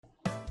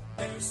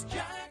There's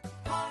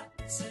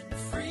jackpots and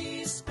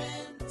free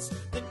spins.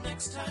 The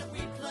next time we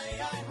play,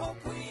 I hope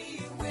we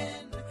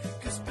win.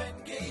 'Cause Ben,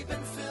 Gabe,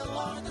 and Phil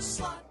are the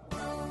Slot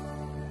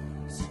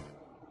Bros.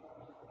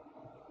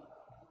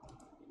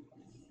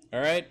 All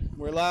right,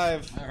 we're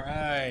live. All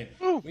right.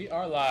 We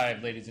are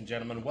live, ladies and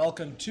gentlemen.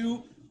 Welcome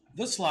to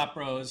the Slot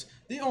Bros,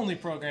 the only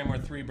program where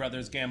three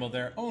brothers gamble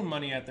their own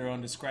money at their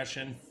own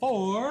discretion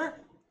for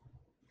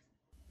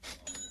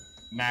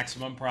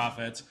maximum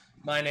profits.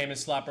 My name is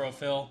Slot Bro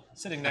Phil.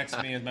 Sitting next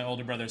to me is my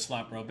older brother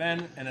Slot Bro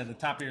Ben, and at the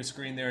top of your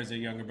screen there is a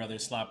younger brother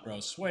Slot Bro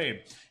Swabe.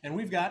 And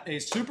we've got a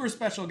super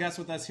special guest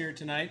with us here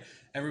tonight.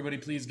 Everybody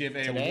please give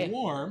a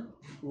warm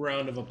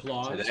round of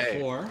applause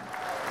for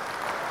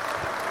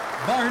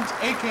Barnt,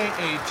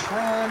 a.k.a.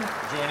 Tron,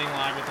 joining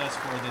live with us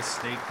for this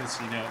State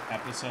Casino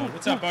episode.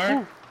 What's up,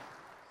 Barnt?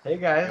 Hey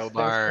guys, Yo, thanks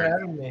Bart. for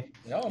having me.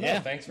 No,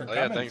 thanks for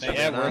coming. thanks for Thank being you.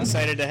 Yeah, we're on.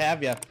 excited to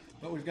have you.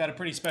 But we've got a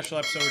pretty special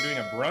episode. We're doing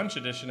a brunch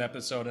edition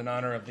episode in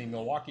honor of the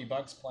Milwaukee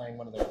Bucks playing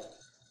one of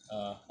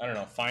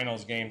their,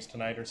 finals games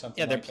tonight or something.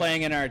 Yeah, they're like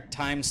playing in our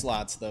time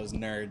slots, those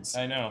nerds. that.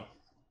 I know.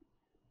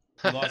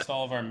 We lost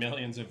all of our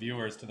millions of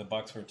viewers to the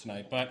Bucks for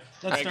tonight. But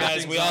let's All right, start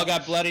guys, things we all off.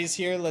 got bloodies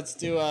here. Let's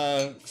do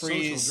a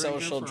free Social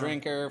social drinker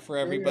drinker for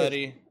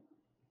everybody.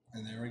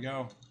 And there we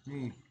go.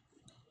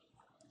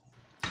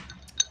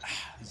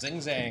 Zing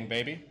zang,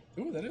 baby.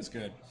 Ooh, that is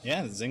good.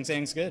 Yeah, Zing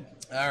Zang's good.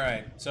 All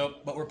right. So,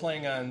 but we're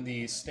playing on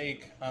the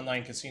Stake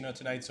online casino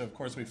tonight. So, of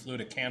course, we flew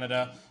to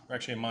Canada. We're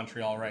actually in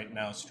Montreal right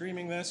now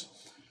streaming this.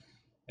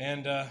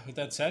 And with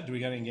that said, do we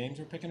got any games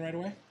we're picking right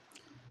away?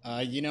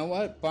 You know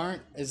what,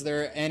 Barnt? Is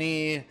there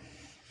any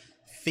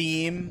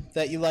theme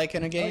that you like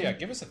in a Oh, game? yeah.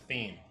 Give us a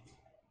theme.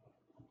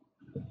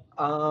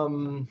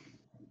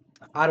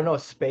 I don't know,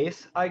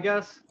 space, I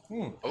guess.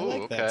 I Oh,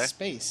 like okay. that.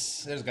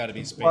 Space. There's got to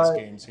be space But-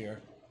 games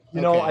here. You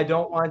know, Okay. I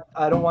don't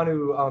want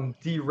to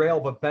derail,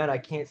 but Ben, I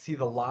can't see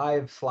the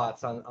live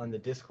slots on the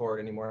Discord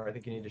anymore. I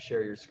think you need to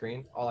share your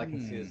screen. All I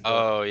can see is the,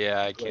 Oh,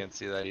 yeah, I can't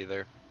see that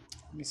either.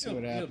 Let me see He'll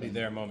what be happens.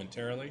 there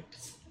momentarily.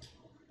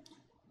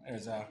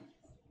 There's, of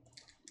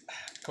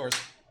course,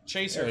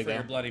 Chaser There we for go.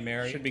 your Bloody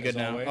Mary. Should be as good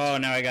now. always. Oh,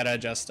 now I gotta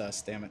adjust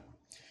us. Damn it.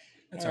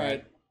 That's all all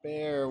right.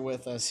 Bear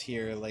with us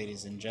here,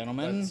 ladies and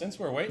gentlemen. But since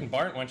we're waiting,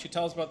 Bart, why don't you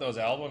tell us about those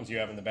albums you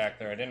have in the back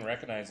there? I didn't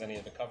recognize any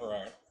of the cover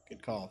art.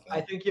 Good call, Phil.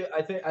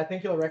 I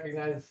think you'll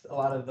recognize a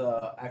lot of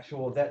the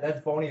actual that's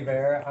Bon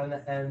Iver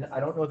and I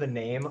don't know the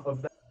name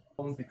of that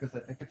album because I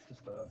think it's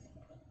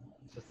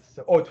just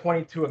a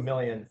 22 a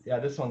million. Yeah,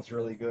 this one's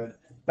really good.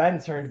 Ben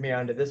turned me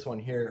onto this one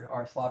here,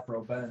 our Slot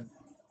Bro Ben.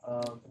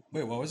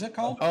 Wait, what was it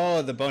called?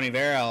 Oh, the Bon Iver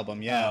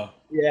album. Yeah.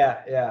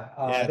 Yeah. Yeah,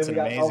 Then it's we an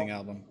got amazing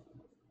album.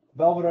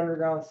 Velvet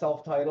Underground,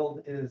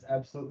 self-titled, is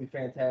absolutely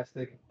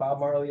fantastic. Bob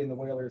Marley and the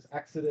Wailers,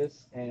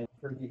 Exodus, and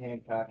Herbie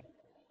Hancock,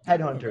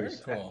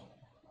 Headhunters. Very cool.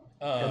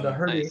 And the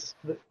Herbie, Nice.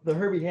 the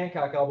Herbie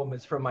Hancock album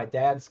is from my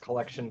dad's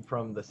collection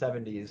from the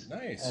 70s.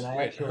 Nice. And I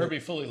Wait, actually, Herbie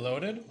Fully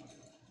Loaded?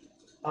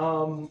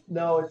 no,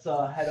 it's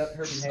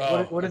Herbie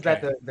Hancock. Oh, What is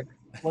okay. that?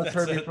 What's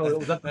Herbie Fully?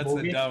 Was that the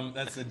movie?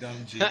 That's the dumb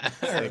G.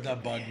 or the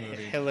bug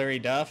movie. Hillary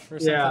Duff or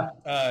something?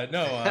 Yeah.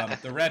 No,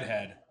 the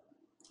redhead.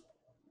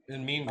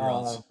 In Mean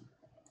Girls.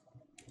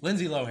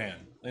 Lindsay Lohan.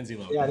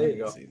 Yeah, there you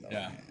go.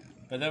 Yeah.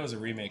 But that was a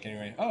remake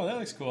anyway. Oh, that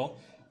looks cool.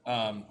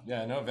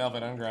 Yeah, no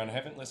Velvet Underground. I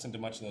haven't listened to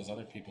much of those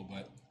other people,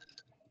 but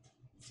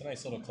it's a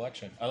nice little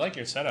collection. I like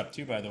your setup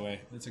too, by the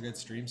way. It's a good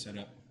stream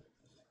setup.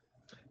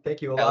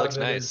 Thank you. That looks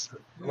nice.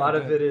 A lot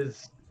of it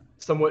is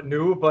somewhat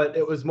new, but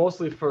it was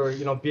mostly for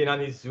being on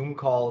these Zoom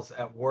calls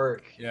at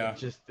work. Yeah.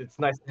 It's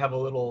nice to have a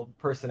little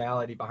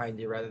personality behind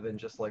you rather than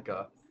just like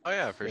a Oh,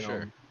 yeah, for you know,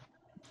 sure.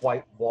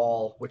 white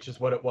wall, which is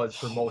what it was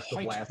for most of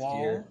White last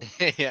wall. year.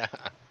 Yeah.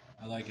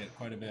 I like it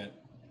quite a bit.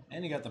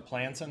 And you got the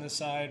plants on this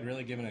side,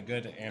 really giving a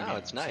good ambience. Oh,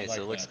 it's I nice. like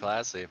It looks that.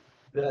 classy.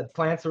 The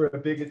plants are a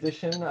big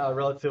addition,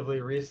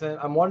 relatively recent.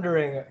 I'm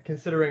wondering,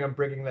 considering I'm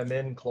bringing them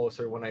in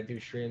closer when I do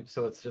stream,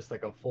 so it's just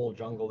like a full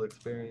jungle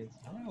experience.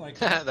 Oh, I like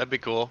that. That'd be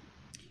cool.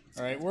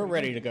 All right, we're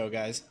ready to go,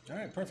 guys. All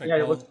right, perfect. Yeah,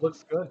 it Well,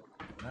 looks good.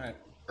 all right.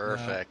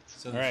 Perfect.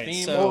 So the All right,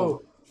 theme,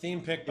 so-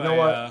 theme picked You by know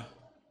what?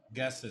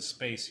 guest is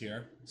space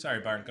here. Sorry,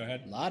 Barn, go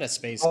ahead. A lot of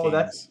space Oh,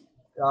 games.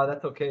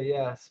 that's okay.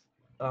 Yes.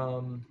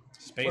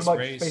 Space about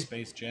Race, Space-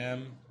 Space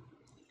Jam.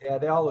 Yeah,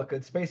 they all look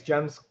good. Space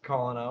Gem's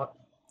calling out.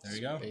 There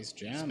you go. Space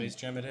Jam. Space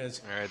Jam it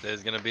is. All right,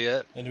 there's going to be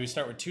it. And do we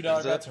start with $2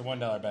 Is it? bets or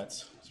 $1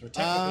 bets? So we're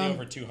technically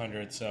over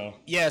 200, so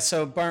Yeah,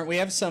 so Barnt, we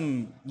have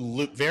some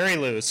very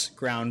loose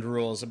ground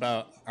rules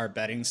about our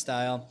betting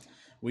style.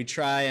 We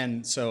try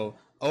and so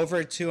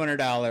over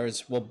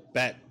 $200, we'll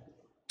bet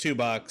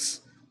 $2,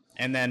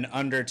 and then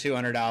under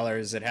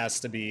 $200, it has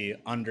to be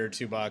under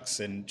 $2,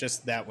 and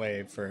just that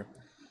way for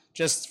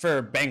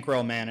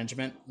bankroll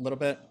management a little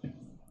bit.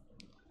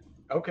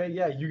 Okay,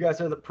 yeah, you guys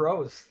are the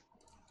pros.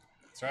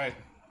 that's right.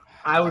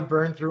 I would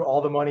burn through all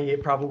the money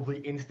probably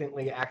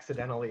instantly,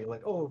 accidentally.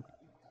 Like, oh,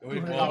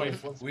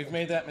 We've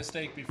made that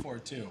mistake before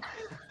too.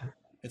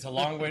 It's a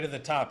long way to the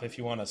top if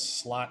you want to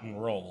slot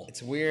and roll.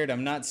 It's weird.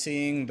 I'm not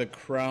seeing the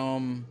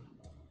Chrome.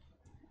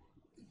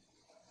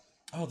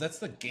 Oh, that's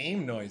the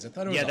game noise. I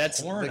thought it was Yeah, a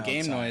that's horn the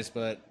game outside. noise,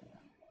 but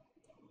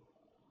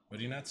What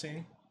are you not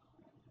seeing?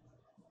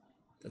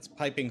 that's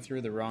piping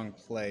through the wrong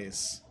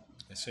place.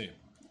 I see.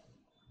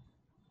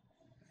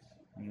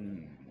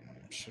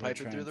 Should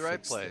Piping through the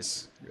right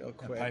place. real Yeah,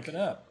 quick? pipe it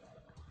up.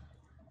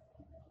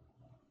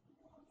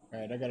 All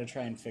right, I gotta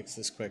try and fix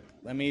this quick.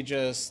 Let me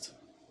just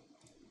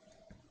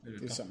There you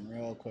do go. something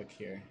real quick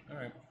here. All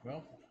right.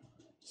 Well,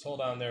 just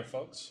hold on there,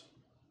 folks.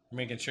 We're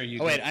making sure you.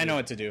 Oh wait, get I know your-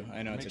 what to do.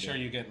 I know what Make to sure do.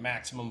 you get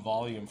maximum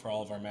volume for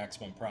all of our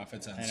maximum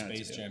profits on I know what to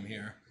Space do. Gem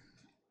here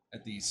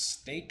at the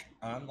Stake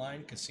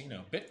Online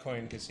Casino,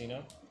 Bitcoin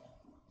Casino.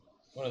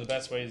 One of the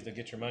best ways to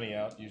get your money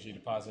out, usually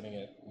depositing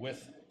it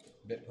with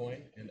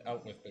Bitcoin and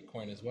out with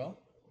Bitcoin as well.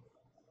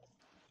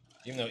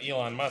 Even though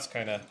Elon Musk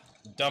kind of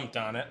dumped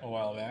on it a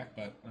while back,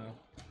 but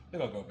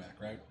it'll go back,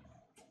 right?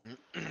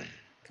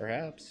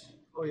 Perhaps.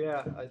 Oh yeah,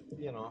 I'm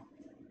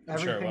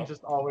sure it everything will.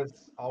 just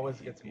always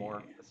gets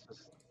more. It's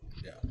just.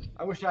 Yeah.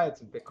 I wish I had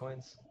some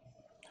bitcoins.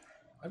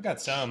 I've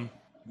got some,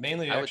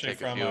 mainly I would actually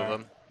take a from few of our,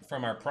 them.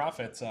 from our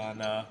profits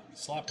on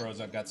Slop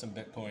Bros. I've got some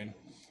Bitcoin.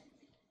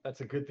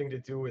 That's a good thing to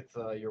do with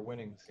your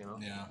winnings,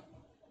 Yeah.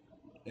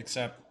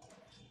 Except,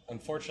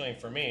 unfortunately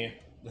for me,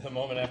 the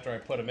moment after I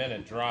put them in,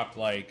 it dropped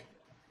like,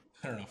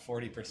 I don't know,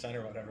 40%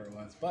 or whatever it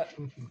was. But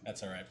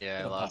that's all right. Yeah, I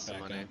It'll lost pop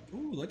some back money. up.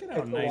 Ooh, look at how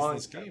It's a nice long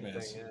this term game thing,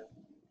 is. yeah.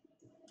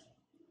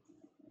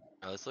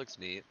 Oh, this looks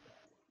neat.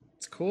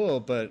 It's cool,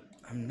 but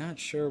I'm not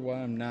sure why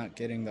I'm not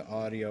getting the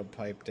audio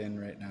piped in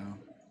right now.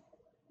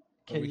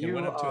 But Can we can you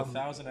win up to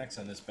 1,000x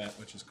on this bet,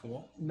 which is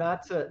cool.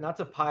 not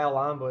to pile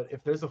on, but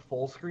if there's a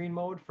full screen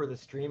mode for the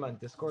stream on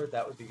Discord,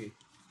 that would be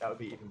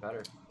even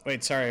better.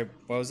 Wait, sorry.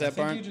 What was I that,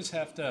 think Barn? you just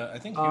have to. I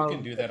think you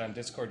can do that on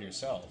Discord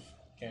yourself,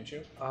 can't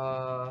you?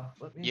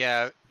 Let me.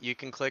 Yeah, you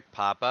can click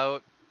pop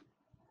out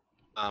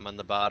on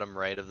the bottom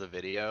right of the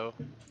video,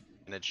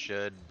 and it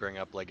should bring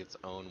up like its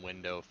own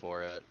window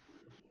for it.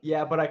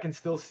 Yeah, but I can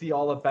still see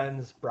all of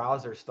Ben's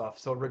browser stuff.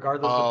 So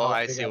regardless of Oh, how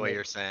I big see I what make-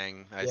 you're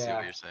saying. I see Yeah.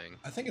 what you're saying.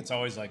 I think it's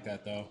always like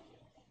that though.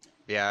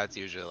 Yeah, it's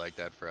usually like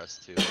that for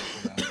us too.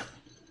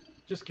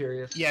 Just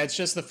curious. Yeah, it's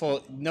just the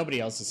full.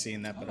 Nobody else is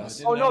seeing that but Oh, I us.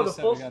 didn't Oh no, the notice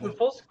that full we got the a-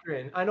 full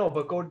screen. I know,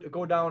 but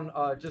go down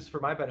just for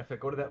my benefit.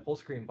 Go to that full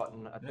screen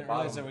button at I the didn't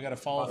realize that bottom. we got a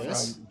follow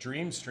This? from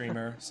Dream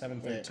Streamer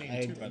 713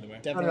 Wait, too, by the way.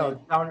 No, definitely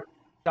no,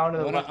 down to I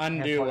the want left. to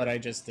undo what I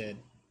just did.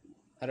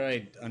 How do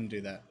I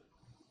undo that?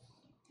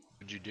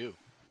 What'd you do?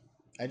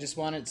 I just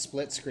wanted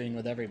split screen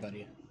with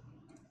everybody.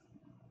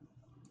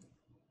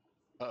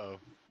 Uh-oh.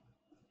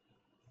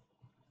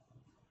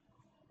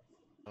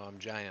 Oh, I'm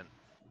giant.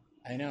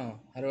 I know.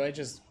 How do I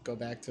just go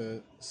back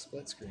to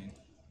split screen?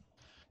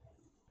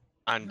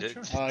 On Not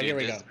sure. Oh, dude, here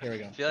we go. Here we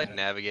go. I feel like Got it.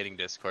 navigating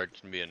Discord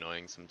can be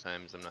annoying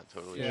sometimes. I'm not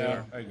totally Yeah,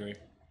 sure. I agree.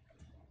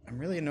 I'm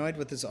really annoyed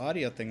with this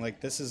audio thing. Like,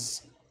 this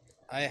is.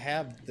 I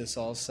have this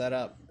all set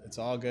up. It's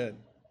all good.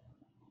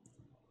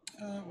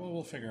 Well,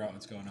 we'll figure out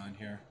what's going on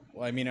here.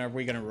 Well, I mean, are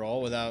we going to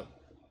roll without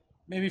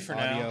Maybe for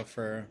audio now.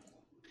 for.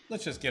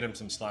 Let's just get him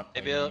some slop.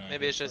 Maybe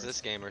it's just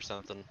this game or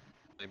something.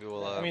 Maybe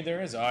we'll. I mean,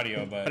 there is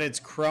audio, But it's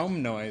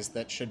Chrome noise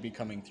that should be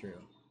coming through.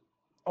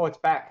 Oh, it's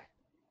back.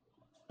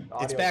 The It's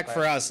audio's back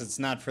for us. It's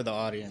not for the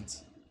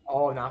audience.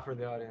 Oh, not for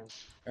the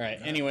audience. All right.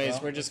 Anyways,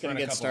 well, we're just let's going run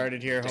to a get couple-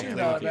 started here. Damn,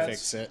 Hopefully, no, we can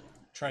that's- fix it.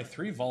 Try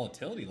 3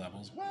 volatility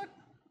levels. What?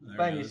 There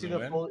Ben, it you is, see a the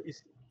win. full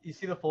you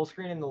see the full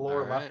screen in the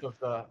lower Alright.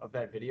 left of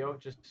that video?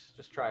 Just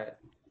try it.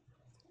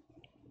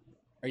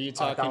 Are you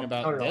talking Down-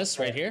 about no, no, no, this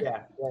right here?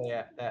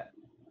 Yeah, that.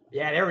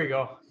 Yeah, there we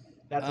go.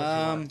 That's what you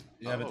want.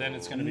 Yeah, but then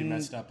it's going to be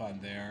messed up on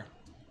there.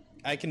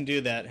 I can do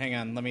that. Hang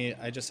on.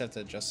 I just have to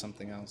adjust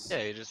something else.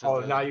 Yeah, you just. Oh,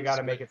 have to now you got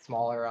to squi- make it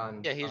smaller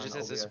on. Yeah, he on just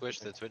has to OBS, squish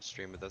I the think. Twitch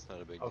stream, but that's not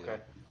a big Okay. deal.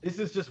 This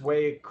is just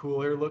way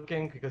cooler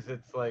looking because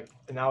it's like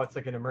now it's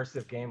like an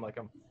immersive game, like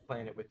I'm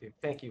playing it with you.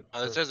 Thank you.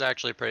 Oh, this for- is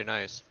actually pretty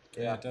nice.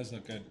 Yeah, Yeah. it does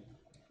look good.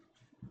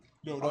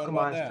 No I'll doubt come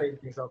about on, that. straighten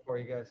things up for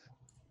you guys.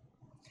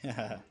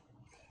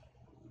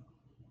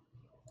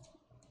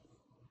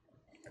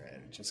 All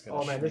right. Just gotta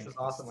Oh man, this shrink is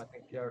awesome. I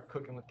think you're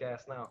cooking with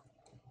gas now.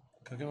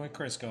 Cooking with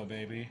Crisco,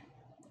 baby.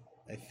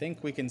 I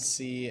think we can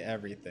see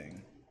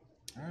everything.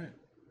 All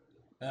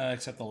right.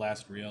 Except the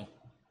last reel.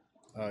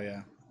 Oh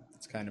yeah,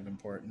 it's kind of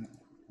important.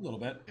 A little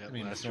bit. Yep, I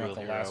mean, last it's not real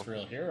the hero. last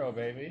real hero,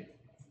 baby.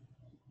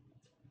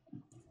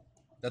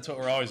 That's what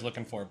we're always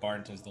looking for,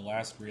 Barnt, is the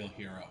last real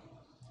hero.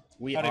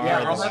 We How'd it are go? the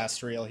I'll have-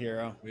 last real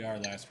hero. We are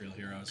last real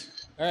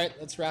heroes. All right,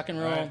 let's rock and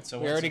roll. All right, so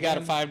we once already got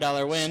a again,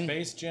 $5 win.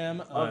 Space Gem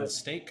Love on it.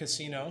 State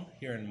Casino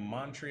here in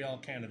Montreal,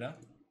 Canada.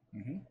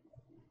 Mm-hmm.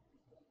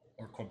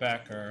 Or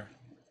Quebec, or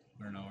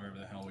I don't know, wherever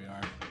the hell we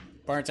are.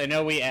 Barnes, I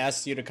know we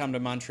asked you to come to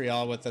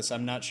Montreal with us.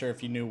 I'm not sure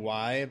if you knew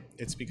why.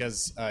 It's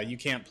because you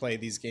can't play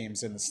these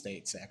games in the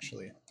States,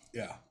 actually.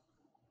 Yeah.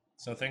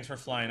 So thanks for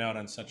flying out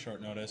on such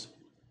short notice.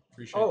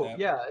 Appreciate Oh that.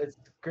 yeah, it's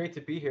great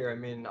to be here. I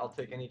mean, I'll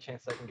take any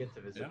chance I can get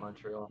to visit Yeah.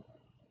 Montreal.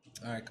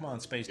 All right, come on,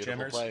 Space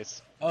Beautiful Gemmers.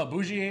 place. Oh,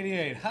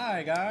 Bougie88.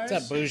 Hi, guys.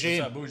 What's up, Bougie?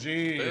 What's up,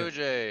 Bougie?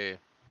 Bougie.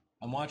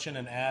 I'm watching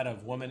an ad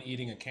of woman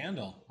eating a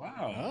candle.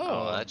 Wow.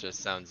 Oh, that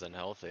just sounds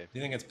unhealthy. Do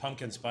you think it's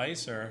pumpkin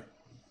spice or?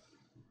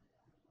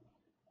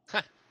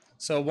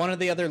 So one of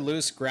the other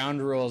loose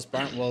ground rules,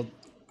 Barnt will,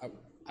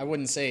 I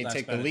wouldn't say Last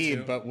take the bet at lead,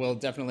 2. but we'll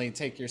definitely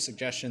take your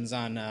suggestions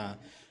on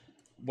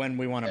when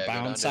we want to Yeah, go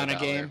down bounce to on a $1.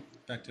 game.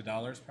 Back to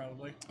dollars,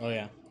 probably. Oh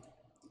yeah.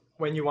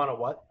 When you want to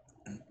what?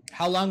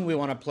 How long we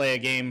want to play a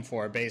game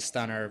for based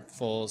on our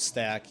full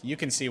stack. You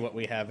can see what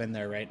we have in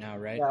there right now,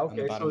 right? Yeah, On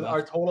the okay. bottom So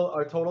left.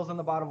 our totals on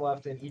the bottom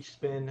left, and each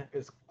spin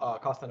is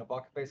costing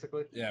 $1,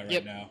 basically. Yeah, right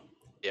Yep. now.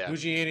 Yeah.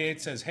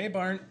 Bougie88 says, "Hey,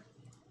 Barnt."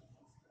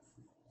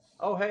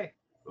 Oh hey,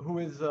 who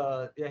is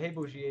yeah? Hey,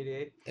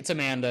 Bougie88. It's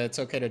Amanda. It's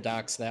okay to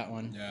dox that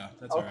one. Yeah,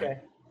 that's all Okay. right.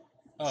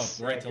 Oh,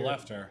 right to here.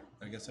 left her.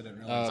 I guess I didn't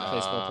realize. Oh,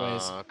 plays both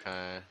ways.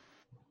 Okay.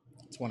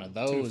 It's one of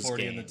those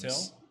 240 in the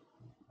games.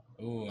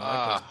 till. Ooh,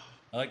 Ah,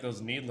 I like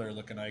those Needler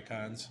looking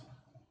icons.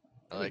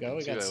 I There we like go, them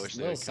we too. got I wish a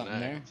they little would something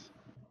there.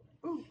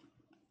 connect.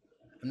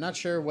 I'm not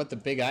sure what the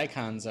big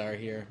icons are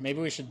here. Maybe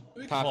we should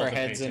We can pop pull our up the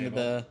pay heads into table.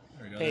 the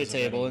There we go, pay there's a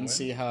table red and win.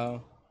 see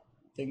how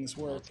things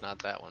Well, work. it's not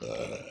that one. So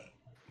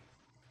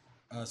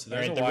All there's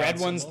right, a the wild red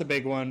one's symbol. the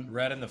big one.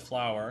 Red and the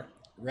flower.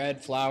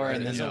 Red flower, Red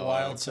and then There's and the a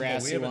yellow. wild symbol. We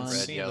grassy haven't one. Red,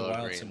 seen yellow, the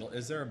wild green. symbol.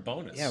 Is there a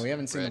bonus? Yeah, we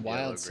haven't seen Red, the wild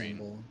yellow, green.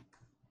 symbol.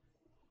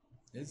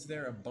 Is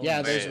there a bonus?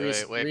 Yeah,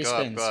 there's Wait, go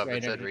up, respins go up. right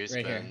It said in- right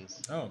here.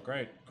 respins. Oh,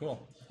 great.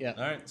 Cool. Yeah.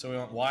 All right, so we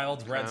want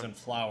wild, reds, Okay. and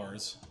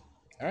flowers.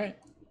 All right.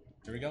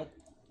 Here we go.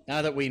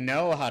 Now that we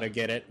know how to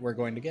get it, we're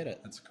going to get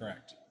it. That's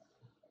correct.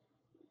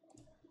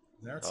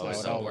 There's Oh, the That's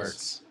it's how it symbols.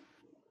 works.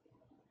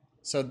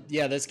 So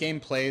yeah, this game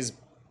plays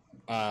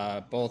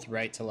both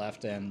right to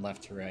left and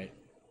left to right.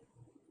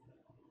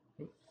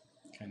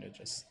 Kind of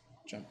just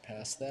jump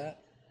past that.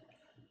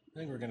 I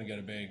think we're gonna get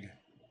a big.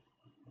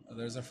 Oh,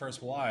 there's our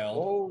first wild.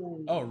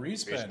 Oh. Oh,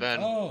 respin. Respin.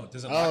 Oh,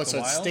 does it Oh, lock so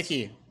the it's wilds?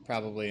 sticky,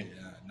 probably.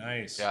 Yeah,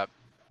 nice. Yep.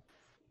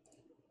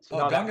 So Oh,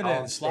 now that Gungadin,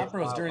 column Slop stays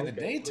Bros wild. during the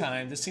Okay.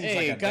 daytime. This seems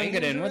Hey, like a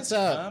Gungadin, dangerous what's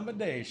up?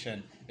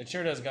 combination. It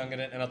sure does,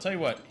 Gungadin. And I'll tell you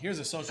what, here's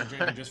a social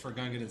drinking just for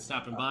Gungadin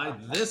stopping by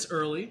this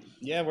early.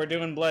 Yeah, we're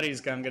doing bloodies,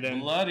 Gungadin.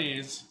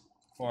 Bloodies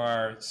for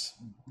our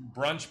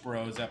Brunch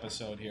Bros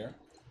episode here.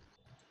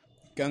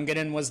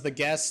 Gungadin was the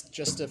guest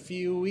just a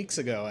few weeks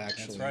ago,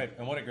 actually. That's right.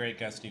 And what a great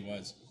guest he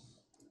was.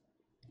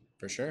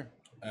 For sure.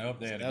 I hope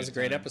they had That was a good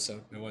great time.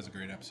 episode. It was a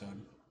great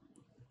episode.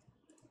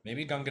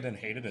 Maybe Gungadin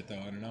hated it, though.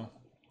 I don't know.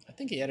 I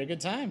think he had a good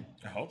time.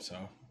 I hope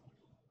so.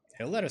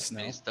 He'll let us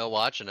know. He's still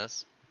watching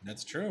us.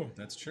 That's true.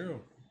 That's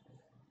true.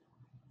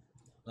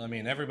 I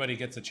mean, everybody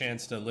gets a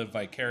chance to live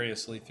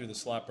vicariously through the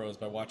Slop Bros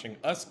by watching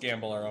us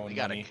gamble our own We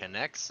gotta money.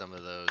 connect some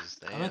of those.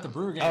 Damn. I'm at the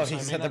Brewer game. Oh, so I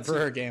he's may at the not see-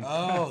 Brewer game.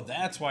 Oh,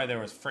 that's why there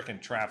was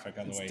freaking traffic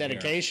on the It's way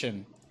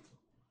dedication.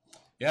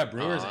 here. Yeah,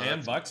 Brewers Aw, and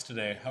that's- Bucks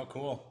today. How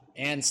cool.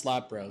 And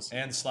Slop Bros.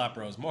 And Slop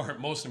Bros.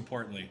 Most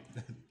importantly.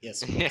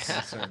 Yes. Yeah.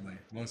 certainly.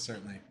 Most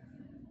certainly.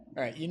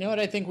 All right, you know what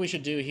I think we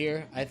should do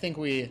here? I think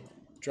we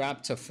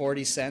drop to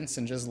 40 cents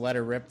and just let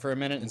her rip for a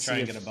minute and Try see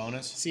and if, get a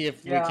bonus. see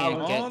if Yeah, we can't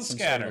come get on, some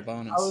scatter. sort of a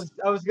bonus.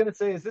 I was gonna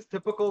say, is this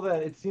typical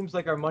that it seems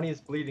like our money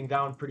is bleeding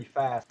down pretty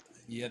fast?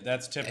 Yeah,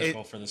 that's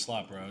typical for the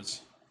Slop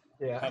Bros.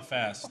 Yeah. How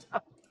fast?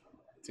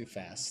 Too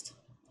fast.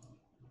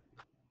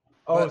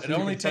 Oh, But so it you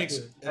only can set takes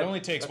the- it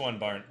only takes one,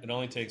 Bart. It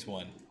only takes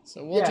one.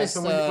 So we'll yeah, just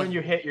so when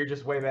you hit, you're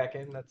just way back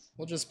in. That's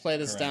we'll just play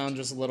this Correct. down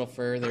just a little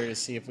further to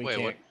see if we Wait,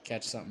 can't what?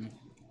 catch something.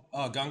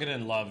 Oh,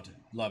 Gungadin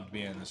loved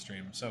being in the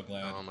stream. I'm so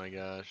glad. Oh my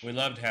gosh. We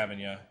loved having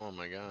you. Oh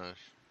my gosh.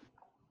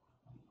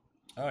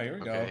 Oh, here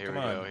we go. Okay, here Come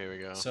we on. go. Here we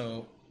go.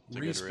 So It's a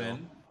good reel. respin.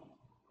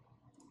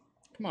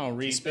 Come on,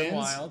 Keep them respins.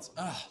 wilds.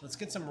 Ah, let's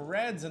get some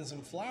reds and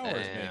some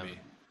flowers, Damn. baby.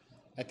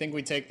 I think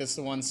we take this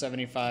to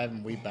 175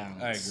 and we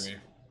bounce. I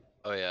agree.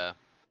 Oh yeah.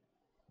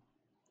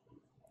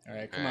 All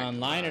right, come Alright, on,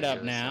 line it give up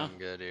us now. something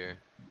good here.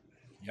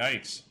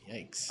 Yikes.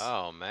 Yikes.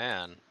 Oh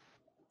man.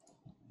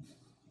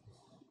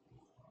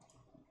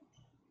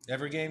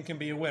 Every game can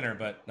be a winner,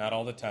 but not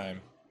all the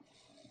time.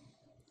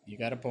 You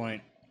got a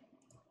point.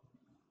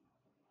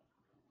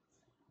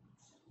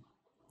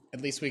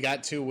 At least we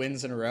got 2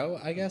 wins in a row,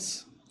 I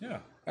guess. Yeah.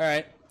 All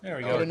right. There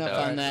we Oh, go. Good enough no,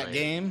 on that right.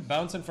 game.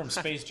 Bouncing from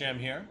Space Jam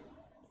here.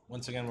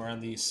 Once again, we're on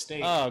the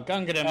state. Oh,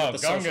 Gungadin Oh,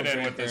 with the social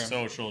Gungadin with the drinker.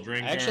 social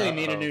drinker. I actually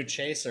need a Uh-oh. new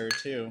chaser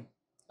too.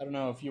 I don't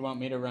know if you want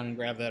me to run and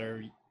grab that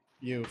or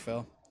you,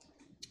 Phil.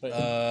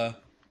 But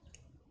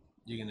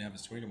You can have a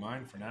sweet of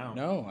mine for now.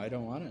 no, I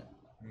don't want it.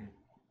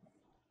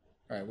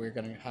 All right, we're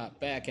gonna hop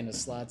back into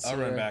slots. I'll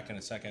here. run back in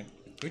a second.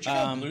 We check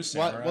out Blue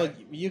Samurai. well,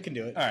 you can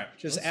do it. All right,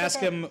 Just let's ask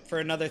step up. him for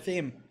another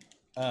theme.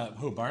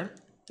 Who, Barnt?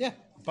 Yeah.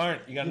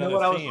 Barnt, you got you know another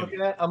what I was theme.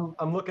 looking at.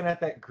 I'm looking at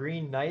that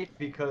Green Knight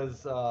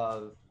because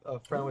a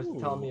friend was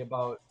telling me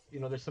about,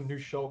 there's some new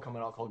show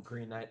coming out called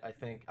Green Knight. I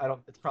think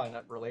it's probably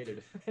not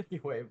related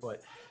anyway,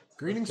 but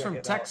Greetings check from it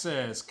out.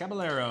 Texas,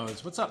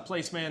 Caballeros. What's up,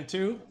 Placeman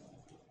 2?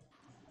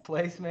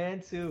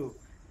 Placeman 2.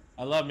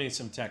 I love me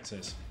some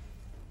Texas.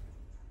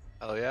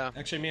 Oh yeah.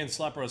 Actually, me and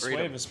Slapro Freedom.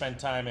 Swave have spent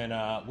time in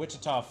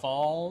Wichita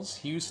Falls,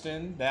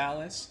 Houston,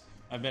 Dallas.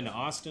 I've been to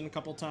Austin a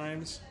couple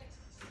times.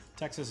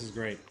 Texas is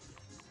great.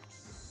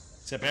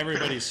 Except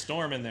everybody's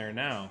storming there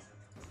now.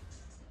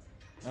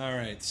 All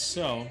right,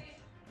 so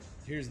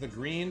here's the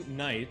Green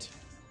Knight.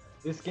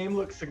 This game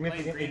looks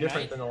significantly Green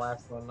different Knight. than the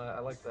last one. I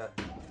like that.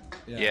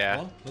 Yeah.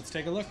 Well, let's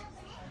take a look.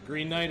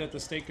 Green Knight at the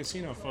State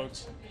Casino,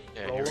 folks.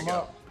 Yeah, Roll here we them go.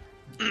 up.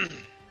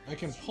 I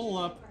can pull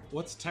up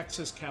what's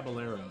Texas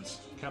Caballeros.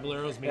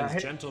 Caballeros means Yeah,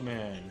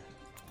 gentleman.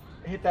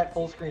 Hit that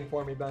full screen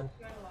for me, Ben.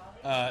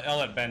 I'll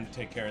let Ben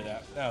take care of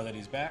that now that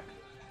he's back.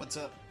 What's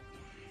up?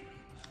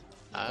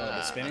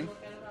 The spinning.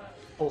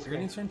 Full screen.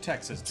 Greetings from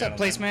Texas. What's up,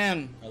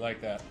 Placeman? I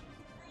like that.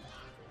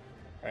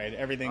 All right,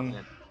 everything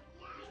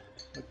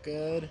look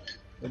good.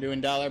 We're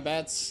doing dollar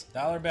bets.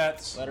 Dollar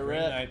bets. Let her Green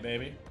rip. Knight,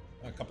 baby.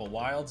 A couple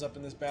wilds up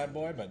in this bad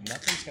boy, but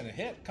nothing's gonna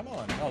hit. Come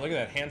on. Oh, look at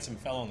that handsome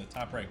fellow in the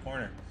top right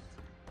corner.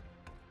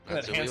 Look That's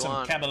at that what we handsome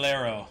want.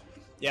 Caballero.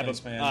 Yeah, Thanks,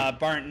 but man.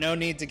 Barnt, no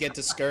need to get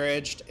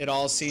discouraged. It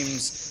all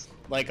seems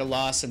like a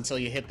loss until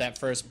you hit that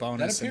first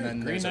bonus, and then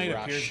Green there's Knight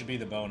a appears rush. to be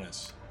the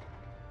bonus.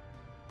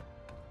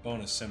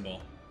 Bonus symbol.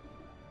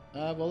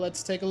 Well,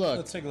 let's take a look.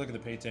 Let's take a look at the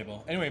pay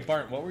table. Anyway,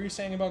 Bart, what were you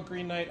saying about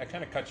Green Knight? I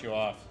kind of cut you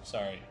off.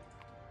 Sorry.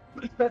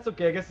 That's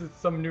okay. I guess it's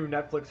some new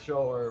Netflix show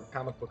or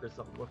comic book or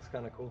something. Looks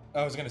kind of cool.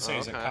 I was gonna say,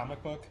 is it Okay.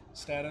 comic book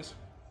status?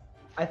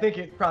 I think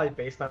it's probably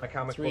based on a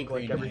comic 3 book like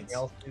Green everything Knights.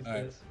 else these All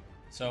right. days.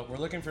 So we're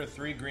looking for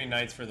 3 Green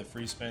Knights for the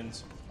free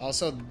spins.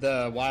 Also,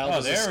 the wild Oh,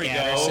 is a there we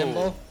scatter go.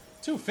 symbol.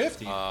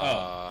 250. I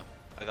thought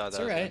that was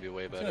all gonna right. be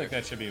way I feel better. like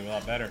that should be a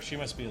lot better. She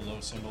must be a low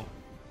symbol.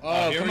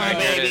 Oh, here come we on, go.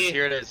 Here it is. baby.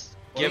 Here it is.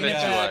 Give Lean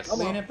it to back. us.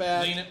 Lean it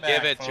back. Lean it back,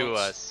 Give it to folks.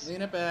 us.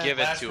 Lean it back. Give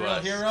it Last to real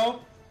us. hero.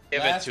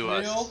 Give it Last to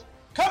real. us.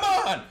 Come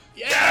on.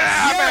 Yes!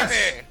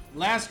 Yes!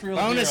 Last real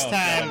Bonus hero.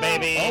 time,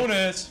 baby.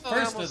 Bonus. Oh, I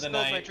First of almost the spilled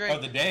my night. drink.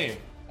 Of the day.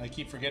 I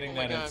keep forgetting Oh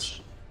my that it's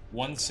gosh.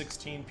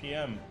 1:16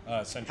 p.m.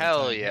 Central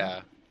Hell time.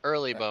 yeah.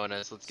 Early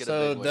bonus. Let's get a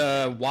So big win.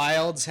 the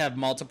wilds have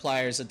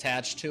multipliers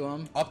attached to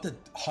them. Up to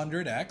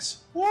 100x.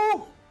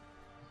 Woo!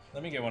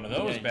 Let me get one of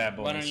those bad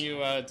boys. Why don't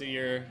you do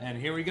your... And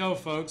here we go,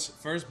 folks.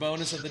 First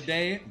bonus of the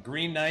day,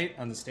 Green Knight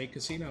on the State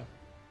Casino.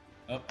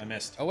 Oh, I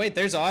missed. Oh, wait,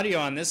 there's audio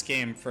on this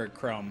game for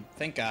Chrome.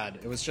 Thank God.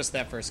 It was just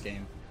that first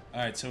game. All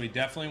right, so we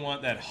definitely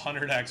want that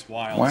 100x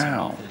wild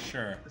Wow. symbol for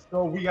sure.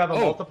 So we have a Oh,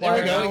 multiplier.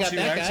 there we go. now? We got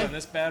that 2x guy. on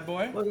this bad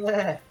boy. Look at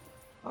that.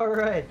 All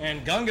right.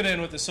 And Gungadin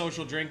with the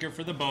social drinker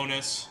for the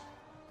bonus.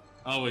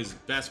 Always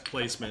best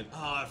placement.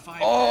 Oh, 5x.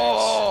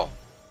 Oh!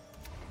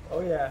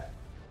 Oh yeah.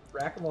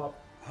 Rack them up.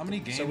 How many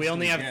games So we do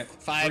only have get?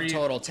 5 Three-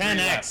 total. three 10x.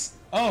 left.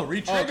 Oh,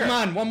 re-trigger. Oh, come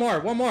on. One more.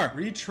 One more.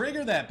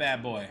 Re-trigger that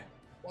bad boy.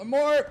 One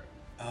more.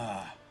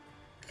 Ah,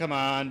 Come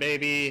on,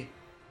 baby.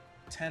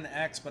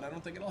 10x, but I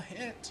don't think it'll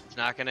hit. It's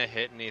not gonna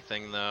hit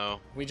anything though.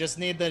 We just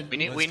need the... We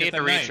need Let's we get need the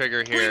the knight.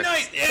 re-trigger Green here.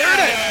 Knight! There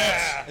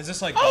Yeah! Is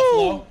this like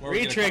Buffalo? Where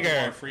we get a couple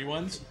Re-trigger. more free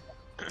ones?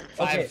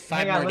 Five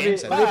hang more on,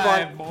 games. Let me,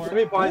 Five more. let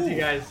me pause you Ooh.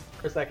 guys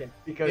for a second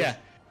because Yeah.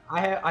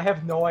 I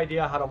have no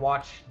idea how to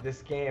watch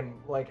this game.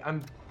 Like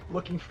I'm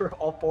looking for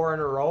all 4 in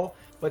a row,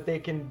 but they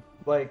can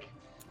like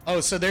Oh,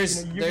 so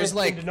there's you there's guys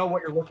like... seem to know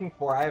what you're looking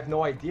for. I have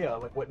no idea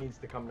like what needs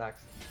to come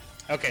next.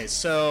 Okay,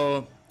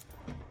 so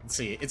let's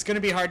see. It's going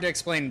to be hard to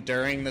explain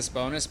during this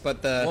bonus,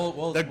 but the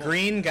We'll-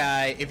 green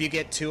guy, if you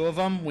get 2 of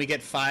them, we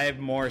get 5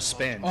 more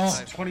spins.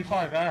 Oh,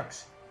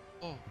 25x.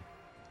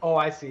 Oh,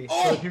 I see.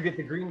 Oh! So if you get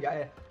the green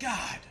guy,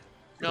 God.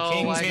 No,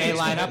 Kings I may missed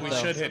line it. up, We though.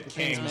 should hit The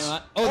Kings Kings.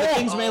 may the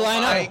Kings may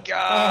line my up.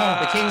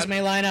 God. The Kings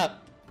may line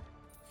up.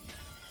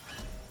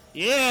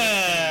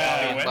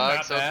 Yeah. Win,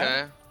 Bucks, not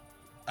bad. okay.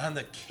 On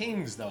the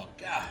Kings, though.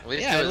 God. At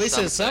least Yeah, it at was least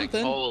it's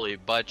something. Holy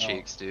butt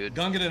cheeks, dude.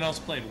 Gungadin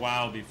also played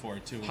WoW before,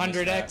 too. We missed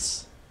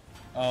 100x.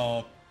 that.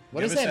 Oh.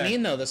 What give does us that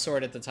mean, though, the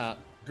sword at the top?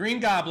 Green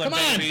Goblin, Come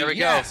on! baby. There we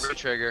yes. go.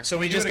 Re-trigger. So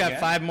we Do just it got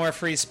again? 5 more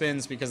free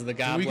spins because of the Do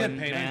Goblin we get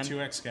paid man. on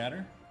 2x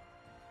scatter?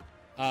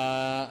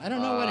 I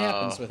don't know what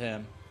happens with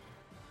him.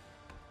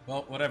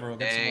 Well, whatever. We'll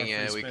get some more Dang free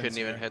it, we spins couldn't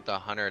even here. hit the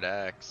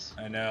 100x.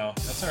 I know.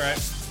 That's all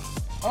right.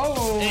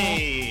 Oh!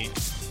 Hey.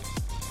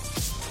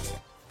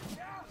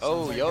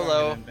 Oh, Sounds like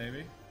YOLO. Gungadin,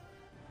 baby.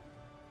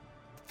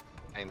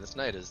 Dang, this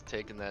knight is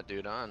taking that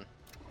dude on.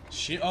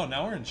 Oh,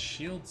 now we're in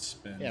shield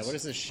spins. Yeah, what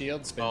is this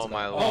shield spins Oh,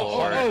 my about?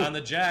 lord. On the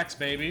jacks,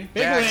 baby.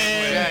 Big Jacks,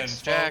 win. Jacks,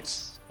 folks.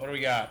 Jacks. What do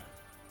we got?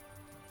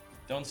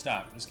 Don't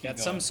stop. Just keep Got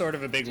going. some sort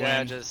of a big Yeah,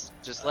 win.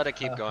 just let it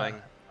keep going.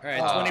 All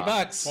right, 20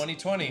 bucks.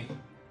 2020.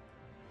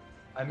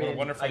 I What a mean,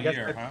 wonderful I guess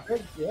year, that's huh?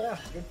 good. Yeah,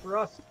 good for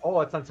us. Oh,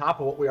 it's on top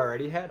of what we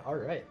already had. All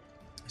right.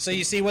 So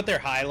you see what they're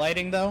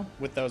highlighting though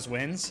with those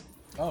wins?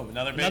 Oh,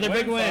 another big Another win,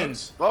 big win.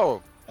 folks.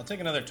 Whoa. I'll take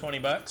another 20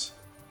 bucks.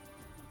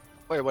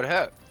 Wait, what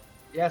happened?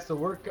 Yeah, so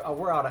we're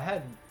out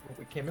ahead.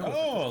 We came in with.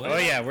 Oh, Oh,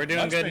 yeah, we're doing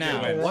much good bigger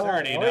now. Win. Oh,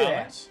 $30. oh,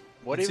 yeah.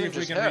 What Let's see even if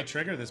we just can hit?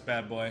 re-trigger this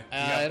bad boy. We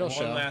got it'll one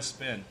show. last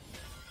spin.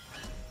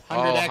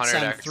 100x,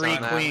 100x on 3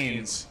 on that.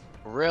 queens.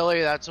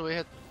 Really? That's what we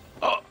hit?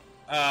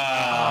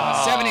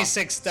 Oh,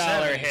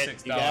 $76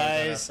 hit, you $76 on our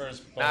guys.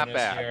 first Not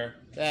bonus bad. here.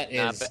 That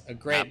Not is ba- a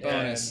great not bad.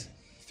 bonus.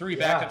 3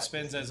 Yeah. backup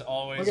spins as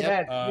always. Look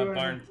at that.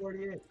 Barn.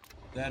 248.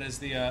 That is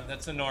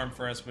that's the norm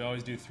for us. We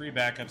always do 3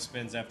 backup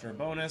spins after a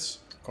bonus.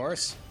 Of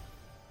course.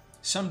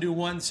 Some do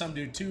 1, some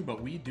do 2,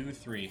 but we do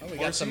 3. Oh, we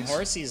got some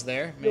Horsies? horsies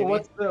there. So Maybe.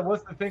 what's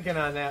the thinking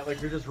on that?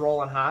 Like you're just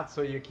rolling hot,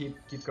 so you keep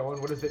going.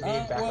 What does it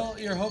mean? Well,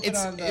 you're hoping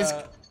It's- on it's-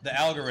 the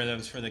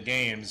algorithms for the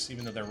games,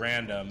 even though they're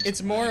random.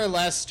 It's more or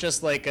less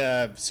just like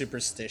a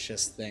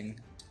superstitious thing.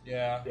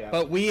 Yeah. Yeah.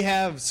 But we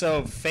have,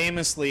 so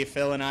famously,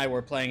 Phil and I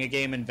were playing a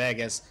game in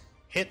Vegas,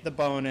 hit the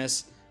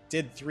bonus,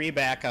 did 3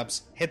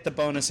 backups, hit the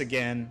bonus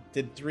again,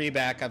 did 3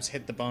 backups,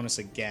 hit the bonus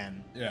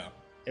again. Yeah.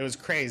 It was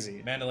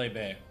crazy. Mandalay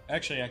Bay.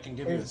 Actually, I can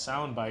give you a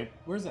sound bite.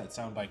 Where's that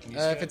sound bite? Can you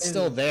see If it? it's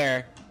still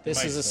there, this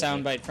might is a still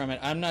be. soundbite from it.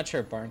 I'm not sure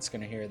if Bart's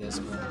going to hear this.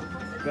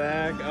 But...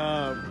 Back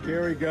up.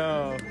 Here we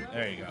go.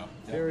 There you go.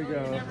 Here we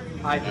go.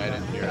 I I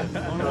didn't hear it.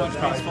 I'm gonna watch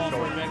baseball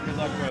for a bit. Good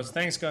luck, bros.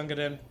 Thanks,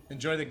 Gungadin.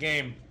 Enjoy the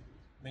game.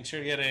 Make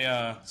sure to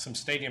get some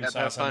stadium Have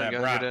sauce on fun, that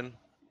go brat. get in.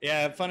 Yeah,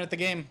 have fun at the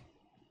game.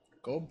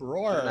 Go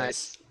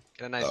Brewers.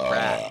 Get a nice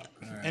brat.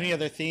 Any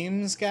other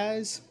themes,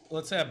 guys?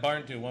 Let's have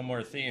Barn do one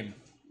more theme.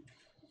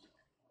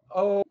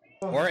 Oh.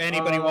 Or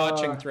anybody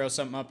watching, throw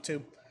something up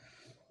too.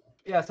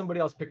 Yeah, somebody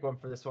else pick one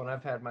for this one.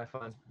 I've had my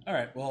fun. All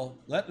right. Well,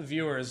 let the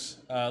viewers.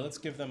 Let's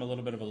give them a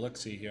little bit of a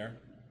look-see here.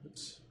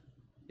 Oops.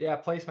 Yeah,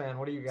 Placeman,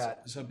 what do you got?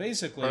 So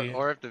basically,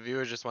 Or if the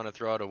viewers just want to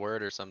throw out a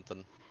word or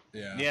something.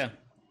 Yeah.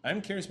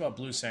 I'm curious about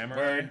Blue Samurai.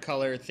 Word,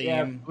 color, theme.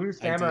 Yeah, Blue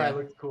Samurai idea.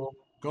 looks cool.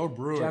 Go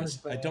Brewers.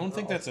 Gems, I don't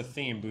think that's a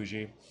theme,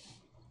 Bougie.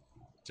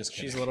 Just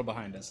kidding. She's a little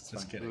behind us. It's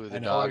Just fine. kidding. Ooh, the I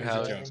know, it was a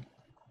doghouse. joke.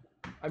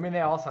 I mean,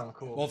 they all sound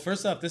cool. Well,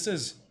 first off, this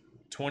is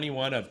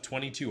 21 of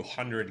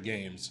 2,200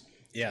 games.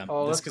 Yeah.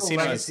 oh, this let's go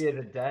casino is. Legacy of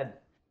the Dead.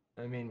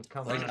 I mean,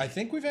 come Like, on. I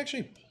think we've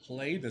actually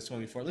played this one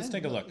before. Let's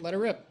take a look. Let her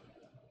rip.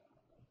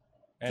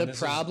 And The this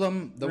is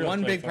problem, the real one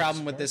play, big folks,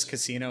 problem of with this course.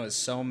 casino is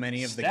so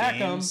many of the Stack 'em.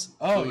 games.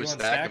 Oh, Ooh, you want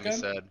stack 'em,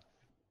 stack he 'em? said.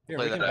 Here,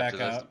 Play we can that back after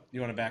this. out. You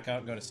want to back out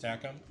and go to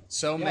stack 'em?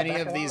 So Yeah, many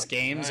back of it these up.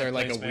 games Alright, are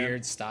like a Placeman.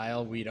 weird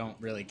style we don't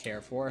really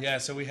care for. Yeah,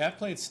 so we have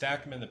played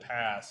stack 'em in the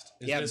past.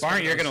 Is Yeah, this Bart, one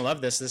of you're those- gonna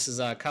love this. This is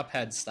a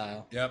Cuphead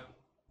style. Yep.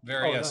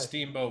 Very Oh, nice.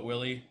 Steamboat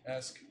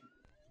Willie-esque.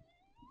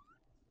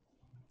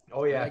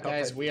 Oh, yeah. Alright,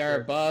 guys, Cuphead, we for are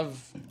sure.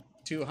 above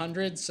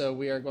 200, so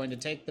we are going to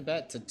take the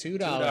bet to $2.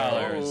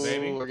 $2.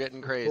 baby. Ooh, we're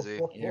getting crazy.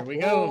 Here we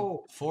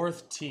go.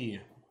 Fourth tee.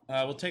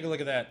 We'll take a look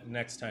at that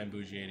next time,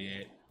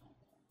 Bougie88.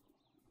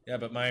 Yeah,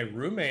 but my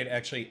roommate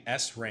actually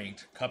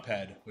S-ranked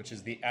Cuphead, which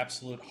is the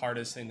absolute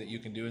hardest thing that you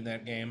can do in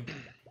that game.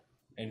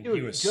 And he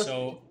Dude, was just-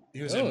 so...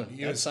 He was, Oh,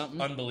 he that's was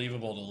something.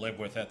 unbelievable to live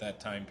with at that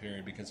time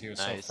period because he was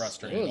Nice. so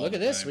frustrated. Ooh, all look the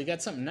at this. time. We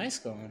got something nice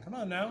going. Come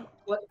on now.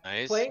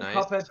 Nice, Playing nice.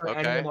 Cuphead for any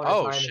Okay. amount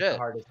Oh, of time is the shit.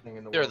 hardest thing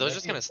in the Dude, are world. those Like,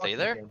 just gonna it's stay fucking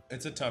there? game.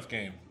 It's a tough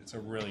game. It's a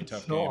really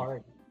tough So game.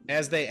 hard.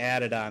 As they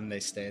added on, they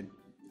stayed.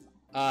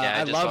 Yeah, I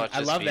just love watched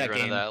a that speedrun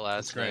game. of that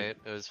last It's great. night.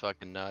 It was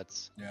fucking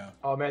nuts. Yeah.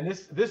 Oh man,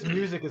 this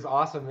music is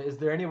awesome. Is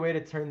there any way to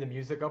turn the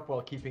music up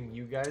while keeping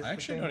you guys? I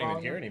actually don't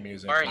even hear any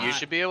music. Bart, you I-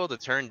 should be able to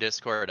turn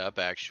Discord up,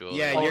 actually.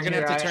 Yeah, Oh, you're gonna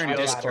have to yeah, turn I got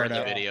it. Discord Turn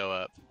the up. video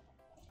up.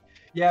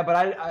 Yeah, but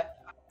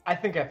I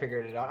think I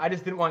figured it out. I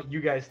just didn't want you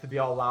guys to be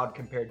all loud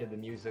compared to the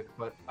music,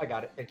 but I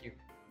got it. Thank you.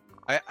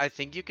 I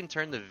think you can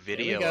turn the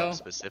video go. up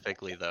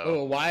specifically, Oh,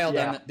 though. wild.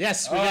 Yeah.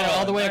 Yes, we got it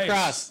all the way nice.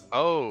 across.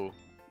 Oh.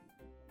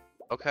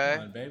 Come Okay.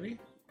 on, baby.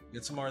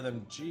 Get some more of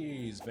them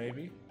G's,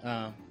 baby.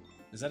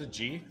 Is that a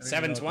G? I don't even know what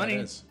 720.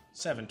 that is.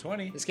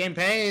 720. This game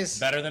pays.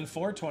 Better than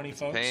 420,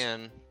 folks.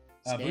 Pan.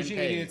 This game Bougie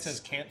Idiot pays.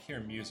 says can't hear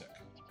music.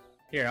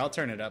 Here, I'll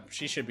turn it up.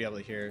 She should be able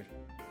to hear.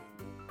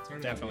 Turn it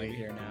up, Definitely baby.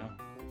 hear now.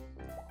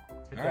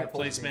 Hit All right, that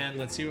full screen. Placeman.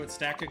 Let's see what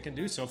Stacka can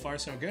do. So far,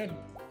 so good.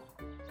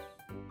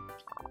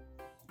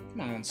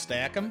 Come on,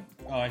 stack them.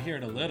 Oh, I hear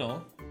it a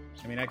little.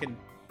 I mean, I can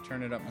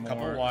turn it up A more.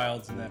 couple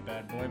wilds in that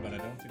bad boy, but I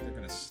don't think they're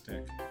gonna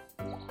stick.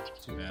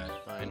 Too bad.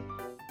 Fine.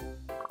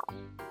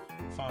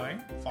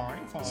 Fine.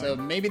 So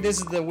maybe this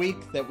is the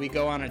week that we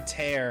go on a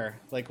tear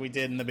like we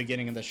did in the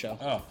beginning of the show.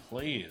 Oh,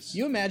 please.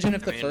 You imagine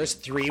if the mean-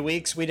 first 3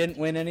 weeks we didn't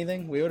win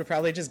anything? We would have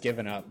probably just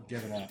given up.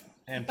 Give it up.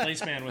 And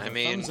Placeman with I a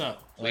mean, thumbs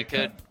up. we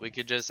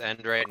could just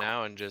end right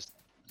now and just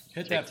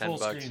hit take that 10 full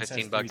bucks, screen. 15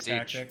 says bucks three each.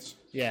 tactics.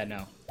 Yeah,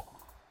 no.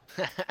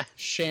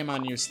 Shame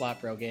on you,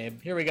 Slot Bro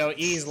Gabe. Here we go.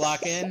 Ease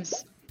lock in.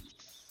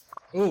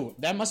 Ooh,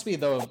 that must be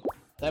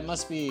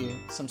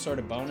some sort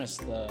of bonus.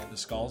 The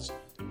skulls.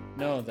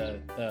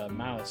 The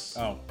mouse.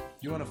 Oh,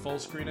 you want to full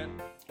screen it?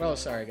 Oh,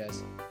 sorry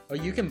guys. Oh,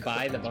 you can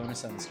buy the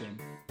bonus on the screen.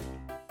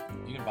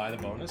 You can buy the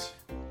bonus.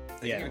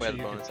 Yeah. we have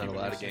bonus on a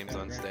lot of games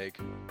on stake.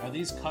 Are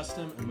these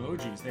custom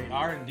emojis? They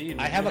are indeed.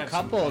 We I have do a some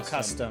couple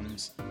custom.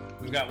 customs.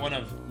 We've got one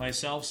of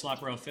myself,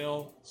 Slopro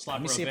Phil,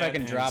 Slopro me see if Ben, I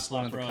can and drop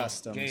one of the Slopro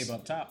customs. Gabe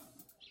up top.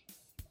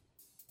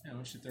 Yeah,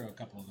 we should throw a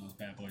couple of those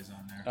bad boys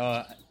on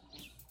there.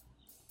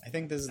 I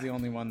think this is the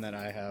only one that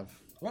I have.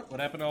 What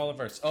happened to all of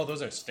our? Oh,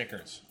 those are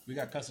stickers. We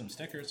got custom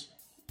stickers.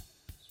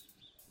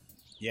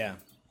 Yeah,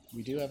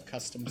 we do have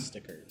custom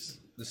stickers.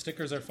 The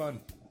stickers are fun.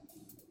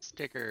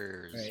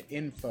 Stickers. All right,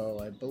 info,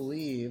 I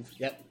believe.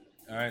 Yep.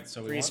 All right,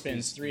 so we Free want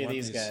spins, these, 3 we of want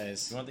these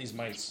guys. We want these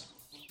mice.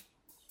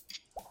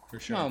 For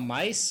sure. Come on,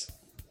 mice.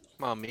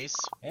 Come on, Mies.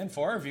 And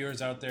for our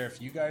viewers out there,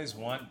 if you guys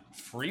want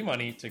free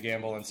money to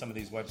gamble on some of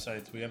these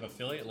websites, we have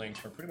affiliate links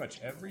for pretty much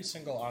every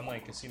single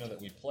online casino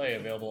that we play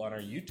available on our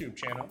YouTube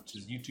channel, which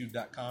is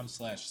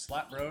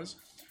youtube.com/slotbros,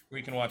 where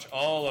you can watch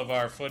all of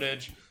our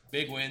footage,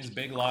 big wins,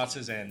 big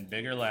losses, and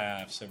bigger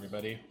laughs,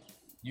 everybody.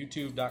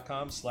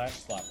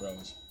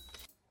 youtube.com/slotbros.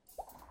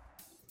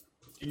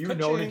 Do you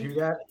know to do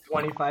that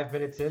 25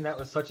 minutes in? That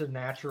was such a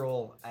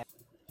natural.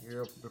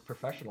 you're a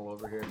professional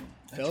over here.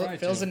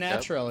 Phil's a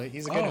natural.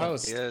 He's a good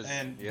host. He is.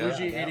 And yeah.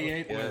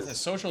 Bougie88 He was is. a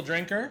social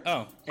drinker.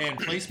 Oh. And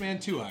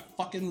Placeman 2. I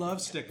fucking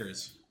love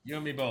stickers. You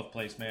and me both,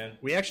 Placeman.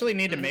 We actually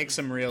need to make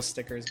some real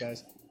stickers,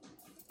 guys.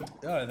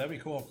 Oh, that'd be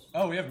cool.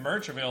 Oh, we have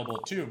merch available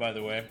too, by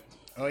the way.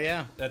 Oh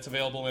yeah. That's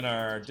available in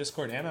our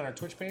Discord and on our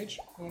Twitch page,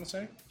 I want to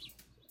say.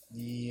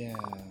 Yeah.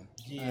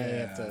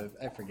 Yeah.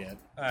 I forget.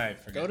 I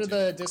forget. Go to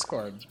the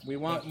Discord. We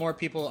want more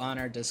people on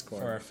our For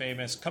Discord. our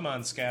famous Come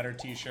On Scatter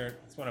t-shirt.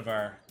 It's one of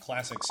our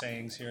classic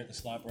sayings here at the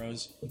Slot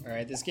Bros. All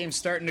right, this game's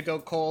starting to go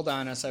cold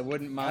on us. I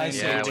wouldn't mind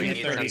say we need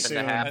 2:30 something to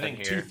soon. happen. I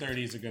think here.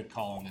 2:30 is a good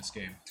call on this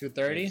game.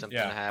 2:30. Something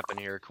Yeah. to happen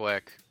here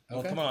quick. Well,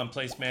 Okay. come on,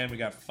 Placeman. We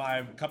got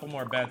a couple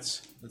more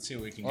bets. Let's see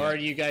what we can Or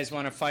get. you guys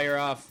want to fire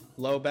off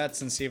low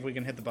bets and see if we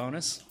can hit the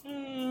bonus?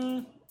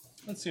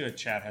 Let's see what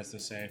chat has to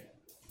say.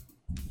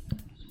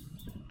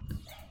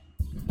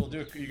 We'll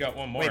do. You got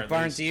one more. Wait, at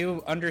Barn, least. do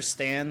you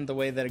understand the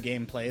way that a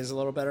game plays a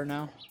little better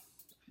now?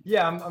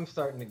 Yeah, I'm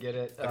starting to get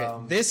it.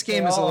 Okay, this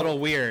game is a little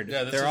weird.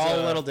 Yeah, this They're is all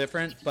a- a little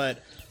different,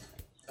 but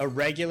a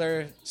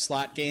regular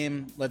slot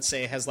game, let's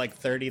say, has like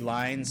 30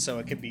 lines, so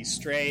it could be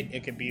straight,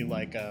 it could be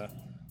like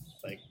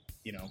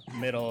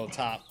middle,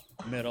 top,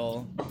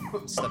 middle,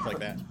 stuff like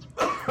that.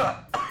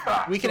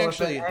 We can So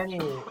actually.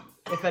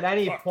 if at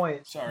any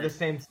point Sorry. the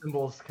same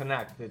symbols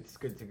connect, it's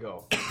good to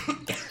go.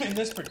 In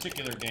this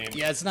particular game.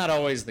 Yeah, it's not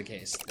always the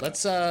case.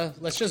 Let's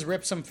just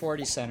rip some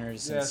 40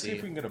 centers Yeah, and see if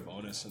we can get a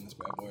bonus in this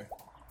bad boy.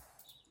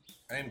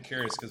 I am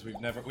curious because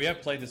we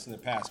have played this in the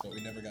past, but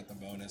we never got the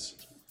bonus.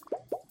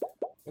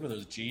 What are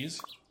those G's?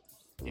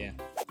 Yeah.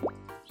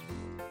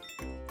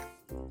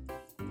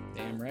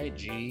 Damn right,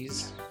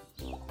 G's.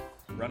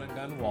 Run and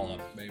gun wallop,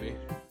 baby.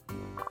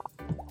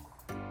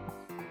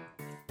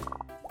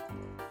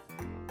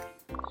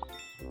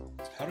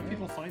 How do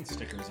people find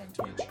stickers on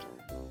Twitch?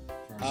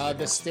 For our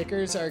The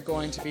stickers? stickers are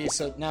going to be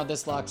so now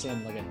this locks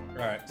in. Look at.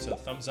 All right, so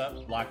thumbs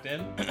up, locked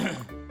in.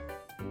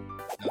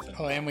 Nothing.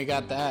 Oh, and we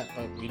got that,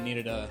 but we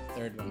needed a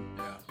third one.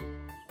 Yeah.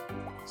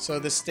 So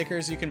the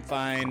stickers you can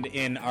find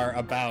in our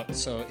about.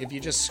 So if you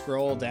just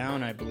scroll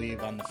down, I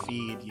believe on the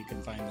feed, you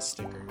can find the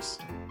stickers.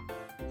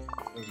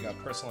 We've got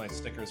personalized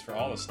stickers for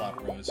all the Slot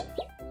Bros.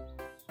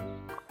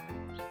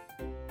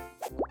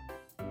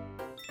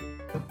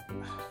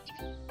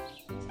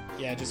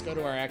 Yeah, just go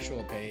to our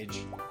actual page.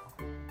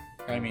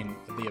 Or, I mean,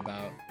 the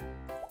about.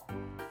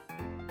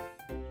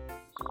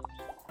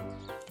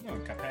 Oh,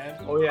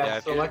 Cuphead. Oh yeah, Yeah,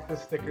 if you- select the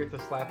sticker to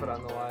slap it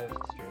on the live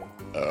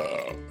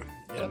stream.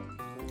 Yep.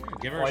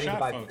 Give her Oh, I a need to shot,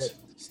 buy folks.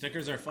 pits.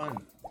 Stickers are fun.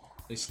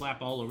 They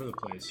slap all over the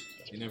place.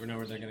 You never know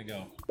where they're gonna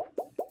go.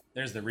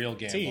 There's the real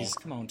gamble. Tease,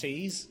 come on,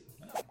 tease.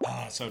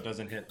 Ah, so it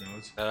doesn't hit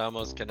those. That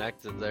almost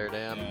connected there,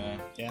 damn.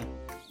 Yeah.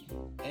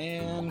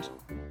 And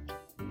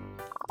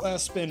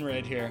last spin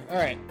right here. All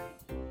right.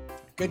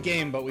 Good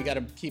game, but we got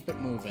to keep it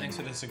moving. Thanks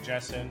for the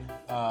suggestion,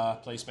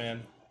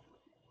 Placeman.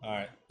 All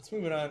right, let's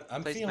move it on.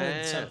 I'm feeling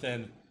Placeman.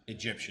 something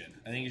Egyptian.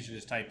 I think you should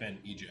just type in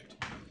Egypt.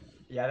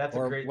 Yeah, that's a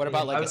Or great. what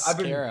about theme. like a I've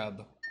been-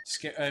 scarab?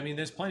 I mean,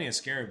 there's plenty of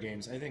Scarab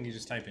games. I think you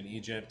just type in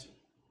Egypt.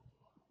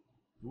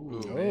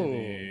 Ooh, Oh,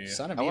 baby.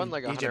 son of I won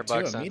like Egypt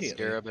 $100 too, on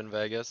immediately. Scarab in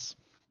Vegas.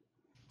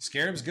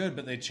 Scarab's good,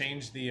 but they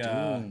changed the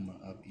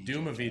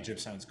Doom of Egypt.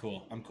 sounds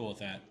cool. I'm cool with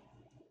that.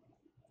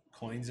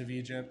 Coins of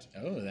Egypt.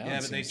 Oh, that Yeah,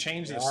 one but they seems-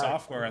 changed the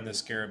software on the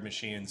Scarab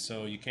machine,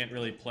 so you can't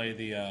really play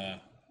the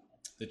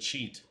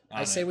cheat.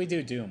 I say we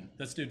do Doom.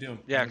 Let's do Doom.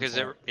 Yeah, Doom because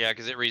 4.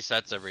 it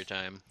resets every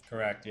time.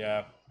 Correct.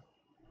 Yeah.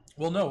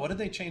 Well, no. What did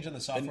they change on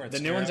the software? The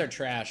at new ones are Scarab?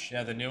 trash.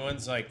 Yeah, the new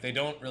ones, like, they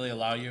don't really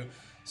allow you.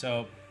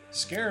 So,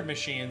 Scarab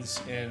machines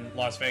in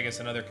Las Vegas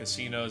and other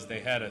casinos, they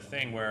had a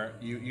thing where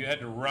you had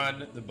to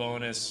run the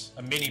bonus,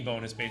 a mini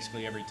bonus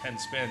basically every 10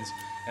 spins.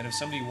 And if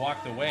somebody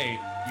walked away,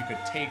 you could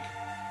take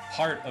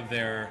part of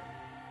their,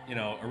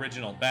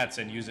 original bets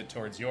and use it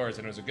towards yours.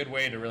 And it was a good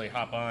way to really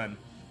hop on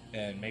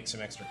and make some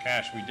extra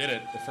cash. We did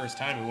it the first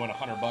time. We won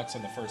 $100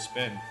 on the first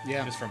spin.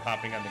 Yeah. Just from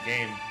hopping on the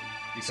game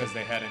because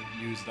they hadn't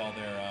used all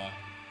their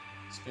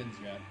spins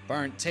yet.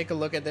 Barn, take a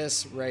look at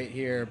this right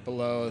here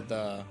below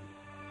the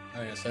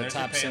Oh, yeah, so the there's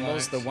your top pay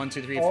symbols. The lines. 1,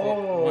 2, 3, 4.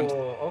 Oh, 1,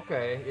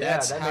 okay. Yeah,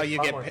 that's that how makes you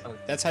far get. more Pa- sense.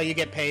 that's how you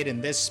get paid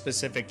in this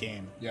specific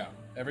game. Yeah,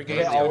 every Do game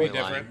they is going to be always-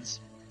 different. Lines.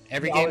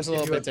 Every They game's always a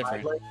little give you bit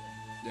different. guide,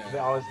 Yeah. They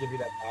always give you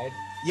that guide.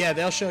 Yeah,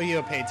 they'll show you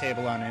a pay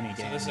table on any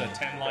So game. this is a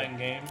 10-line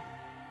game.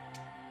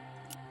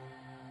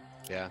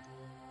 Yeah.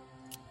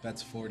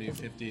 That's $40,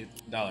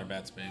 $50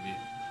 bets, baby.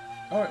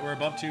 All right, we're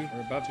above two.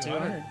 We're above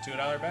 200.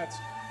 $2 bets.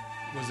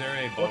 Was there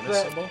a What's bonus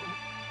that? symbol?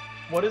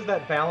 What is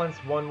that balance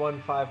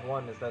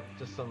 1151? Is that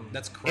just some?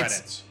 That's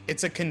credits.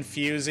 It's a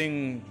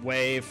confusing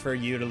way for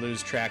you to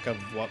lose track of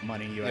what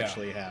money you Yeah.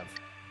 actually have.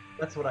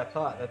 That's what I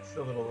thought. That's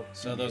a little.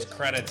 So those dubious.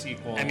 credits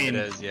equal. I mean-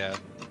 It is, yeah.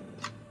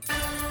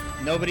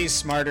 Nobody's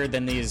smarter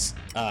than these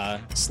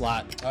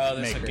slot oh,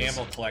 this is a makers.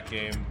 gamble collect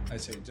game. I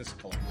say just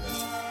collect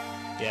this.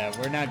 Yeah,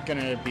 we're not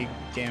gonna be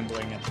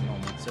gambling at the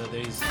moment. So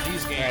these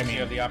games, I mean- you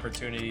have the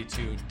opportunity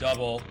to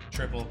double,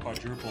 triple,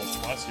 quadruple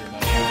plus your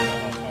money.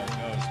 I don't know how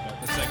far it goes,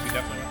 but looks like we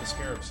definitely want the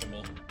scarab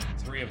symbol.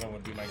 3 of them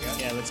would be my guess.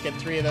 Yeah, let's get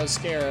 3 of those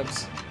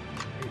scarabs.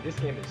 Dude, this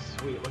game is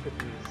sweet. Look at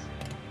these.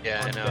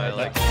 Yeah, I know. I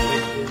like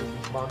it.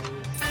 witches,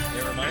 mummies.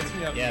 It reminds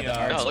me of Yeah, the, the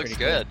art's No, it looks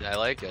pretty good. I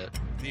like it.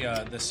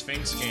 the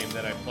Sphinx game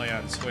that I play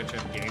on Switch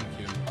and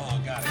GameCube.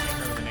 Oh god, I can't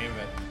remember the name of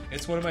it.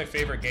 It's one of my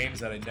favorite games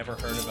that I never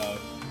heard about.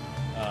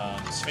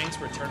 Sphinx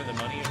Return of the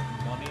Mummy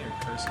or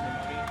Curse of the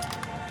Mummy.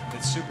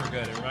 It's super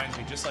good. It reminds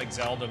me just like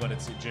Zelda, but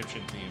it's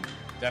Egyptian themed.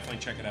 Definitely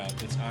check it out.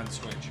 It's on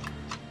Switch.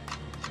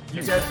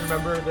 You guys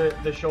remember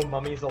the show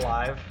Mummies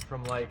Alive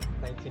from like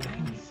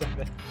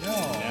 1997? No,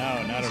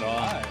 not at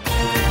all.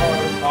 Oh,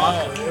 it was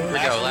awesome. Here we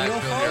go,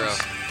 last real hero.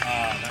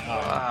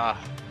 Ah,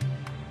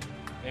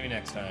 Maybe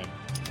next time.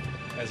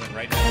 As in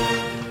right now.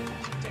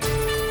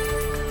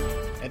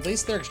 At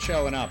least they're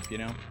showing up, you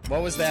know.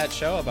 What was that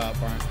show about,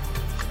 Barn?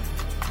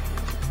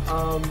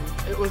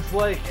 It was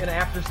like an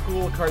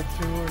after-school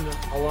cartoon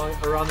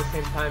around the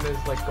same time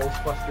as like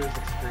Ghostbusters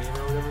Extreme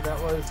or whatever that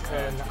was.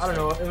 And I don't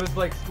know, it was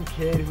like some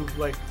kid who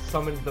like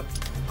summoned the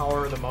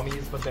power of the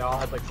mummies, but they all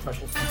had like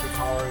special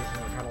superpowers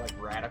and were kind of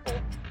like radical.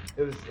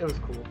 It was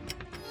cool.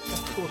 It's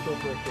a cool show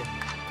for a kid.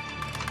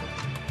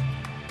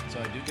 So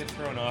I do get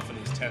thrown off in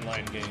these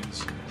 10-line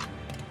games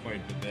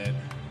quite a bit.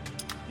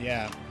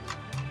 Yeah.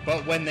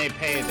 But when they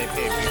pay big time.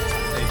 They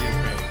do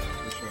pay,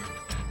 for sure.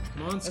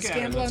 Come on, Let's Scatter,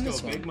 gamble let's on go.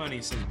 this one. Big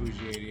money, says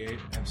Bougie88.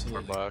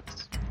 Absolutely. $4.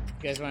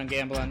 You guys want to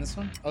gamble on this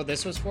one? Oh,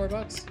 this was $4?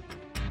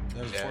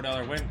 That was a Yeah.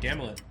 $4 win.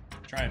 Gamble it.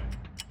 Try it.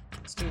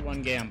 Let's do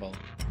one gamble.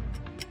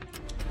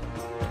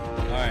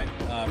 Alright,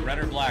 red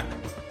or black?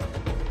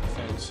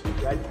 Folks.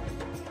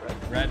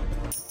 Red.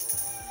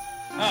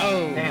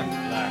 Oh, Damn.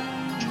 Black.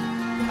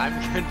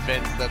 I'm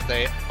convinced that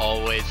they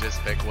always just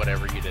pick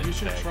whatever you didn't You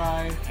should pick.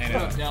 try. I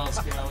know. Dallas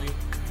Galley.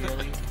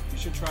 You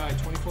should try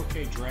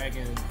 24K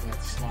Dragon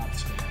that slot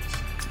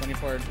spams.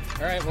 24.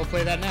 All right, we'll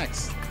play that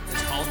next.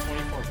 It's called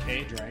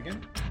 24K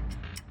Dragon?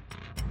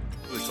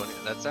 Ooh, 20.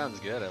 That sounds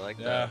good. I like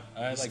Yeah, that.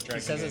 I like He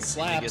Dragon. says it games.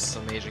 We get slaps.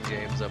 some Asian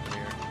games up in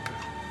here.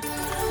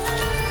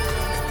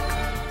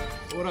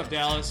 What up,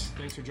 Dallas?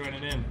 Thanks for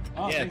joining in.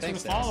 Oh, Yeah, thanks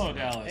thanks, for the follow,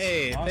 Dallas. Dallas.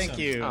 Hey, Awesome. thank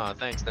you. Oh,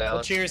 thanks, Well,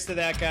 Dallas. cheers to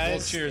that, guys. Well,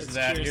 cheers to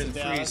that. Cheers Here's to the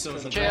free Dallas.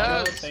 social Cheers.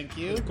 bottle. Thank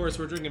you. Of course,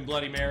 we're drinking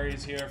Bloody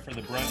Marys here for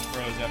the Brunch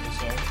Bros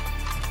episode.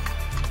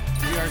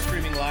 We are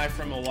streaming live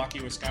from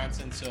Milwaukee,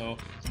 Wisconsin, so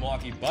the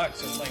Milwaukee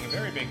Bucks are playing a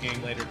very big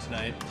game later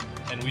tonight,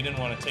 and we didn't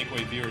want to take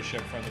away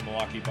viewership from the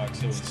Milwaukee Bucks.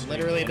 So It's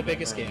literally the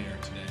biggest game.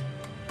 today.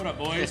 What up,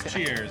 boys?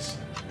 Cheers.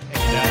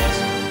 Thank you,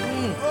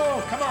 Dallas.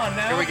 Oh, come on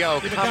now. Here we go.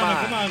 Keep it Come coming.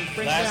 on. Come on.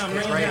 Bring it Last down. one.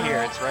 It's Bring it right down.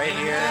 here. It's right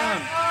here.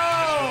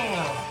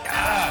 Oh,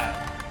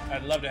 God.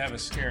 I'd love to have a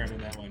scarab in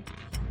that one.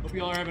 Hope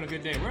you all are having a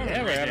good day. We're having Yeah,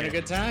 a we're great having day. a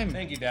good time.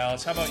 Thank you,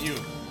 Dallas. How about you?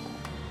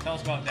 Tell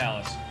us about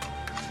Dallas.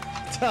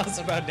 Tell us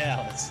about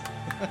Dallas.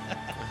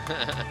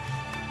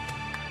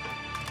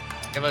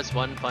 Give us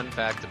one fun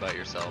fact about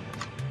yourself.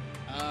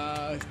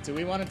 Do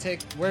we want to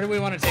take? Where do we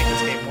want to take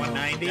this game?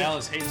 190.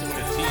 Dallas hates it when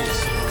it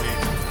tease.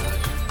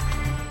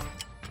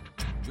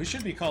 We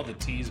should be called the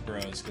Tease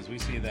Bros because we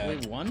see that. We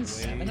won way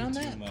 7 on too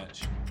that?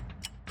 much.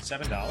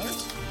 $7? Oh, I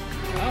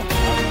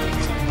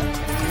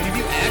mean, if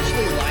you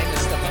actually line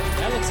this stuff up,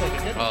 that looks like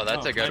a good one. Oh,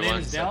 that's a good My name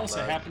one. is Dallas.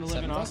 I happen to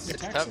live in $7. Austin,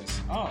 It's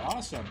Texas. Oh,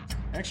 awesome.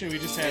 Actually, we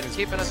just had It's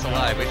keeping us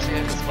alive. We should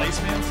have this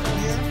Placeman still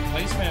here.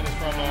 Placeman is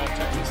from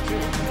Texas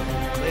too.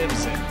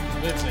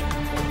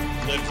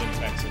 Lives in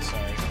Texas.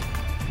 Sorry.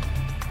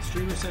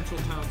 Streamer Central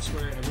Town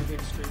Square. Every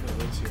big streamer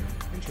lives here.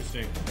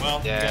 Interesting.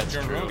 Well, Yeah, we got it's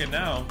Joe true. Rogan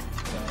now.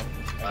 So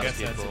A I lot guess of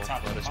that's people, the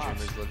top a lot of of the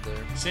pops. streamers live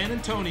there. San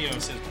Antonio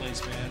says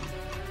Placeman.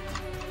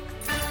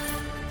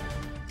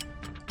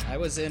 I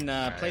was in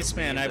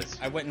Placeman. we need this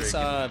I went and freaking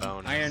saw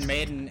bonus. Iron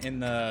Maiden in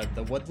the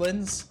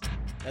Woodlands.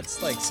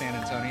 That's like San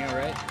Antonio,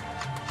 right?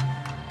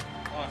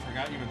 Oh, I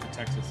forgot you went to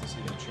Texas to see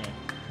that show.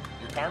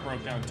 Your car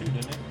broke down too,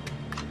 didn't it?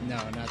 No,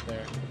 not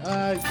there.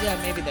 Yeah,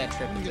 maybe that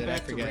trip I'm gonna did. get I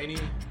back to forget.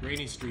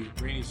 Rainy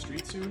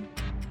Street soon.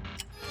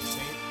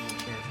 Saint? I'm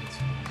not sure if it's-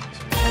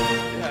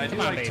 Yeah, I do Come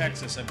on, like baby.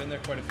 Texas. I've been there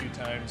quite a few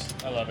times.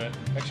 I love it.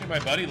 Actually, my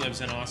buddy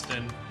lives in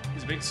Austin.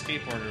 He's a big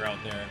skateboarder out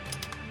there.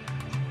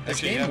 This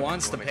Actually, game yeah,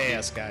 wants to wanna pay keep-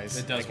 us, guys.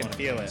 It does I can wanna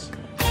feel pay it. us.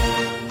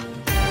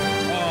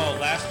 Oh,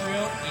 last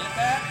reel? Eat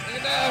that?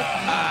 Eat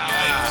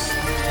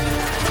that?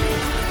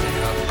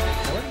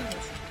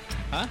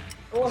 Huh?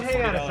 Well, It's a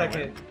hang on a $40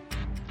 second. win.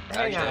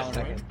 Hang on a Actually,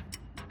 second.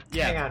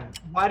 Yeah. Hang on.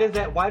 Why does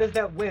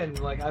that win?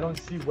 Like, I don't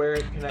see where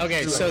it connects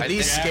Okay, to so it. I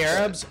these think-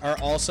 scarabs are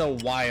also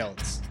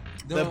wilds.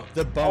 No.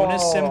 The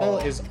bonus Oh. symbol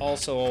is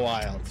also a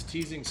wild. It's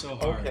teasing so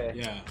hard. Okay.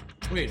 Yeah.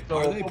 Wait, So,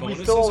 are they but we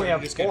bonuses still or only you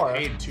have just 4. get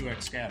paid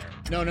 2x scatter?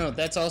 No,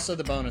 that's also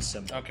the bonus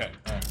symbol. Okay,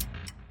 alright.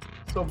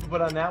 So,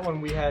 but on that one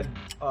we had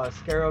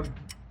scarab,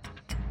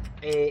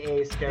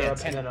 a scarab, Yeah,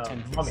 10 and then a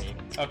 10 mummy.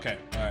 Okay,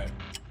 alright.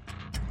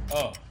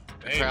 Oh,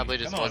 It baby, probably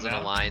just come on wasn't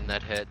now. a line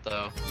that hit,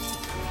 though. Here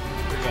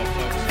we go,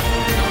 folks.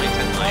 There's only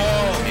 10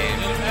 lines in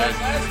this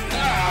game.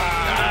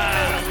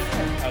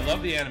 I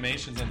love the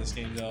animations on this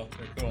game, though.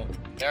 They're cool.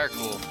 They are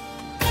cool.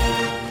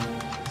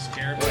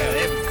 Scared.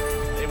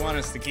 Yeah, they want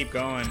us to keep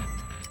going.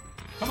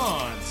 Come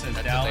on, says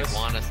That's Dallas. what they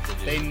want us to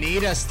do. They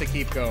need us to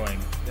keep going.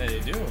 Yeah, they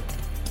do.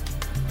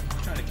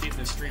 I'm trying to keep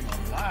this stream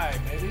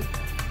alive, baby.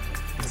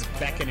 It's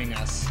beckoning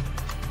us.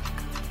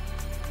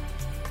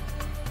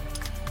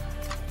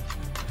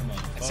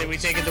 Say we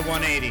take it to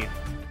 180.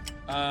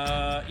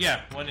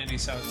 Yeah,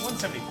 187,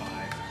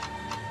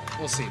 175.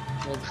 We'll see.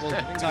 We'll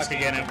talk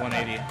again at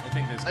 180. I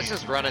think this. Let's game's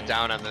just run it fine.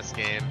 down on this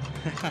game.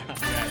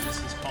 Yeah,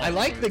 this is called I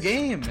like the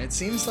game. It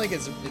seems like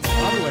it's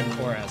bubbling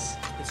for us.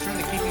 It's trying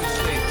to keep you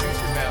straight. Keep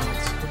your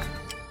balance.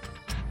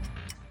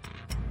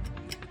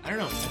 I don't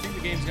know. I think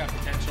the game's got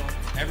potential.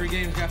 Every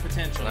game's got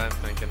potential. What I'm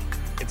thinking.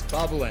 It's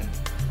bubbling.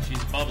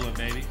 She's bubbling,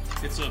 baby.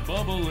 It's a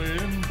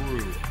bubbling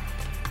brew.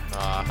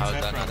 How is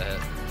that that not from? a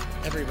hit?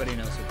 Everybody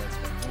knows what that's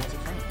from. What's it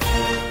from?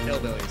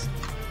 Hillbillies.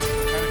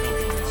 Kind of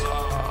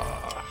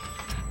hillbillies.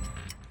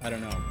 I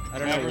don't know. I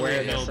don't know Beverly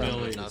where they're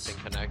Hillbillies. from. Nothing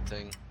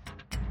connecting.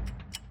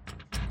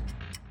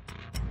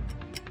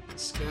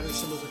 Scatter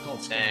symbols are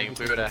called scatter. Dang, if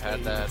we would've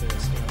had that.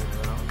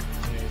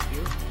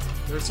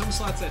 There are some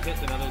slots that hit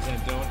that others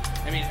that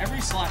don't. I mean,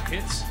 every slot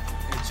hits.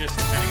 It's just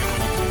depending on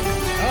what you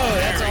do. Oh,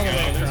 that's There all we the go.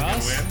 way There's a good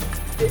across. win.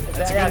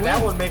 That's a Yeah, good that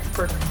win. one makes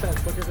perfect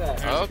sense. Look at that.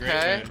 There's a great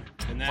Okay. win.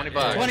 And that 20 is-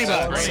 bucks. 20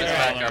 bucks. Bring it All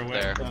back $20 up win.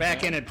 there. We're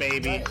back in it,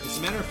 baby. It's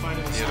a matter of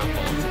finding the Beautiful.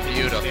 slot.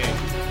 Beautiful. Okay,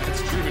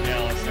 that's true,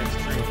 Dallas. That's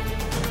true.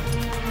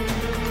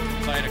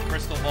 If I had a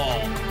crystal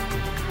ball,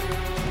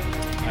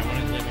 I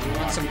wouldn't live in We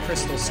want some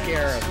crystal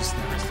scarabs.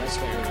 That's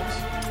what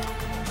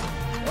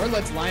we're Or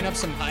let's line up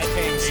some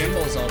high-paying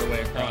symbols all the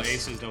way Oh, across.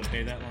 aces don't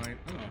pay that line.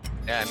 Oh,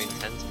 Yeah, I mean,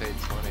 10's paid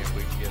 20 if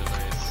we can get a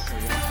nice.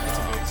 that's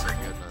a big Oh, swing.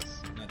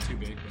 goodness. Not too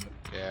big, but.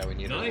 Yeah, we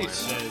need a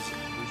Nice line. says,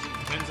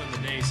 depends on the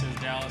day, says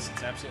Dallas.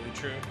 It's absolutely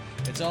true.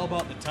 It's all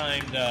about the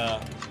timed,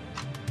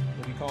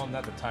 what do you call them?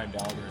 Not the timed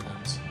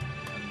algorithms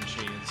on the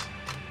machines.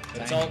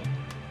 It's all, Timing.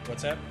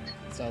 what's that?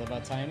 It's all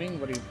about timing.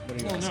 What do you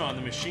Well, asking? no, on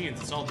the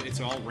machines, it's all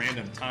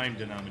random time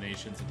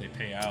denominations that they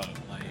pay out.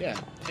 Like, Yeah,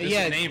 there's yeah.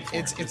 a name for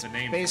it's it. There's it's a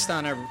name based for it.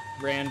 on a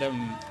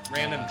random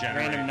Generator.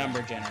 random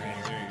number generator,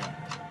 There you go.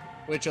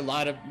 which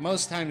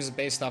most times is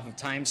based off of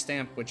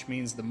timestamp, which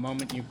means the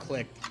moment you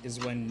click is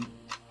when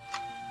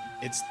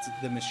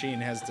the machine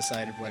has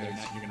decided whether or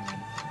not you're gonna win.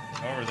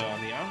 However, though,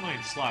 on the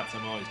online slots,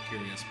 I'm always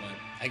curious, but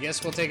I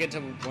guess we'll take it to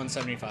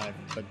 175,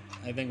 but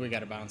I think we got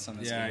to bounce on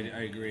this yeah, game.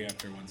 I agree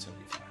after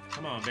 175.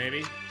 Come on,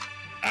 baby.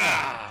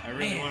 I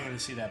really wanted to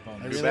see that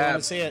bonus. I really bad.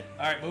 want to see it.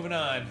 All right, moving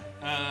on.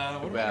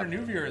 What about our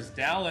new viewers?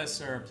 Dallas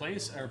or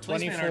placement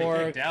already 24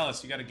 picked.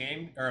 Dallas, you got a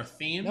game or a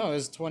theme? No, it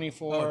was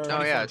 24.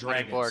 Oh, yeah,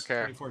 24 24K.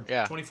 dragons.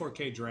 Yeah.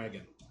 24K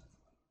dragon.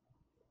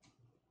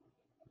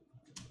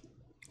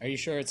 Are you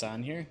sure it's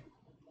on here?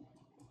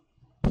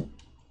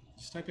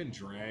 Just type in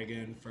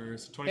dragon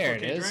first. 24K There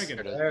it is.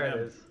 dragon. There it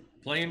Yeah. is.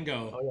 Play and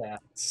go. Oh yeah.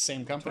 It's the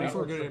same company.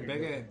 24 looks good, like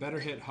a better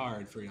hit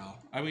hard for y'all.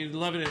 I mean,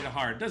 love it hit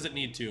hard. Doesn't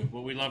need to,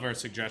 but we love our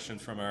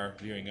suggestions from our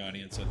viewing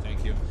audience, so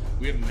thank you.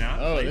 We have not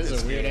Oh, played this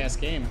is a weird game. ass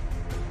game.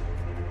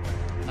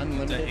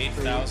 Unlimited. The free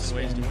 8,000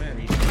 ways to spin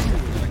win. free-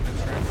 Ooh, like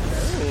the trend.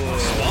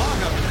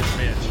 Slog up in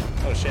this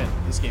bitch. Oh shit,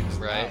 this game is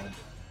Right. loud.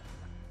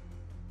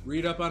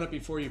 Read up on it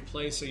before you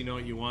play so you know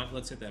what you want.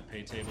 Let's hit that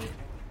pay table.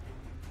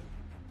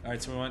 All right,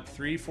 so we want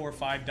 3, 4,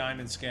 5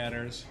 diamond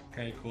scatters.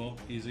 Okay, cool.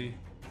 Easy.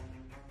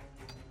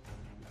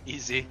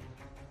 Easy.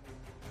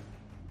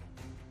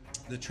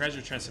 The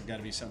treasure chests have got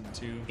to be something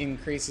too.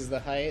 Increases the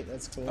height.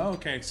 That's cool. Oh,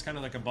 okay. It's kind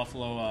of like a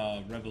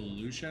Buffalo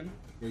Revolution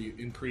where you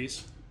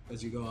increase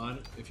as you go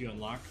on if you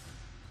unlock.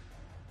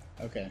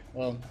 Okay.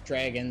 Well,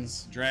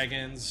 dragons.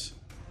 Dragons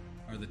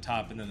are the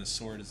top and then the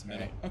sword is the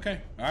middle. Right. Okay,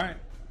 all right.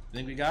 I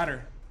think we got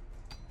her.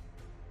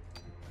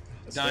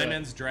 Let's do it.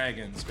 Diamonds,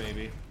 dragons,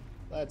 baby.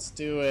 Let's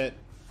do it.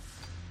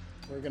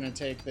 We're gonna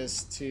take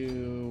this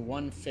to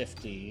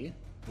 150.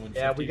 150.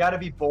 Yeah, we got to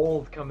be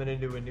bold coming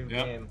into a new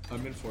Yep, game.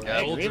 I'm in for it.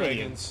 Yeah, Gold really.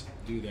 dragons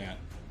do that.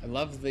 I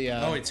love the.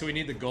 Oh wait, so we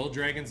need the gold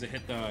dragons to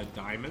hit the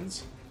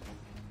diamonds?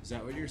 Is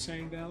that what you're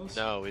saying, Dallas?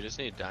 No, we just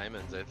need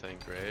diamonds, I think,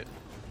 right?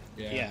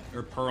 Yeah.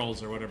 Or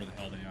pearls or whatever the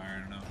hell they are. I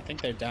don't know. I think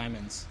they're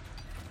diamonds.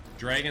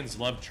 Dragons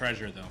love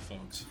treasure, though,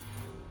 folks.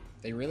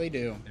 They really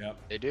do. Yep.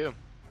 They do.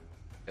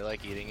 They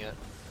like eating it.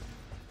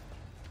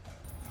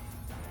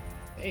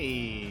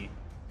 Hey.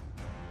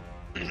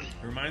 It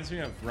reminds me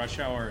of Rush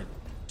Hour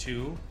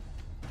 2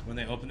 when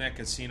they opened that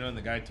casino and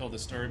the guy told the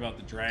story about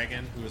the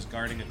dragon who was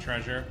guarding a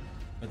treasure,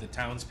 but the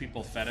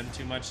townspeople fed him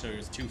too much, so he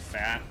was too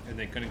fat and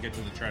they couldn't get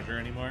to the treasure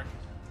anymore.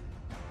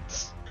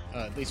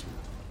 At least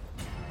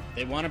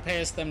they want to pay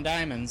us them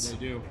diamonds. They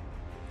do.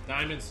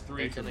 Diamonds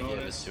 3 They're for gonna give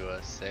it bonus. to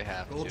us. They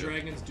have Gold to.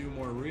 dragons do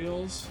more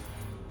reels.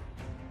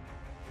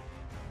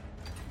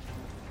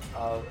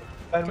 Ben,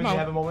 Come when on. you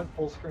have a moment,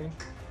 full screen.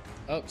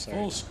 Oh, sorry.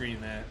 Full screen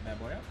that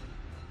boy up.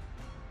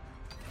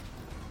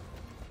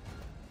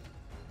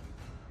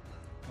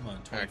 Come on,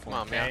 24K. Alright, come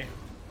on, man.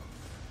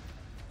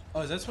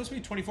 Oh, is that supposed to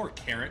be 24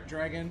 karat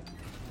dragon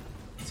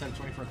instead of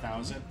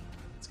 24,000?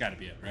 It's got to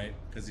be it, right?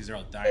 Because these are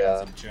all diamonds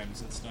Yeah. and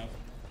gems and stuff.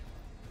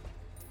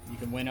 You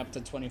can win up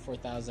to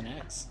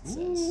 24,000x. It says.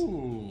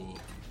 Ooh,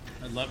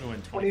 I'd love to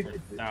win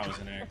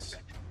 24,000x.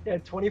 Yeah,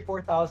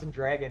 24,000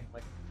 dragon.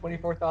 Like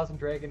 24,000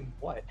 dragon.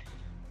 What?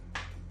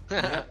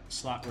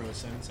 Slot row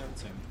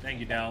 777. Thank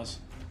you, Dallas.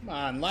 Come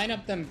on, line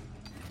up them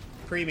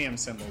premium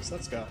symbols.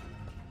 Let's go.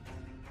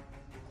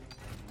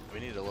 We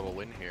need a little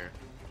win here.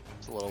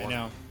 It's a little I one.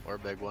 know. Or a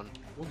big one.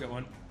 We'll get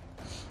one.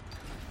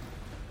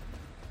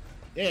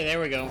 Yeah,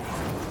 there we go.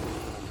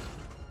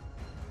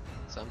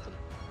 Something.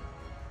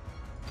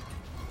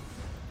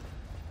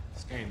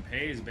 This game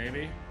pays,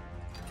 baby.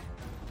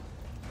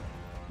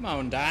 Come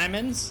on,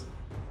 diamonds.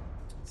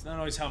 It's not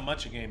always how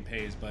much a game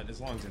pays, but as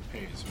long as it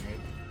pays, right?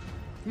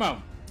 Come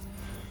on.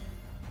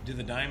 Do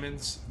the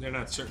diamonds? They're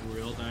not certain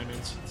real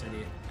diamonds. It's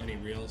any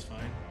reel is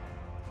fine.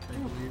 I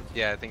believe.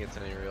 Yeah, I think it's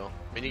any reel.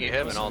 I mean, you can hit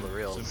them in all the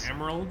reels. Some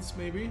emeralds,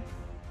 maybe.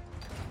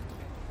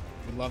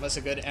 We love us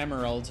a good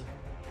emerald.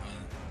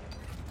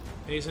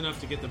 Pays enough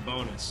to get the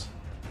bonus.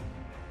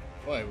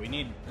 Boy, we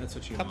need That's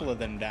what a you couple want. of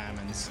them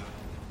diamonds.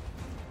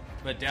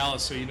 But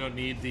Dallas, so you don't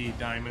need the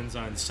diamonds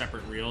on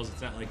separate reels.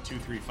 It's not like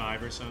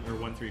 235 or something, or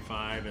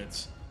 135.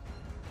 It's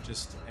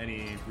just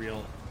any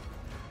reel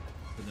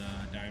for the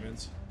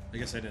diamonds. I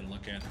guess I didn't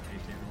look at the pay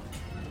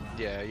table.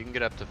 Yeah, you can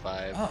get up to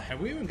 5. Oh,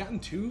 have we even gotten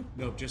 2?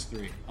 Nope, just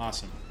 3.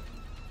 Awesome.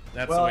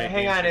 That's the Well, way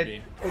hang games on. should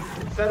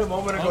It be. said a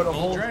moment ago Oh, to gold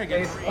hold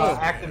dragon. space, Oh.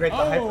 activate the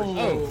Oh.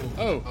 hyperspace.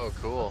 Oh, Oh,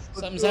 cool.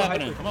 something's do a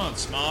happening. Come on,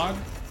 Smog.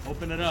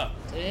 Open it up.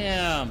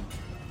 Damn.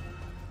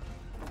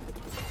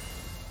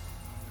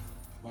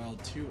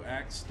 Wild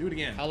 2x. Do it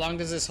again. How long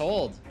does this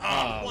hold?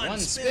 One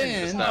spin.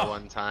 spin. Just Oh. that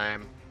one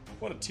time.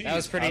 What a tease. That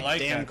was pretty I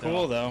like damn that,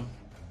 cool, though.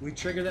 We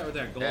triggered that with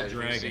that gold Yeah, you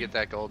dragon. get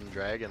that golden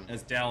dragon.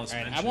 As Dallas All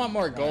right, I mentioned want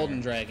more prior. golden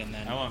dragon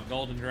then. I want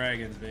golden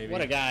dragons, baby.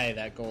 What a guy,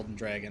 that golden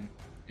dragon.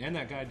 And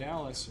that guy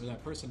Dallas, or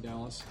that person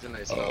Dallas. It's a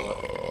nice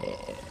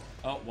fellow.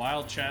 Oh,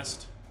 wild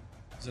chest.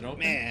 Is it open?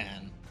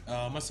 Man.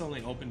 Must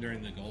only open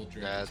during the gold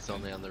dragon. Yeah, it's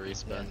only on the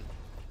respin.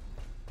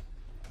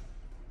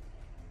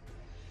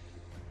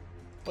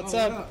 What's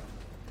up?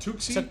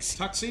 Tuxie? Tux-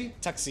 Tuxie?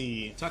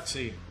 Tuxie.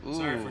 Tuxie.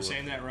 Sorry for Ooh.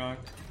 saying that wrong.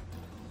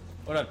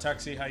 What up,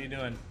 Tuxie? How you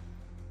doing?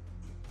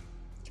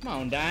 Come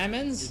on, You're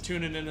diamonds.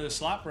 tuning into the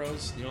Slot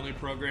Bros, the only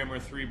program where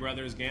 3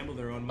 brothers gamble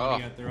their own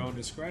money Oh. at their own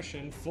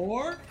discretion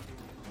for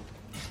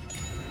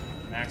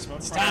maximum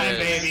It's prize. time,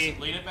 baby.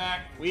 Lead it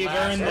back. We've Last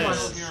earned final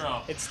this.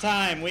 hero. It's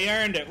time. We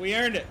earned it. We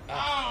earned it.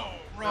 Oh,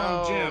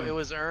 wrong Oh, Jim. it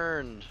was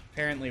earned.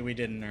 Apparently, we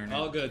didn't earn it.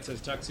 All good,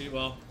 says Tuxie.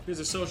 Well, here's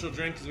a social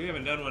drink because we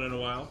haven't done one in a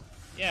while.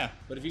 Yeah.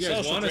 But if you guys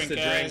Social want us to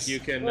guys.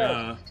 drink,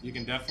 you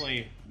can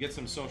definitely get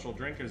some social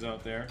drinkers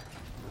out there,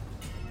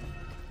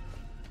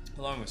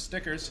 along with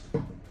stickers.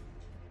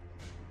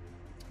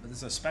 But this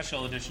is a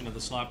special edition of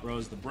the Slot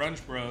Bros, the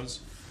Brunch Bros.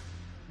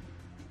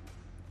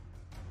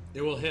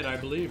 It will hit, I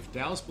believe.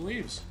 Dallas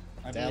believes.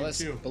 I Dallas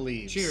believe too.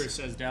 believes. Cheers,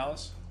 says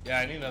Dallas. Yeah,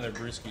 I need another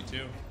brewski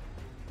too.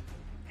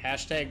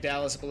 Hashtag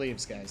Dallas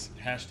believes, guys.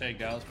 Hashtag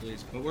Dallas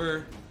believes. But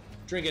we're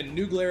drinking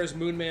New Glaire's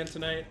Moon Man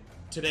today.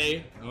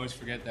 I always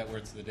forget that where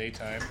it's the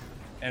daytime.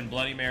 And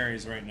Bloody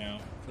Marys right now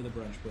for the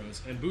Brunch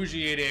Bros. And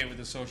Bougie 88 with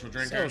the social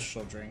drinker.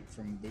 Social drink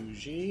from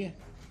Bougie.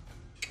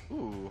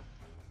 Ooh.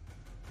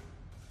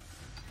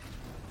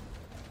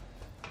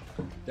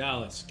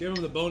 Dallas, give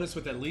him the bonus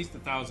with at least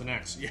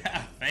 1,000x.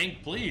 Yeah,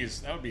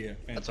 please. That would be a what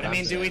fantastic. I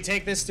mean, I'm do we saying.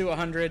 take this to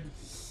 100?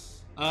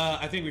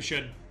 I think we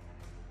should.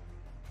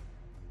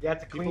 Yeah,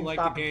 it's a People clean like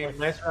the stopping game. point.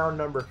 Nice round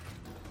number.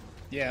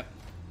 Yeah.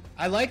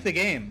 I like the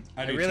game.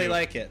 I I do really too.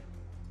 like it.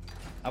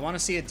 I want to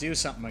see it do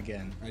something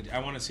again. I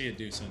want to see it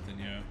do something,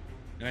 yeah.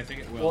 And I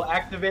think it will. We'll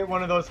activate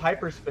one of those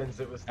hyper spins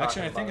it was talking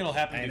Actually, I think about. it'll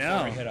happen I before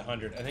know. we hit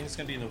 100. I think it's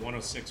going to be in the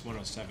 106,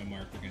 107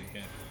 mark we're going to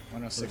hit.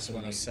 106, Personally.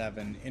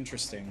 107.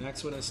 Interesting.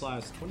 Next one is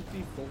slash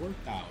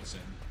 24,000.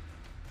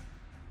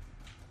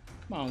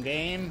 Come on,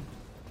 game.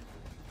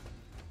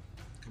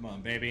 Come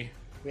on, baby.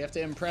 We have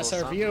to impress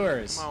Well, our something.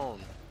 viewers Come on.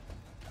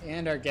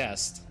 and our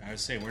guest. I would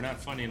say we're not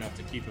funny enough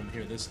to keep him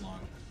here this long.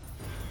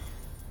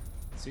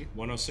 See?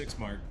 106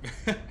 mark.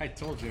 I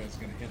told you I was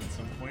going to hit at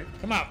some point.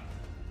 Come on.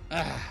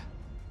 Ah.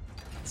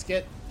 Let's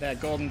get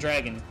that golden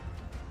dragon.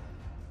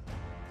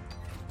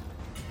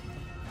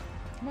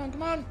 Come on,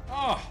 come on.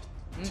 Oh,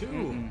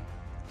 2.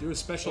 Do a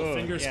special Oh,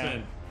 finger yeah.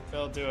 spin.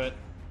 Phil, do it.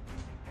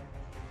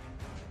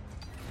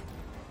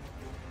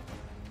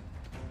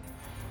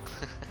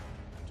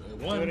 Do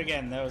 1. it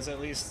again. That was at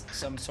least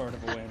some sort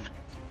of a win.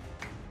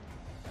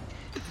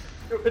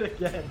 Do it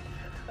again.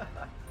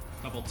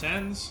 Couple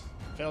 10s.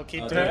 Phil,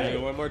 keep I'll doing do it.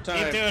 it one more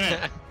time. Keep doing it.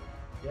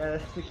 Yeah,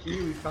 that's the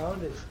key. We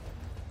found it.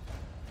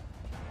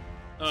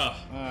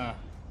 Ugh.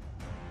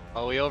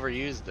 Oh, we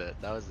overused it.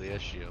 That was the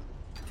issue.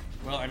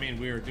 Well, I mean,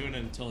 we were doing it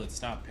until it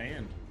stopped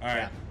paying. All right.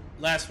 Yeah.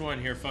 Last one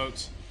here,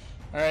 folks.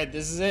 All right,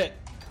 this is it.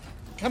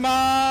 Come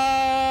on.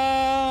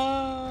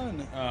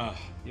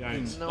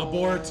 Yikes. No.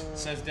 Abort,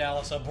 says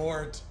Dallas.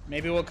 Abort.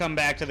 Maybe we'll come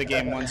back to the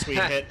game once we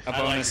hit a I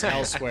like bonus that.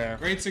 elsewhere.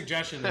 Great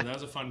suggestion, though. That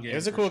was a fun game. It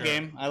was a for cool sure.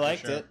 game. I For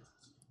liked sure. it.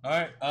 All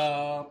right.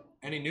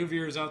 Any new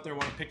viewers out there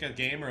want to pick a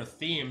game or a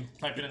theme?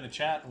 Type it in the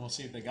chat, and we'll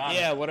see if they got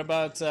Yeah, it. what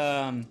about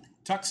Tuxie.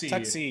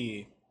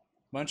 Tuxie?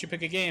 Why don't you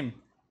pick a game?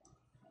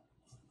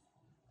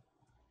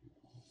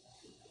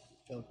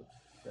 Phil,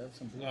 grab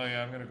some Oh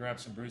yeah, I'm gonna grab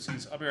some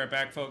brewskis. I'll be right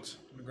back, folks.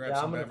 I'm gonna grab Yeah,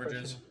 some I'm gonna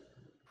beverages.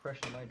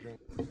 Freshen my drink.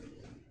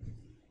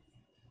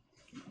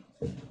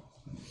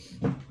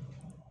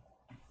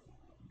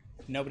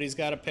 Nobody's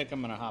got to pick.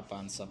 I'm gonna hop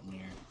on something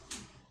here.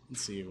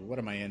 Let's see. What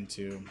am I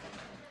into?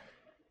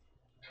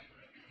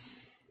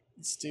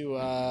 Let's do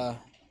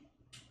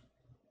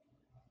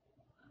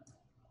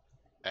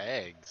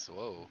Eggs.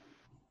 Whoa.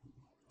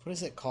 What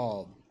is it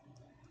called?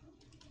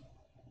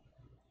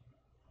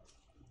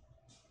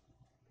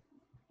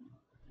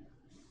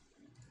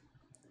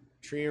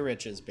 Tree of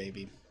Riches,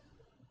 baby.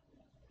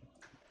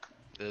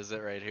 This is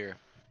it right here.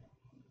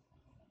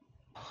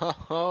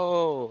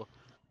 Oh.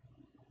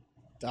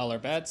 Dollar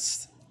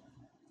bets.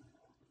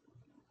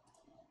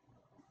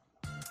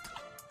 Come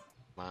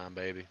on,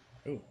 baby.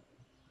 Ooh.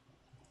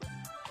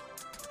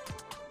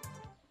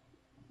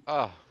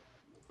 Oh.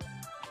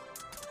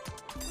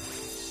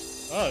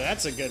 Oh,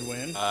 that's a good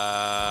win.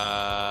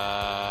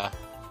 Uh. I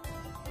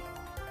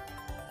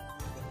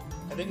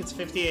think it's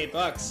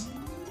 $58.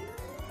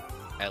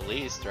 At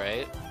least,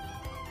 right?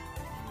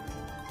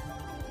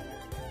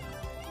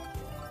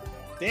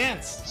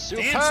 Dance!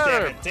 Superb! Dance,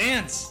 damn it!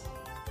 Dance!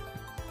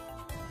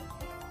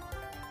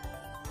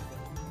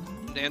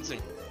 I'm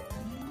dancing.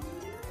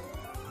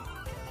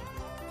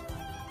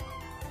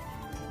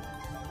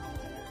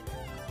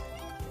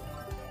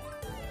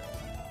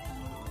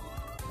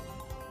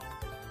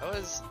 That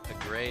was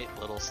a great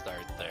little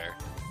start there.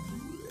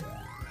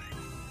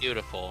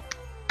 Beautiful.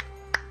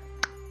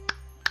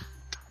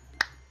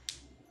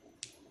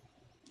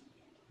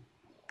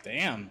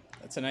 Damn,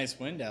 that's a nice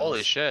win, Dallas.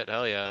 Holy shit,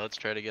 hell yeah, let's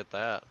try to get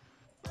that.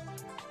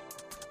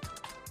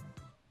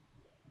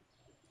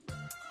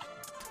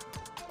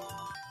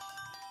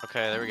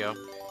 Okay, there we go.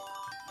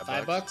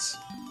 $5?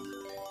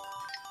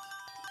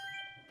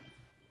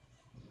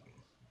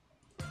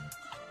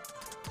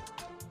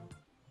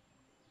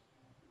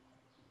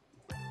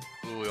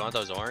 Ooh, we want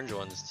those orange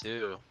ones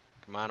too.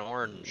 Come on,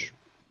 orange.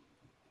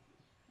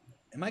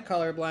 Am I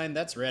colorblind?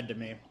 That's red to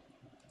me.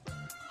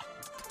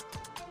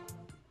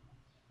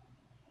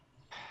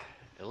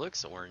 It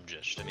looks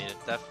orangish. I mean,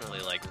 it's definitely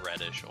like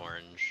reddish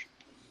orange.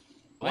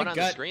 The My one on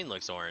the gut- screen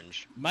looks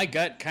orange. My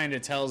gut kind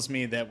of tells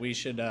me that we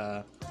should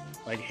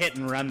like hit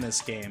and run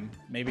this game.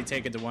 Maybe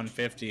take it to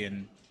 150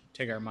 and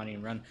take our money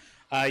and run.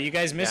 You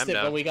guys missed I'm it,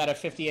 down. but we got a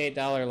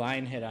 $58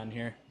 line hit on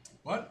here.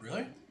 What?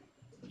 Really?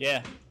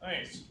 Yeah.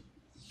 Nice.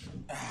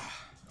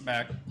 I'm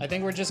back. I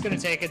think we're just gonna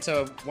take it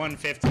to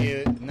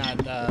 150.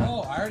 Not.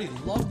 Oh, I already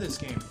love this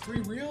game. 3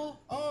 real?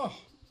 Oh,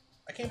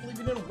 I can't believe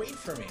you didn't wait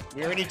for me.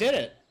 We already did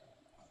it.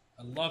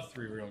 I love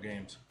 3 real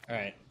games. All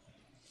right.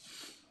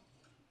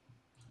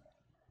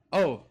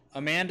 Oh,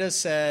 Amanda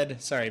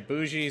said. Sorry,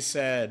 Bougie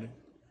said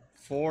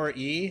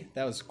 4E.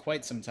 That was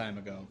quite some time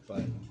ago,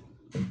 but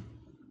I'm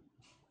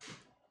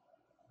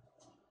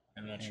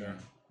not sure.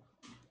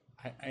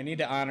 I need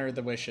to honor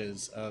the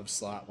wishes of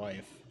Slot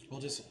Wife. We'll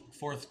just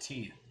 4th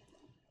T.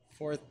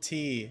 4th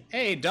T.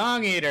 Hey,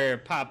 Dong Eater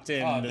popped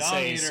in Oh, to Dong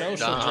say Eater.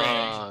 social drink.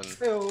 Dong.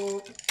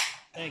 Ew.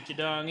 Thank you,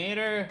 Dong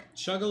Eater.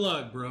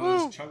 Chug-a-lug,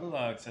 bros.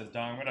 Chug-a-lug, says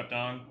Dong. What up,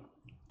 Dong?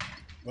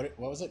 What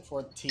was it?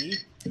 4th T?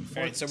 All Fourth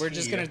right, so we're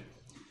just T. gonna.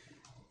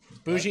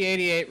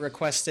 Bougie88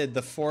 requested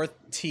the 4th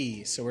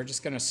T, so we're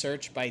just gonna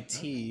search by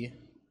T.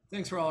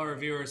 Thanks for all our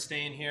viewers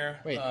staying here.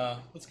 Wait.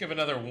 Let's give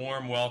another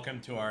warm welcome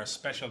to our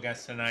special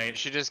guest You tonight,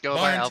 should just go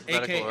by Barnt,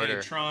 alphabetical aka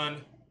order. Tron.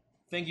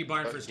 Thank you,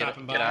 Barnt, for Get-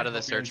 stopping by. get out of the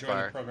Hope you're search enjoying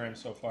bar. the program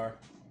so far.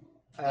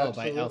 Oh, by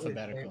Absolutely.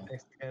 alphabetical.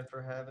 Thanks again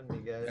for having me,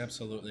 guys.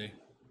 Absolutely.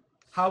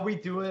 How we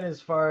doing as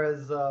far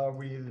as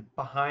we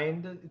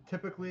behind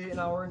typically an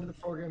hour into the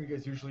program? You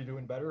guys usually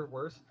doing better or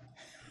worse?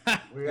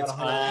 We got It's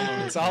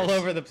 100. It's all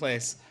over the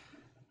place.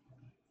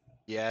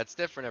 Yeah, it's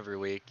different every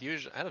week.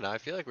 Usually, I don't know. I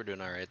feel like we're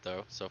doing all right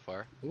though so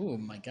far. Ooh,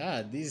 my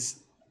God, these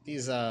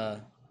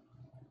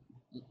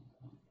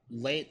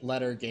late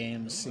letter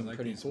games I seem like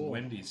pretty these cool.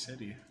 Windy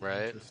City.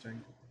 Right.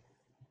 Interesting.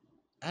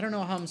 I don't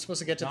know how I'm supposed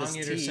to get to Dong this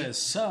Eater T. says,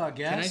 "Suh,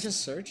 guest. Can I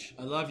just search?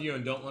 I love you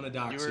and don't want to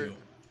dox You were- you."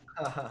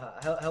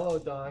 Hello,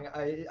 Dong.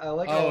 I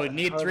like. Oh, how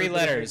need Harvard 3 did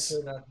make letters.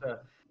 sure not to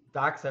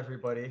dox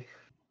everybody.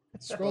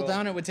 Scroll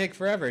down, it would take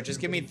forever. Just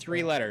give me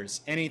 3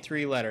 letters. Any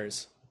 3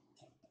 letters.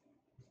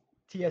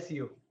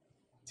 TSU.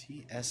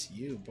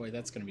 TSU. Boy,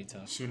 that's gonna be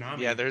tough. Tsunami.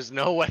 Yeah, there's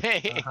no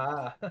way.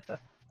 Aha.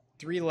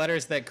 3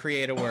 letters that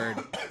create a word.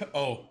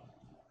 Oh,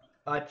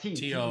 T.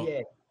 T.O.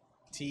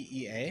 TEA.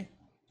 TEA.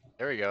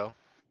 There we go.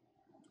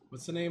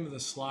 what's the name of the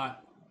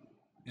slot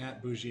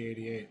at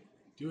Bougie88?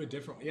 Do a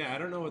different. Yeah, I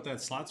don't know what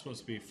that slot's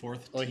supposed to be.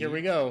 4th. Oh, T? here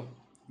we go.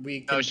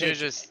 We can Oh, she was pick-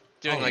 just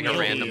doing Oh, like a no,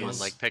 random please. one,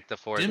 like pick the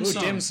 4th. Dim Ooh,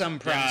 sum. dim sum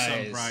prize.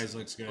 Dim sum prize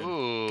looks good.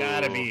 Ooh.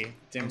 Gotta be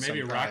dim Or sum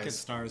maybe prize. rocket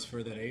stars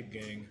for that ape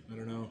gang. I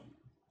don't know.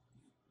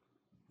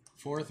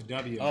 4th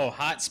W. Oh,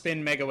 hot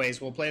spin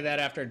megaways. We'll play that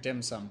after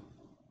dim sum.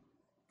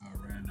 Oh,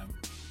 random.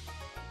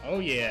 Oh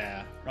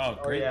yeah. Oh,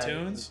 Oh, great yeah,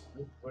 tunes.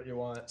 this is what you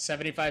want.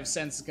 75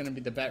 cents is gonna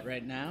be the bet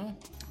right now.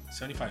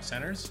 75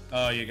 centers.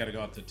 Oh, you got to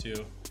go up to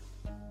 2.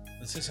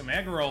 Let's see some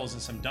egg rolls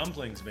and some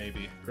dumplings,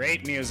 baby.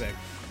 Great music.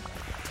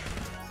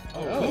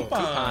 Oh,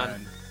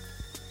 coupon.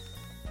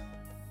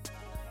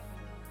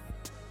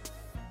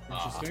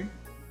 Interesting.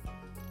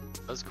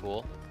 That's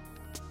cool.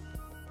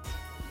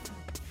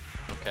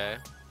 Okay.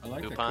 I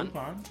like Coupon? the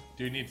coupon.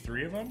 Do you need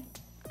 3 of them?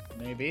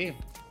 Maybe.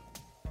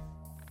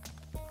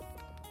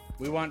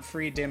 We want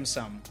free dim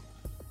sum.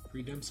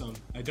 Free dim sum.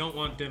 I don't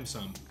want dim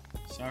sum.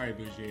 Sorry,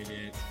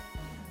 Bougie88.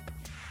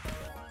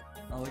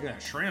 Oh, look at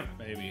that shrimp,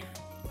 baby.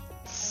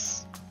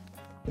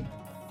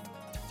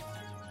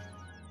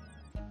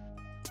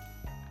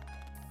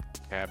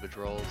 Cabbage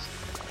rolls.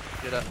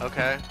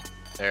 Okay.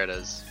 There it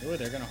is. Ooh,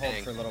 they're gonna hold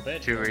Dang. for a little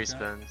bit. 2 here.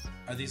 respins.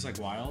 Are these like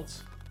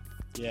wilds?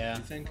 Yeah,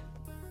 You think?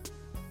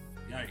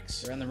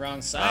 Yikes. they're on the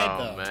wrong side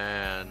Oh though.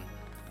 man.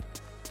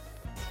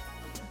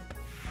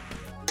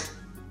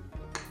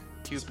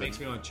 This makes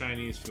me want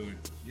Chinese food.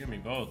 Give me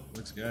both.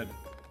 Looks good.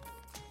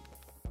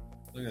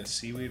 Look at the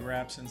seaweed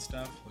wraps and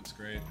stuff. Looks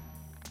great.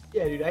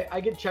 Yeah, dude, I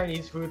get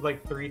Chinese food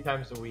like 3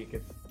 times a week.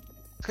 It's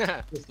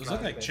just Those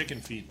look like constant. chicken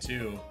feet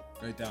too,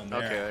 right down there.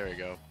 Okay, there we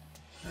go.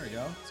 There we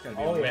go. It's gotta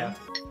be Oh, a win. yeah.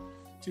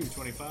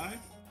 225.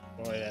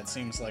 Boy, that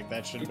seems like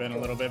that should have been a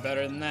little bit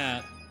better than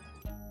that.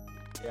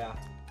 Yeah. What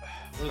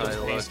are Probably those a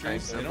little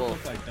pastries? They simple. don't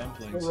look like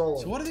dumplings. Still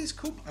rolling. So what are these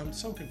I'm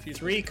so confused.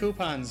 3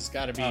 coupons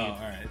gotta be. Oh, all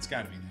right. It's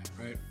gotta be that,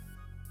 right?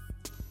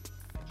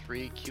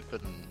 3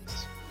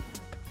 coupons.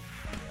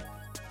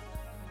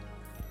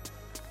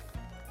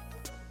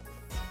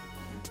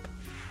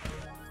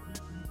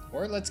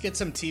 Or let's get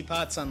some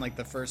teapots on like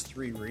the first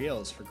 3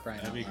 reels for crying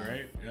That'd out be loud.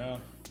 great. Yeah.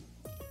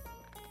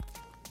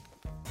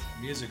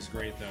 Music's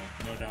great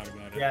though, no doubt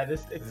about it. Yeah,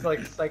 it's like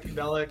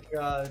psychedelic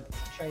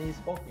Chinese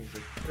folk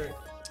music. It's great.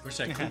 Wish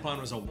that coupon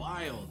was a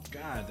wild.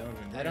 God, that would have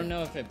been great. I don't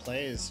know if it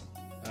plays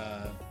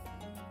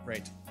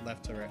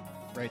left to right,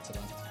 right to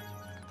left.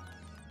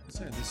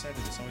 This side,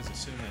 just always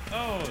assume that.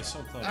 Oh, it's so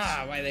close.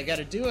 Ah, why they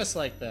gotta do us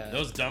like that?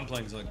 Those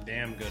dumplings look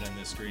damn good on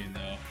this screen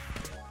though.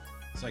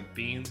 It's like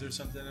beans or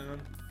something in them.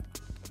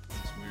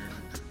 It's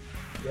weird.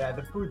 Yeah,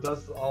 the food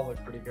does all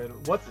look pretty good.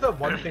 What's the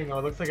one thing though?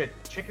 It looks like a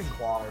chicken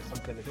claw or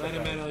something. It's like a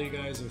Fundamentally, you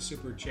guys are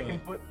super chill. chicken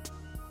foot.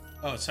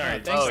 Oh, sorry.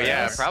 Thanks, Oh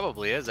yeah, guys. it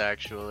probably is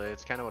actually.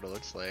 It's kind of what it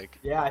looks like.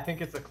 Yeah, I think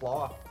it's a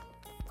claw.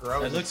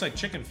 Gross. It looks like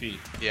chicken feet.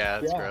 Yeah,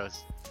 it's Yeah.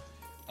 gross.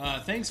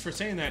 Thanks for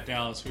saying that,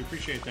 Dallas. We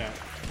appreciate that.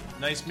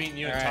 Nice meeting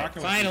you All and right,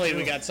 talking with finally you.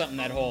 we too. got something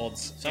that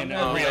holds. Something in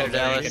that a real holds.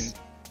 that we Dallas.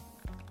 can-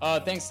 Oh,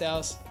 thanks,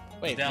 Dallas.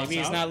 Wait, Dallas maybe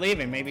he's out? not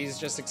leaving. Maybe he's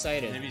just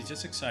excited. Maybe he's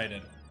just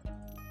excited.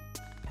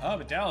 Oh,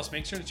 but Dallas,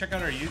 make sure to check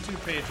out our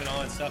YouTube page and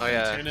all that stuff. Oh,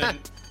 and yeah. Tune in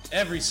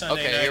every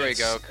Sunday Okay, night. here we It's-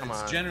 go. Come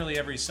it's on. generally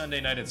every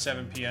Sunday night at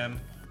 7 p.m.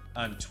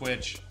 on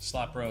Twitch,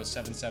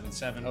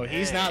 SlopBros777. Oh,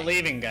 he's not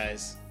leaving,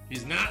 guys.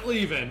 He's not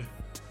leaving.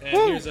 And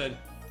here's a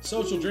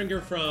social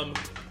drinker from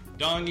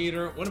Dong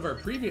Eater, one of our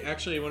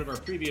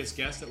previous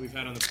guests that we've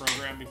had on the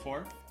program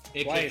before,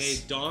 aka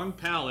Twice. Dong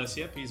Palace.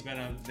 Yep,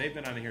 they've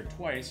been on here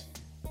twice.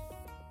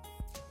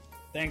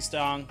 Thanks,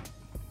 Dong.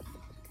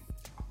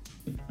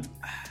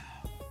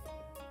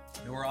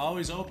 And we're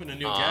always open to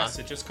new Aw. guests.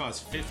 It just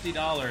costs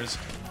 $50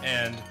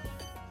 and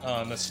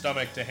the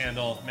stomach to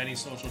handle many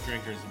social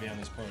drinkers to be on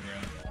this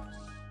program.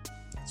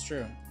 It's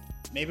true.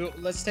 Maybe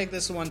let's take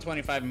this to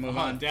 125 and move Come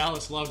on, on.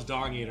 Dallas loves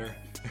Dong Eater.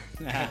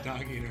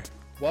 Dong Eater.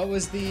 What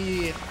was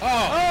the?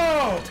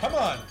 Oh, come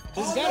on.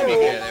 This has gotta be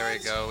good. Yeah, there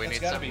we go. We That's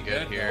need gotta something be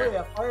good good, Oh here.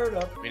 yeah, fire it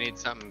up. We need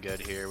something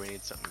good here. We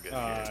need something good here.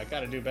 I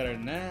gotta do better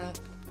than that.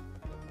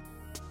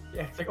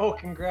 Yeah, it's like, oh,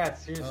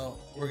 congrats. Here's. Well,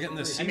 we're getting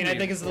the I mean, I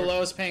think it's the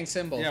lowest paying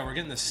symbol. Yeah, we're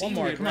getting the One seaweed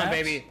more, come on, wraps.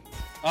 baby.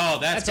 Oh,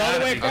 that's That's all the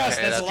gotta way be across.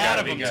 Okay, that's a that's lot gotta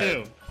of be them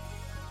good. too.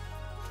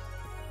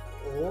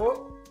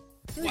 Oh,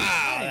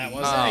 Wow, that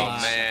was Oh, a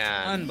lot.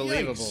 man.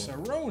 Unbelievable.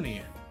 Yikes,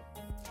 Aroni.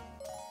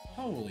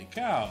 Holy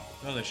cow.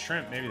 Oh, the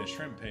shrimp. Maybe the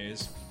shrimp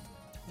pays.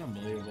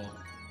 Unbelievable.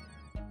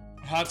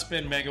 Hot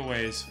spin mega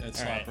ways at All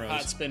Slop right, Bros.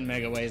 hot spin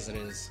mega ways it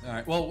is. All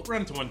right, well, we'll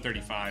run it to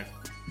 135.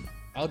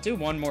 I'll do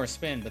one more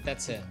spin, but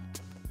that's it.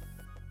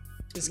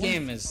 This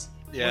game is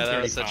Yeah,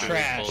 that was such a good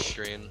Trash. full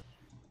screen.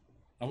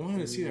 I wanted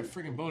to see that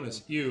friggin'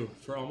 bonus. You,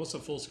 for almost a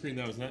full screen,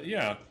 that was not.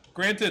 Yeah.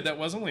 Granted, that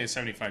was only a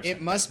 75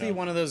 It must be though.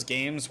 one of those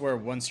games where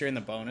once you're in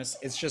the bonus,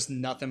 it's just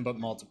nothing but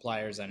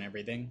multipliers on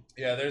everything.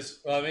 Yeah, there's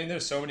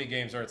so many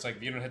games where it's like,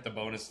 if you don't hit the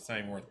bonus, it's not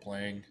even worth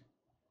playing.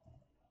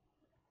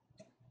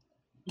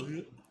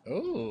 Ooh,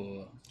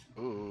 Ooh.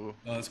 Oh,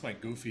 that's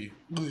quite goofy.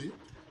 Can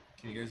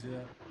you guys do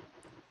that?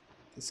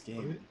 this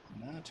game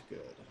not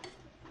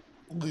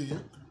good.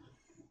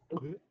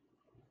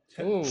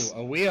 Ooh,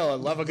 a wheel. I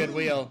love a good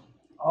wheel.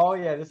 oh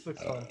yeah, this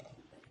looks fun.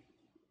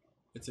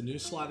 It's a new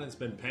slot and it's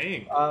been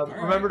paying. All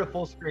right. Remember to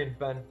full screen,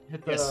 Ben.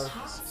 Hit the.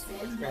 Yes.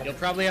 You'll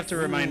probably have to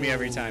remind me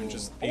every time.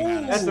 Just being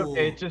honest. That's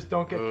okay. Just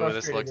don't get Ooh,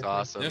 frustrated. this looks with me.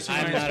 awesome. This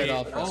I'm reminds not at me-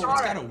 all Oh, it's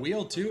frustrated. got a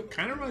wheel too.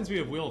 Kind of reminds me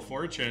of Wheel of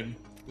Fortune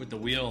with the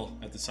wheel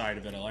at the side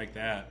of it. I like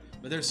that.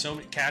 But there's so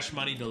many Cash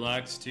Money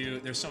Deluxe too.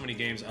 There's so many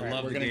games. I All right,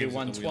 love we're the gonna do games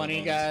with the wheel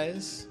 120,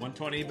 bonus. guys.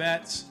 120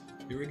 bets.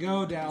 Here we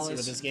go, See Dallas. what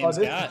this Oh, game's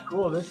this got. is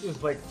cool. This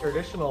is like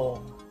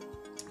traditional.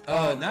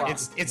 Oh, not wow.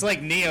 It's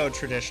like neo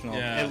traditional.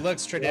 Yeah. It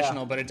looks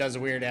traditional, but it does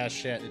weird ass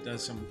shit. It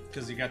does some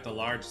because you got the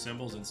large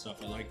symbols and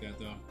stuff. I like that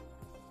though.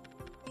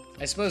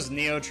 I suppose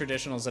neo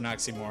traditional is an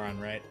oxymoron,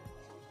 right?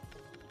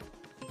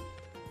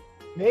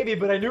 Maybe,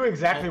 but I knew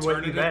exactly what you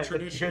Alternative meant. It's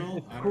traditional?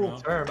 it's I a don't cool know.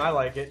 term. I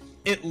like it.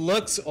 It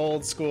looks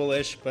old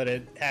schoolish, but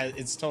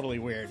it's totally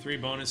weird. 3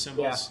 bonus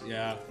symbols.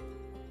 Yeah.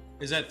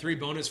 Is that 3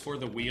 bonus for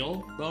the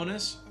wheel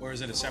bonus, or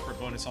is it a separate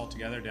bonus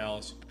altogether,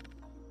 Dallas?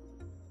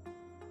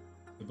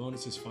 The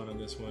bonus is fun on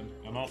this one.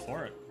 I'm all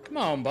for it. Come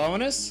on,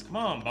 bonus. Come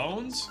on,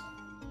 Bones.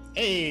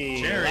 Hey,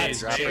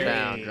 Cherries, lots of Drop her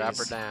down. cherries. Drop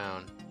her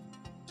down.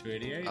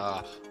 288.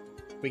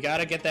 We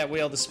gotta get that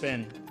wheel to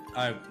spin.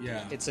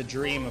 Yeah. It's a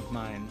dream of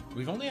mine.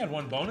 We've only had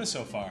one bonus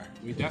so far.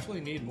 We definitely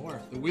need more.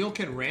 The wheel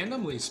can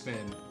randomly spin.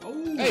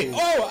 Oh. Hey,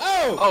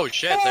 oh! Oh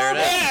shit, there it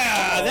is.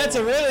 Yeah, that's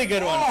a really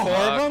good one. Oh, Four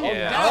of them?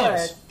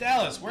 yeah.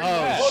 Dallas, where you Oh,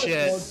 at?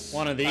 shit.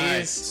 One of these. All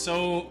right,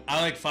 so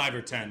I like 5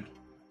 or 10.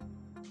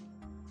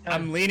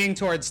 I'm leaning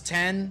towards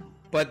 10,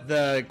 but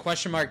the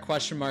question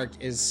mark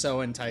is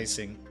so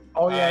enticing.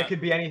 Oh yeah, it could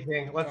be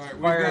anything. Let's All right,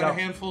 we've fire it got a up.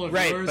 handful of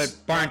Right, viewers.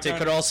 but Barnt, it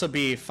could also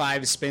be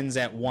 5 spins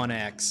at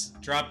 1x.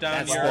 Drop down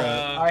That's your. the-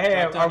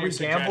 Hey, drop down are your we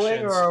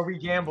gambling or suggestions. are we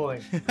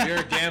gambling?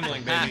 We're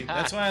gambling, baby.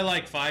 That's why I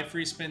like 5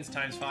 free spins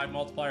times 5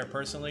 multiplier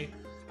personally.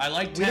 I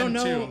like 10 We don't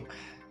know. too.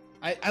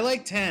 I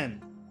like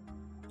 10.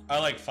 I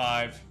like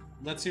 5.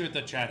 Let's see what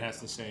the chat has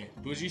to say.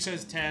 Bougie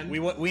says 10.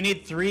 We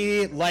need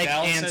 3 like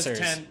Dallas answers.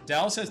 says 10.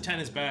 Dallas says 10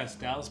 is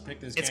best. Dallas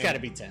picked this game. It's got to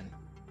be 10.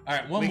 All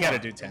right, one we more. gotta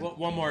do 10.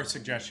 One more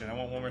suggestion. I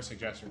want one more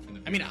suggestion from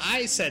the I mean,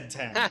 I said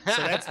 10, so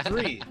that's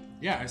 3.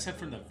 Yeah, I said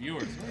from the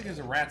viewers. Nobody gives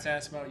a rat's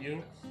ass about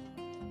you.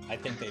 I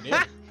think they did.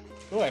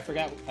 Oh, I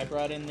forgot. I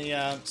brought in the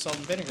salt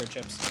and vinegar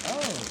chips.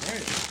 Oh,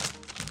 great.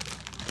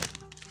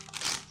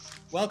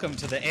 Welcome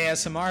to the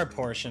ASMR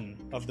portion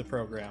of the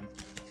program.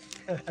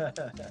 All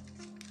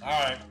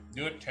right,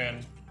 do it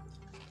 10.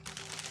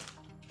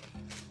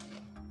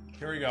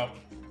 Here we go.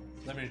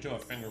 Let me just do a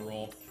finger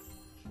roll.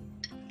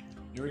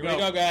 Here we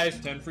go, guys.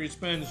 10 free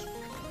spins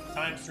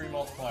times 3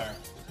 multiplier.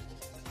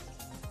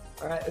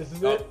 All right, this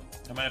is Oh, it.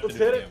 I might have Let's to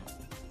do hit it it.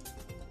 again.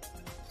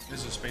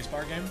 This is a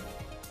spacebar game.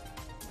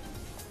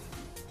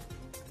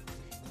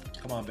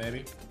 Come on,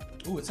 baby.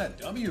 Ooh, what's that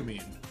W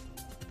mean?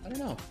 I don't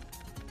know.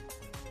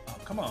 Oh,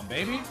 come on,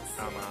 baby.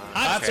 Come on.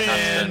 Hot Okay,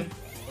 spin.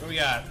 What do we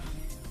got?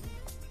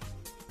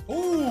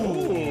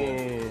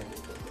 Ooh.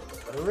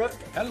 Rip.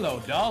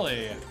 Hello,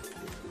 Dolly.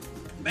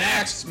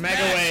 Max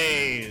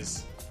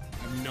Megaways.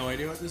 I have no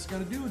idea what this is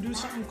gonna do. Do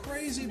something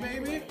crazy,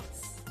 baby.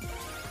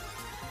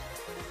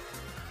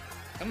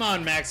 Come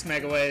on, Max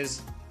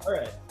Megaways. All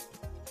right.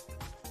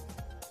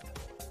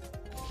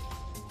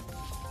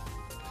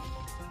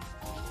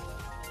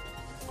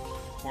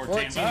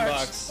 $14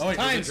 bucks. Oh, wait,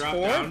 does it Times drop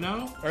 4? down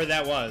now? Or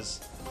that was.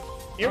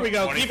 Here we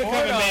go. Keep it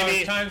 $24 coming,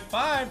 baby. Times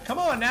 5. Come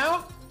on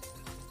now.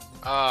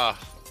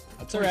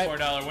 That's all right.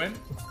 $44 win.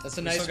 That's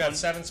a We nice still got one.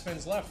 7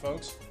 spins left,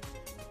 folks.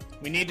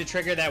 We need to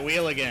trigger that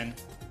wheel again.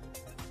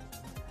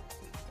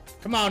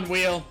 Come on,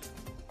 wheel.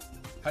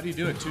 How do you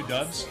do it? 2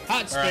 dubs?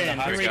 Hot Or on the spin.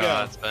 hot Here we spin. go.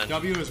 Hot spin.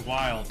 W is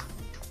wild.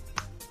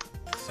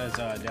 Says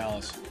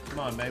Dallas. Come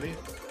on, baby.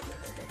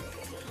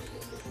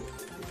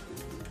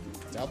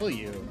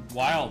 W.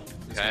 Wild.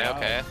 is Okay, wild.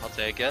 okay, I'll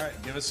take All it.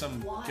 right, give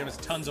us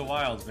tons of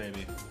wilds,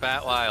 baby.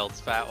 Fat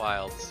wilds, fat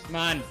wilds. Come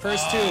on,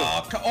 first 2.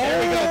 Oh, There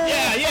we go. Yeah,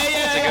 yeah, yeah,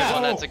 That's a yeah. good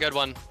one. That's a good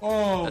one.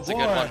 Oh, That's a boy.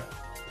 good one.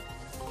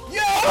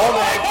 Yo! Oh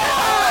my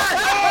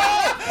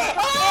God!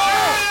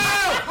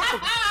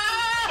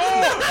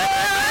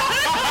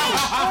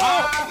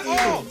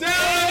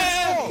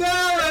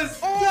 Dallas!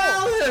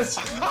 Dallas!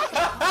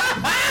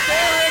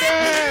 There it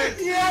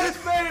is! Yes,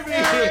 baby!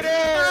 There it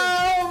is!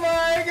 Oh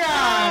my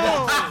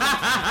God!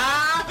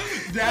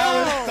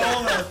 Dallas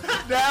told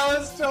us.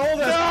 Dallas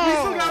told us. We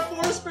still got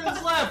 4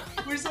 spins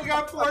left. We still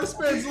got 4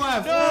 spins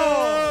left.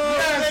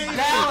 Yes,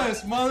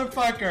 Dallas,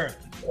 motherfucker.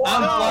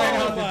 I'm flying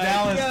out to my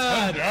Dallas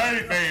God.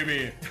 tonight,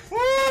 baby.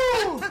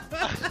 Woo!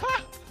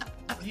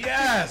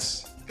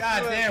 Yes.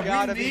 God damn,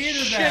 gotta we be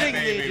needed that, shitting me,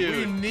 baby. We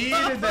dude.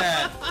 needed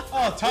that.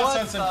 Oh, toss What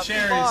on some the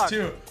cherries fuck?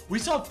 too. We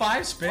saw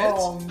 5 spins.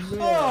 Oh, man.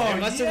 Oh, It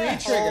must have yeah.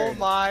 re-triggered. Oh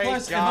my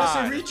Plus, it must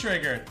god. have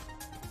re-triggered.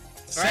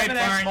 All right, 7x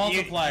Barn,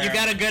 multiplier. you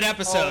got a good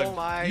episode. Oh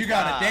my You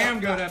got god. a damn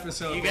good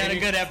episode. You got a baby.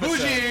 good episode.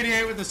 Bougie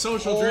 88 with the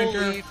social Holy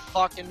drinker.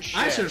 fucking shit.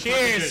 I should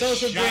Cheers,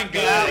 social drink,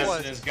 That guys.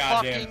 was this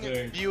goddamn fucking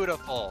thing.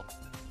 beautiful.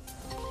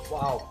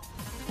 Wow.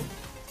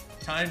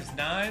 Times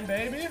 9,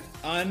 baby.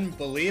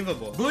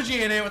 Unbelievable.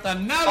 Bougie 88 with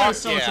another Fuck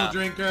social yeah.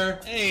 drinker.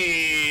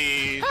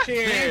 Hey, cheers. Thank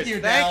you, Thank you,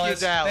 Dallas.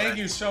 Dallas. Thank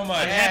you so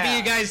much. I'm happy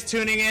you guys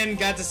tuning in.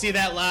 Got to see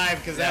that live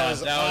because that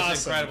was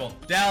awesome. incredible.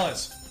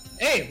 Dallas,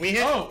 Hey, we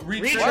hit Oh,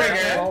 re-trigger.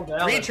 Well, re-trigger.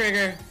 Dallas.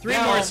 Re-trigger. 3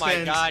 Yeah, more Oh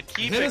spins. my god,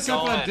 keep hit it us up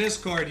going. on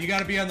Discord. You got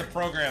to be on the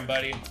program,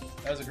 buddy.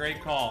 That was a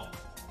great call.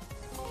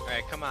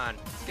 Alright, come on.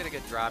 Let's get a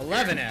good drop.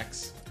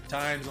 11x.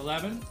 Times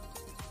 11.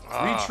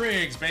 Oh.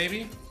 Re-trigs,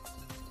 baby.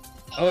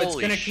 Oh, it's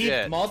Holy gonna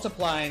shit. keep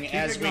multiplying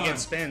as it we going. get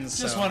spins.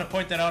 Just so. want to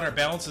point that out. Our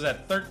balance is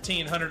at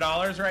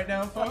 $1,300 right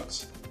now,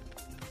 folks.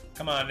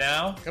 Come on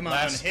now. Come on,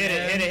 Last hit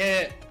it, spin. hit it,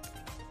 hit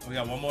it. We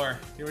got one more.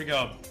 Here we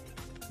go.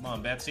 Come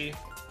on, Betsy.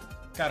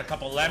 Got a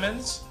couple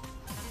lemons.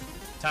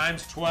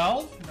 Times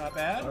 12. Not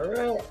bad. All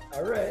right.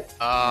 All right.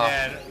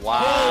 And wow.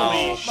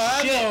 Holy my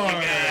shit, lord. you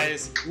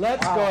guys.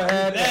 Let's Ah, go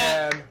ahead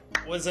That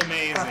and was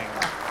amazing.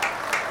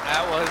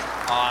 That was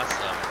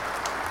awesome.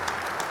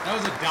 That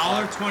was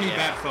 $1.20 Yeah.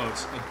 bet,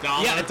 folks.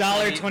 $1.20 Yeah,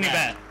 $1.20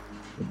 bet.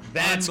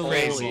 That's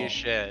Unbelievable. crazy. Holy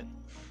shit.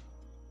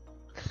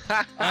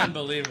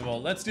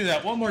 Unbelievable. Let's do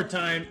that one more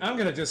time. I'm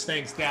going to just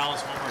thank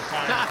Dallas one more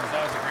time because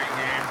that was a great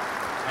game.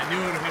 I knew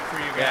it would hit for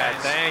you Yeah,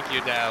 guys. thank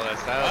you,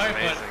 Dallas. That was All right,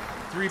 amazing.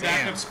 but 3 Damn.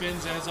 backup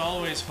spins as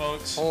always,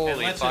 folks. Holy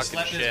and let's just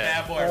let fucking this shit.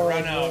 bad boy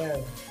run out.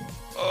 man.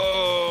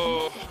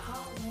 Oh.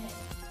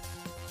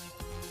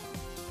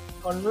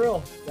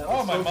 Unreal. That Oh,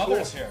 was my so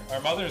mother's cool. here.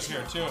 Our mother's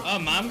here too. Oh,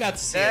 mom got to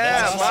see it.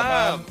 Yeah, That's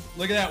awesome. Mom.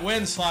 Look at that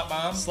win, Slot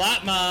Mom.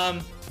 Slot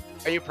mom.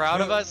 Are you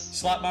proud of us?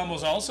 Slot Mom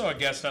was also a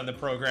guest on the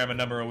program a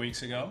number of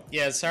weeks ago.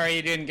 Yeah, sorry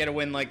you didn't get a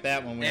win like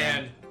that when we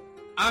And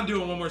I'm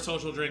doing one more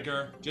social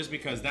drinker just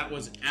because that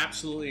was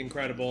absolutely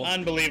incredible.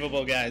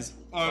 Unbelievable, guys.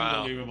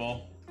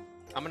 Unbelievable.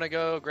 I'm gonna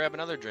go grab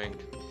another drink.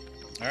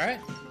 All right.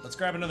 Let's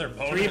grab another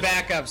bonus. 3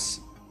 backups.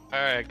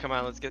 All right, come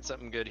on, let's get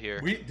something good here.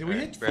 Did we All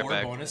hit right, right 4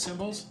 back. bonus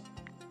symbols?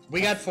 We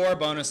got 4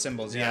 bonus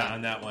symbols, Yeah, yeah.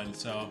 on that one.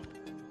 So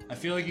I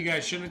feel like you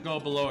guys shouldn't go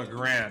below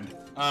 $1,000.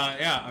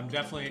 Yeah, I'm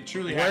definitely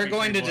truly happy We're for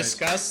going you to boys.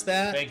 discuss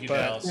that. Thank you, but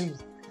Dallas.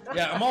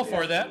 Yeah, I'm all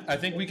for that. I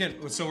think we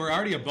can. So we're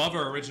already above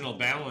our original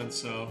balance.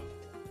 So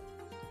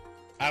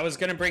I was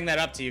going to bring that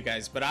up to you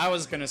guys, but I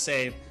was going to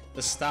say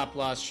the stop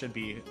loss should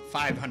be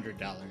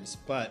 $500,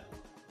 but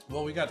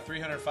well, we got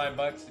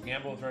 $305 to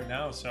gamble with right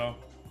now. So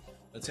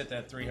let's hit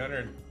that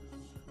 300.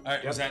 All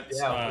right, was that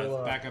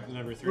we'll, backup to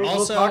number 3? We'll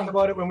Also- talk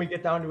about it when we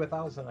get down to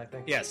 1,000, I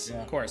think. yes,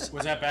 Yeah. of course.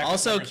 Was that backup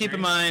Also, number keep 3?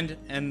 in mind,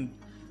 and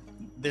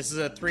this is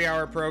a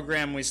 3-hour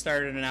program. We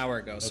started an hour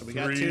ago, so we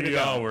got 2 to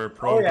go.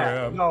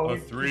 program. No, a we-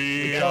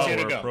 3-hour 2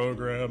 to go.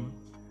 program.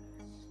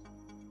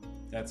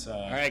 That's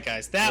All right,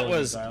 guys, that Wilderness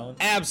was Island.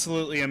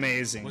 absolutely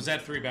amazing. Was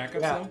that 3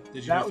 backups Yeah, though?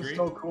 Did you that do was 3?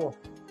 so cool.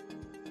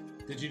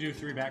 Did you do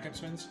 3 backup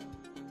spins?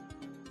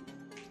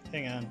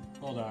 Hang on.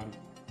 Hold on.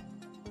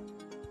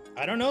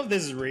 I don't know if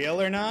this is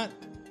real or not,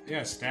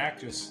 Yeah, stack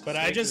just. but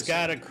I just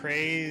got a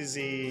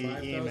crazy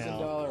email.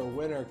 $5,000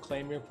 winner.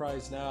 Claim your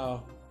prize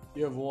now.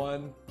 You have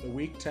won the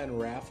Week 10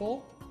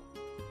 raffle.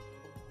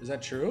 Is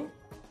that true?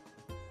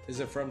 Is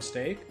it from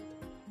Stake?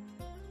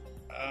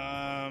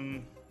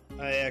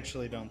 I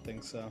actually don't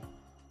think so.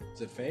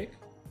 Is it fake?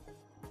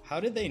 How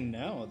did they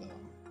know, though?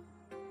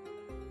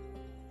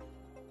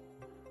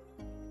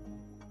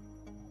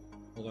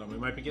 Hold on, we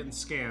might be getting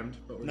scammed.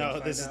 But we're gonna No,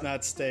 find this is out.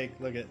 not steak.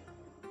 Look at.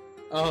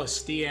 Oh,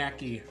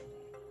 Stiaki.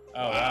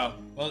 Oh wow.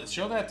 Well,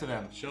 show that to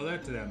them. Show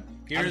that to them.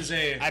 Here's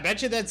I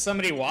bet you that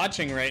somebody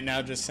watching right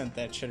now just sent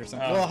that shit or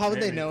something. Oh, Well, how would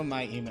they maybe. know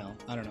my email?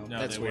 I don't know. No,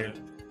 That's they weird.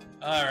 wouldn't.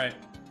 All right,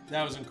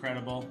 that was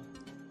incredible.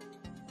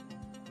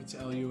 What's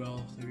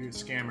LUL?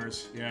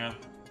 Scammers. Yeah.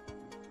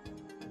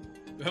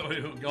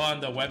 Go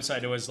on the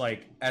website. It was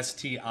like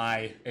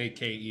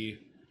STIAKE.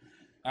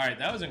 All right,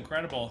 that was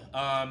incredible.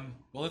 Well,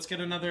 let's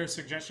get another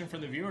suggestion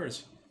from the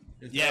viewers.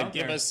 If they're Yeah, out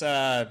give there.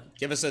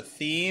 us a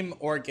theme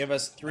or give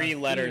us 3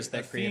 letters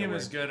that create a theme word.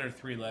 is good or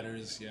 3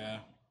 letters. Yeah.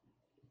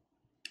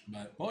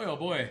 But boy, oh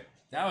boy,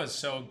 that was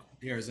so.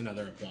 Here's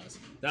another applause.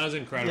 That was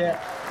incredible. Yeah,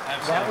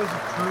 that was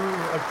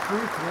Absolutely. a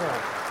true thrill.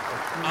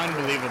 A true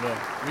Unbelievable.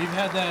 We've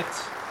had that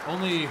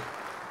only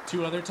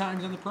 2 other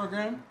times in the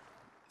program.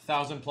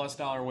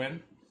 $1,000+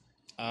 win.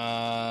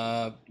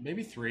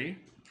 Maybe 3.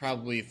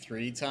 Probably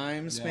 3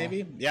 times, Yeah.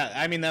 maybe. Yeah,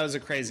 I mean that was a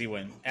crazy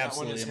win. That one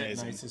Absolutely is hit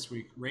amazing. nice this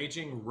week.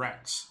 Raging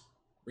Rex.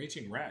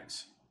 Raging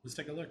Rex. Let's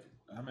take a look.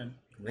 I'm in.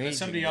 Raging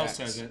Somebody else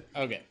Rex. says it.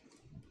 Okay,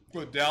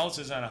 Well, Dallas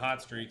is on a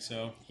hot streak,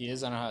 so he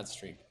is on a hot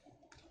streak.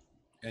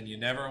 and you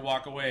never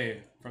walk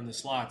away from the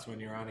slots when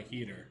you're on a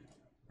heater,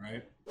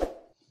 right?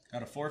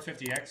 Got a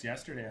 450x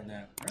yesterday on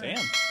that. All right.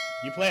 Damn,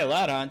 you play a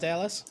lot, huh,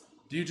 Dallas?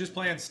 Do you just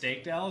play on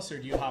Stake, Dallas, or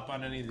do you hop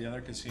on any of the other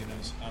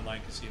casinos,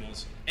 online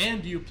casinos?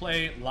 And do you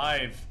play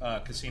live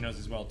casinos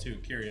as well, too?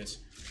 Curious.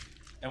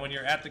 And when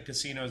you're at the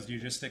casinos, do you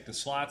just stick to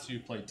slots? Do you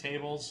play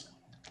tables?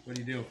 What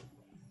do you do?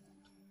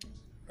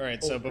 All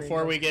right, so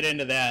before we get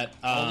into that,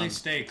 Only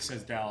Stake,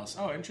 says Dallas.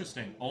 Oh,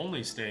 interesting.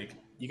 Only Stake.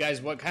 you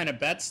guys, what kind of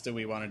bets do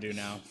we want to do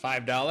now?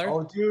 $5?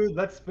 Oh, dude,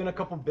 let's spin a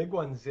couple big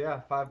ones.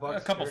 Yeah, $5.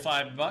 A couple sure.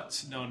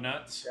 $5, no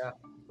nuts. Yeah.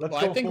 Let's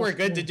Well, go I think full we're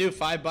good to spin. do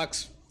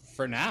 $5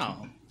 for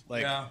now.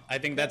 Like, Yeah. I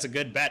think that's a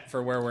good bet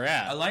for where we're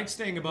at. I like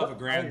staying above a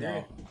grand, I though.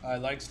 agree. I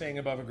like staying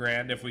above a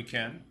grand if we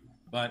can.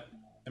 But,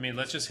 I mean,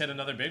 let's just hit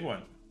another big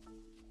one.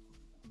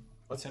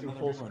 Let's Hit do another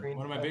full big one. screen.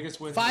 One of my biggest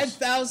wins.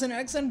 5,000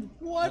 XM?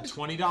 A What?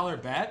 $20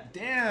 bet?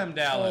 Damn,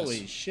 Dallas.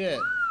 Holy shit.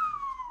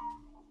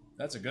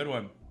 That's a good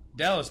one.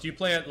 Dallas, do you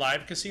play at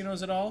live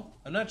casinos at all?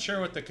 I'm not sure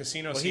what the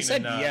casino Well, scene he said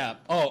in, yeah.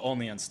 Oh,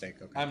 only on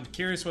stake. Okay. I'm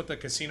curious what the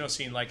casino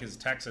scene like is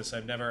in Texas. I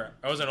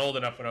wasn't old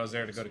enough when I was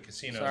there to go to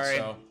casinos. Sorry.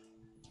 So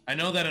I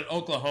know that in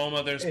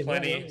Oklahoma there's Hey, no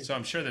plenty, worries. so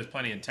I'm sure there's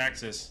plenty in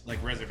Texas,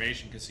 like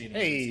reservation casinos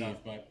Hey. and stuff.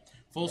 But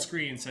full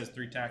screen says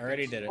 3 tactics.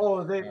 Already did it. Oh,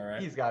 All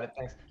right. he's got it.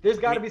 Thanks. There's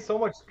got to be so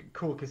much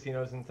cool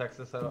casinos in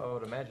Texas. I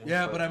would imagine.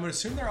 Yeah, but I would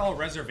assume they're all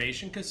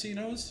reservation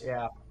casinos.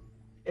 yeah.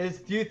 Do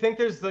you think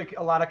there's like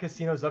a lot of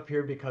casinos up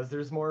here because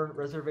there's more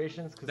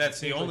reservations? 'Cause That's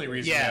it the seems only like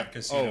reason we Yeah. have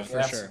casinos. Oh, for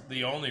That's sure.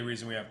 the only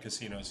reason we have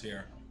casinos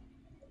here.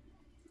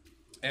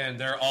 And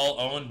they're all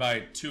owned by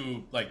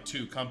two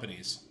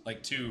companies,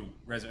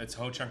 it's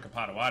Ho Chunk and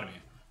Potawatomi.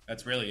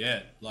 That's really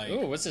it. Like,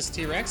 Ooh, what's this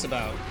T-Rex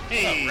about? what's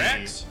Hey, up,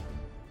 Rex?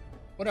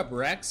 What up,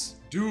 Rex?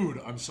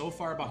 Dude, I'm so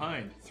far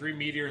behind. 3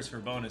 meteors for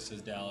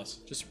bonuses, Dallas.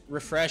 Just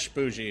refresh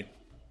Bougie.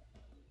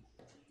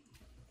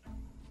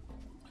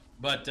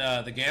 But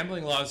the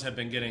gambling laws have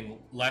been getting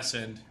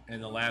lessened in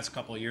the last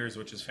couple of years,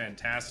 which is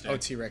fantastic. Oh,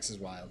 T-Rex is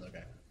wild.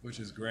 Okay. Which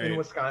is great. In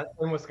Wisconsin.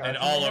 And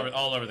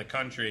all over the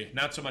country.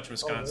 Not so much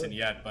Wisconsin really?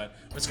 yet, but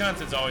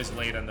Wisconsin's always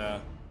late on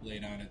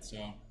it. So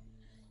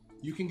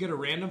you can get a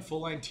random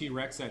full line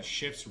T-Rex that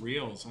shifts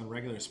reels on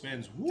regular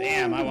spins.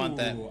 Damn, I want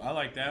that. Ooh, I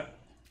like that.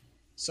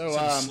 So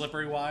Some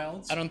slippery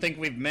wilds. I don't think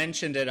we've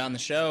mentioned it on the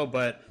show,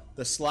 but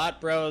the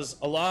Slot Bros,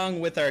 along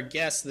with our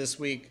guest this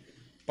week,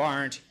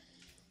 Barnt,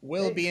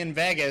 will be in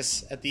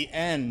Vegas at the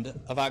end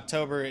of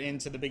October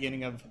into the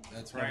beginning of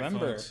That's right,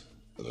 November. folks.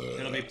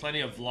 There'll be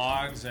plenty of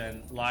vlogs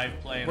and live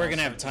play. And We're all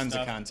gonna have sorts tons of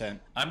stuff. content.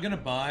 I'm gonna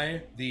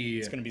buy the.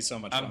 It's gonna be so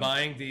much I'm fun.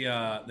 buying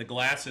the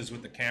glasses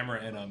with the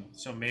camera in them,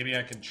 so maybe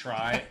I can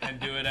try and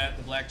do it at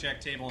the blackjack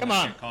table. And Come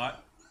not on. get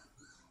caught.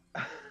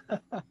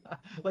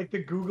 Like the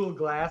Google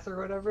Glass or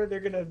whatever, they're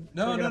gonna.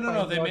 No.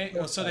 They make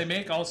they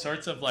make all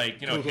sorts of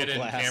Google hidden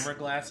Glass. camera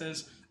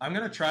glasses. I'm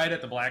gonna try it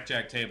at the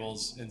blackjack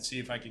tables and see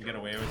if I can get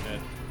away with it.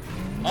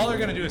 All they're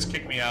gonna do is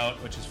kick me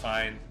out, which is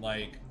fine.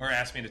 Or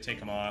ask me to take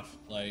them off.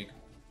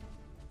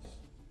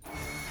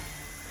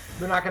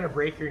 They're not gonna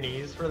break your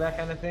knees for that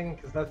kind of thing,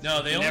 because that's.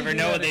 No, they You only never do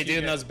know that what if they you do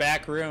in get- those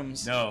back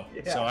rooms. No.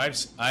 Yeah.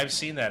 So I've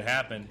seen that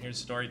happen. Here's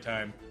story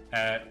time.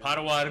 At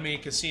Potawatomi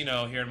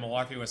Casino here in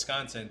Milwaukee,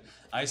 Wisconsin,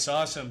 I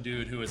saw some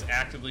dude who was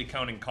actively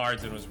counting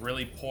cards and was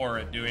really poor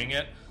at doing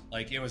it.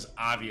 Like, it was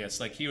obvious.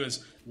 Like, he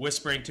was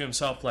whispering to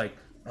himself, like,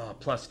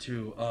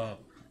 +2,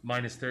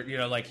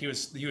 -30. Like, he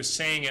was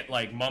saying it,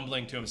 like,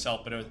 mumbling to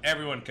himself, but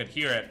everyone could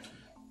hear it.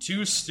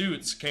 Two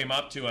suits came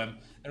up to him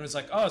and was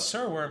like, "Oh,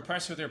 sir, we're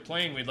impressed with your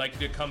playing. We'd like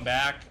you to come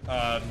back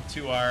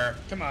to our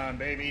Come on,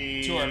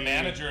 baby. to our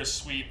manager's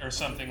suite or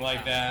something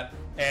like that."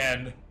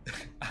 And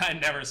I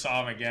never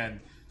saw him again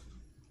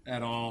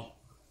at all.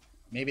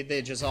 Maybe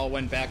they just all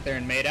went back there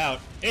and made out.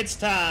 It's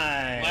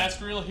time. Last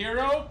real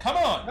hero? Come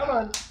on. Come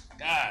on.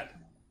 God.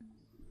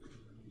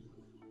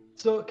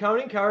 So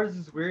counting cards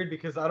is weird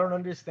because I don't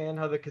understand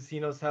how the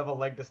casinos have a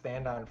leg to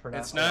stand on for not.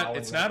 It's not allowing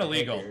it's that not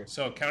illegal. behavior.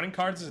 So counting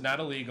cards is not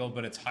illegal,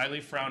 but it's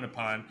highly frowned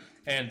upon,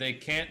 and they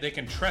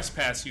can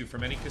trespass you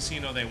from any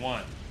casino they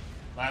want.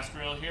 Last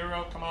real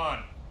hero? Come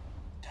on.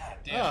 God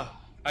damn. Ugh.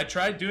 I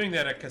tried doing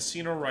that at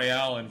Casino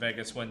Royale in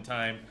Vegas one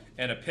time,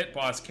 and a pit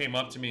boss came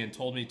up to me and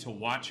told me to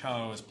watch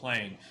how I was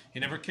playing. He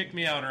never kicked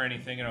me out or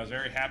anything, and I was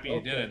very happy he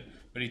didn't.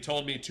 But he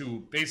told me to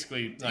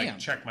basically Damn.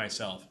 check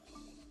myself.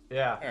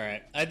 Yeah. All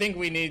right. I think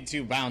we need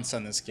to bounce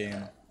on this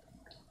game.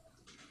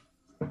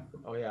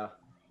 Oh yeah.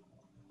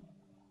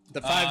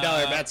 The $5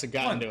 bets have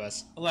gotten to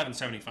us.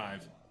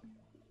 $11.75.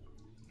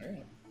 All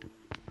right.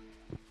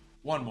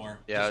 One more.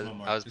 Yeah, Just one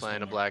more. I was Just playing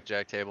one a more.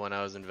 blackjack table when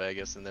I was in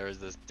Vegas, and there was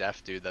this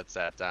deaf dude that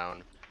sat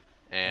down,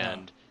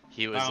 and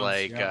he was Bounce,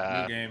 like,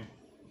 yeah,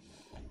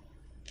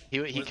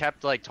 new game. he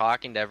kept like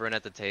talking to everyone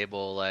at the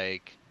table,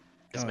 like,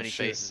 as Oh, many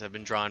shit. faces have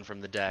been drawn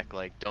from the deck,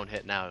 like, don't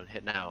hit now,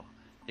 hit now.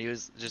 He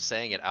was just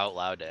saying it out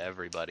loud to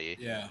everybody,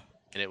 Yeah.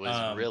 and it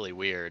was really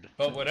weird.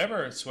 But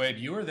whatever, Swade,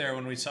 you were there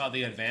when we saw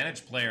the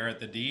advantage player at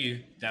the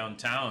D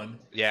downtown.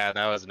 Yeah,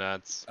 that was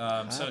nuts.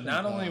 So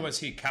not only was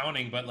he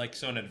counting, but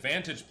so an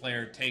advantage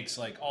player takes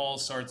all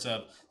sorts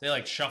of,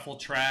 they shuffle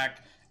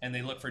track and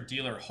they look for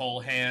dealer whole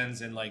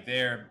hands and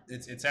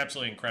it's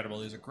absolutely incredible.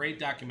 There's a great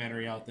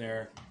documentary out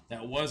there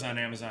that was on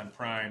Amazon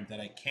Prime that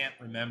I can't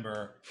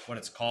remember what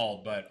it's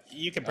called, but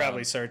You could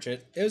probably search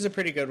it. It was a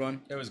pretty good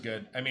one. it was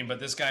good. I mean, but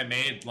this guy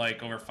made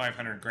over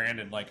 500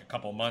 grand in a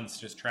couple months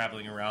just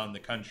traveling around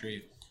the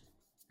country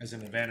as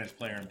an advantage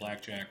player in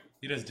blackjack.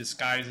 He does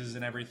disguises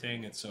and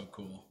everything. It's so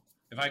cool.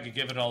 If I could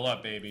give it all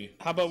up, baby.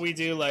 How about we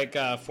do $4?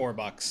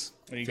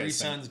 What do you Three guys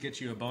think? sons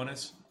get you a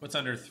bonus. What's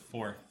under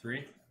 4?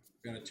 3?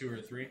 Got a 2 or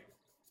a 3?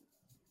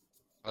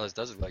 Well, this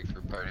does look like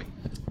fruit party.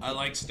 I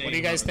like staying. What do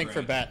you guys above a think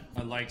for grand.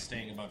 bet? I like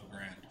staying above a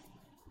grand.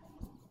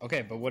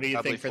 Okay, but what do you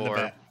Probably think for 4.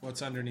 the bet?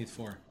 What's underneath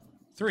 4?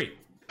 3.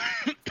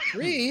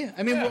 3?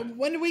 I mean,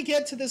 when did we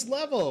get to this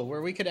level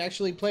where we could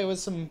actually play with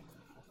some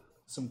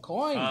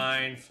coin?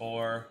 Fine,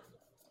 4.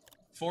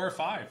 4 or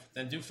 5.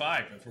 Then do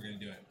 5 if we're gonna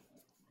do it.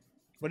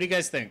 What do you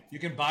guys think? You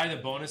can buy the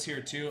bonus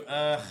here too.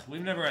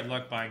 We've never had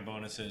luck buying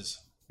bonuses.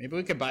 Maybe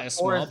we could buy a Or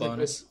small is it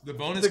bonus. The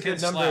bonus It's a good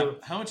can number.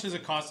 slap. How much does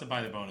it cost to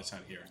buy the bonus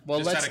out here? Well,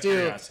 Just out let's of do.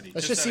 curiosity.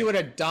 Let's just see what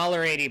a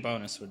 $1.80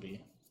 bonus would be.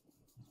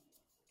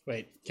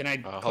 Wait, can I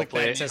click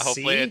Hopefully, that to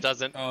hopefully see? it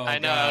doesn't. Oh, I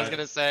know. I was God.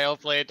 gonna say,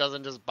 hopefully it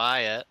doesn't just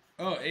buy it.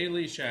 Oh, A.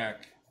 Lee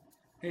Shack.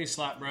 Hey,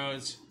 Slot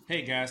Bros.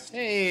 Hey, guest.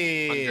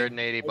 Hey,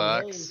 180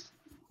 bucks.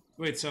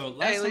 Wait, so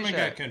last Lee time I got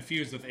Shack.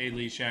 confused with A.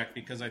 Lee Shack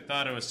because I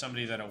thought it was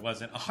somebody that it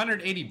wasn't.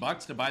 180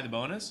 bucks to buy the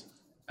bonus?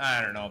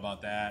 I don't know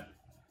about that.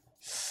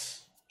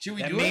 Should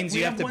we That do means it? We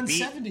you have have to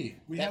beat- 170.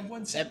 We have that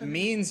 170.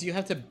 means you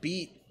have to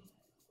beat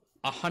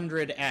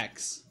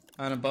 100x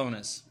on a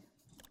bonus.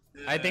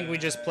 I think we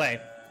just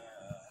play.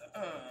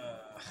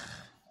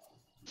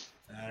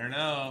 I don't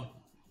know.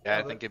 Yeah,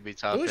 I think it'd be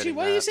tough. Lucy, hitting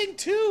why are you that. saying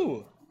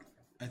 2?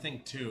 I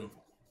think 2.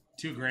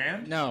 2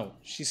 grand? No,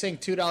 she's saying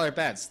 $2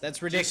 bets.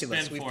 That's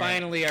ridiculous. spin We for it.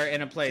 finally are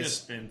in a place.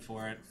 Just spin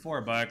for it.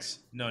 $4.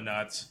 No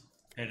nuts.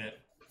 Hit it.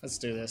 Let's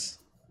do this.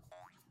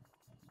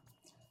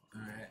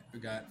 All right. We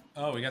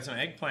we got some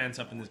eggplants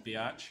up in this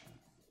biatch.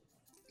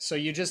 So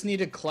you just need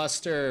to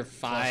cluster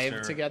 5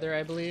 Cluster. together,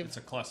 I believe. It's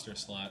a cluster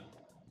slot.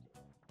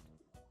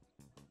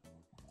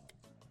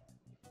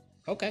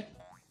 Okay.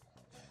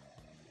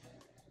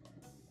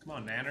 Come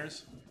on,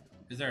 nanners.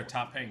 Is there a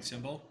top paying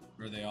symbol?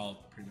 Or are they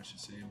all pretty much the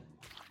same?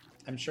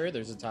 I'm sure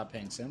there's a top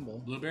paying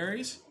symbol.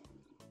 Blueberries?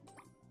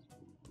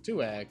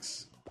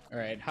 2x. All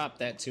right, hop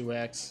that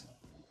 2x.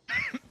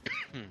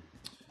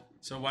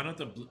 So why don't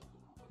the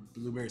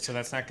blueberries? So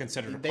that's not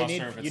considered a They cluster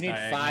need if it's you need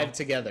diagonal. 5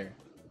 together.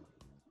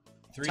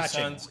 3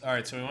 touching. suns. All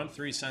right, so we want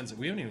 3 suns.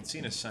 We haven't even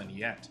seen a sun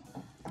yet.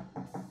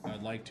 I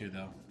would like to,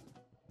 though.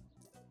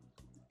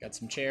 Got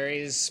some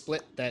cherries.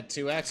 Split that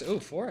 2x. Ooh,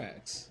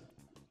 4x.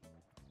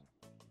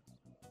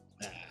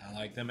 I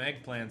like them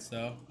eggplants,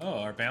 though. Oh,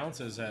 our balance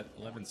is at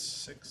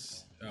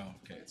 11.6. Oh,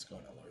 okay, it's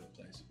going all over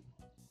the place.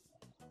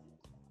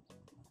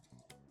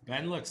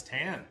 Ben looks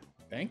tan.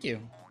 Thank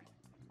you.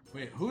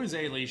 Wait, who is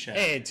Alicia?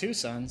 Hey, 2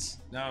 suns.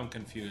 Now I'm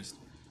confused.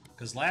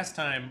 Because last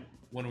time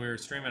when we were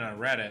streaming on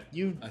Reddit,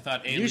 I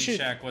thought you should-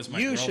 Alishak was my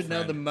You girlfriend. should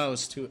know the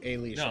most who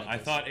Alishak No, I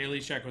is. thought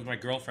Alishak was my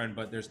girlfriend,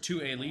 but there's 2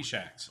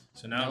 Alishaks.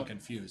 So now I'm Nope.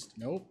 confused.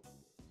 Nope.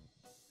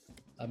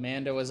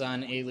 Amanda was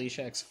on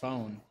Alishak's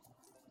phone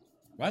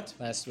What?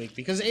 last week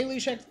because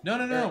Alishak. No.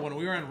 When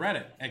we were on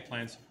Reddit,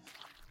 eggplants.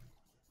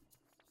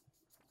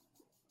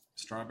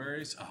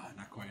 Strawberries? Ah,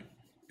 not quite.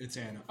 It's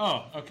Anna.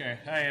 Oh, okay.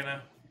 Hi,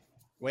 Anna.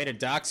 Way to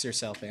dox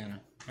yourself, Anna.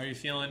 How are you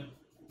feeling?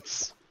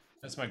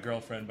 That's my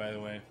girlfriend, by the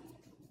way.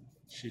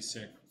 She's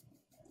sick.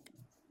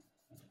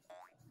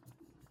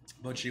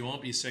 But she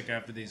won't be sick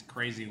after these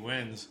crazy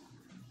wins.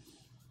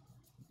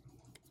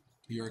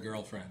 Your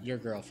girlfriend. Your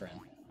girlfriend.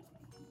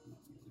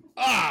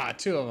 Ah,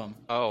 2 of them.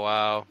 Oh,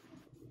 wow.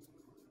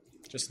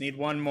 Just need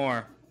 1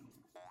 more.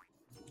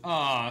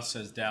 Aw,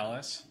 says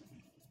Dallas.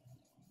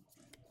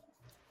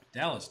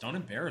 Dallas, don't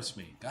embarrass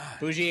me. God.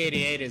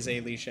 Bougie88 is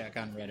Alishak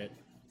on Reddit.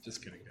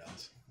 Just kidding,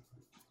 Dallas.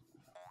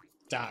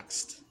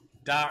 Doxed.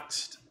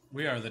 Doxed.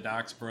 We are the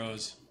Dox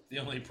Bros. The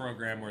only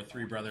program where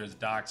 3 brothers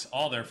dox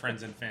all their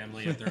friends and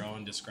family at their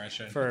own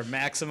discretion For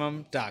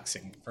maximum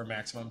doxing. for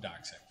maximum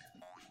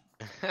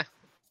doxing.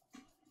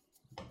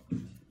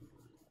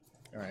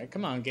 All right,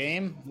 come on,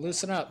 game.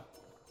 Loosen up.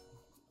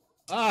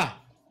 Ah!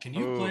 Can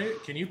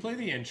you play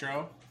the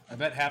intro? I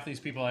bet half these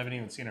people haven't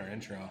even seen our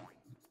intro.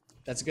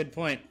 That's a good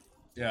point.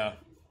 Yeah.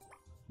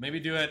 Maybe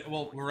do it.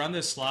 Well, we're on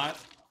this slot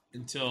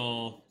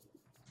until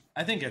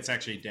I think it's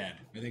actually dead.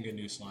 I think a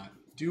new slot.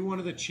 Do one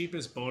of the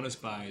cheapest bonus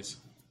buys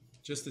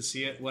just to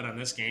see it. What on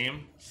this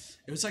game?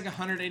 It was like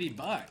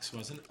 $180,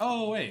 wasn't it?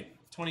 Oh wait,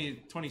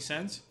 20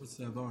 cents. What's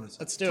the bonus?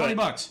 Let's do 20 it.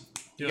 bucks.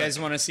 You guys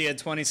want to see a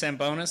 20-cent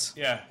bonus?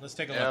 Yeah, let's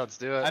take a look. Yeah, let's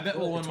do it. I bet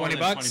we'll win 20 more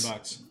than bucks? 20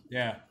 bucks.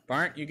 Yeah.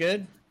 Barnt, you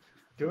good?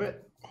 Do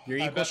it. Your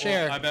I equal bet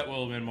share. I bet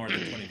we'll win more than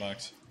 20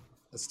 bucks.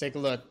 Let's take a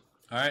look.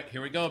 All right,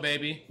 here we go,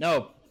 baby.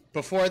 No,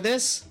 before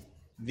this,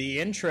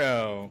 the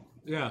intro.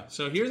 Yeah,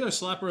 so here's our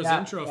Slappers Yeah,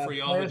 intro yeah, for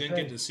y'all who players didn't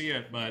get say- to see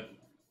it, but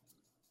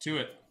to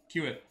it.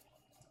 Cue it.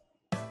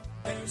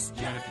 There's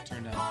You might have to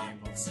turn down the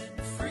game jackpots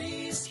and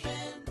free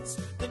spins.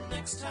 The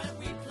next time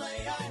we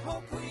play, I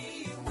hope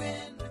we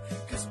win.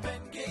 Cause Ben,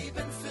 Gabe,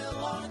 and Phil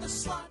are the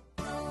slot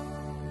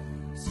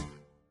bros.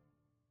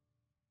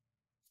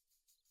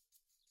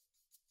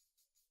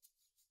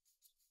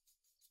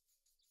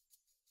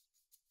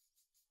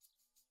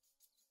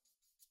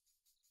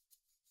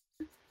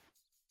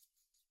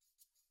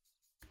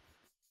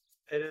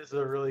 It is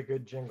a really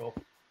good jingle.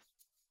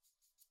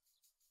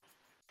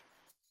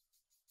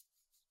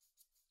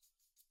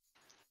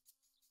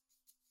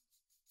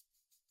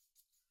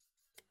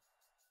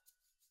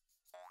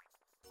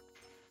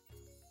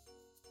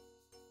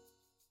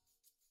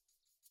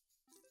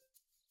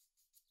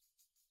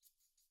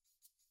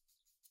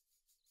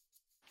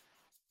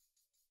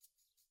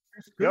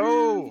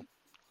 Yo!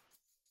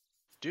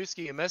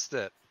 Dusky, you missed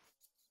it.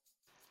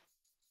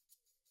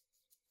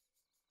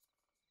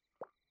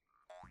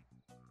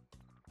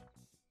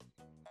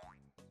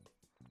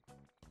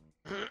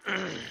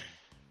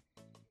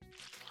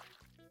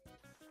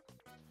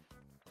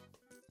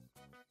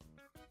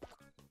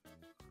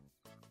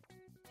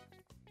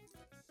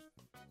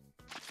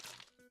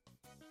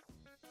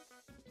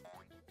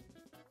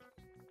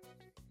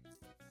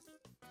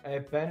 Hey,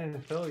 Ben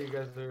and Phil, you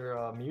guys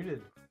are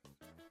muted.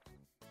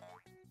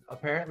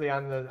 Apparently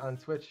on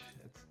Twitch,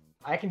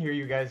 I can hear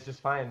you guys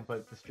just fine,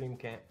 but the stream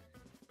can't.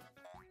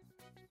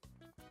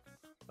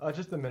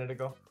 Just a minute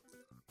ago.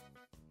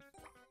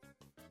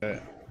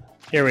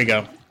 Here we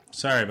go.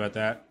 Sorry about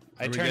that.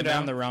 I Are we turned good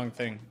down now? the wrong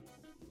thing.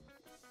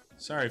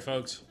 Sorry,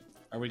 folks.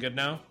 Are we good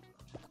now?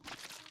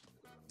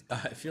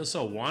 I feel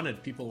so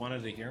wanted. People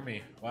wanted to hear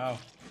me. Wow.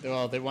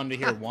 Well, they wanted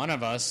to hear one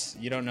of us.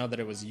 You don't know that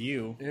it was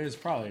you. It was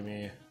probably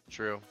me.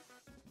 True.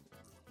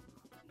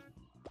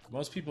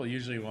 Most people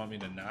usually want me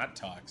to not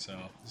talk, so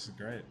this is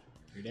great.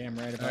 You're damn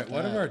right All about right,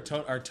 what that.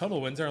 are our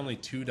total wins are only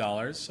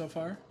 $2 so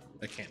far?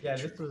 That can't Yeah,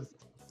 be this true. was.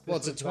 Well,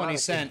 it's a was not 20 good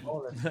cent.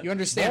 bonus. You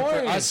understand?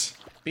 For us,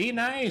 Be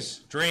nice.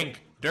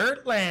 Drink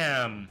Dirt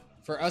Lamb.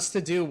 for us to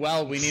do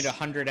well, we need a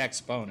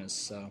 100x bonus.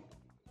 So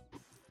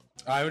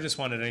I would just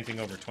wanted anything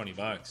over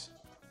 $20.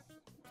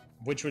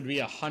 Which would be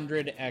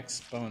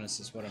 100x bonus,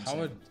 is what I'm How saying.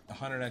 would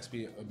 100x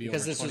be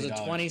Because over this was a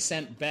 $20?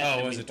 20-cent bet. Oh,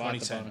 and it was we a bought the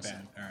 20-cent bonus bet.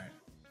 in. All right.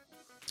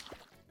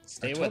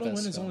 Stay Our with total us.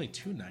 win is Phil. only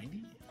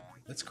 $2.90.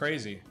 That's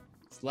crazy.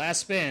 Last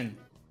spin.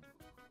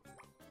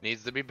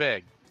 Needs to be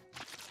big.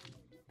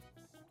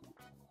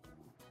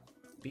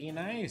 Be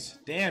nice.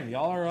 Damn,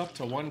 y'all are up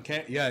to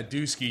 1K. Yeah,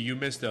 Dusky, you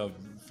missed a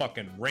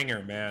fucking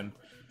ringer, man.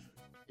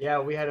 Yeah,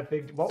 we had a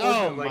big. What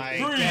Oh was it, my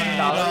like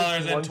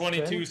God.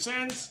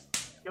 $3.22.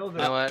 Killed You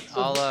it. know what?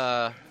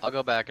 So I'll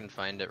go back and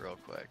find it real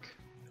quick.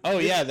 Oh,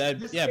 yeah.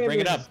 this Yeah, game bring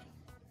it up.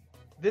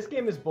 This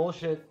game is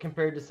bullshit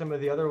compared to some of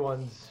the other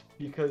ones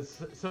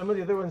because some of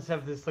the other ones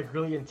have this like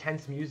really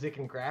intense music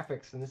and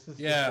graphics, and this is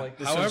Yeah. just like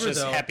This However, one's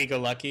just though,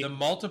 happy-go-lucky. The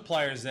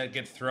multipliers that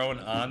get thrown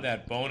on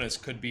that bonus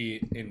could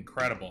be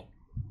incredible.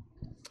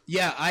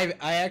 Yeah, I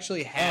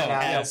actually have Oh,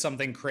 had yeah.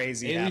 something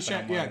crazy Maybe happen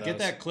on one yeah, of get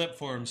those. that clip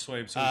for him,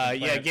 Swabe. So we can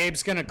play Yeah, it.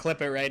 Gabe's gonna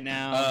clip it right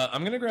now.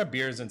 I'm gonna grab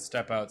beers and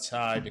step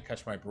outside to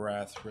catch my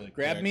breath really quick.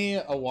 Grab me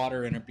a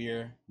water and a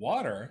beer.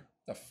 Water?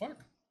 The fuck?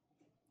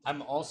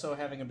 I'm also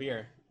having a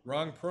beer.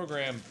 Wrong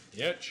program,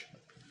 bitch.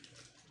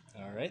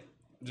 All right.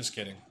 Just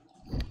kidding.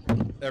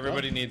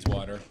 Everybody needs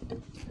water.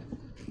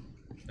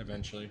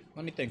 Eventually.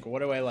 Let me think. What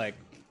do I like?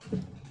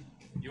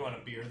 You want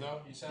a beer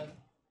though? You said.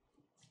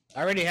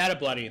 I already had a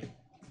bloody.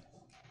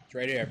 It's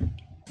right here.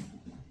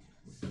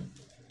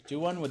 Do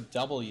one with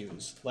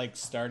W's, like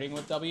starting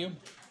with W.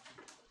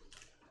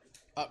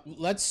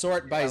 Let's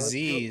sort by let's do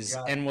it. Z's,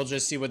 Yeah. and we'll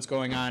just see what's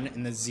going on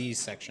in the Z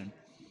section.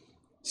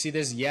 See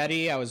this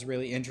Yeti I was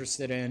really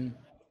interested in.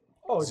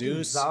 oh,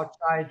 Zeus. dude, Zhao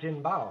Chai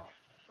Jin Bao,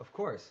 of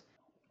course.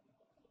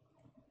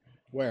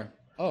 Where?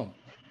 Oh,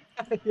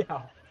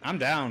 Yeah. I'm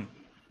down.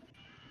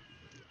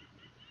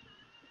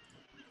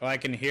 Oh, I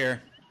can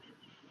hear.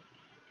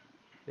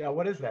 Yeah,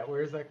 what is that?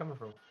 Where is that coming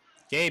from?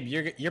 Gabe,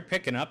 you're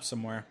picking up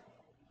somewhere.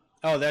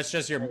 Oh, that's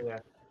just your. Oh, yeah.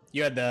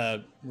 You had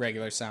the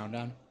regular sound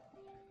on.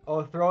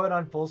 Oh, throw it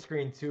on full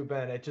screen too,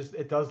 Ben.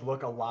 It does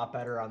look a lot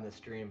better on the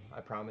stream. I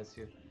promise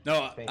you.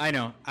 No, Thank I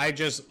know. I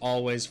just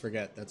always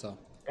forget. That's all.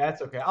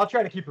 That's okay. I'll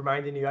try to keep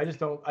reminding you. I just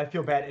don't. I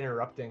feel bad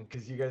interrupting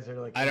because you guys are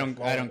like. I don't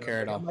flowing.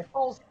 care at all. I'm like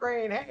full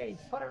screen. Hey,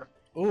 put it.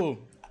 Ooh,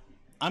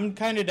 I'm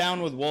kind of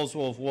down with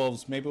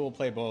Wolves. Maybe we'll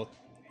play both.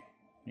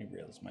 New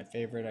Real is my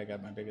favorite. I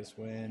got my biggest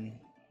win.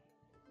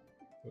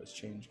 What's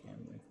changed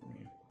gambling for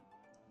me?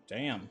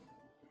 Damn.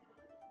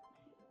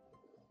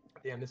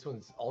 Damn, this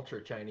one's ultra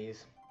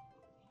Chinese.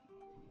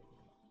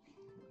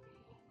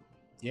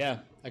 Yeah,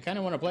 I kind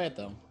of want to play it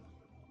though.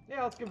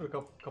 Yeah, let's give it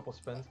a couple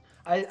spins.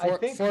 I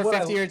think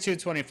 450 or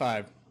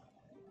 225.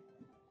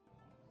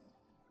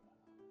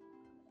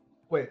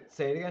 Wait,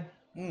 say it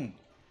again.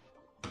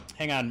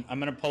 Hang on, I'm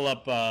gonna pull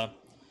up a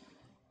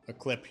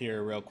clip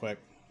here real quick.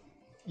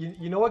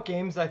 You know what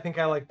games I think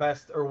I like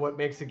best, or what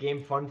makes a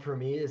game fun for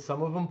me, is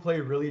some of them play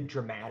really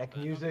dramatic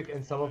music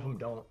and some of them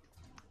don't.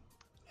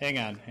 Hang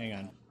on.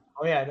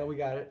 Oh yeah, I know we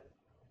got it.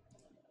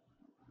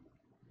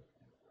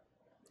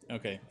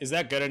 Okay, is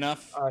that good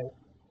enough? All right,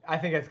 I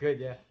think that's good.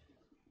 Yeah.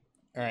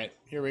 All right,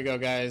 here we go,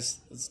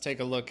 guys. Let's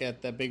take a look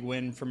at that big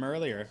win from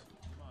earlier.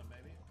 Come on,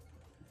 baby.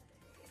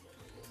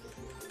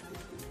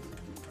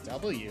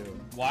 W.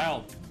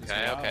 Wild. It's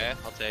Okay, wild. okay,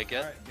 I'll take it.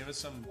 All right, give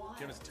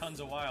us tons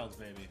of wilds,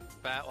 baby.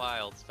 Fat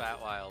wilds,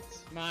 fat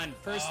wilds. Come on,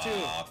 first two.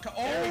 Oh,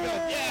 There we go.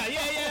 Yeah.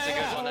 That's a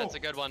good one. That's a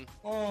good one.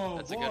 Oh,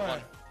 That's boy. a good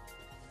one.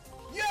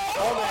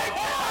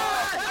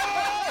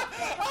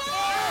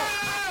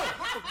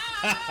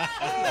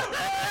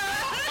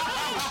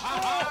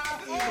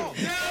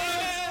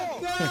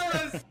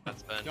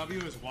 That's been. W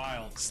is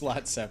wild,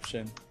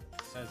 Slotception.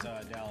 says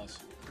Dallas.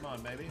 Come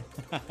on, baby.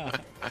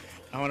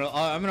 I'm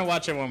gonna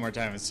watch it one more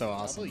time. It's so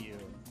awesome.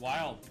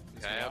 Wild.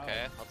 It's Okay, wild.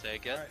 okay, I'll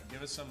take it. All right,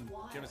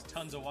 give us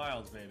tons of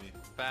wilds, baby.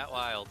 Fat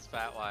wilds,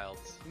 fat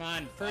wilds. Come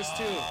on, first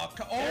two. Oh,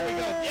 There we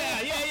go. Yeah.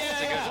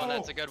 That's a good one.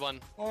 That's a good one.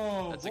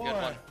 Oh, That's boy. a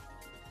good one.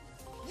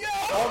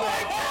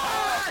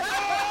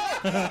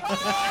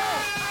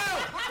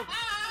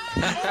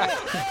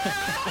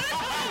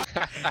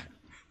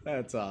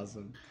 That's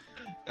awesome.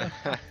 All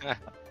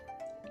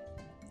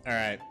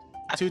right,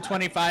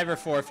 225 or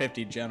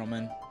 450,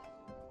 gentlemen.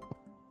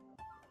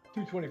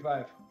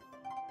 225.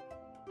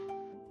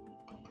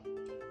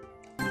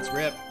 Let's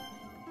rip.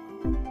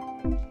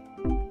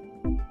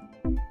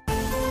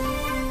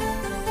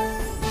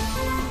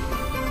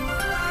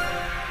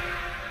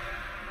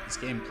 This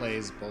game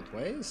plays both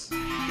ways.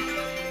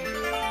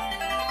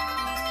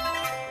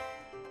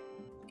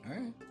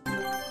 Alright.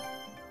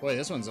 Boy,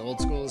 this one's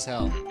old school as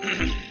hell.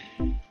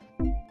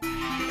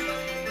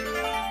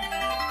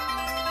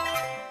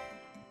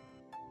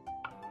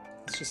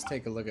 Let's just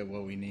take a look at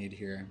what we need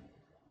here.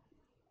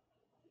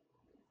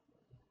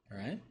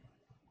 Alright.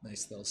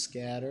 Nice little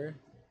scatter.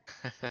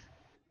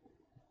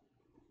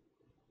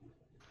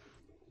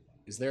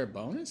 Is there a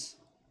bonus?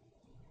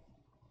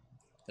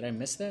 Did I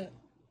miss that?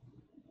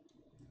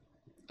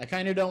 I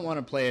kind of don't want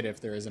to play it if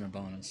there isn't a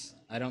bonus.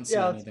 I don't see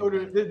Yeah, let's anything. go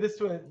to bad. this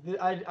one.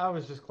 I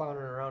was just clowning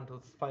around.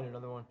 Let's find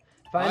another one.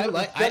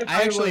 I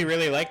actually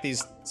really like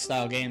these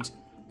style games,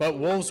 but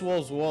Wolves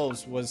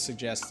was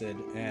suggested,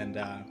 and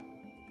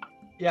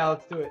Yeah,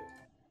 let's do it.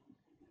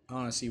 I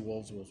want to see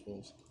Wolves.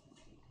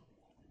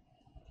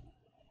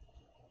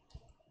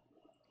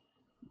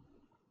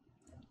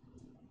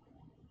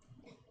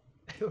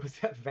 Was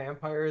that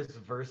vampires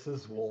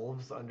versus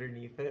wolves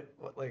underneath it?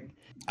 What, like?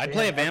 I'd they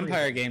play a have vampire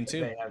everything. game too.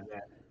 They have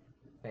that.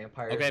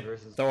 Vampires Okay,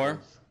 versus Thor.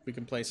 wolves. We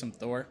can play some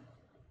Thor.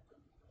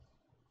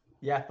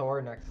 Yeah,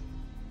 Thor next.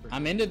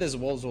 I'm into this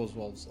Wolves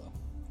though.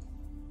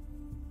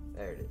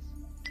 There it is.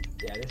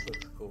 Yeah, this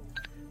looks cool.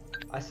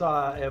 I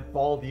saw a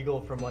bald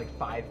eagle from like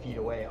 5 feet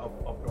away up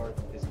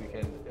north this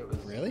weekend. It was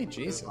Really?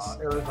 Jesus.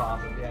 It was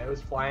awesome. Yeah, it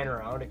was flying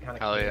around. It kind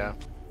Hell of yeah.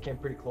 came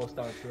pretty close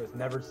down to us.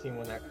 Never seen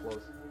one that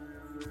close.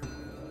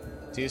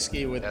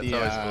 Dusky with That's the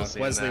always cool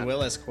seeing Wesley that.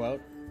 Willis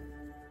quote.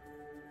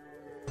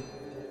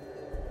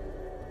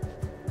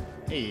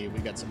 Hey, we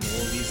got some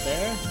movies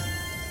there.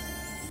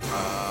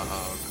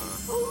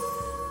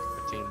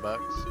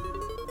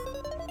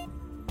 $15.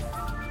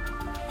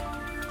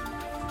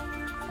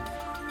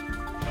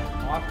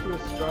 Off to a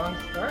strong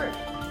start.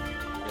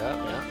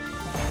 Yeah.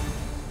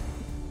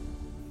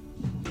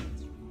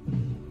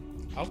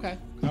 Okay.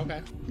 All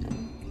right.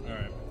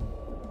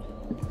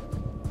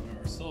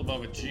 We're still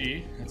above a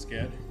G. That's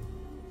good.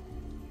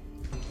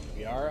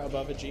 We are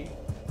above a G.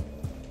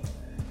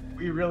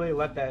 We really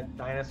let that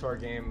dinosaur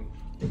game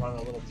run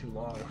a little too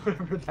long.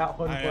 Whatever that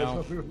one I was know.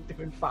 when we were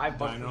doing $5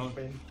 Dino. a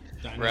spin.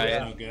 Dino's Right.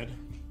 no good.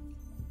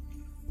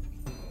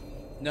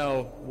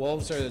 No,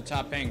 wolves are the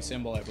top paying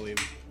symbol, I believe.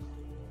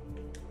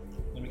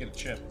 Let me get a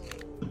chip.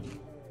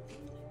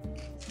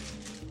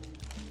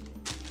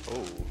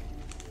 Oh.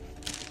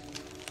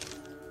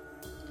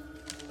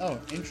 Oh,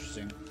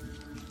 interesting.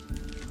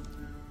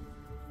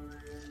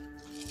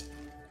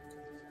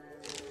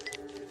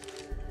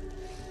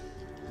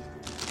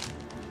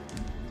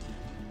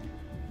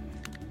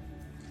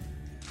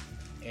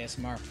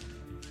 ASMR.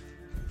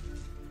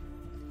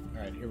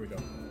 Alright, here we go.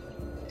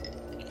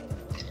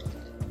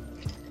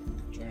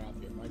 Turn off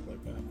your mic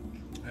like that.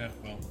 Yeah,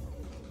 well.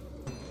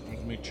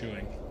 With me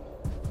chewing.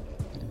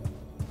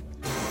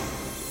 The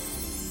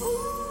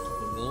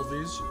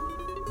Wolvies.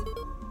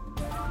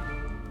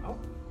 Oh.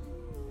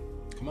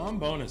 Come on,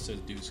 bonus, says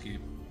Dusky.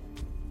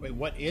 Wait,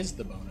 what is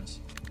the bonus?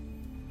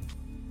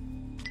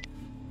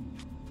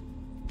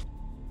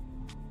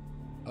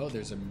 Oh,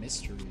 there's a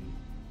mystery.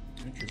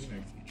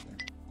 Interesting feature.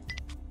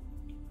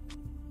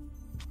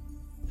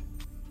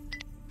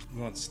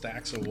 We want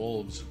stacks of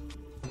wolves.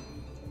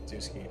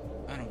 Dusky.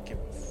 I don't give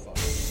a fuck.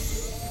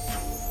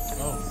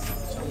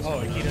 Oh,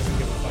 he doesn't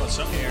give a fuck.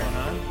 Something going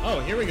on. Oh,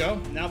 here we go.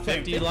 Now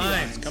 50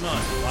 lines. Come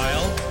on,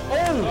 Lyle.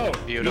 Oh,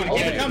 Beautiful.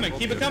 keep it coming. Beautiful,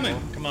 Keep it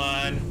coming. Come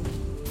on.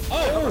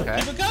 Oh, Okay.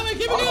 keep it coming.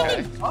 Keep it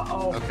coming.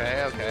 Uh-oh.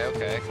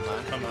 Okay. Come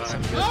on. Come on.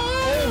 Some good-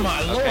 Oh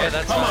my lord. Okay,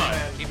 that's Come fine.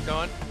 on. Keep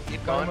going.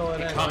 Keep going. Normal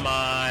Keep and going. Come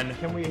on.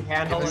 Can we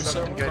handle Give us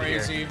another something one? good here.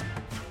 Crazy.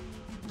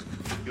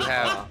 You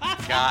have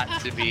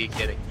got to be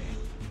kidding me.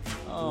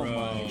 Oh Bro.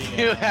 my.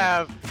 You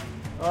have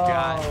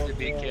got Oh, to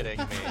be man. kidding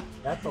me.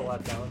 That's a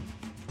letdown.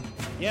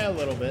 Yeah, a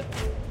little bit.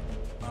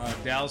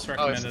 Dallas Oh,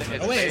 recommended it's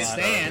that. Oh, wait, based it's on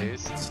staying.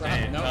 these. It's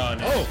staying. No. Oh,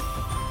 no. Oh.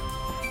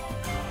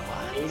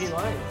 80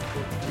 lines.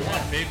 Come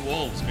on, big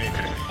wolves, baby.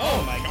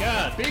 Oh my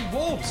God. Big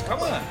wolves, come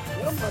on.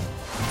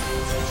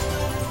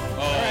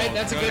 All right,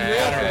 that's a good Okay,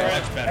 rule okay. for it.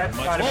 Much better. That's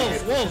Much gotta be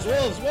better. good.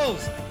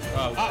 Wolves.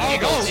 Oh,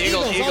 Eagles,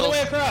 Eagles, all the Eagles.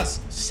 way across.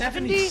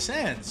 70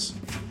 cents.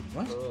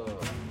 What?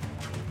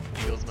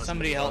 Eagles must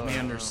Somebody be help me low.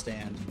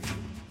 understand.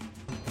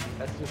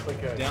 That's just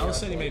like a. Dallas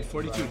said he made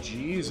 42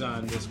 G's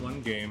on this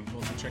one game.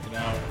 We'll have to check it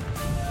out.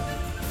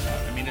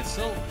 I mean, it's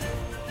still.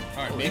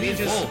 All right, maybe Maybe it's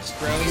just wolves.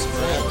 grows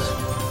wolves.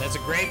 That's a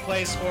great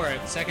place for it.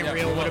 Second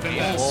reel would have been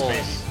yeah, best.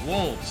 wolves.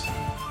 Wolves.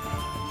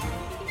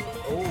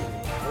 Oh,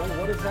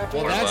 what is that?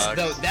 Well, Four that's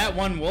bucks. that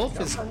one wolf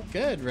is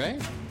good,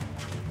 right?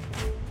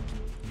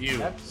 You,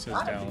 That's says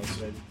gotta be Dallas.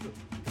 good.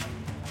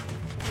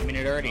 I mean,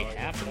 it already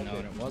happened though,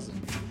 and it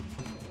wasn't.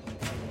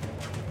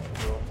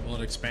 Will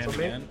it expand So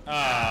maybe- again? The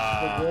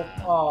Ah. wolf.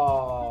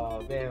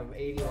 Oh, damn,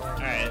 80 lines. All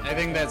right, I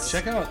think that's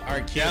Check out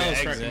our cue to Dallas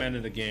exit.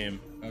 recommended a game.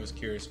 I was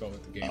curious about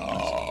what the game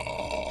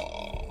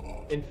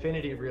was.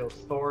 Infinity reels.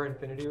 Thor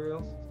Infinity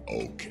reels.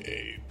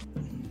 Okay.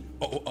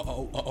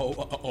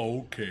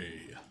 Okay.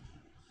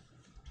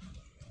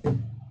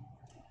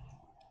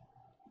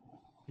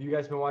 You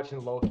guys been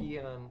watching Loki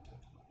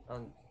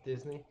on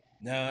Disney?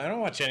 No, I don't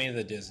watch any of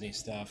the Disney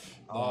stuff.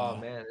 Oh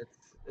man,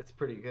 it's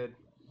pretty good.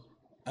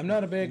 I'm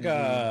not a big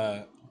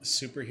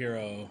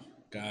superhero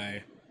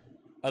guy.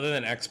 Other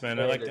than X-Men,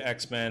 I like the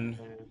X-Men.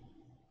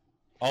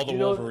 All the You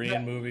know, Wolverine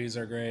that- movies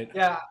are great.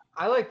 Yeah,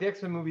 I like the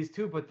X-Men movies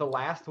too, but the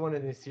last one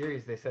in the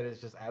series they said is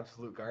just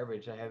absolute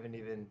garbage. I haven't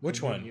even.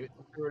 Which the New one?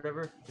 Mutants or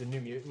whatever. The New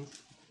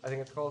Mutants, I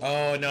think it's called.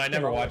 Oh no, I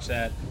never watched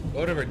that.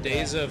 Whatever,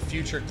 Days of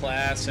Future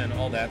Class and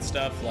all that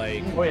stuff.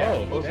 Like, Oh yeah,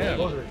 oh damn.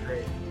 those are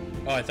great.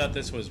 Oh, I thought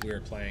this was we were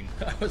playing.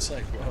 I was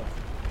like, whoa.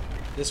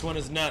 This one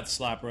is nuts,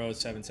 Slop Rose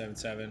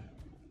 777.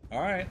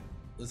 All right,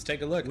 let's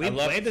take a look. We I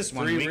love played this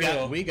one. three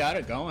reel. We got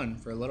it going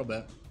for a little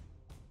bit.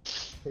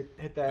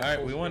 Hit that. All right,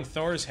 full we won screen.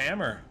 Thor's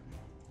hammer.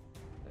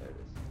 There it is.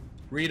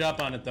 Read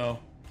up on it though.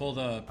 Pull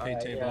the All pay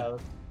right, table. yeah,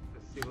 let's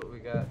see what we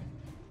got.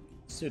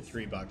 Let's do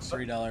 $3.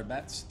 $3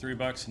 bets.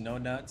 $3, no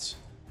nuts.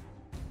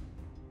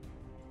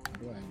 How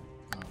do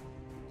I?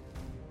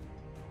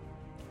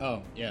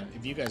 Oh, yeah.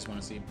 If you guys want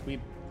to see, we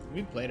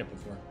played it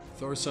before.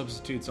 Thor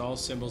substitutes all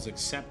symbols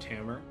except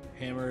hammer.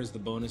 Hammer is the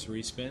bonus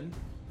respin.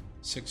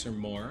 6 or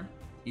more.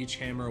 Each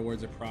hammer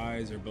awards a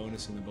prize or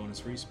bonus in the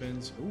bonus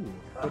respins. Ooh,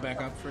 go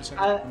back up for a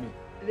second. Let me-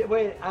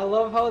 Wait, I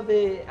love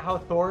how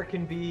Thor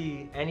can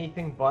be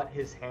anything but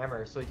his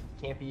hammer, so he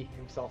can't be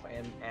himself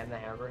and the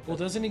hammer. Well,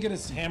 doesn't he get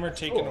his hammer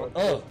taken? cool.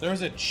 Oh,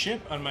 there's a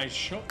chip on my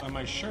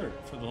shirt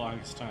for the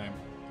longest time.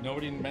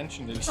 Nobody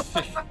mentioned it.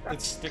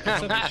 It's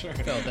stickers on the shirt.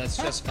 Phil, that's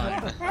just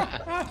fine.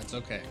 That's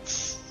okay.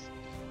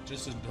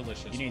 Just as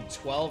delicious. You need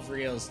 12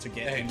 reels to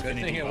get Hey, good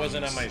infinity thing it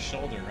wasn't on bonus. my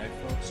shoulder, right,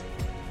 folks?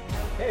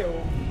 Hey,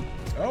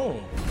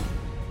 Oh.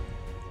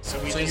 So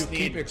we So just you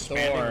keep need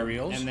expanding Thor, the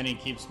reels? and then he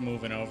keeps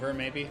moving over,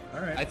 maybe. All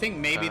right. I think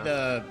maybe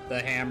the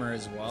hammer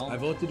as well. I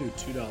vote to do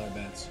 $2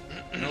 bets.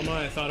 No,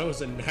 I thought it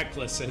was a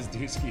necklace, says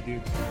Dusky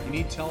Dude. You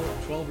need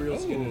 12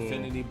 reels to get an Ooh.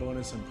 infinity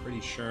bonus, I'm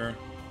pretty sure.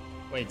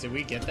 Wait, did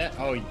we get that?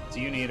 Oh, do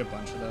you need a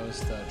bunch of those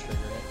to trigger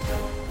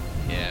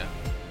it? Yeah.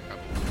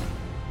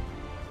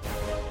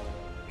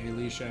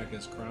 Alishak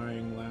is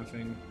crying,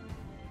 laughing.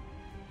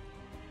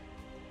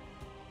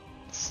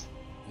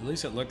 At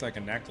least it looked like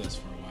a necklace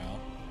for a while.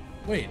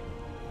 Wait.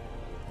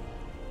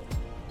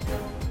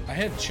 I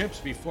had chips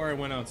before I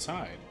went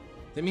outside.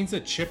 That means the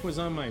chip was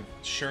on my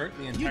shirt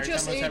the entire You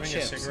just time I was ate having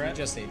chips. a cigarette?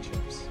 You just ate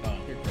chips. Oh.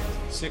 You're crazy.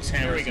 6 Here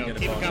hammers we go. to get a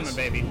Keep it bonus. coming,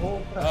 baby.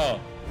 Oh.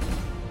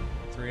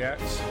 3x.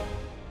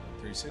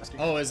 360.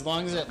 Oh, as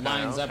long as it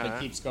lines up, it okay.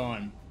 keeps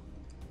going.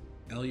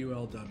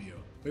 LULW.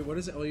 Wait, what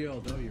does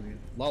LULW mean?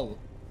 Low.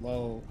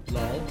 Lull?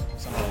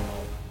 Something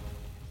low.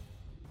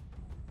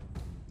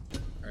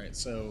 Alright,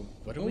 so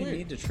what do we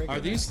need to trigger Are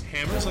that? these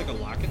hammers like a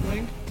locket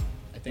link?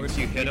 I think Where if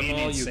so. you hit them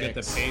need all, you get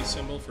the 6. pay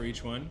symbol for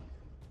each one?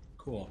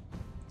 Cool.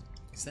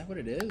 Is that what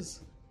it is?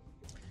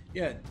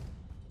 Yeah,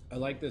 I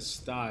like this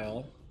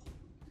style.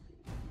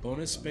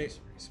 Bonus space.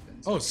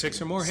 Respins. Oh,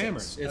 6 or more 6.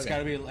 hammers. It's Okay. got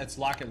to be. It's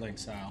Locket Link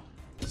style.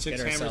 6 Get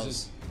hammers ourselves-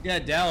 is. Yeah,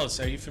 Dallas.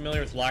 Are you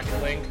familiar with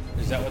Locket Link?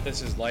 Is that what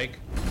this is like?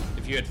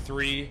 If you had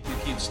 3, you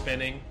keep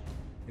spinning.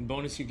 In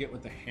bonus, you get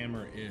what the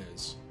hammer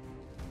is.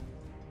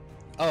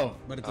 Oh,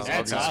 But it doesn't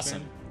that's let you awesome.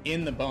 spin.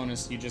 In the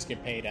bonus, you just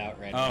get paid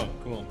outright. Oh,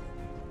 cool.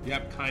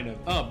 Yep, kind of.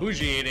 Oh,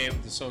 Bougie 88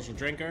 with the social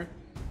drinker.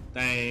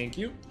 Thank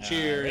you.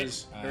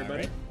 Cheers, All right.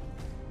 everybody.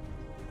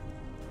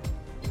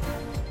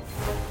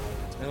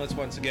 And let's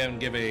once again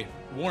give a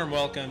warm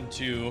welcome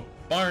to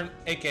Barn,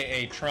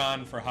 aka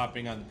Tron, for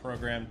hopping on the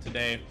program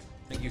today.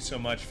 Thank you so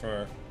much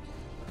for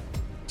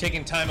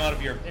taking time out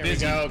of your There we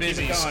busy, go.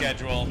 busy Keep it going.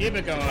 schedule. Keep it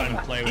to going. come and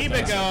play with Keep us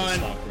it at the going.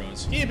 Slot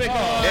Bros. Keep it going.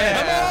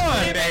 Come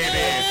on, Keep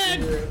it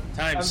baby. going.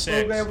 Time I'm 6.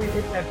 so glad we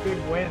hit that big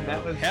win.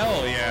 That was.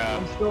 Hell yeah.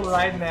 I'm still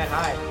riding that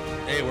high.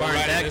 Hey, we're Barn,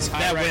 riding that- this high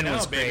that right win now,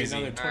 was baby. crazy.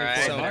 Another All right,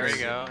 24 there we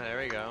bucks. go. There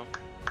we go.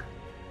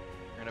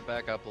 We're gonna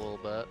back up a little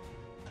bit.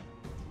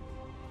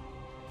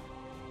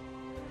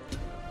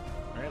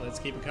 All right, let's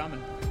keep it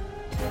coming.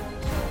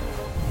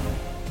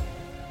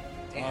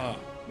 Oh,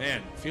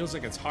 man, feels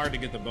like it's hard to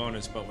get the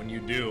bonus, but when you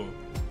do,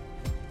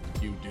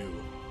 you do.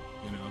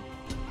 You know?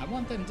 I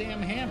want them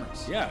damn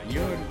hammers. Yeah,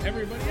 you and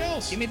everybody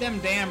else. Give me them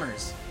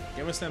dammers.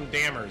 Give us them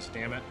dammers,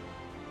 damn it.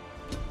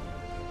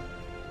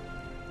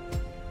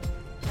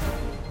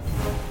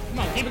 Come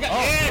on, keep it going.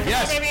 Oh, Yeah, come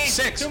yes, on, baby.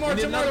 6. Two more, We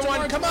need two more, another two one.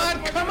 more, Come two more, on,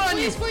 two more. come on,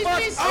 Please, you please, fuck.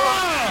 please.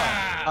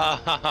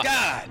 Ah!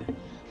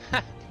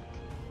 God.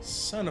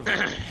 Son of a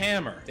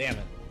hammer. Damn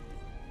it.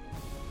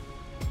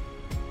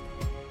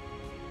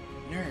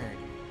 Nerd.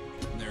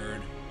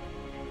 Nerd.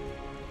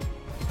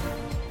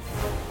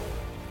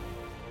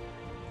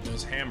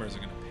 Those hammers are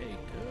going to pay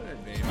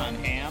good, baby. Come on,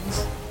 hams.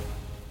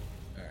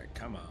 All right,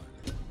 come on.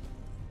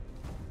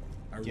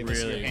 I Give us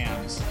your really.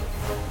 hams.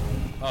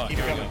 Oh, Keep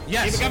here it we go. coming.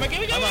 Yes. Keep it coming, keep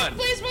it Come coming. on.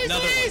 Please, please,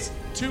 Another please.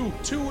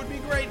 one. Two would be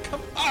great.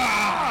 Come.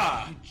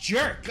 Ah!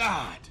 Jerk.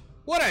 God.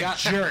 What a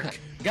jerk.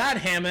 God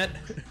ham it.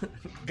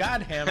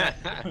 God ham it.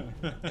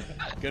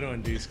 Good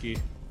one, Dusky.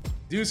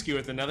 Dusky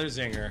with another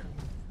zinger.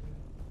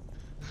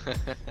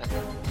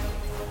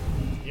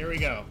 Here we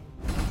go.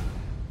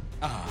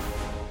 Ah.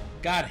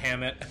 God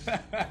ham it.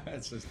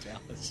 That's just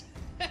Dallas.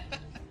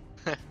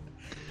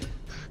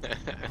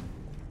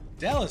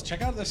 Dallas,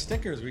 check out the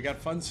stickers. We got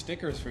fun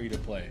stickers for you to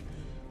play.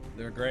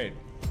 They're great.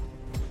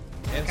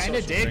 And Kind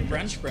of social dig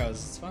drinkers. Brunch Bros.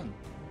 It's fun.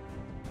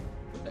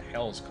 What the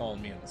hell is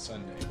calling me on a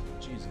Sunday?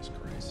 Jesus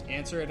Christ.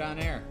 Answer it on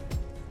air.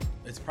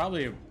 It's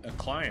probably a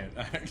client.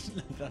 I'm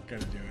not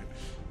gonna do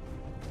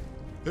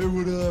it. Hey,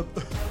 what up?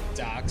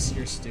 Docs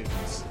your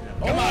students.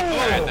 Come on.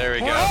 All right, there we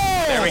go.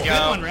 Oh, There we good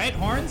go. one, right?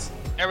 Horns?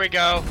 There we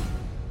go.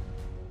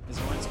 Is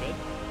horns good?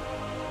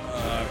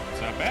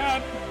 It's not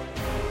bad.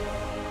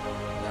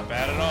 Not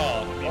bad at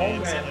all. I mean, Oh,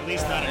 it's man. at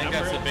least not I a think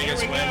number. that's the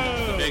biggest Here we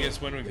win. go. The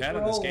biggest win we've had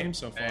in this game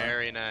so far.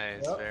 Very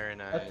nice. Yep. Very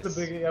nice. That's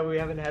the big. Yeah, we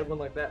haven't had one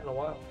like that in a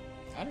while.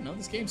 I don't know.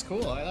 This game's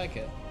cool. I like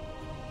it.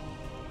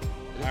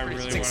 I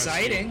really It's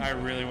exciting. I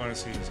really want to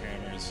see these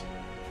hammers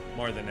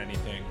more than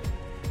anything.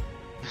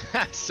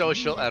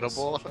 Social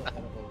edible.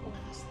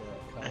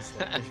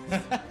 I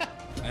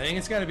think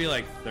it's got to be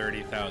like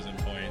 30,000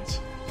 points.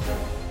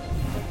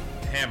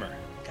 Hammer.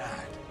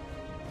 God.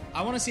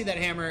 I want to see that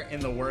hammer in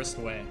the worst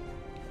way.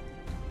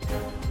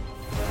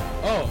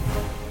 Oh.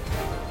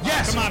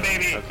 Yes. Come on,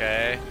 baby.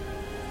 Okay.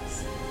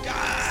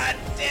 God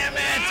damn it.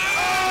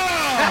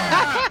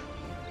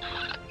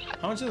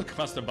 How much does it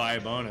cost to buy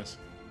a bonus?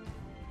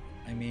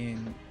 I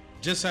mean,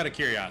 Just out of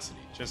curiosity.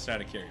 Just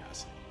out of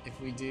curiosity. if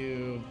we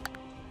do...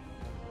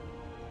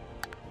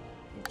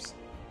 Oops.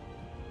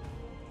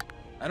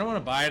 I don't want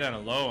to buy it on a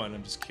low one.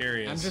 I'm just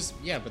curious. I'm just...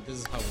 Yeah, but this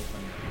is how we'll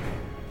find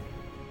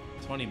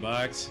it.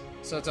 $20.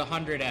 So it's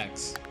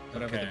 100x,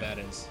 whatever Okay. the bet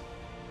is.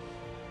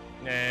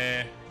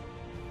 Nah.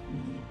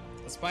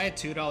 Let's buy a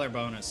 $2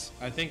 bonus.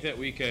 I think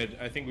we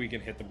can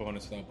hit the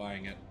bonus without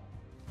buying it.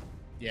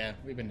 Yeah,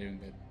 we've been doing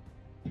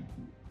good.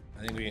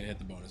 I think we can hit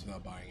the bonus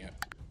without buying it.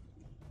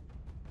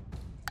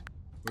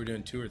 We're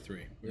doing 2 or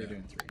 3. We're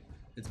doing 3.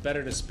 It's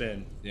better to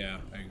spin. Yeah,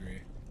 I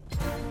agree.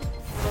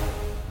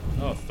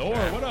 Oh, Thor,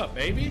 what up,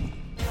 baby?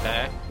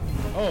 Okay.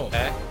 Oh,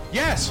 Okay.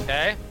 yes!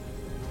 Okay.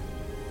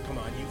 Come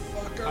on, you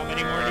fucker. How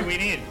many more do we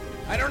need?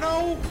 I don't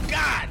know.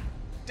 God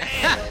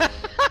damn.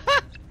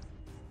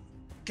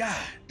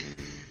 God.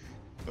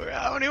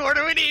 How many more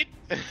do we need?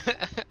 The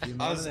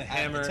amount of the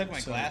hammer. I took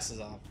my glasses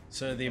off.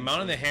 So the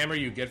amount of the hammer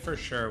you get for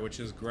sure, which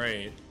is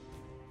great.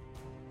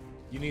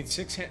 You need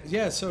 6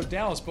 yeah, so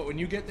Dallas, but when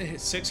you get the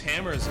 6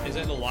 hammers, is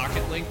it the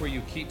locket link where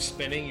you keep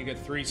spinning, you get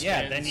 3 spins?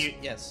 Yeah, then you...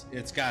 Yes.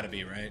 It's gotta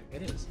be, right?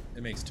 It is.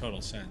 It makes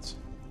total sense.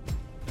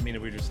 I mean,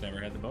 if we just never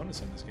had the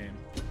bonus in this game.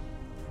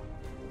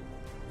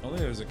 If only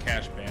there was a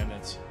Cash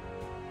Bandits.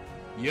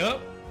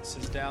 Yup,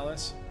 says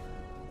Dallas.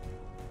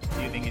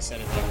 Do you think he said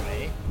it that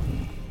way?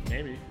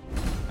 Maybe.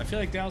 I feel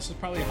like Dallas is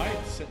probably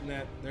hyped sitting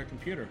at their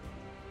computer.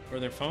 Or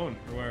their phone,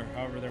 or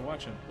however they're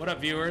watching. What up,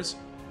 viewers?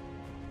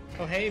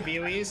 Oh, hey,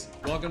 Viewers.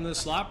 Welcome to the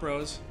Slot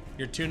Bros.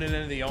 You're tuning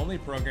into the only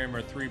program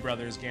where 3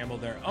 brothers gamble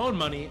their own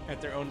money at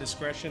their own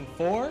discretion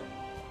for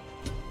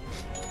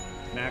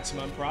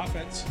maximum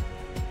profits.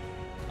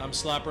 I'm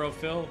Slot Bro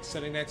Phil.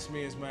 Sitting next to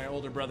me is my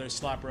older brother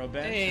Slot Bro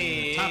Ben.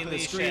 Hey, and at the top of the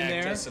screen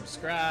there just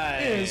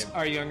subscribe. is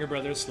our younger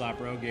brother Slot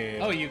Bro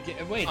Gabe. Oh,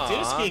 wait, Aw.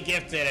 Dusky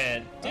gifted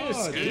it.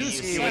 Dusky, you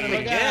Dusky son with of the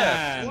a gift.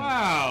 gun.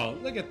 Wow,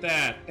 look at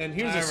that. And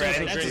here's a All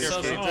social right, that's a drinker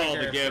social for all the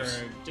drinker gifts.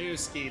 for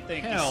Dusky.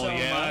 Thank Hell you so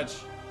yeah. much.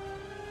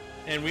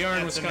 And we are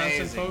in That's Wisconsin,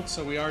 amazing. folks,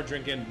 so we are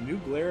drinking New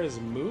Glarus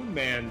Moon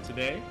Man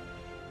today.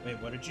 Wait,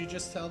 what did you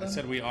just tell I them?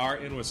 said we are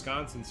in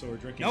Wisconsin, so we're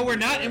drinking. No, we're New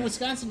not in Glarus.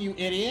 Wisconsin, you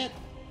idiot.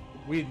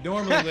 We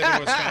normally live in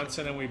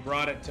Wisconsin, and we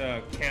brought it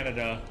to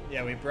Canada.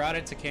 Yeah, we brought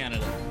it to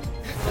Canada.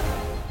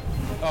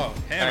 Oh,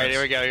 hammers. All right,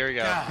 here we go. Here we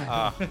go.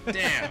 God.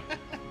 Damn.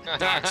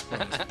 Docs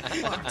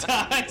Bros.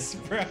 Docs,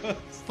 bro.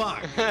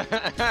 Fuck.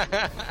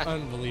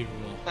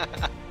 Unbelievable.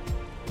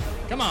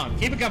 Come on,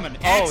 keep it coming.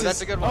 Oh, Axes.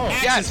 that's a good one. Oh,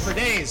 axes Yes. for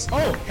days.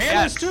 Oh,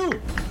 hammers Yes. too.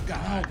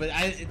 No, but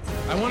I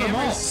want them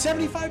all. hammers-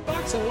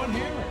 $75 on one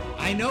hammer.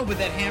 I know, but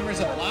that hammer's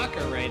a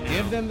blocker right now.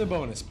 Give them the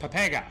bonus.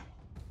 Papega.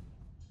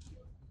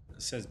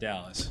 Says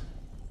Dallas.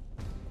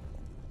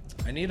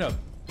 I need a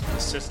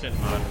assistant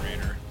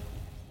moderator.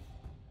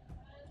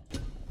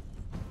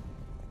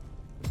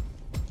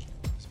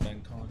 Is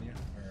Ben calling you?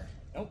 Or...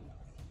 Nope.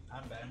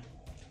 I'm Ben.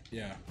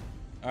 Yeah.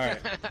 All right.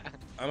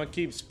 I'm gonna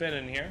keep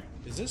spinning here.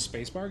 Is this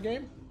spacebar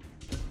game?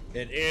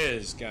 It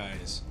is,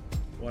 guys.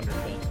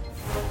 Wonderful.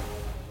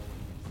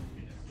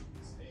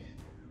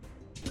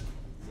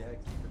 Yeah,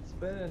 keep it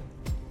spinning.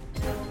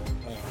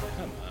 Oh,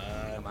 come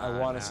on. Come I on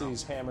want now. to see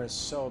these hammers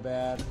so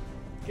bad.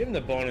 Give them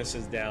the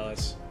bonuses,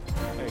 Dallas.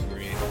 I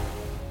agree.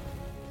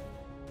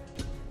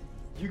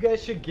 You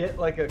guys should get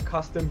like a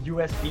custom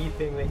USB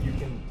thing that you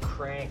can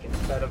crank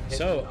instead of hitting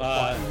So, a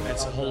button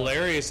it's on the-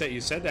 hilarious that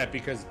you said that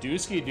because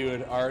Dusky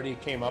Dude already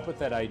came up with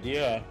that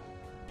idea,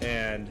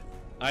 and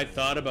I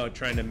thought about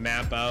trying to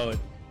map out,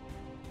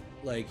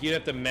 like, you'd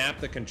have to map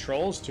the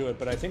controls to it,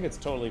 but I think it's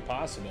totally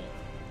possible.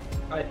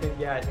 I think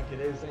it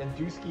is. And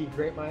Dusky,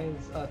 great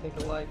minds think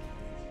alike.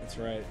 That's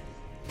right.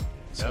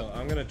 So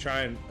I'm gonna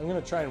try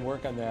and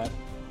work on that,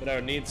 but I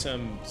would need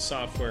some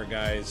software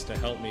guys to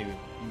help me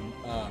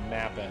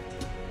map it.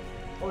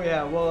 Oh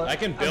yeah, well I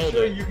can I'm build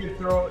sure it. you could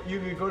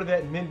go to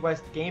that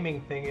Midwest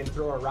gaming thing and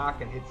throw a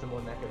rock and hit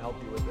someone that could help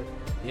you with it.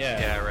 Yeah.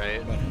 Yeah,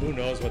 right. But who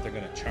knows what they're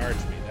gonna charge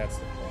me? That's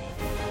the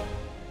problem.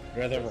 I'd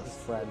rather have a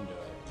friend do it.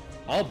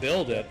 I'll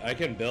build it. I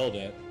can build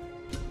it.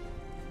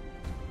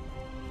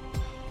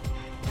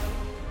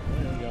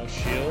 There we go.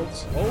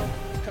 Shields. Oh,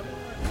 come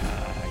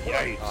on.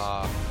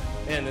 Yikes.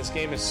 Man, this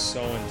game is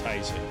so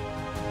enticing.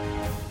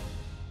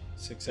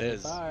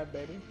 675,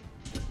 baby.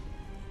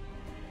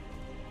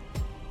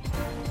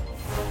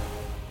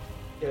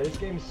 Yeah, this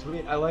game's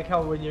sweet. I like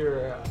how when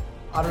you're,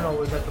 I don't know,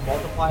 was that the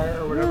multiplier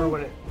or whatever,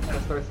 when it kind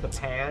of starts to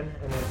pan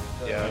and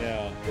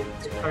Yeah.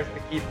 it starts to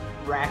keep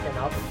racking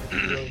up. It's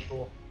really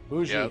cool.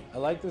 Bougie. Yep. I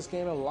like this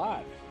game a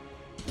lot.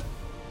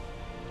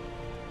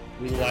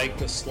 We like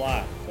the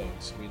slot,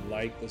 folks. We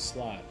like the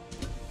slot.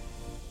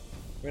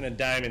 We're gonna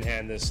diamond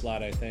hand this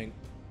slot, I think.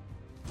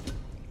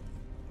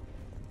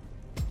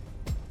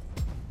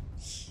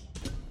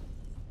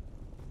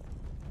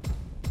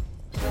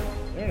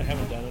 I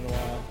haven't done in a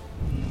while.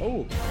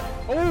 Oh!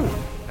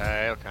 Oh!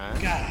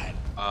 Okay. God!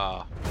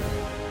 Oh.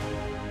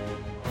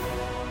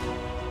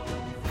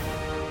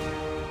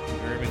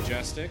 Very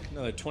majestic.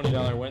 Another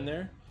 $20 win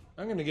there.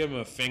 I'm gonna give him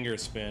a finger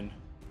spin.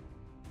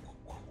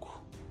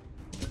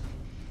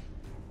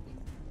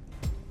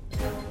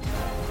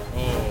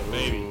 Oh,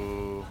 baby.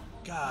 Ooh.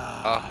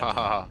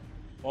 God.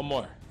 One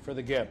more for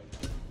the gip.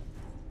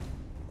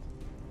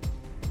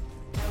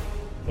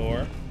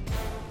 Thor.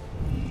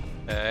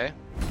 Okay.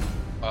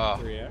 Oh.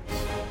 3x.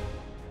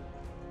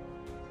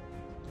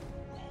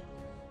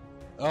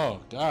 Oh,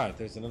 God,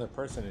 there's another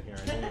person in here.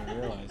 I didn't even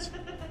realize.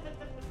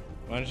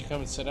 Why don't you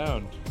come and sit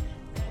down?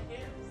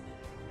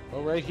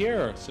 Oh, right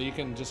here. So you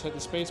can just hit the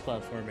space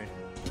bar for me.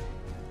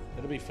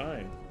 It'll be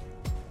fine.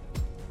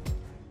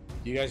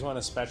 You guys want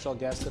a special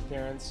guest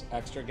appearance?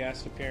 Extra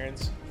guest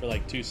appearance? For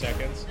like 2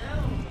 seconds?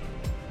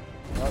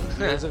 No. Oh,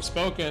 you guys have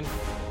spoken.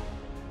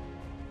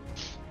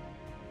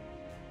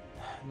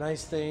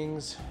 Nice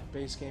things.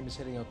 Base game is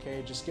hitting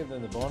okay. Just give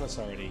them the bonus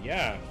already.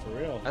 Yeah, for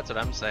real. That's what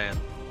I'm saying.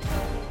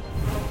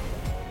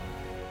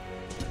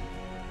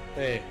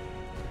 Hey,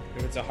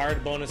 if it's a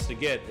hard bonus to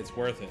get, it's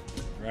worth it,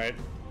 right?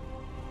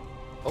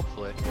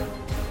 Hopefully.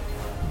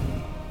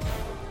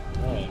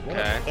 Oh, what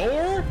Okay. a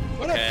Thor?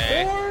 What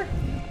Okay. a Thor?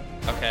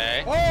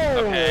 Okay.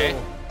 Oh! Okay.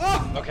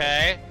 Oh!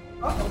 Okay.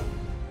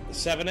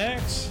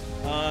 7x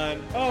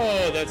on.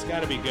 Oh, that's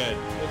got to be good.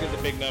 Look at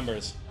the big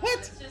numbers.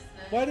 What?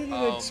 Why did it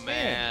Oh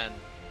expand? man.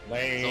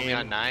 Lame. It's only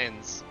on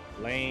 9s.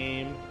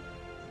 Lame.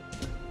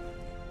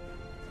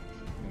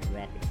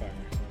 Rapid fire.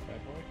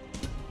 Bad boy.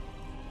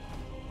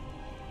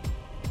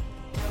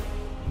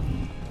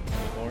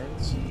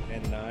 Horns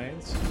and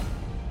 9s.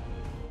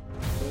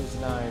 Those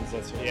 9s,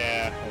 that's what.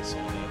 Yeah, I saw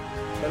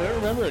that. But I don't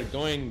remember it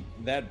going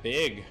that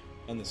big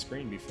on the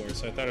screen before,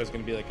 so I thought it was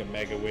going to be like a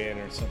mega win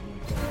or something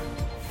like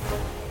that.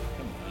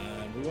 Come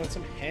on, we want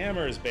some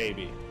hammers,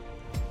 baby.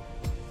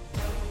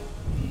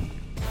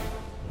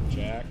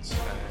 Jacks.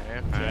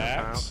 Okay.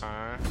 Jacks.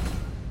 Okay.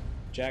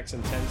 Jacks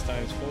and 10s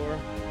times 4.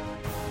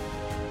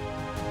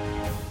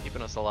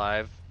 Keeping us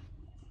alive.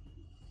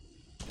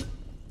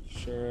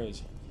 Sure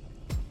is.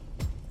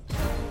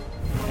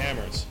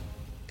 Hammers.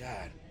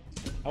 God.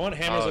 I want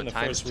hammers Oh, on the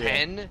times first reel.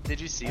 10? Did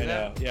you see I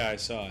that? know. Yeah, I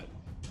saw it.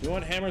 We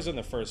want hammers on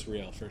the first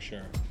reel for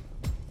sure.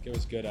 Give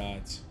us good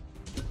odds.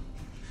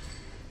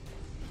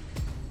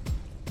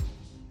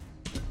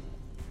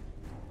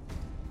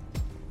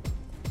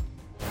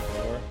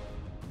 Four.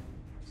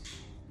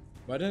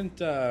 Why didn't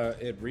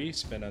it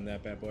re-spin on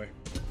that bad boy?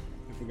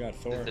 If we got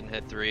 4. It didn't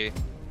hit 3.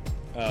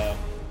 There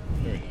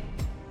we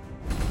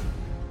go.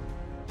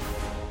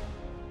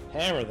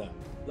 Hammer them.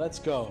 Let's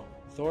go.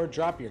 Thor,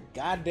 drop your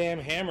goddamn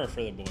hammer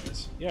for the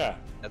boys. Yeah.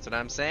 That's what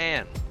I'm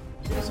saying.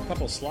 Give us a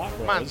couple slot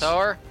rolls. Come on,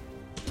 Thor.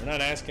 We're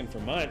not asking for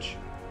much.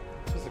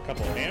 Just a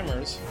couple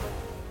hammers.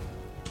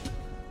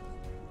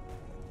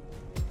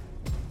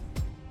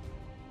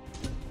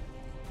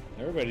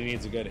 Everybody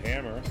needs a good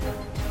hammer.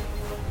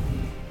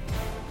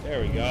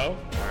 There we go.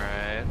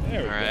 Alright.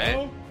 There we Alright.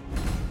 go.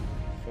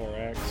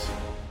 4x.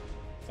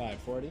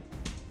 540.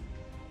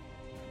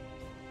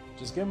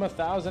 Just give him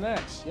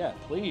 1000x. Yeah,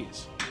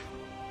 please.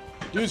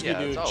 Dooski Yeah,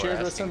 dude, that's all we're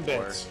cheers with some asking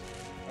for. bits.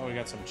 Oh, we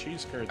got some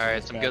cheese curds. in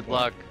Alright, this some bad good boy.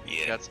 luck.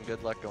 Yeah. Got some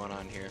good luck going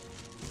on here.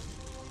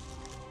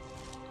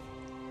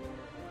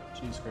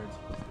 Cheese curds.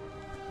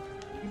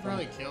 You can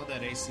probably kill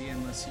that AC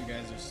unless you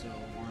guys are still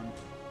warm.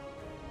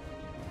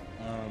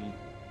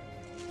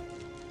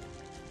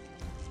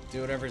 Do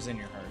whatever's in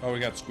your heart. Oh, we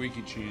got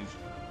squeaky cheese.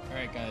 All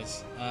right,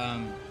 guys.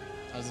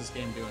 How's this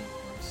game doing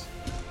for us?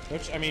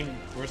 Which, I mean,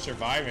 we're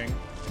surviving.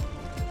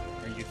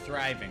 Are you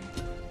thriving?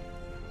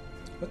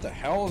 What the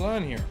hell is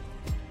on here?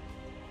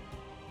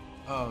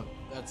 Oh,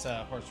 that's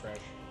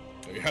horseradish.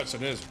 Yes,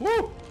 it is.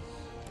 Woo!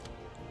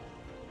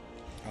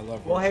 I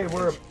love. Well, hey,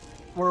 horseradish.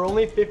 we're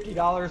only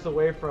 $50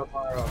 away from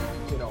our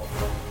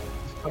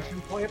discussion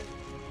point.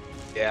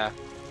 Yeah.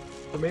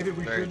 So maybe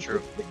we Very should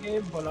true. switch the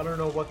game, but I don't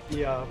know what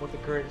the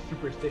current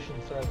superstition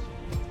says.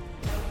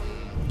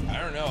 I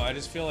don't know. I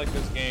just feel like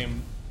this game.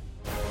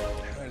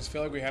 I just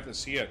feel like we have to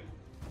see it.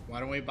 Why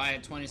don't we buy a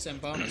 20-cent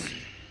bonus?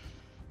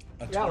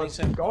 A Yeah, 20 let's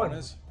cent keep going.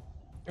 bonus.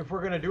 If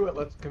we're gonna do it,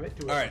 let's commit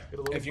to it. All right. Let's get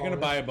a little If you're gonna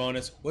bonus. buy a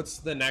bonus, what's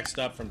the next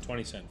up from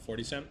 20 cent?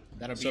 40 cent?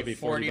 That'll So be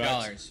it'd $40.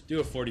 $40. Do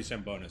a 40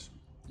 cent bonus.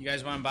 You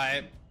guys want to buy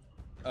it?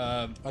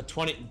 A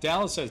 20.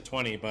 Dallas says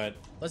 20, but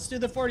Let's do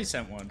the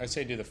 40-cent one. I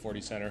say do the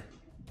 40 center.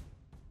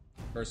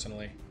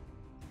 Personally.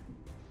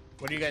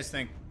 What do you guys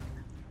think?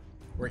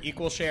 We're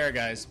equal share,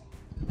 guys.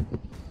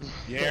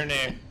 Yeah or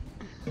nay?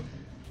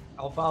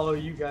 I'll follow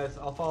you guys.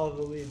 I'll follow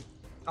the lead.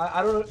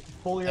 I don't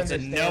fully That's a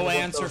understand. no what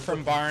answer those-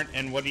 from Barnt.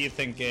 And what do you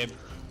think, Gabe?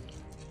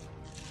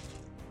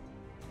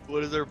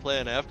 What is their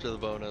plan after the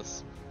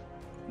bonus?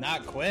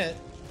 Not quit.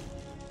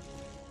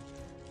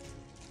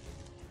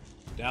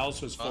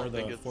 Dallas was I for think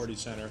the it's- 40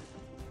 center.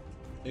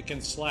 It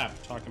can slap.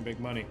 Talking big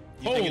money.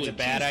 You think it's a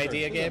bad cheese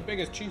idea, curd. This is Gabe? the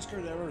biggest cheese curd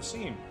I've ever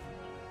seen.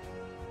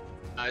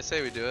 I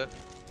say we do it.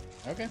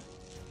 Okay.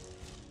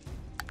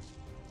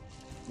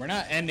 We're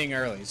not ending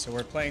early, so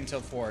we're playing till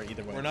 4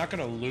 either way. We're not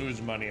gonna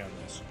lose money on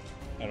this.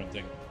 I don't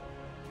think.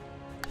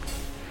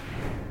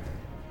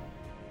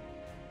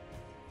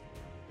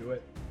 Do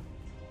it.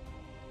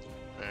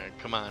 Alright,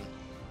 come on.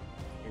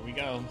 Here we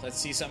go. Let's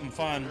see something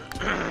fun.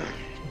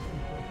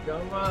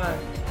 Come on.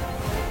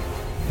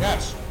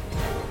 Yes.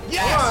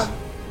 Yes!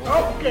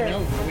 Oh, okay. You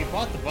know, we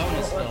bought the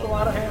bonus That's a though.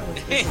 lot of hammers.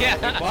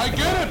 Yeah. I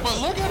get it, but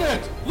look at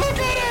it! Look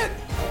at it!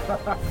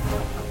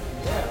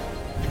 Yeah.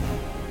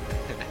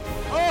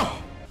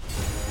 Oh!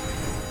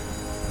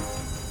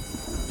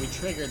 We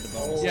triggered the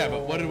bonus. Yeah,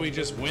 but what did we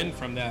just win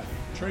from that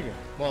trigger?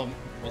 Well,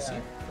 we'll see.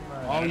 Come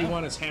on. All you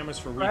want is hammers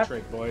for Press-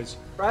 retrig, boys.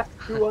 Press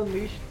to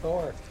unleash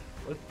Thor.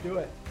 Let's do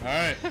it.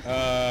 Alright,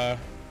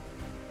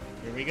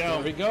 Here we there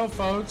go. we go,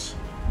 folks.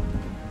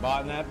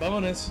 Bought that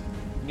bonus.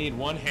 Need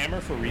one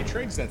hammer for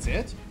retrigs, that's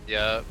it?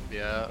 Yep,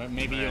 yeah. But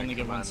maybe you Alright, only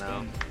get come one on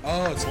spin.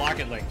 Oh, it's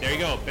Locket Link. There you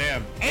go,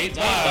 bam. $8.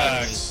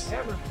 $8.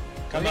 Hammer.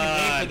 Come We're gonna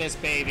pay on. for this,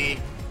 baby.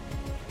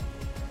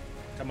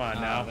 Come on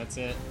No, now. that's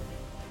it.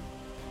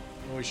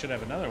 Well, we should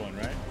have another one,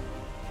 right?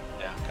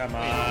 Yeah. Come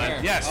on.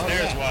 where? Yes, Oh,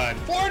 there's yeah. one.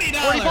 $40.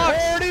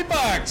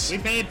 $40. We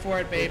paid for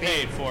it, We baby.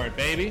 paid for it,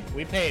 baby.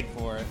 We paid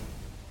for it.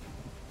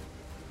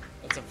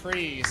 That's a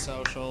free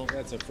social.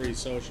 That's a free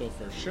social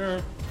for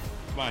sure.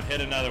 Come on,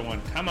 hit another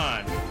one. Come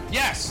on.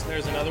 Yes,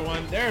 there's another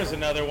one. There's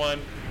another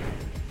one.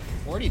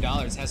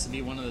 $40 has to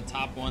be one of the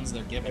top ones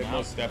they're giving It out.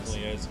 most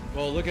definitely is.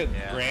 Well, look at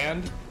Yeah.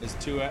 Grand is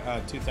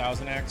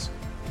 2000x.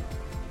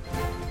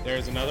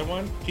 There's another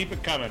one. Keep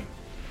it coming.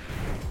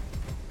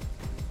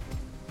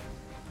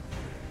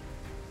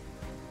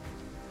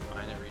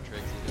 Mine it retrigs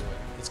either way.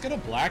 Let's get a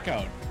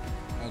blackout.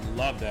 I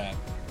love that.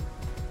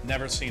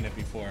 Never seen it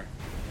before.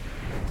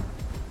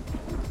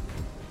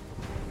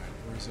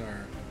 Where's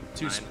our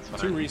two Fine,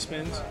 it's two fine.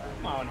 respins?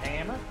 Come on,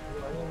 hammer.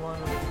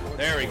 21,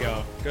 There we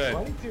go. Good.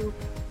 22.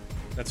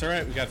 That's all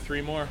right. We got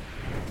 3 more.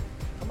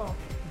 Come on.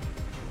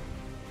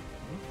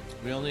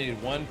 We only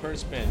need 1 per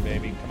spin,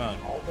 baby. Come on.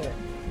 All day.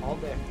 All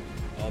day.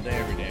 All day,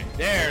 every day.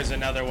 There's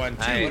another one.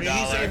 Nice.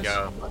 $2. There we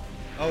go.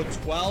 Oh,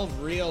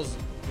 12 reels.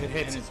 It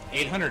hits and it's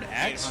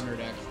 800x. 800x.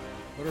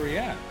 What are we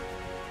at?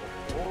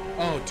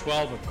 Oh,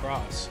 12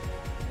 across.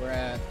 We're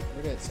at.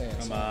 Where did it say?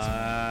 Come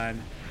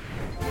on.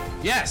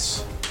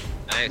 Yes.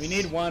 Nice. We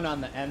need one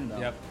on the end though.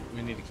 Yep.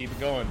 We need to keep it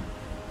going.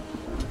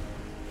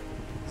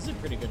 This is a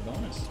pretty good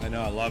bonus. I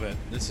know. I love it.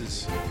 This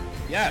is. I mean,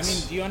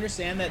 Yes. do you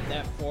understand that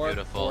that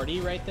Beautiful.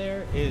 440 right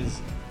there is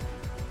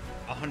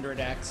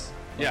 100x?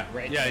 Yeah.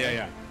 Right Yeah. there. Yeah.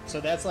 Yeah.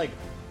 So that's like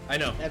I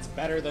know. that's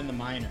better than the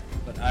minor.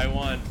 But I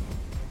want.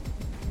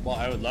 Well,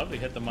 I would love to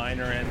hit the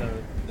minor and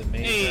the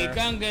major. Hey,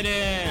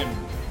 Gungadin!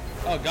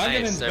 Oh,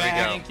 Gungadin's Nice, there we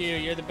back. go. Thank you.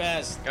 You're the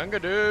best. Gunga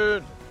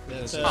dude.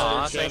 That's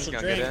Aw, a thanks,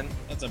 social drink. Gungadin.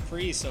 That's a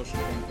free social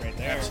drink right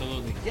there.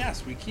 Absolutely.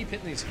 Yes, we keep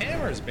hitting these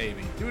hammers,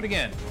 baby. Do it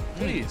again.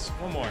 Please.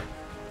 One more.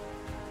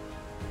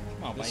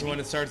 Come on, This is baby. when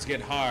it starts to get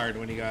hard,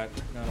 when you got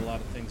not a lot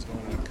of things going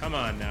on. Come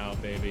on now,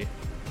 baby.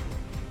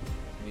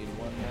 Need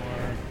one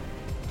more.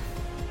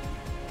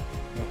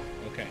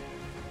 Oh, okay.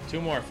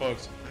 2 more,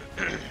 folks.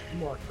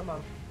 More. Come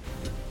on.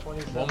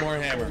 27. One more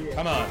hammer. 48.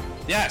 Come on.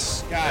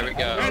 Yes, got There it.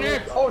 we go.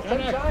 10x. Oh,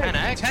 10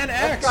 times. 10x? 10x.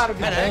 That's gotta be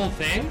The 10x. whole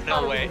thing?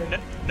 No way.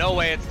 No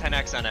way it's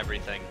 10x on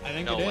everything. I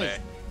think no it is. way.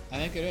 I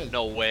think it is.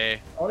 No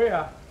way. Oh,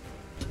 yeah.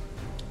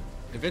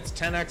 If it's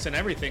 10x and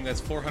everything, that's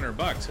 $400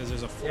 because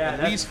there's Yeah, at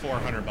that's- least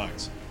 $400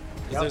 because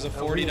Yep, there's a and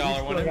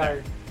 $40 one still in got there.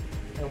 it.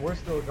 And we're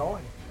still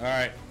going. All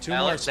right, 2 more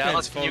Dallas, spins,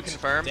 Dallas, can you folks.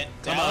 confirm? Come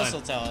Dallas on.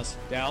 will tell us.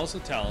 Dallas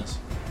will tell us.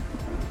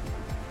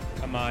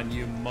 Come on,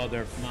 you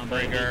mother Come on,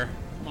 baby. frigger.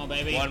 Come on,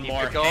 baby. One Keep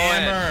more it going.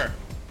 hammer.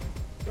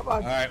 Come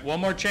on. All right, one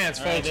more chance,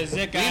 All right, folks. this is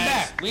it, Lean guys.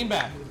 back, lean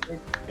back.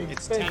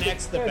 It's Spin, 10x the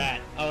spin.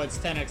 bet. Oh, it's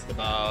 10x the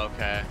bet. Oh,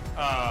 okay.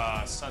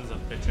 Ah, sons of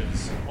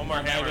bitches. One more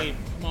Come on, hammer. baby.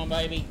 Come on,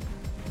 baby.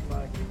 Come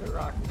on, keep it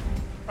rocking.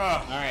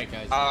 Ah, All right,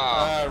 guys. Oh,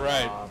 all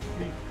right.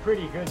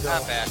 Pretty good, though.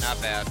 not bad, not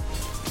bad.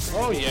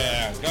 Oh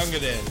yeah,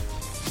 Gungadin.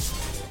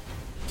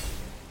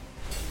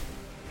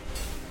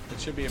 It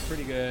should be a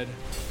pretty good,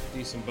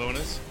 decent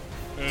bonus.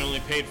 I only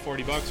paid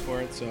 $40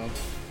 for it, so.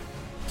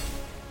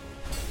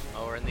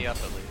 Oh, we're in the up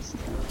at least.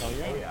 Oh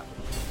yeah. Oh, yeah.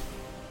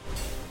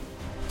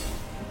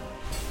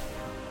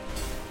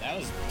 That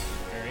was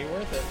very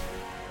worth it.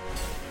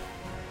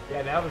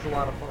 Yeah, that was a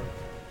lot of fun.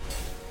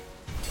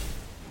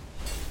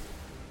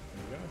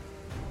 There we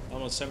go.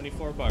 Almost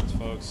 $74,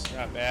 folks.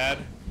 Not bad.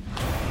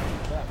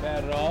 Not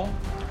bad at all.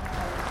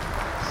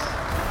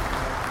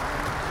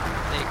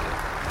 Take it.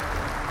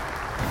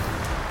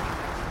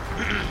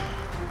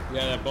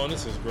 Yeah, that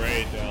bonus is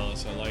great,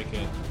 Dallas. I like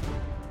it.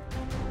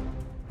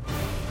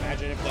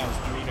 Imagine if that was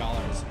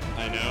 $3.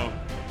 I know.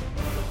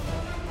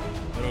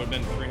 It would have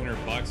been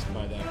 $300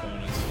 by that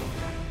bonus,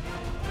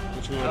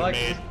 which we would I have like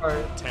made this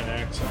part.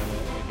 10x on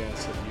it, I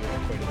guess, if you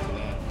equate it to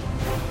that.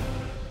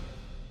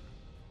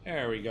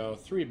 There we go.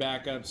 3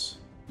 backups.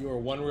 You are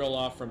 1 reel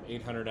off from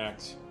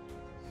 800x.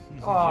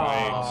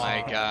 Oh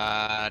my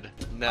god.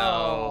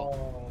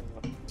 No.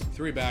 Oh.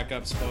 3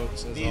 backups,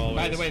 folks, as These, always.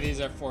 by the way, these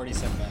are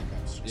 40-cent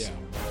backups. Yeah.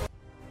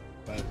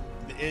 But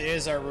it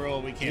is our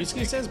rule. We can't.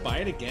 Yusuke says buy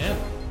it again.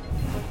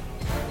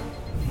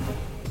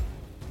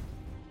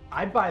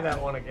 I'd buy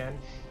that one again.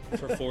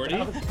 For 40?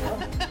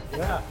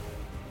 Yeah.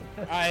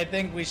 I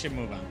think we should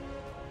move on.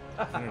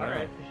 All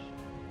right.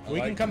 We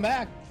can come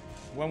back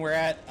when we're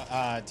at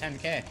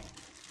 10K.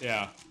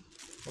 Yeah.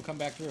 We'll come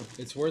back through.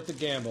 It's worth the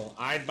gamble.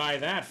 I'd buy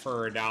that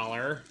for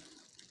 $1.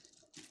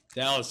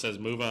 Dallas says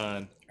move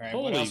on. All right,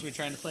 Holy what else are we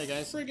trying to play,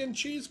 guys? friggin'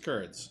 cheese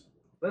curds.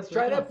 Let's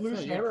try that blue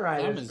Phil, samurai.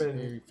 Your, thumb That's is, been...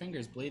 your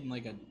finger's bleeding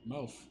like a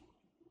moaf.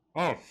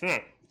 Oh,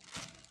 shit.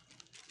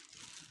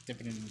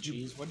 Dipping it in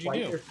cheese. What'd you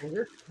Wipe do? your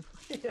finger?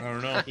 I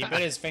don't know. He bit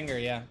his finger,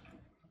 yeah.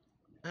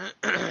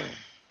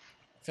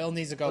 Phil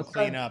needs to go Let's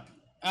clean try- up.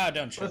 Oh,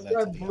 don't show Let's that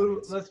try to the blue.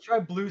 audience. Let's try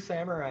blue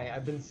samurai.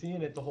 I've been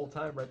seeing it the whole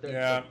time right there.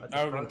 Yeah, at the I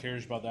would have front. been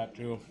curious about that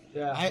too.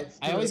 Yeah. I let's see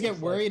always what it get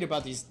looks worried like.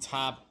 about these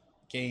top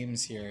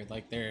games here.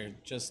 Like they're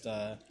just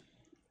Oh,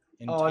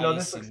 no,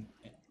 this looks-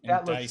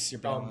 that looks entice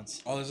your dumb.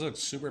 balance. Oh, this looks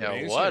super Yeah,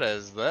 basic. what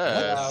is Yeah,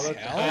 this? look-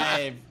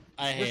 I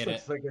This hate it.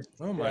 looks like it's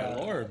Oh my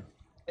lord.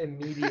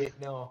 immediate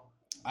no.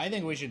 I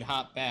think we should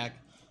hop back.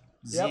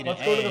 Yeah, Z to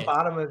let's go to the A.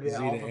 bottom of the Z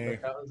to alphabet.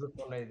 A. That was a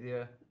fun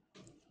idea.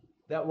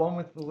 That one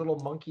with the little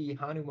monkey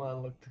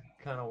Hanuman looked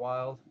kind of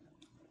wild.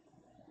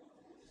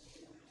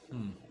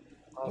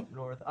 Up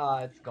north. Ah,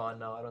 it's gone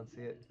now. I don't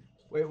see it.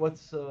 Wait,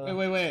 what's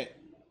Wait.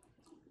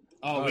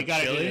 Oh, we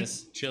gotta chili? do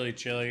this.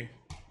 Chili.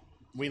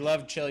 We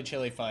love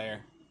chili fire.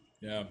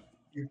 Yeah.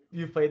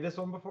 you played this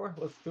one before?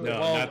 Let's do it. No.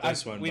 not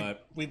this one,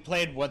 but- we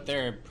played what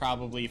they're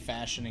probably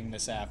fashioning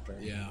this after.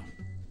 Yeah.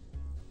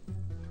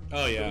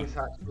 Oh yeah. Willie's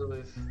Hot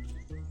Chilies.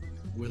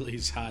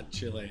 Willie's Hot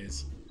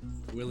Chilies.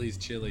 Willie's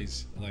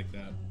Chilies. I like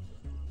that.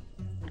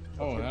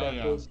 Oh, Put hell that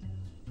yeah.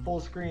 full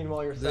screen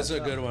while you're This is a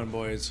setting good up. one,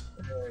 boys.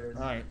 There it is.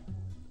 All right.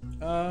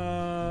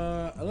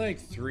 I like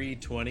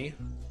 320.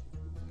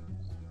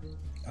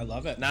 I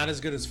love it. Not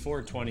as good as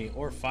 420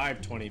 or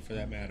 520 for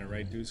that matter,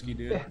 right, Dusky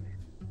dude?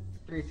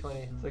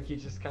 320. It's like you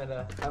just kind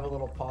of have a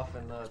little puff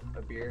and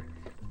a beer.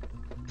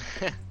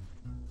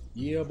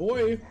 Yeah,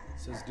 boy.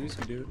 Says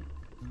Dusky dude.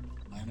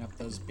 Line up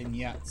those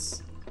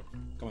pinatas.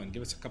 Come on,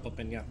 give us a couple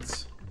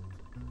pinatas.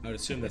 I would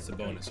assume that's the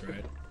bonus,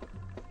 right?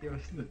 Give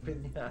us the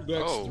pinata.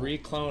 Next, Oh. 3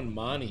 Clown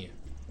Monty.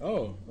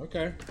 Oh,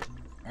 okay.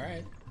 All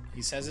right.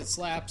 He says it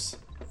slaps.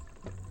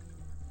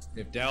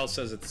 If Dallas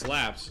says it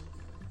slaps,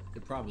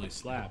 it probably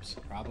slaps.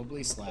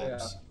 Probably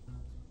slaps.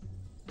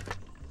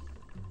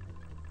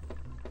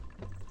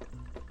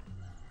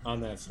 On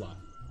that slot.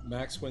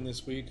 Max win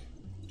this week,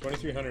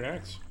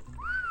 2300X.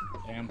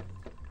 Damn.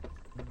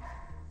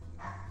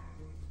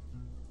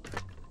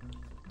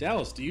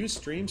 Dallas, do you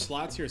stream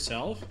slots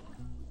yourself?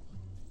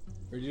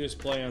 Or do you just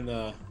play on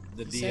the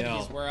He said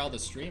he's DL? where all the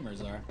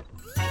streamers are.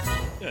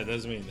 Yeah, it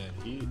doesn't mean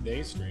that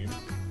they stream.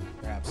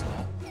 Perhaps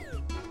not.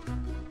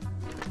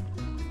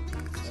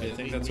 I think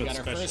we, that's we what's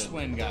got special. our first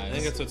win, guys. I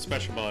think that's what's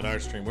special about our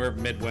stream. We're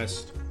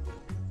Midwest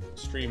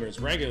streamers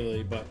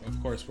regularly, but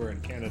of course we're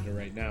in Canada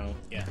right now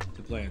Yeah.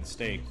 to play on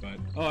Stake. But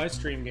oh, I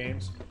stream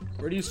games.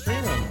 Where do you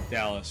stream on,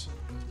 Dallas?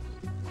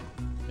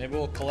 Maybe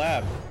we'll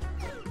collab.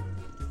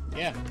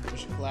 Yeah, we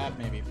should collab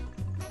maybe.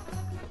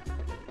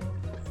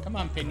 Come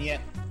on, Pinette.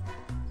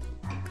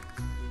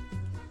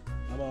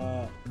 I'm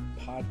a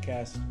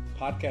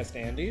podcast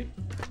Andy.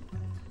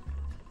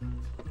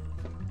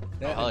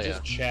 That, Oh, and yeah.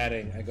 just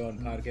chatting. I go on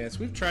podcasts.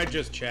 We've tried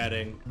just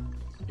chatting.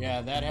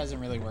 Yeah, that hasn't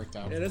really worked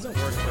out. It doesn't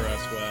work for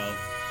us well.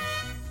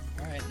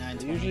 All right, We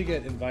 920. usually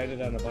get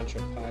invited on a bunch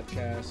of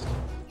podcasts.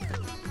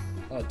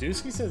 Oh,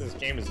 Dusky says this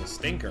game is a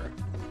stinker.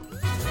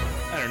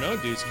 I don't know,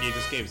 Dusky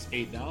just gave us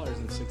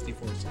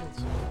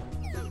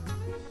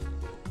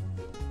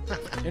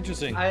 $8.64.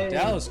 Interesting.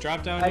 Dallas,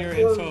 drop down I your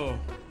feel- info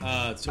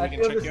so we I can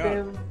feel check the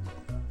you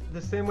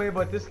out. same way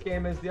about this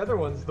game as the other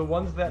ones. The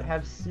ones that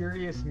have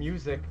serious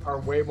music are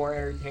way more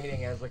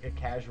entertaining as like a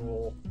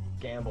casual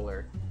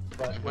gambler.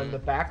 But when the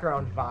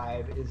background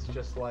vibe is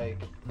just like,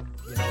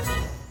 you know,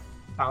 this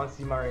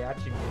bouncy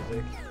mariachi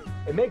music,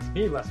 it makes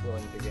me less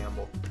willing to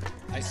gamble.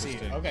 I see.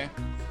 Interesting. Okay.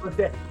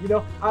 But you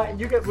know,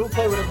 we'll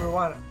play whatever we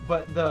want.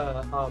 But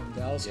the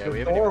Dallas, Yeah, the we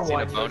haven't Thor even seen a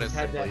one just bonus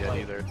had symbol that, yet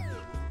like, either.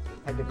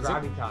 had the Is it-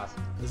 gravitas.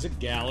 is it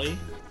Galley?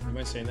 Am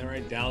I saying that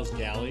right? Dallas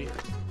Galley?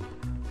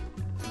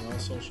 On all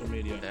social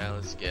media.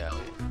 Dallas Galley.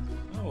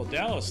 Oh well,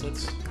 Dallas,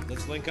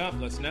 let's link up.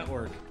 Let's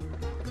network.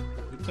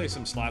 We play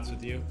some slots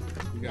with you.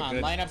 You Come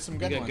on, line up some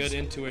good you got ones. good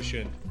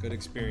intuition, good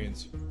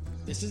experience.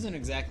 This isn't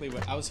exactly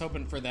what I was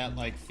hoping for. That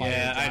like fire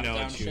Yeah, I know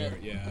drop-down what you shit. are.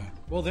 Yeah.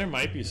 Well, there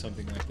might be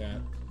something like that.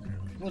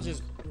 I don't know.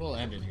 We'll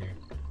end it here.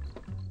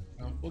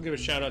 We'll give a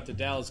shout out to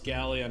Dallas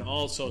Galley on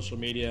all social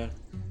media.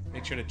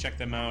 Make sure to check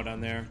them out on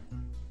there.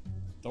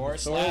 Thor Thor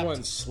slapped.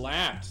 one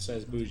slapped,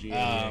 says Bougie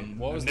 88.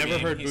 What was I've the never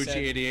game heard he Bougie said?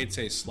 88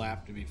 say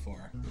slapped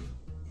before.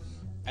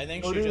 I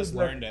think Oh, she dude, just the-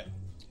 learned it.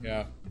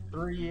 Yeah.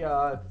 Three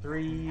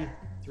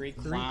Three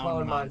Clown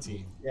clown Monty.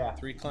 Monty. Yeah,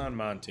 3 Clown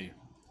Monty.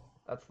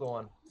 that's the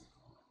one.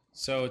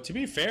 So to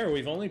be fair,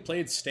 we've only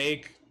played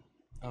Stake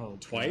Oh,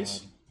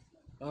 Twice?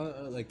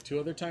 Like 2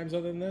 other times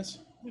other than this?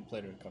 God. We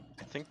played it a couple.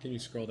 I think Can you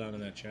scroll down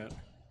in that chat?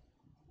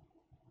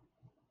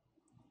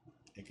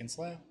 It can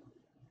slap.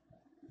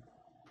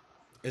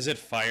 Is it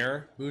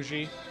Fire,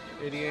 Bougie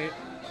 88?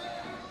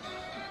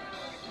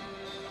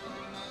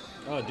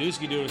 Oh,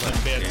 Dusky Dude was on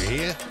bits.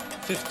 Here.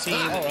 15. Oh,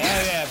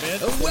 yeah,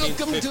 bits. Welcome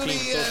to 15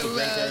 social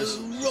drinkers.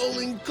 the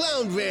Rolling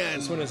Clown Van.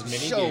 This one is mini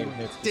Show game.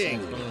 It's ding.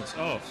 bonus.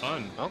 Oh,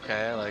 fun.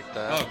 okay, I like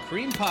that. Oh,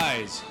 cream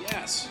pies.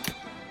 Yes.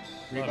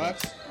 $3?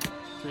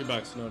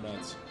 $3, no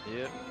nuts.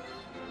 Yep.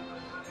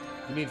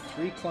 You need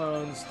 3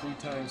 clowns 3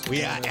 times.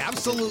 We are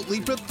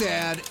absolutely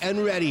prepared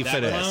and ready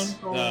for That this.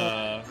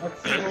 clown?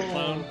 Let's The go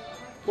clown?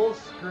 full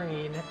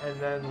screen and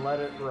then let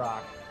it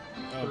rock.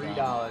 Oh, $3.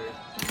 God.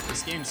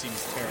 This game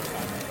seems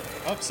terrifying.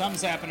 Oh,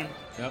 something's happening.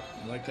 Yep,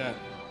 I like that.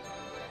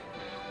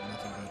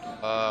 Nothing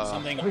good.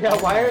 Something. We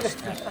got wired.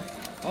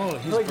 Oh,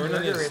 he's like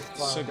burning his murderous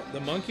clown. cigar. The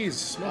monkey's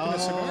smoking a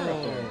cigar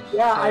up there.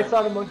 Yeah, I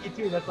saw the monkey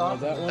too. That's awesome.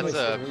 that one is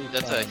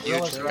That's a huge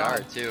Really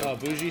cigar strong. too. Oh,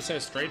 Bougie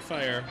says straight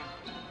fire.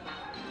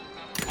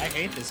 I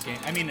hate this game.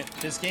 I mean,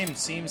 this game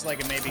seems like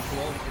it may be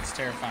cool. It's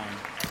terrifying.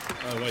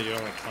 Oh, what, you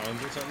don't like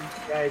clowns or something?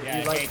 Yeah, Yeah,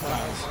 you I like hate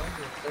clowns?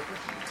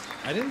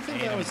 I didn't think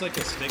Hate that 'em. was like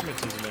a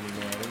stigmatism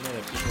anymore. I didn't know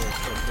that people were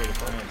so afraid of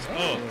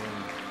clowns.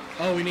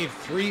 Oh, we need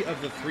 3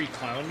 of the 3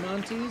 clown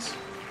Monties?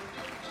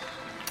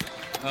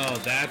 Oh,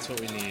 that's what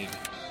we need,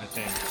 I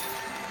think.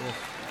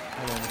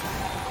 Hold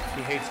on.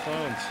 He hates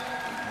clowns.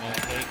 I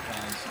hate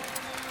clowns.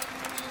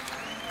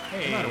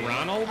 Hey, come on,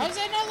 Ronald. How's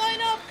that not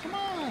line up? Come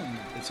on.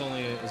 It's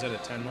only, is that a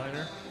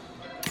 10-liner?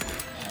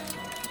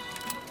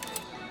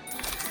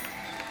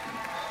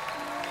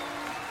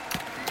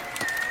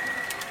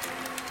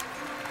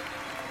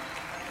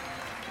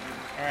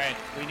 All right,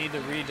 we need to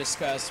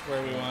rediscuss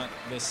where we want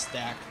this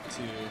stack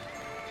to.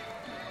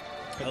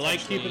 I like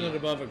keeping it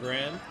above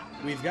 $1,000.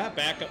 We've got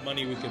backup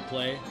money we could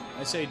play.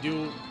 I say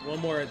do one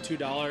more at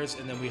 $2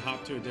 and then we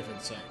hop to a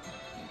different site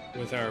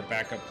with our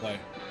backup play,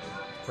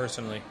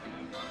 personally.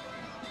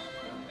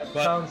 That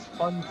But sounds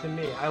fun to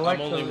me. I like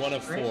I'm only those one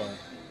of screens,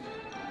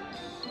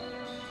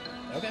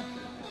 4. Okay.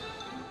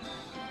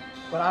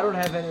 but I don't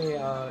have any.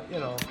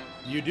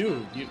 You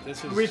do.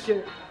 This We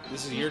can.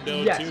 is your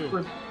dough Yes,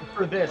 too.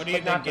 for this, What do you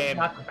but not think, Gabe?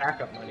 not the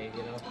backup money.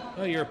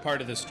 Oh, you're a part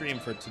of the stream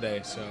for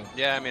today, so.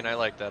 Yeah, I mean, I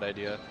like that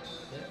idea.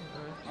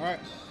 All right.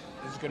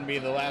 This is gonna be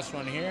the last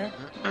one here.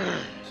 All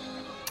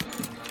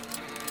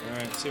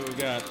right, see what we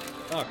got.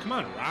 Oh, come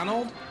on,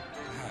 Ronald.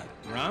 God,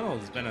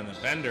 Ronald's been on the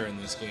bender in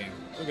this game.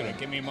 Look at him.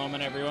 Give me a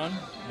moment, everyone,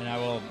 and I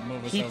will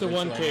move us Keep over the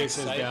one to our K, next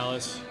says site.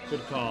 Dallas.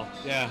 Good call.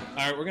 Yeah.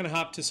 All right, we're gonna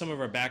hop to some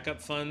of our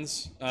backup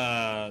funds.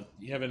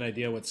 You have an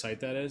idea what site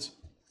that is?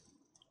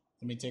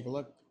 Let me take a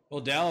look.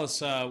 Well,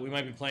 Dallas, we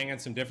might be playing on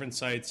some different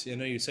sites. I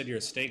know you said you're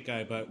a state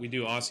guy, but we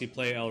do Aussie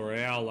Play, El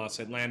Royale, Los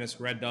Atlantis,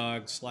 Red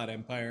Dog, Slot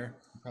Empire.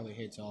 Probably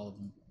hates all of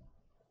them.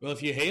 Well,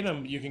 if you hate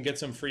them, you can get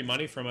some free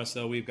money from us,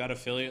 though. We've got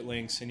affiliate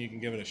links, and you can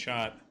give it a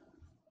shot.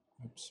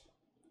 Oops.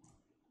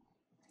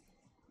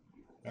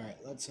 All right,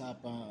 let's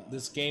hop on.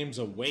 This game's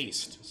a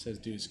waste, says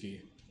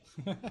Dusky.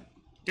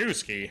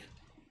 Dusky.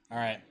 All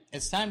right,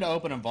 it's time to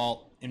open a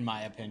vault, in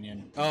my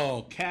opinion.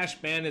 Oh, Cash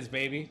Bandits,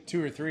 baby.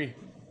 2 or 3?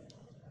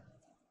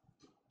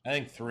 I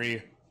think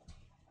 3.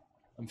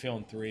 I'm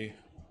feeling 3.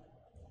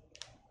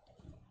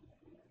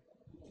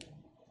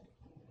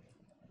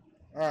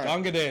 All right.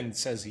 Gungadin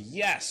says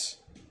yes.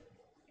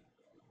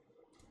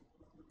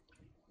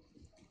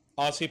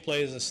 Aussie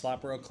plays a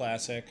Slopro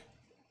Classic.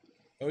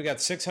 And we got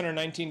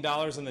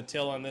 $619 in the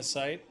till on this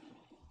site.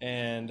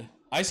 And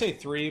I say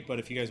 3, but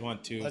if you guys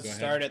want 2, Let's go ahead.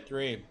 start at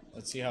 3.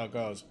 Let's see how it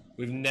goes.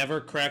 We've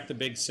never cracked the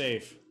big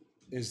safe.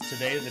 Is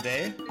today the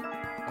day?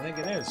 I think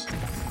it is.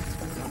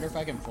 I wonder if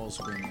I can full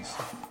screen this.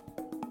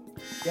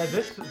 Yeah,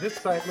 this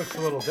site looks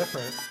a little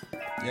different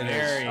Very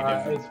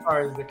different. as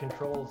far as the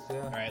controls.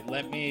 Yeah. All right,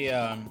 let me.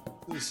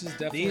 This is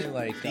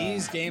definitely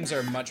These games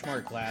are much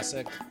more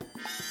classic.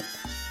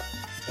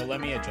 But let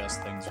me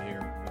adjust things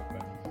here real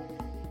quick.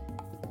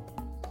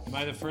 Am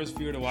I the first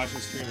viewer to watch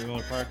this stream in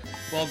Miller Park?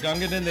 Well,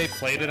 Gungadin, they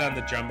played it on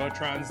the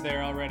Jumbotrons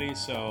there already,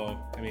 so,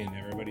 I mean,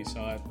 everybody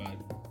saw it, but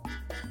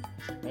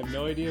I have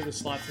no idea the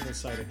slots in the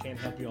site. I can't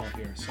help you all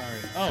here. Sorry.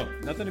 Oh,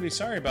 nothing to be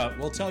sorry about.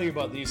 We'll tell you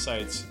about these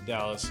sites,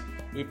 Dallas.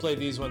 We play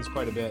these ones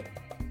quite a bit.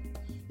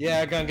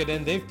 Yeah,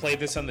 Gungadin, they've played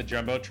this on the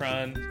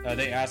Jumbotron.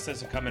 They asked us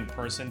to come in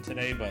person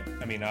today, but,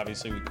 I mean,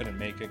 obviously we couldn't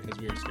make it because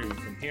we were streaming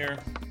from here.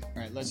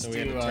 All right, let's So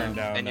we do. had to turn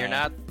down.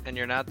 And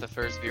you're not the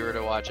first viewer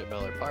to watch at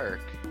Miller Park.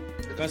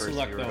 You're the Best of first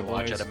luck, viewer though, to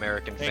watch boys. at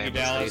American Thank you,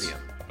 Family Dallas.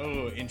 Stadium.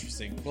 Oh,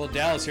 interesting. Well,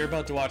 Dallas, you're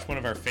about to watch one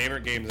of our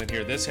favorite games in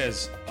here. This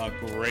has a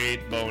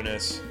great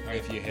bonus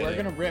if you hit We're it.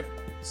 gonna rip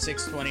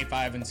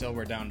 625 until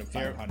we're down to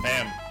Here, 500.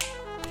 bam,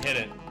 hit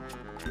it.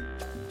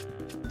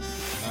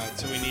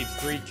 So we need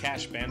 3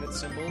 Cash Bandit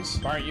symbols.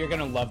 Bart, you're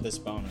gonna love this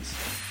bonus.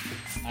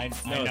 I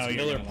No, know it's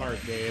you're Miller gonna love Park,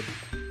 it. Gabe.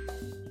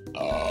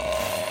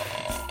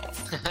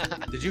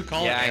 Did you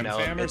call Yeah, I it know.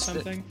 AmFam or It's the-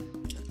 something?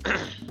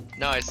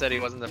 No, I said he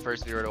wasn't the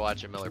first viewer to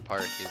watch at Miller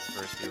Park. He's the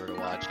first viewer to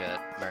watch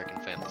at American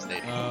Family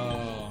Stadium.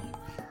 Oh,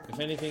 If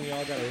anything,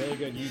 y'all got a really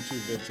good YouTube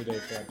vid today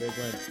for that big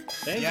win.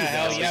 Thank Yeah, you,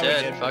 hell Dallas. yeah, we we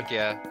did. did. Fuck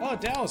yeah. Oh,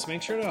 Dallas,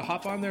 make sure to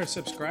hop on there,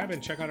 subscribe,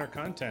 and check out our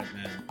content,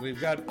 man. We've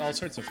got all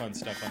sorts of fun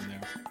stuff on there.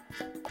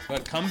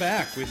 But come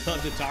back. We'd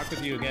love to talk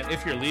with you again.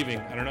 If you're leaving,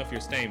 I don't know if you're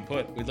staying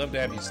put. We'd love to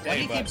have you Why do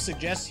stay, you but keep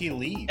suggest he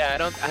leave? Yeah, I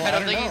don't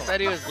think he know. said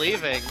he was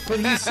leaving.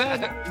 But they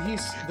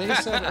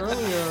said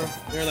earlier,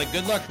 they're like,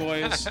 good luck,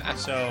 boys.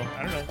 So,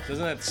 I don't know.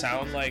 Doesn't that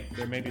sound like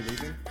they're maybe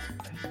leaving?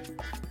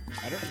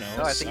 I don't know.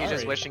 No, I think he's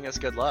just Sorry. wishing us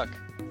good luck.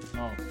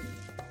 Oh.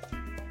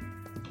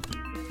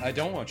 I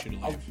don't want you to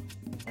leave. I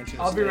want you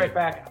to I'll be stay. right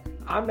back.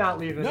 I'm not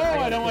leaving. No,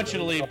 I don't want you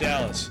to leave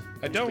Dallas.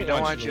 I We don't don't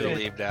want want you to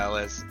leave,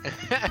 Dallas.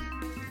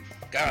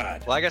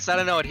 God. Well, I guess I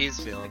don't know what he's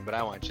feeling, but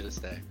I want you to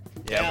stay.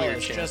 Yeah, weird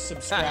Dallas, champ. just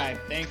subscribe.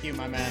 Thank you,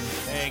 my man.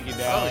 Thank you, Oh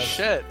Dallas.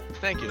 shit!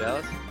 Thank you,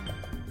 Dallas.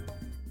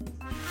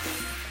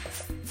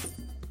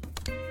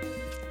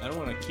 I don't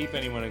want to keep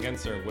anyone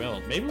against their will.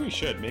 Maybe we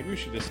should. Maybe we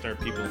should just start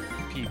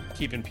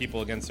keeping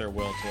people against their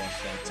will to watch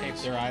that. Tape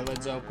their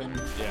eyelids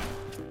open.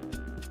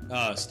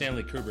 Yeah.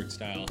 Stanley Kubrick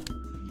style.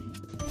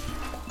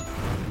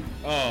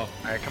 Oh, All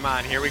right, come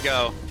on, here we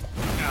go.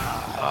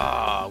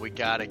 Oh, we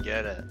gotta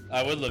get it.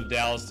 I would love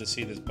Dallas to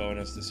see this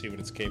bonus to see what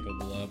it's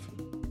capable of.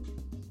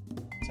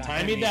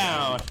 Tie me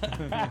down.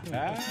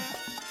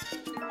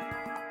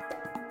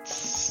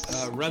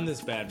 Run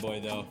this bad boy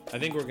though. I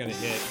think we're gonna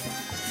hit.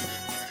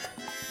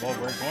 Well,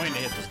 we're going to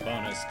hit this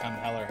bonus come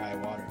hell or high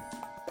water.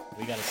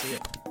 We gotta see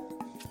it.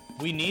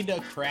 We need to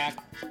crack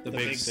The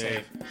big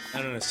save.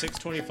 And on a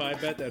 625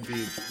 bet, that'd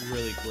be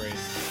really great.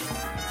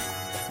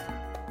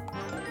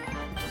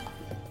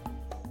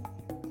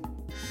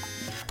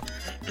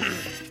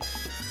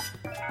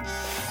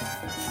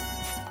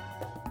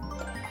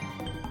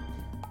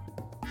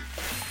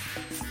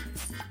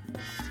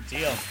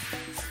 Deal.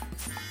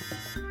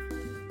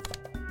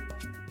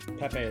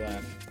 Pepe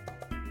laugh.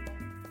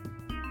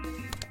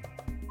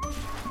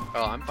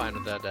 Oh, I'm fine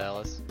with that,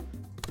 Dallas.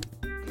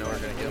 No, we're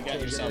gonna You got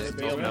yourself a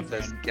deal, open my up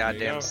this friend. There you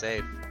goddamn go.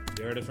 safe.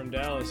 You heard it from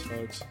Dallas,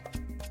 folks.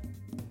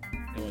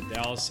 And what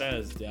Dallas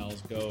says,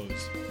 Dallas goes.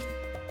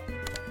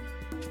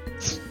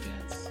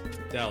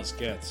 Dallas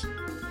gets.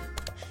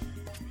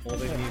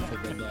 Holding me for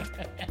good luck.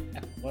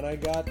 When I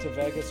got to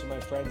Vegas with my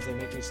friends, they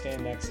make me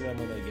stand next to them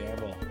when they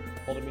gamble.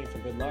 Holding me for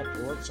good luck.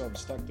 It works, so I'm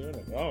stuck doing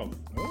it. Oh,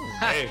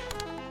 hey.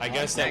 I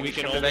guess that Yeah, we you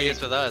can come to only.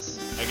 Vegas with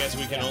us. I guess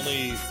we can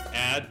only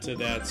add to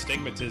that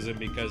stigmatism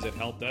because it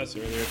helped us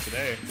earlier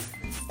today.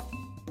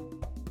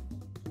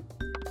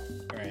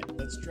 All right,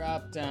 let's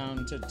drop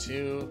down to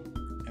 2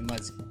 and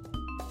let's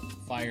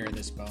fire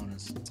this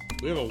bonus.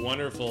 We have a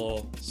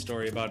wonderful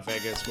story about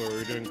Vegas where we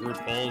were doing group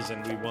polls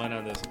and we won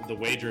on the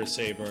wager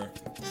saver.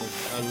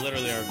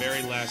 Literally our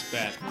very last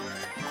bet.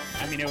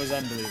 I mean, it was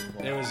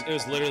unbelievable. It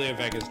was literally a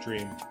Vegas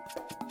dream.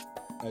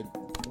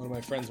 One of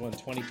my friends won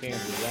 20K in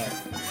roulette.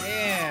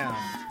 Damn.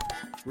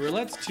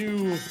 Roulette's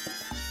too.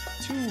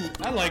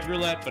 I like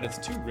roulette, but it's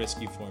too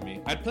risky for me.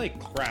 I'd play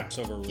craps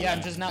over roulette. Yeah,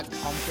 I'm just not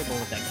comfortable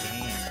with that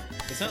game.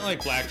 It's not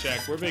like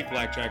blackjack. We're big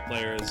blackjack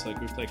players. Like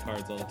we play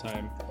cards all the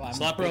time. Well, I'm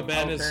Slopro big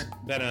Ben has poker.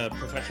 been a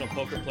professional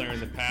poker player in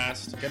the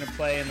past. Gonna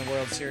play in the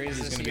World Series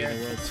He's this going to be year. in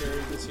the World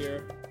Series this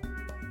year.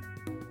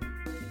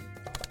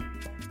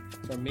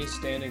 From me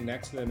standing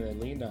next to them, they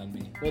leaned on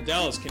me. Well,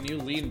 Dallas, can you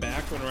lean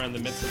back when we're in the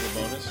midst of the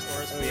bonus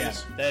for us, Oh please? yeah,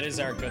 that is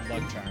our good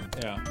luck charm.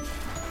 Yeah.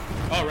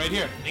 Oh, right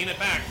here. Lean it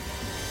back.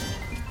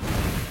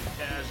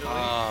 Casually.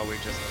 Oh, we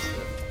just missed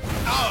it.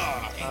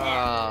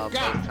 Oh,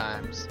 Both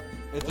times.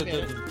 It's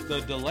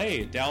the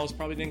delay. Dallas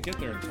probably didn't get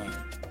there in time.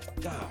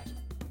 God.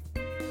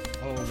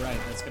 Oh right,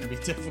 that's gonna be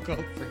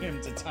difficult for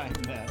him to time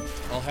that.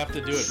 I'll have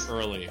to do it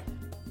early.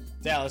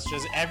 Dallas,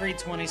 just every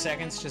 20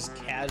 seconds, just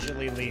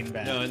casually lean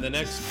back. No, in the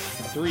next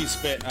 3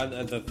 spin,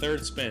 the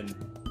third spin,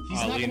 He's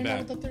I'll not lean gonna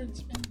know back. what the third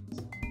spin is.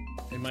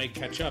 It might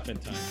catch up in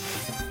time.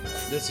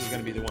 This is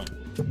going to be the one.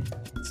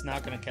 It's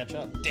not gonna catch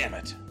up. Damn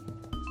it.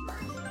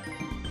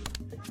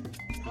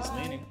 He's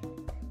leaning.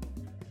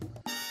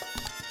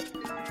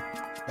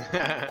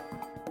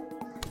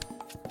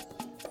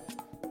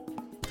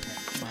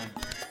 Come on.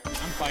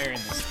 I'm firing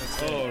this.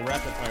 Let's go. Oh,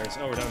 rapid fires.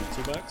 Oh, we're down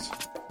to $2?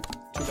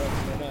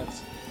 $2 no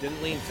nuts.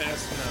 Didn't lean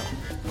fast enough.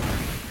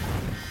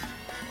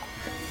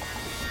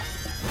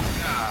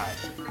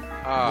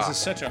 Ah, This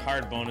is such a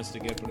hard bonus to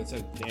get, but it's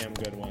a damn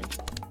good one.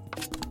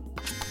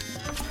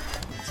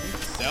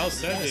 Dallas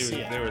said gotta see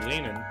it. they were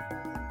leaning.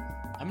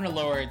 I'm gonna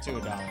lower it to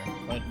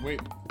 $1, but we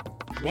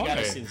Why?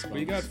 gotta see this bonus.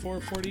 We got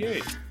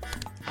 448.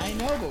 I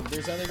know, but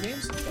there's other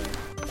games to play.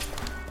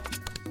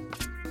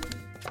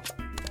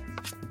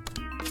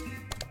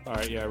 All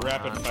right, yeah,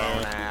 rapid bone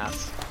fire.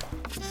 ass.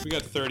 We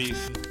got 30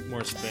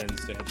 more spins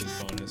to hit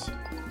this bonus.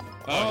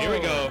 Oh, here we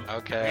go.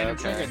 Okay, Random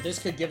okay. trigger. This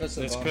could give us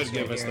a This bonus could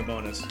give right us here. the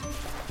bonus.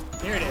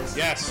 Here it is.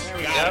 Yes. There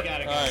we Got go. it. We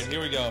got it, All guys. right,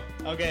 here we go.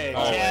 Okay,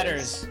 Always.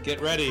 chatters. Get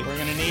ready. We're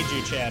gonna need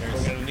you, chatters.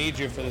 We're gonna need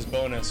you for this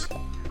bonus.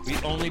 We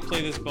only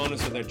play this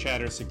bonus with our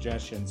chatter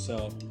suggestions,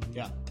 so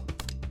Yeah.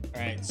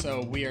 All right,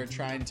 so we are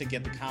trying to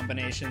get the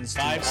combinations. to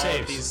 5 all of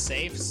safes. These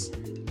safes.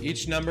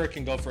 each number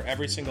can go for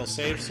every single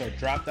safe, so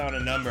drop down a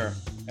number.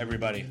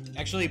 everybody.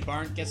 Actually,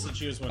 Barnt gets to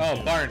choose one. Oh,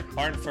 too.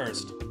 Barnt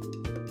first.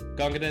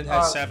 Gungadin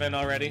has 7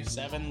 already.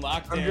 7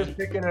 locked I'm in. just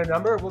picking a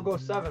number. We'll go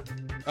 7.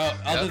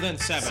 Oh, other than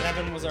 7.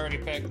 7 was already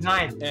picked.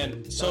 9.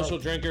 And social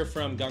drinker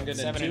from Gungadin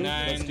 7 2. and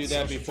 9. Let's do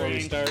that social before we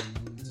drink. start.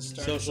 To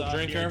start Social us off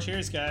drinker. here.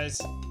 Cheers, guys.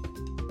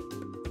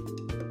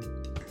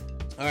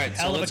 All right,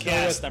 Hell so of a let's go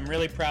cast. with I'm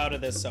really proud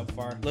of this so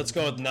far. let's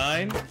go with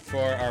 9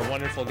 for our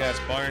wonderful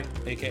guest Barnt,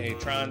 aka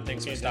Tron.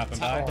 Thanks for stopping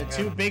by. The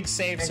 2 big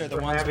safes Thanks are the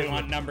for ones we having me.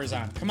 want numbers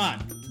on. Come on.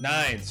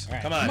 9s. All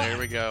right, Come on. There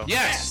we go.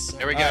 Yes.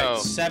 There we All go.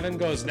 right, 7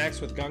 goes next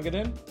with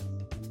Gungadin.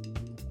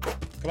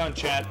 Come on,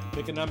 chat.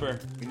 Pick a number.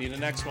 We need a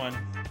next one.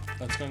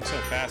 That's going so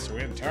fast. Are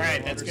we in All right,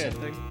 turn that's or good.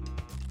 something?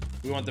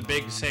 We want the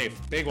big safe.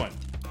 Big one.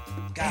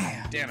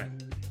 God damn it.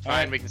 All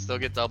Fine, right, we can still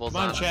get doubles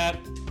come on, on. chat.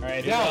 All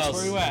right, who Dallas, else?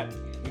 where you at?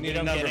 We We need a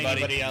don't number, get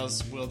buddy. anybody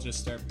else. We'll just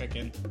start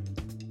picking.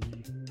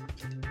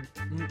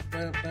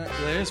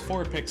 There's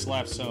 4 picks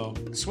left, so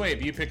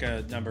Swabe, you pick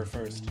a number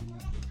first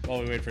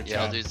while we wait for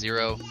Yeah, I'll chat. do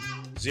 0.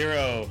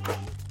 0.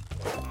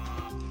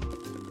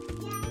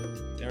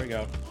 There we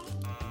go.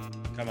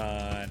 Come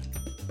on.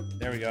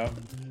 There we go.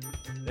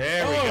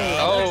 There we go.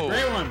 Oh.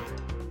 Great one.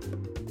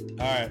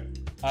 All right.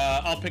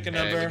 I'll pick a Okay,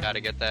 number. we gotta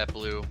get that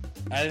blue.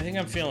 I think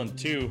I'm feeling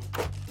 2.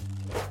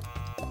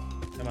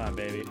 Come on,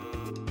 baby.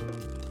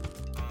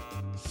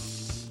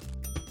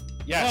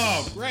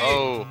 Yes. Oh, great.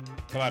 Oh,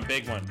 Come on,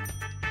 big one.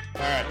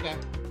 All right. Okay.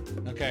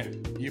 Okay.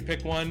 You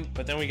pick one,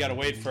 but then we gotta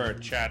wait for our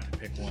chat to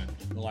pick one.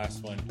 The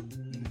last one.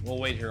 We'll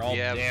wait here all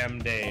Yep. damn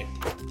day.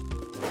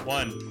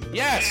 1.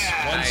 Yes.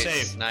 One nice,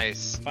 safe.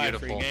 nice, 5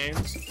 beautiful. free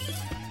games.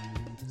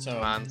 So,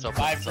 Come on, so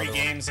 5 so free do-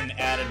 games and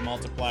added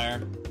multiplier.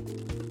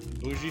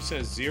 Bougie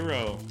says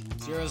 0.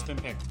 0's been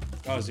picked.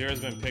 Oh, 0's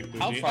been picked.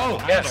 Bougie. How far Oh,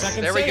 behind yes. are we?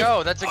 Second There we safe.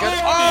 go. That's a good.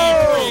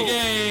 Oh, free Oh,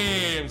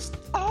 games.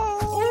 Oh,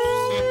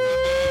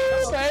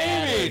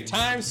 Baby,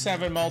 times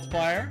 7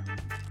 multiplier.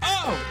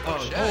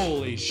 oh shit.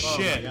 Holy Oh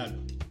shit. my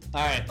god.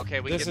 All right. Okay,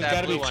 we this get has that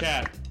gotta blue be one.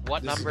 chat.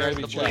 What This has number gotta is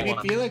be the chat. blue Maybe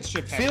one? Felix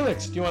should pick.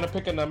 Felix, do you want to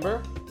pick a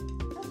number?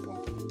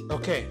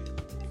 Okay.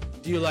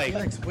 Do you like?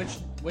 Felix,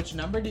 which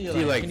number do you Do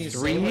you like? like Can you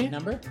 3? say what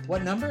number?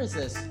 What number is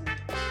this?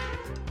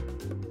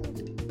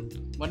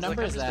 What It's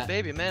number like is I'm just a that?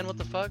 baby, man. What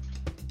the fuck?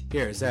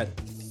 Here, is that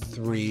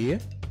 3,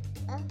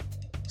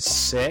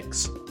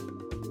 6,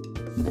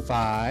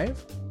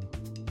 5,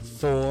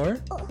 4,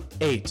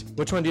 8?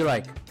 Which one do you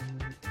like?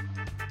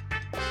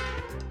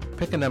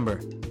 Pick a number.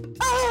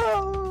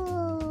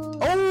 Oh,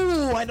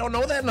 I don't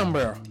know that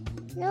number.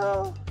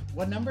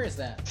 What number is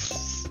that?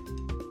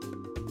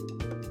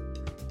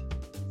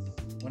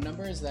 What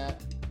number is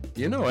that?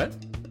 You know it.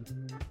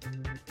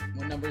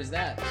 What number is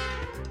that?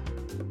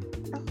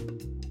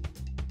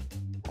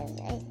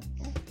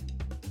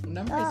 What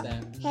number is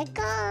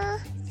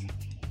that?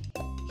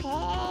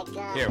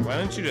 Here, why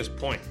don't you just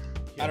point?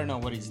 I don't know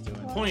what he's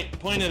doing.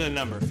 Point at a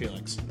number,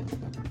 Felix.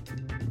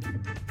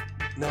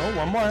 No,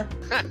 one more.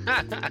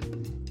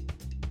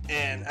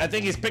 And I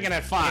think he's picking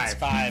at 5. It's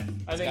 5.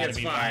 I think it's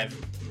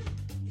 5.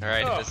 All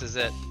right, Oh. this is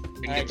it.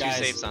 We can All right, get 2 guys.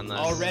 safes on this.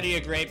 Already a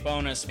great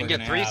bonus. We We're can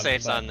get gonna 3 have,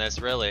 safes but on this,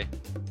 really.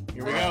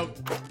 Here we go.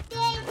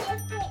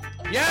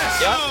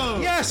 Yes!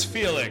 Yep. Yes,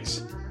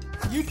 Felix!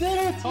 You did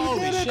it! Holy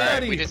you did shit. it, All right,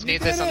 buddy. we just You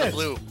need this did on the it.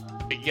 blue.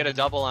 We can get a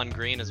double on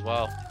green as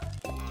well.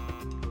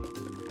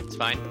 It's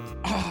fine.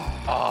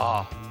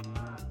 Oh,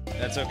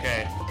 That's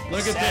okay.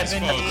 Look at this,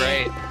 70 folks.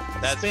 great.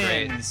 That's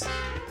great. spins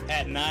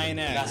at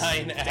 9x.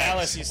 9x.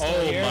 Dallas, you still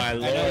oh here? my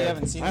lord! I know you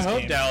haven't seen I this hope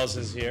game. Dallas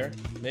is here.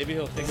 Maybe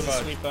he'll think This is a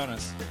about sweet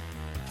bonus.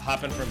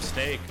 hopping from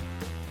steak.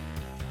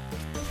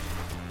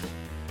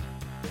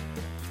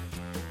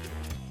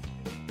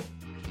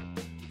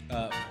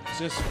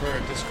 Just for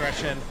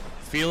discretion,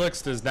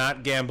 Felix does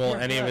not gamble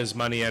any of his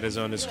money at his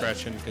own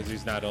discretion because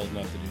he's not old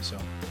enough to do so.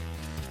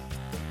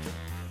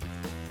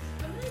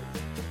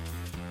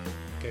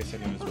 In case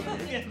anyone was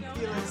wondering.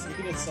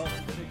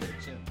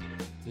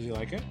 Did you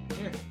like it?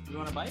 Here, you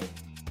want a bite?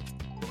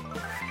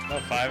 Oh,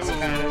 5 is a Ooh,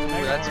 kind of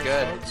that's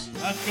good.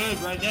 That's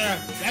good right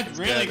there. That's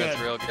really Good, good. that's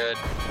real good.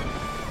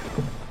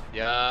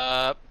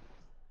 Yup.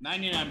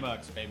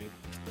 $99, baby.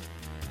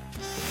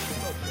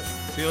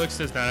 Felix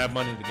does not have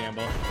money to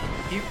gamble.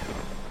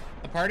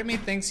 A part of me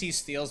thinks he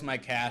steals my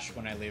cash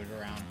when I leave it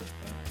around.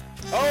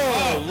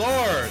 Oh,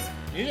 Lord!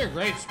 These are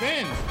great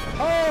spins.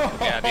 Oh,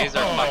 Yeah, these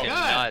are fucking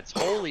God. nuts.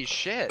 Holy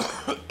shit.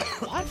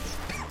 What?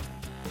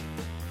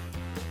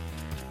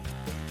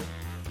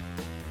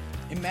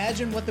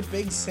 Imagine what the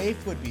big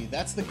safe would be.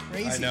 That's the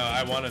crazy. I know.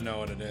 I want to know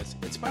what it is.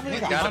 It's probably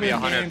like It's gotta be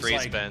 100 games, free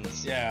like-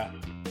 spins. Yeah.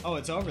 Oh,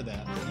 it's over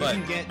that. But-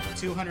 you can get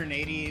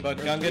 280 but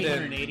or Gunga did-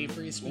 380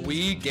 free spins.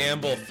 We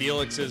gamble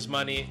Felix's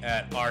money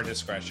at our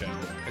discretion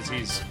because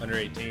he's under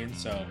 18,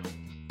 so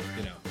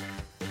you know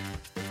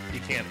he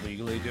can't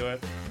legally do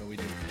it, but we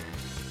do.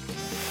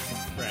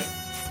 right.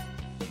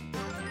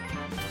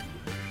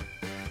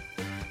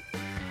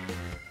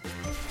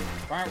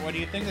 Bart, what do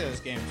you think of this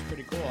game? It's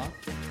pretty cool, huh?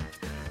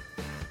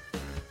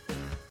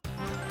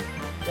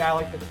 Yeah, I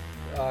like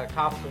the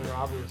cops and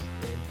robbers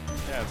game.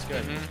 Yeah, it's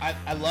good.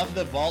 I love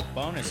the vault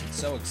bonus. It's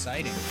so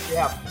exciting.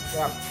 Yeah,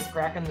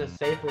 cracking the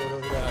safe or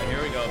whatever.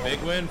 Here we go.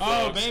 Big win, folks.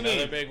 Oh, baby.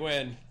 Another big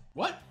win.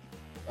 What?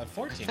 At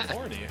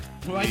 1440.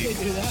 Why'd they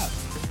do that?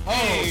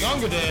 Oh,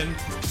 Gungadin.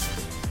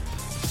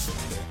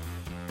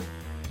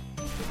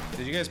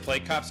 Did you guys play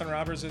Cops and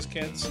Robbers as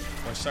kids?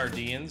 Or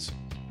Sardines?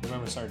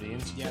 Remember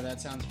Sardines? Yeah, that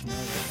sounds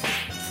familiar.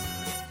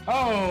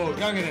 Oh,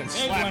 Gungadin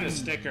slapped win, a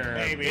sticker.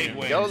 baby. Big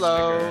win.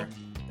 YOLO. Sticker.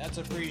 That's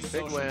a free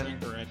social win.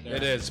 drinker right there.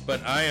 It is,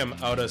 but I am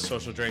out of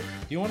social drink.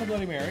 Do you want a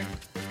Bloody Mary?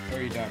 Or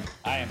are you done?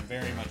 I am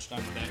very much done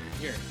with it.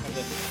 Here, have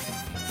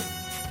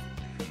this.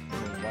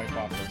 I'm gonna wipe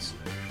off this.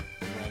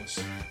 Gross.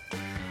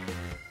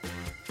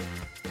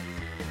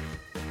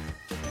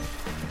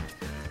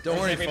 Don't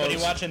worry, everybody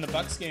folks. watching the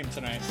Bucks game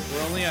tonight.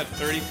 We're only at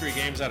 33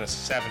 games out of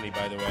 70,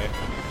 by the way.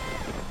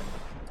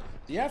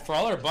 Yeah, for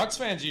all our Bucks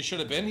fans, you should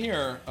have been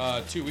here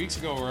 2 weeks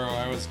ago where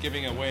I was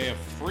giving away a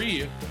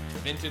free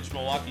vintage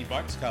Milwaukee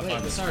Bucks cup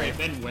on the sorry,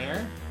 stream. been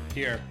where?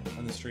 Here,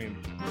 on the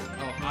stream.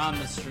 Oh, on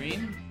the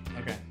stream?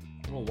 Okay.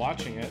 Well,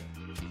 watching it.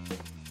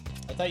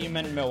 I thought you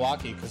meant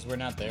Milwaukee because we're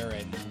not there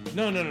right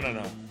now.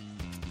 No.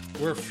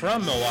 We're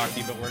from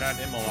Milwaukee, but we're not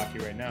in Milwaukee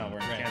right now. We're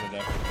in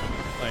Canada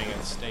playing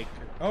at Stake.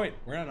 Oh, wait,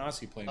 we're on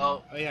Aussie playing.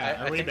 Oh, Oh, yeah.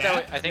 I Are we think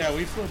back? I think, Yeah,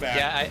 we flew back.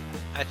 yeah,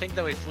 I think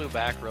that we flew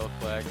back real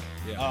quick.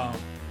 Yeah.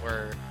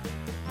 We're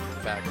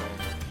back home.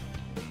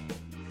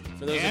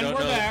 For those who And don't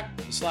we're know, back.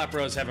 the Slap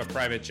Bros have a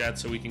private jet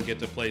so we can get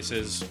to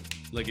places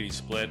lickety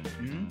split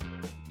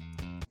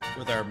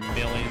with our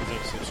millions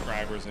of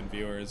subscribers and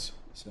viewers.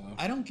 So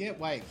I don't get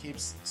why it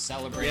keeps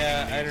celebrating.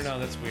 yeah, I these. don't know.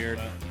 That's weird.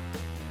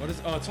 What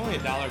is? Oh, it's only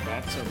 $1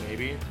 bet, so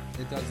maybe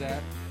it does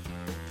that.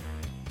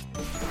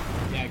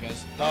 Yeah, I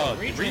guess. Oh,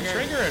 re-trigger.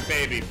 re-trigger it,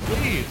 baby,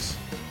 please.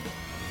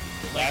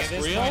 Like, That's at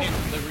this real. point,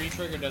 the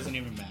re-trigger doesn't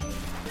even matter.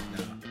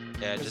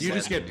 Yeah, You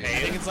just get I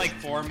paid. think it's like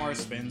 4 more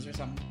spins or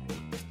something.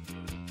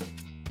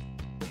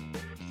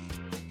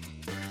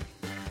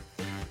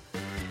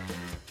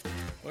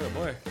 Oh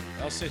boy,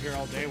 I'll sit here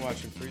all day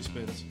watching free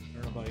spins.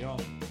 I don't know about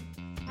y'all.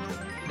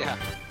 Yeah.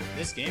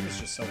 This game is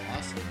just so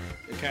awesome.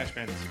 The Cash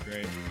Bandits are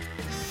great.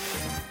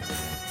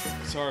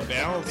 So our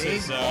balance Big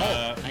is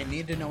vault. I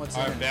need to know what's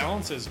our in it.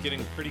 balance is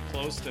getting pretty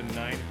close to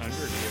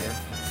 900 here.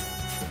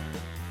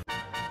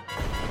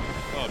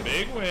 Oh,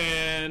 big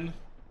win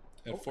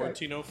at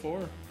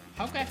 1404.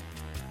 Okay.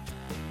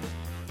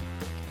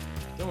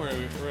 Don't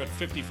worry, we're at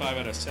 55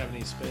 out of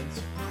 70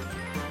 spins.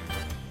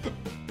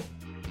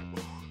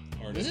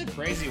 This is a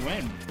crazy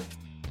win.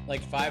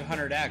 Like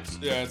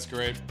 500x. Yeah, it's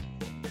great.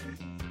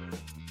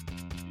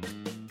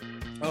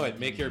 Oh, wait,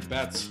 make your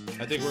bets.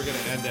 I think we're gonna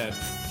end at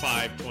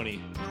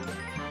 520.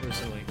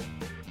 Personally,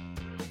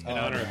 in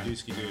honor of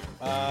Dusky Dude.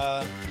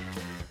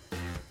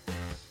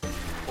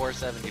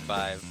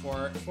 475.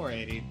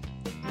 480.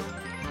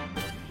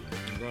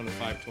 I'm going to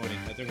 520.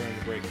 I think we're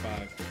gonna break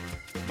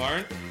 5.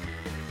 Barn.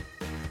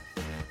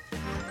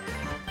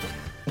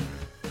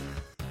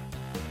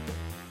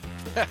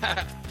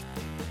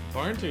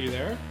 Barn, are you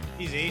there?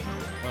 Easy.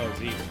 Oh,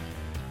 Z.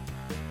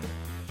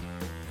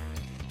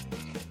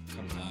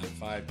 Come on,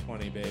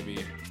 520, baby.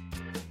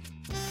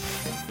 There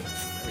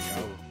we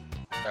go.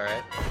 All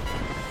right.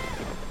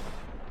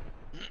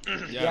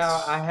 Yes.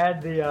 Yeah, I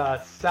had the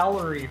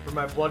celery for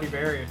my Bloody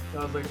Mary. And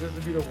I was like, this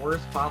would be the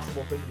worst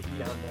possible thing to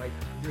eat on night.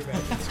 Can you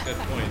imagine? That's a good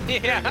point.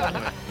 Yeah. Very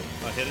good point.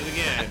 I'll hit it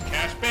again.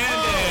 Cash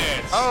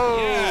Bandits! Oh!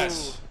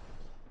 Yes!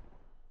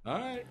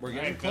 Alright, we're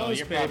getting Right, Bill, close,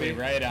 you're baby. probably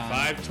right on.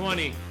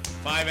 520.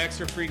 5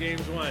 extra free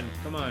games won.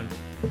 Come on.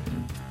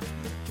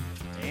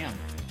 Damn.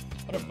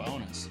 What a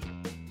bonus.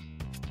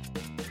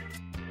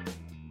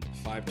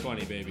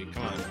 520, baby.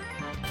 Come on.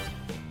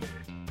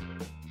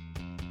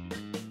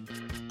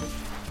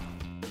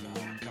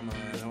 Oh, come on.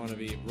 I want to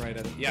be right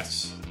at...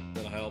 Yes!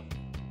 That'll help.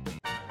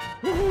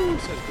 Woohoo!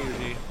 Says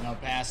Bougie. No,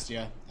 past you.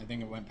 I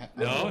think it went past.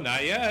 No,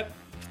 not yet.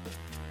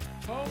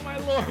 Oh, my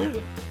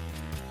lord.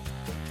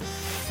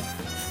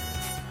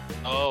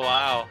 Oh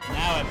wow.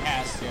 Now it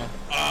passed you.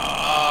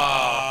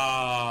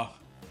 Ah!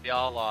 We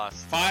all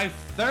lost.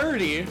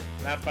 530,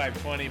 not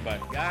 520,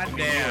 but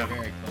goddamn.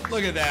 Very close.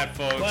 Look at that,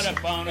 folks. What a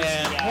bonus.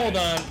 And you got. hold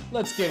on,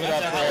 let's give it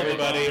That's up a for hell of a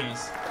everybody.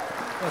 bonus.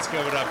 Let's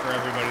give it up for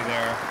everybody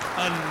there.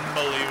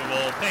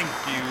 Unbelievable. Thank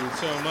you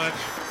so much.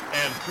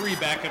 And 3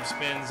 backup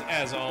spins,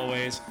 as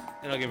always.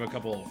 And I'll give a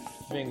couple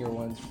of finger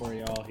ones for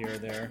y'all here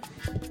there.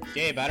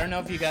 Gabe, I don't know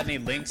if you got any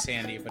links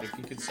handy, but if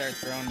you could start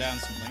throwing down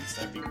some links,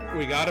 that'd be great.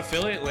 We got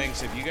affiliate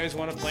links. If you guys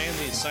want to play in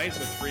these sites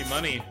with free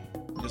money,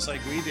 just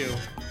like we do,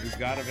 we've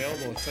got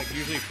available. It's like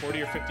usually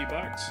 40 or 50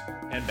 bucks.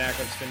 And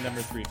backup spin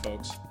number 3,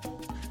 folks.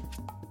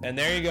 And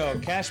there you go.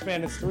 Cash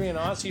Bandits 3 and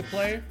Aussie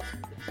play.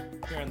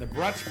 Here on the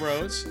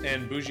BrunchBros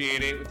and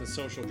Bougie88 with the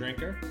social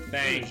drinker.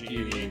 Thank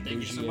you. Thank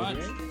you so much.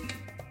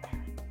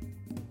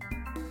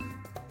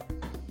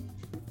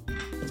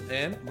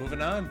 And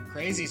moving on.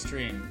 Crazy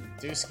stream.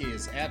 Dusky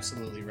is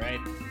absolutely right.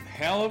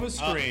 Hell of a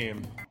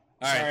stream.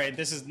 All right. Sorry,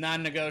 this is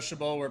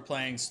non-negotiable. We're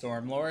playing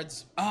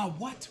Stormlords.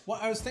 What?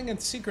 I was thinking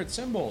Secret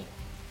Symbol.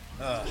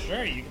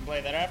 Sure, you can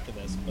play that after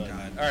this, but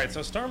God. All right, so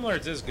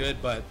Stormlords is good,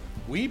 but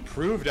We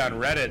proved on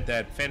Reddit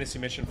that Fantasy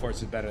Mission Force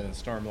is better than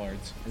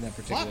Stormlords in that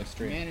particular Fuck,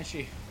 stream.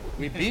 Manishi.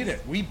 We beat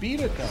it. We beat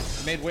it though.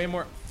 It made way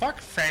more. Fuck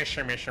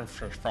Fantasy Mission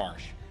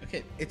Force.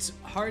 Okay, it's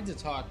hard to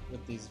talk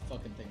with these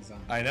fucking things on.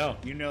 I know.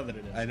 You know that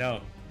it is. I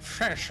know.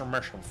 Fantasy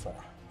Mission Force.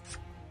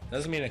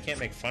 Doesn't mean I can't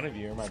make fun of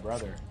you. You're my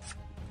brother.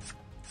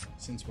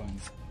 Since when?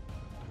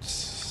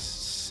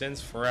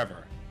 Since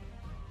forever.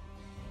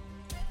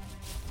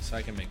 So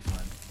I can make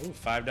fun. Ooh,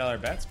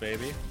 $5 bets,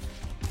 baby.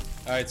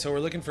 All right, so we're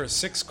looking for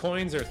 6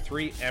 coins or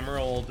 3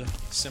 emerald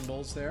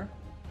symbols there.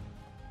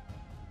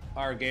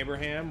 Our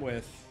Gabraham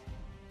with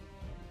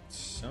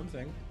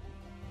something.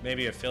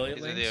 Maybe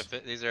affiliate links.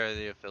 These are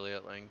the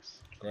affiliate links.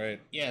 Great.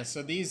 Yeah,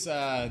 so these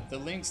the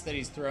links that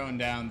he's throwing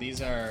down,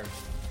 these are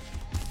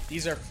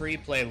free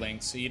play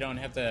links, so you don't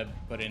have to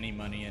put any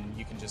money in.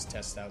 You can just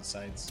test out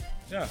sites.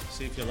 Yeah,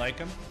 see if you like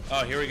them.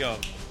 Oh, here we go.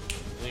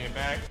 Lean it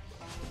back.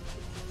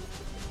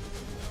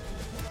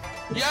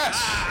 Yes!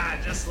 Ah,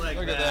 just like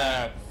Look at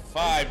that.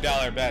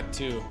 $5 bet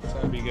too. So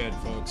that'd be good,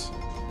 folks.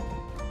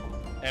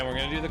 And we're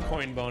gonna do the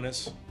coin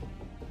bonus.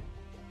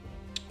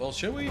 Well,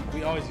 should we?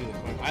 We always do the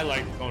coin. I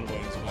like the coin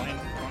bonus.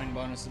 Coin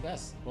bonus the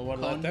best. Well, what?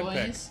 Coin Let them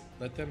bonus?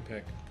 pick. Let them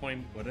pick.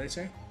 Coin. What did I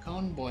say?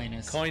 Coin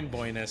bonus. Coin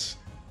bonus.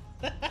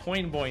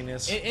 Coin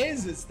bonus. It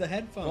is. It's the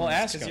headphones. Well,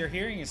 ask because him. you're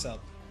hearing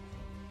yourself.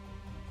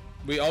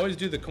 We always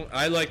do the coin.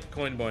 I like the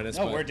coin bonus.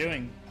 No, but...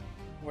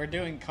 we're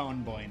doing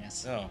cone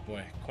bonus. Oh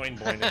boy, coin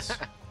bonus.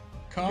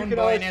 Cone You can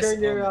always bonus.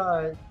 turn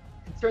your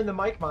turn the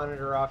mic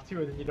monitor off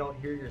too, and then you don't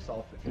hear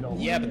yourself if you don't.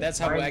 Yeah, want but it. that's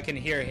how Mine- I can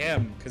hear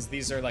him, because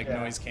these are like Yeah.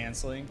 noise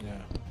canceling. Yeah.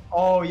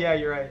 Oh yeah,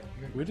 you're right.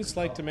 We just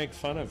like to make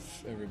fun of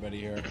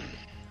everybody here.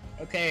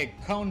 Okay,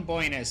 cone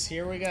bonus.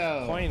 Here we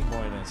go. Coin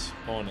bonus.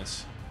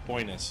 Bonus.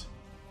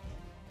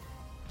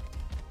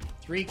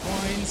 3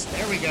 coins.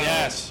 There we go.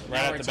 Yes, right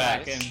Now at we're the back.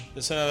 talking.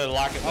 This is another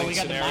locket. Oh, link we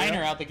got the scenario.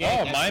 minor out the gate.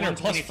 Oh, That's minor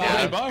plus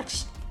 $125.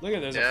 $40. Look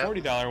at there's Yeah. a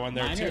 $40 one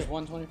there Miner's too.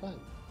 $125.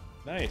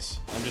 Nice.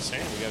 I'm just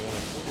saying we got another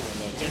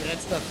 $40 one there Dude, too.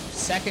 that's the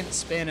second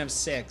spin of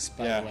 6,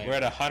 by Yeah, the way. we're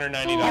at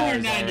 $190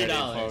 $190.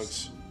 already,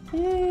 folks.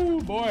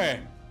 Woo, boy.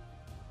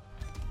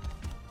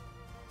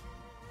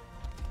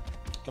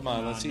 Come on,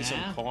 Come let's on see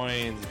now. some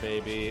coins,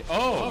 baby.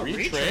 Oh,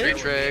 retrig.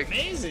 Retrig.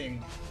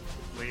 Amazing.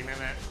 Lean in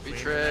it.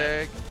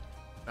 Retrig.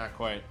 Not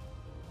quite.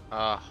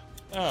 Ah,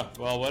 Oh,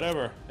 well,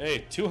 whatever.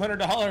 Hey,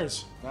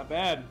 $200. Not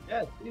bad.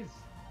 Yeah, geez,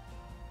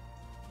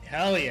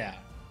 Hell yeah.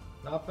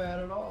 not bad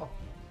at all.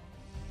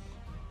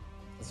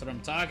 That's what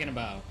I'm talking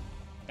about.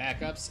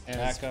 Backups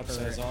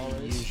As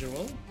always.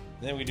 usual.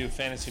 Then we do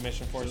Fantasy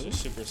Mission Force or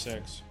Super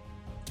 6.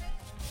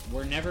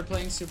 We're never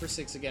playing Super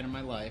 6 again in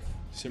my life.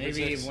 Super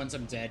Maybe 6? once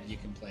I'm dead, you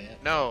can play it.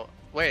 no.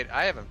 Wait,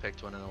 I haven't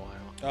picked one in a while.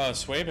 Oh,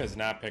 Swabe has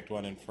not picked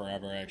one in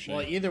forever, actually.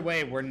 Well, either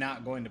way, we're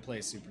not going to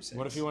play Super 6.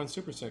 What if you want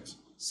Super 6?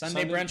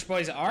 Sunday Brunch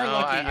Boys are No,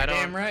 lucky. I You're don't,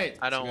 damn right.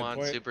 I don't good want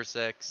point. Super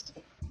 6.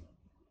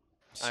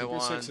 I Super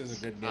want 6 is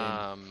a good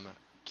game.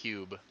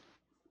 Cube.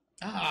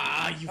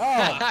 Ah, you Oh,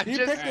 fuck. I'm you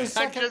just, picked the I'm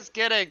second- just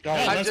kidding. No, No,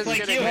 I'm let's just play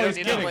kidding. Cube. I Let's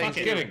need do to it. play Fuck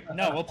Cube. it.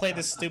 No, we'll play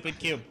this stupid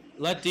cube.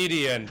 Let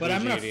Didi in. But I'm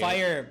please, gonna Didi.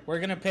 fire. We're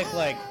gonna pick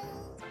like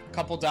a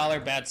couple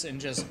dollar bets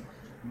and just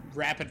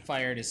rapid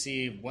fire to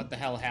see what the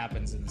hell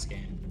happens in this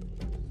game.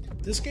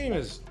 This game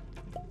is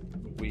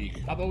weak.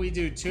 How about we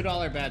do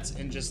 $2 bets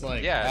and just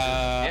like Yeah.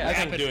 I yeah.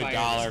 think Rapid do fire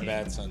 $1 this game.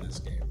 bets on this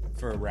game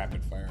for a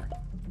rapid fire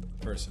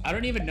person. I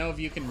don't even know if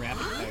you can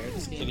rapid fire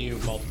this game. Can you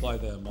multiply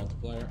the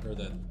multiplier or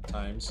the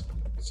times?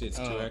 See, it's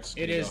 2x.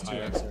 Can It you is go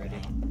higher? 2x already.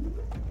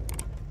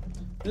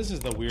 This is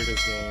the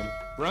weirdest game.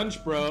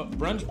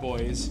 Brunch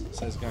Boys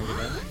says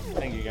Gangadan.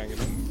 Thank you,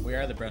 Gangadan. We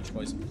are the Brunch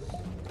Boys.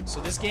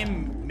 So this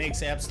game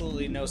makes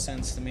absolutely no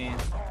sense to me.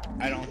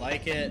 I don't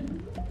like it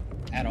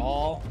at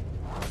all.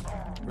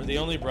 We're the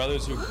only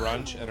brothers who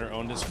brunch at our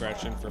own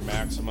discretion for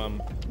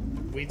maximum.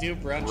 We do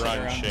brunch at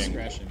our own Brunching.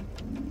 discretion.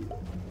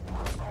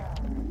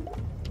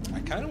 I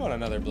kind of want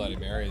another Bloody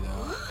Mary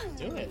though.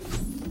 Do it.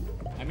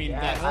 I mean,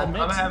 that Yeah, whole I'm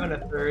mix. having a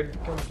third.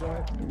 Come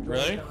join.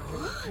 Really?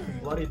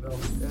 Bloody though.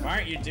 Why Yeah.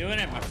 aren't you doing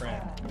it, my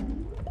friend?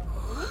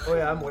 Oh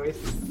yeah, I'm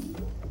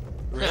wasted.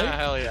 Really?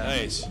 Hell yeah.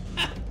 Nice.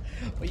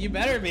 Well, you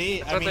better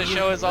be. That's what the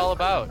show is all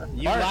about.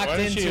 You Bart, locked why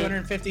in don't you-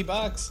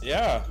 $250.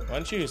 Yeah. Why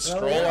don't you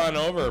stroll yeah. on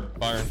over,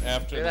 Barn,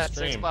 after Look the at that,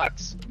 stream?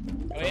 $6.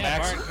 Oh For yeah,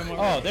 Bart, come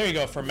over. Oh, there you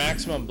go. For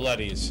maximum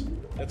bloodies.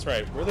 That's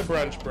right. We're the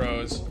Brunch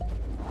Bros.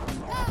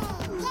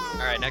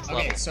 All right, next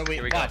Okay, level. so we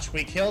Here we go. watch.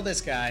 We kill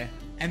this guy,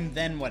 and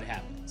then what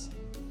happens?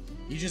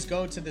 You just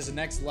go to this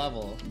next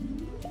level. Do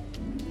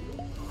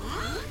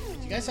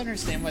you guys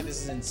understand why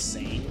this is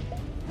insane?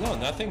 No,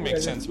 nothing makes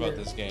Yeah, sense about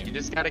this You game.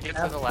 just gotta get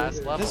to the last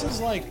Absolutely. level.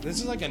 This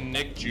is like a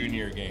Nick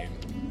Jr. game.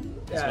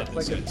 Yeah, what it's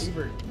like this a is.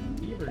 fever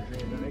dream.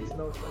 That makes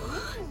no sense.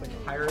 It's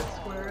like pirate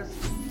squares.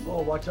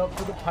 Oh, watch out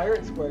for the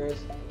pirate squares.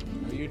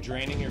 Are you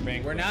draining your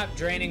bank? We're not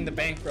draining the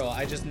bankroll.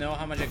 I just know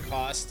how much it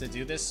costs to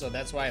do this, so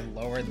that's why I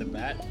lowered the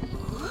bet.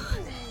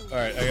 All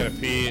right, I gotta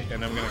pee,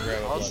 and I'm gonna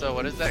grab a Also,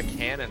 what is that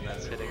cannon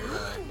that's hitting the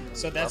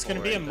So that's level going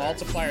to be a right there?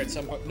 multiplier at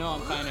some point. No,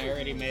 I'm fine. I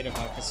already made a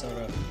vodka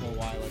soda a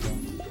while ago.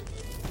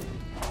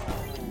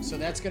 So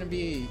that's going to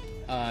be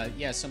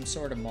Yeah, some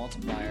sort of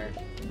multiplier.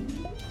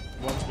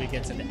 Once we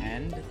get to the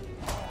end.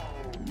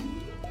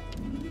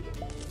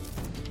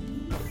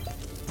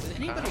 Does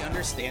anybody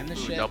understand this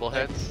shit? Double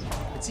Like, hits.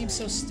 it seems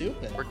so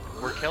stupid.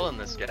 We're killing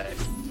this guy.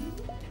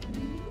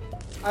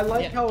 I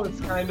like Yeah. how it's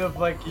kind of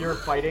like you're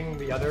fighting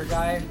the other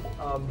guy,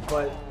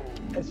 but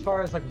as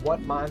far as like what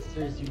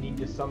monsters you need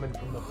to summon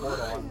from the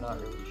portal, I'm not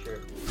really sure.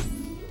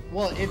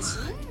 Well, it's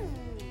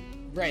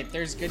right.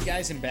 There's good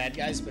guys and bad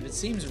guys, but it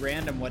seems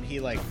random what he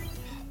like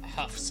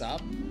huffs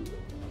up.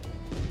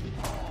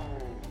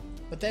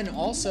 But then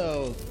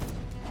also,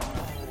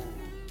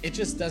 it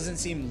just doesn't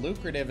seem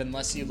lucrative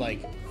unless you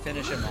like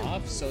finish him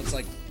off. So it's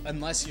like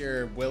unless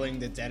you're willing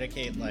to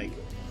dedicate like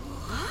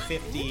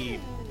 50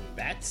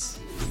 bets,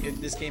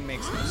 this game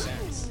makes no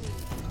sense.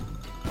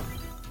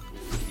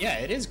 Yeah,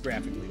 it is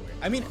graphically weird.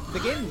 I mean, the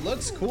game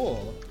looks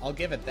cool. I'll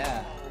give it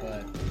that.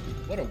 But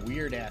what a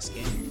weird ass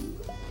game.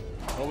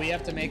 But we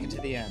have to make it to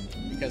the end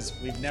because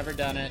we've never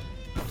done it,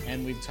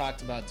 and we've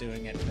talked about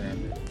doing it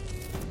forever.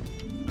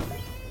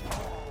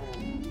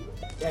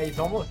 Yeah, he's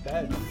almost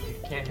dead. You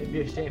can't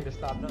be ashamed to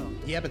stop now.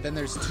 Yeah, but then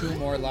there's 2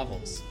 more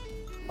levels.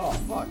 Oh,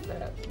 fuck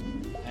that.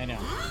 I know.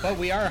 But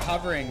we are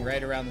hovering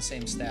right around the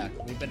same stack.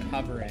 We've been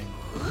hovering.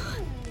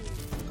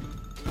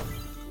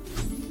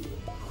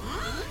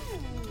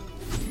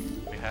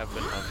 We have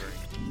been hovering.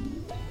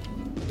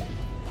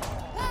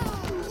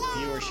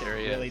 Viewership There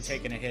he really is.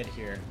 taking a hit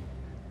here.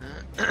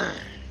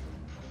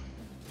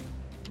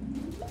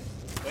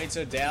 Wait,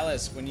 so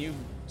Dallas, when you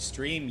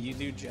stream, you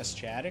do just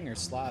chatting or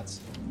slots?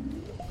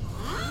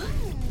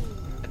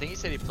 I think he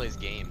said he plays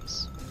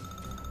games.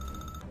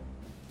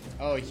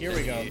 Oh, here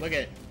we go. Look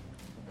at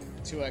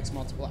 2x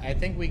multiplier. I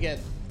think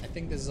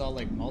this is all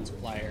like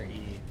multiplier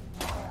E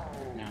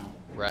now.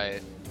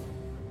 Right.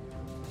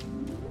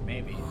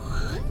 Maybe.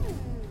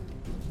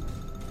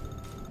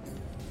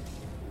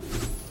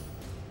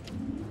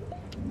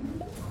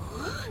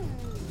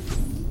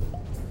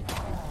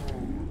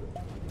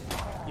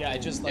 Yeah, I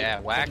just like. Yeah,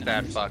 whack put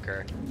that numbers.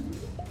 fucker.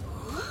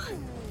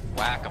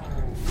 Whack him.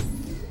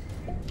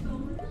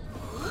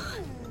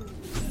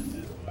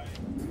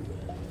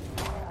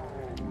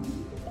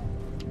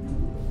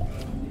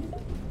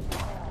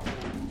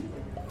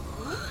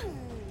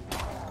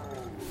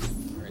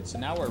 Alright, so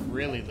now we're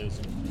really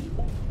losing money.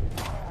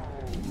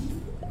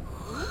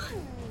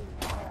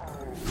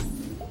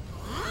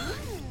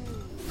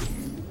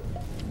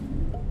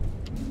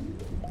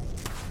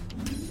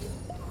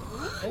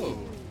 Oh,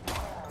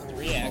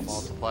 3x.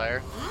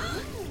 Multiplier.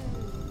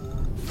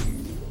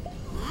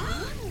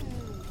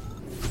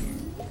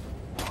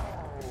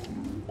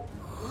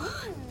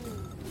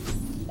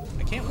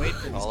 I can't wait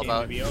for this All game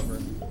about- to be over.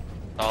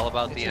 All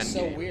about It's the end just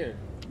so game. weird.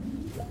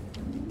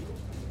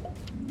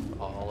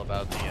 All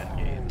about the end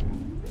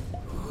game.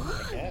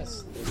 I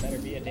guess there better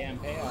be a damn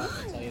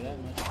payoff. I'll tell you that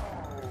much.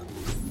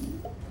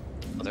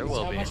 Well, there So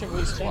will how be. much have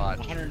we spent? Watch.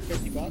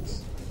 150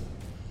 bucks.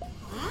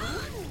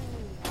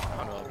 I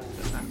don't know if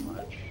it's been that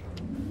much.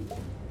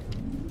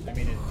 I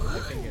mean, I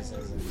think it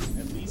says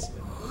at least.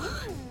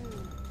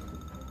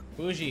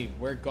 Bougie,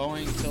 we're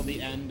going till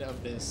the end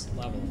of this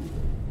level.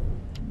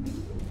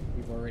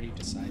 We've already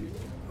decided.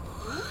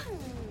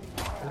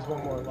 There's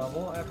one more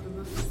level after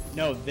this?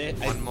 No, I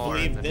One more,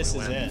 believe and then this we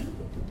is win. it.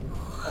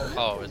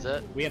 Oh, is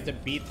it? We have to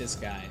beat this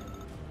guy.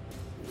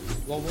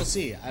 Well, we'll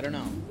see. I don't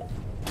know.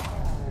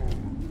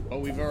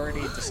 But we've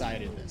already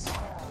decided this.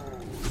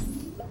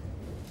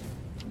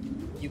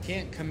 You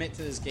can't commit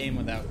to this game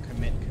without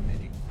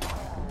committing.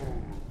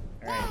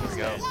 Alright, Here we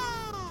go.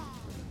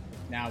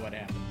 Now what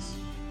happens?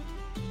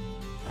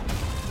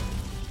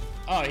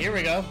 Oh, here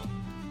we go.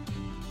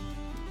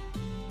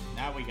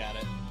 Now we got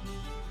it.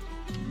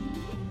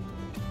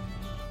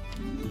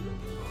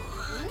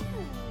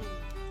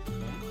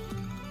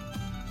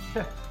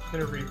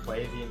 Gonna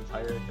replay the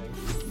entire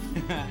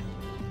thing. Alright.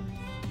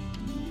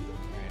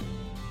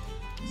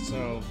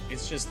 So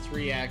it's just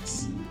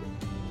 3x.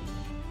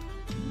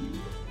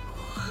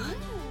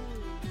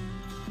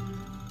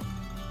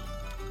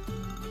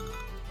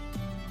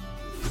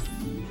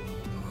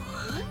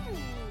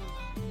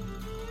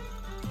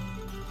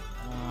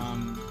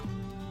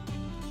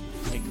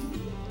 Like,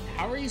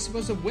 how are you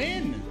supposed to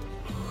win?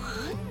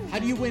 How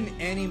do you win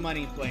any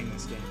money playing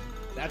this game?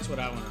 That's what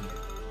I want to know.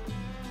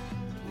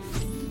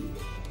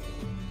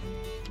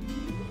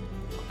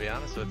 I'll be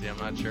honest with you, I'm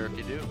not sure if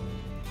you do.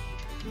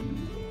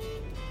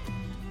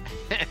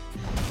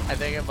 I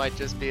think it might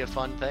just be a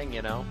fun thing,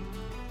 you know?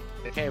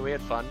 Like, hey, we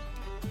had fun.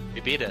 We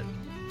beat it.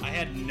 I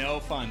had no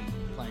fun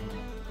playing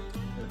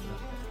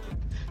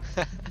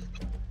that.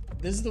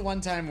 This is the one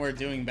time where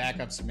doing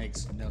backups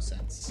makes no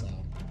sense, so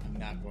I'm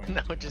not going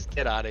to. No, just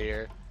get out of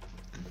here.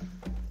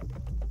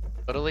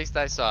 But at least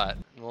I saw it.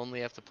 We'll only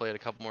have to play it a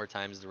couple more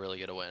times to really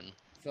get a win.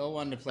 Phil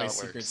wanted to play How it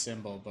Secret works.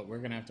 Symbol, but we're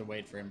gonna have to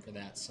wait for him for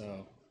that.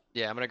 So,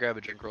 Yeah, I'm gonna grab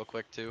a drink real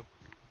quick too.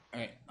 all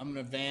right, I'm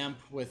gonna vamp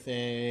with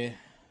a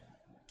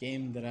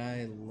game that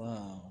I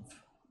love.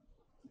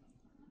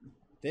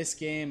 This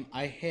game,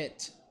 I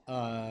hit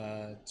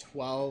a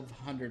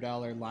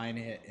 $1,200 line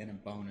hit and a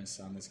bonus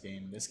on this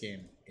game. This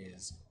game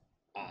is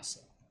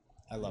awesome.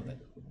 I love it.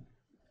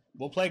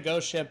 We'll play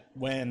Ghost Ship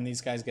when these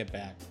guys get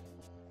back.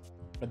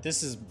 But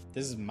this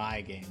is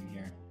my game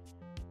here.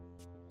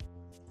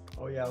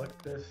 Oh yeah, look at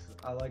this.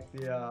 I like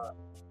the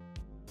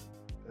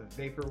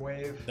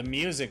vaporwave. The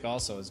music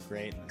also is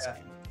great in this game.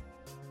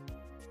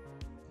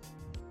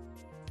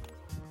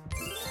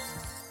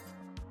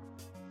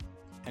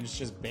 And it's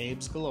just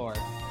babes galore.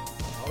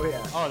 Oh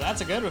yeah. Oh, that's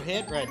a good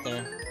hit right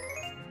there.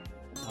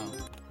 Oh.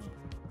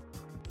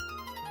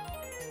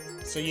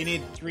 So you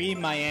need 3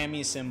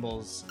 Miami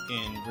symbols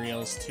in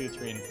reels 2,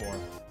 3, and 4.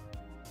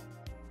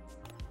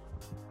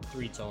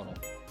 3 total.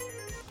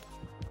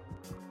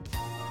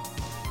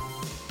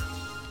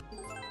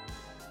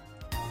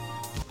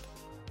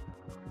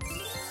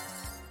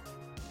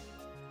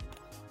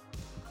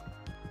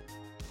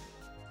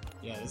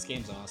 Yeah, this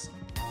game's awesome.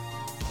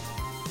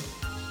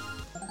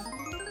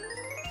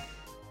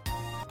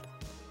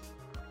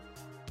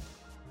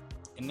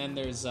 And then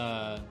there's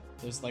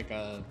like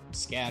a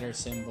scatter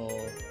symbol,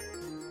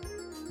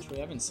 which we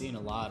haven't seen a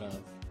lot of.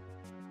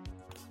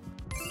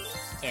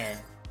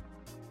 There.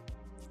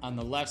 On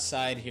the left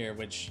side here,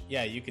 which,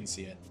 yeah, you can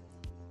see it.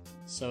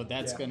 So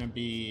that's gonna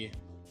be,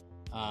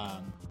 yeah,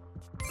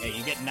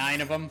 you get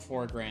 9 of them,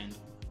 $4,000.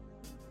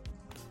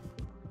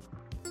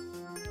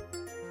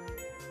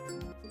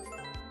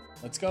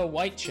 Let's go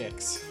white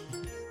chicks.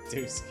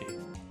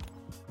 Dooski.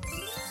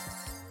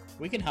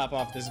 We can hop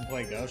off this and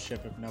play Ghost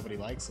Ship if nobody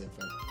likes it,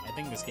 but I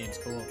think this game's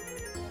cool.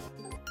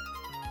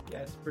 Yeah,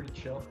 it's pretty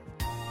chill.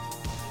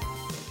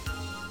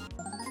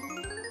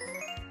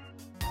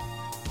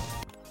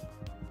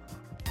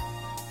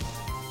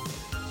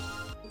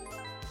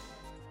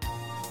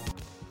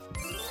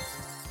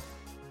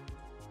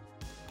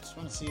 Just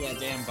want to see that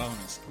damn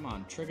bonus. Come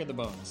on, trigger the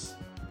bonus.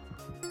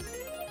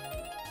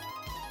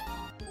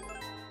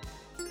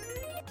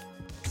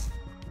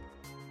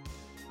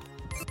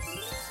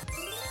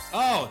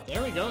 Oh,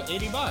 there we go,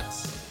 80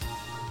 bucks.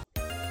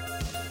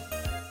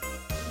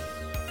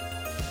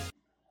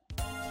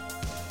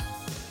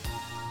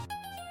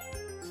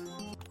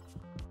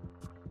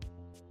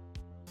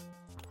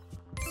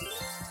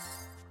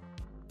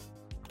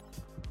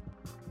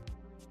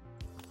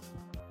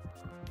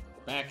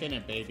 Back in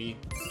it, baby.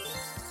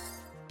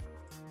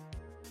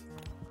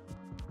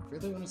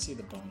 Really want to see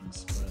the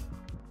bonus, but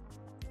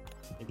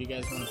if you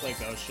guys want to play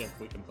Ghost Ship,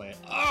 we can play it.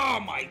 Oh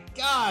my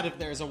god, if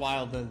there's a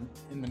wild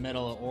in the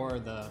middle, or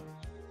the...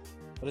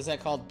 What is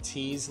that called?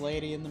 Tease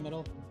lady in the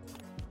middle?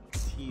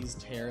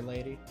 Teased hair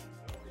lady?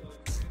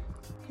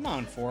 Come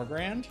on,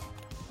 $4,000.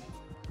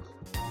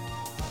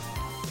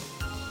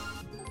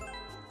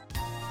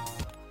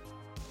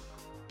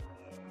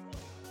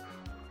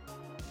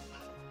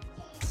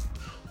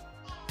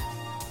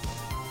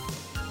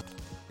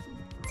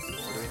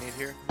 What do we need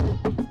here?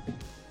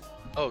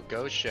 Oh,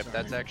 Ghost Ship.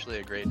 That's actually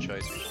a great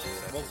choice. We should do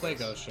that. We'll play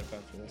Ghost Ship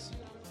after this.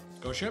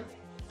 Ghost Ship?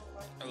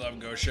 I love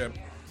Ghost Ship.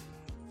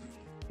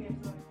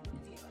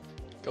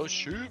 Ghost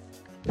Ship.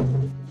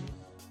 Alright,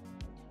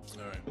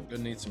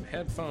 gonna need some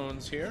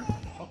headphones here.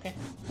 Okay,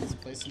 let's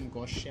play some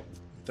Ghost Ship.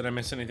 Did I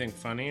miss anything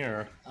funny,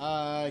 or?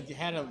 You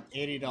had an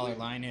 $80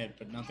 line hit,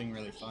 but nothing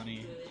really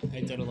funny. I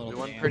did a little We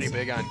went dance. pretty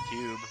big on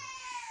Cube.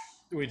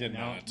 We did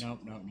No, not. nope.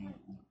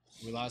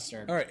 We lost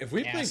our... Alright, if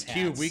we play ass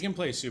Cube, hats. we can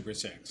play Super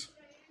 6.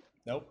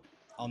 Nope.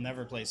 I'll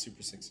never play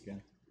Super 6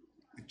 again.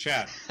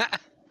 Chat.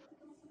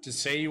 Just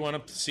say you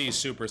want to see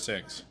Super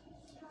 6.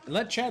 And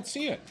let chat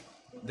see it.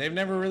 They've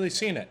never really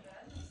seen it.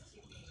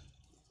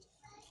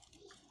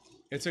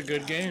 It's a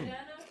good game.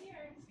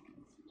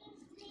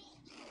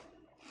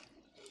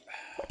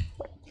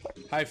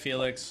 Hi,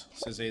 Felix,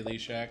 says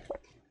Alishak.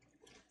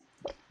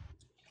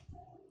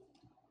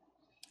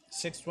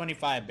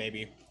 625,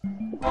 baby.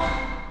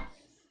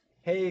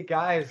 Hey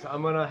guys,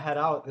 I'm gonna head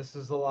out. This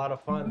is a lot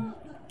of fun.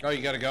 Oh,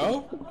 you gotta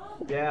go?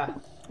 Yeah.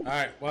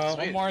 Alright, well,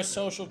 One more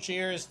social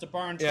cheers to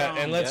Barntron. yeah,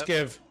 and let's Yep.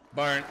 give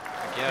Barnt,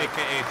 Yeah.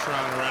 aka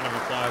Tron, a round of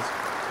applause.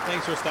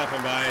 Thanks for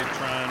stopping by,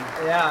 Tron.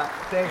 Yeah,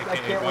 thanks. I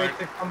AKA can't wait Bart.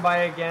 to come by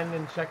again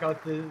and check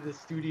out the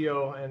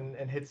studio and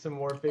hit some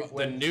more big The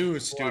wins. new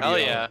studio, Hell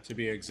yeah. to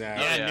be exact.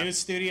 Yeah, yeah. new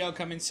studio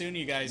coming soon,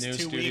 you guys. New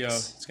 2 studio.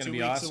 weeks. It's gonna 2 be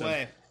weeks awesome.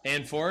 away.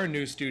 And for our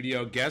new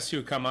studio, guests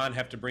who come on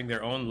have to bring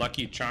their own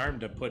lucky charm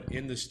to put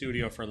in the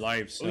studio for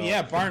life. So Oh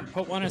yeah, Barnt,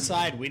 put one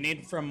aside. We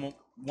need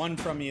one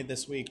from you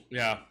this week.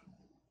 yeah,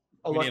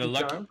 A we lucky need a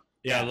lucky, charm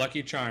yeah,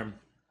 lucky charm.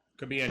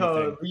 Could be to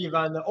anything. leave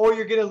on the. Oh,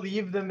 you're gonna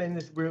leave them in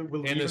this. We'll leave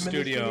In the them in the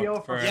studio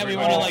studio for Yeah, we everybody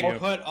want to to like do.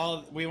 put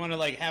all. We want to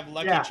like have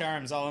lucky Yeah.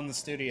 charms all in the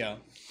studio.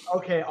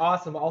 Okay,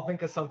 awesome. I'll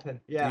think of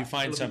something. Yeah. You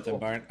find it'll be something, cool.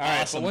 Barnt. All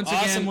right, Awesome. but once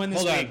Awesome again, win this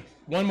hold on. week.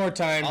 One more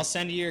time. I'll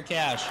send you your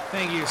cash.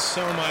 Thank you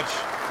so much,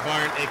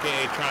 Barnt,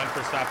 aka Tron,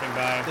 for stopping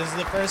by. This is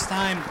the first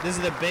time. This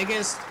is the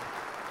biggest.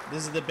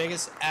 This is the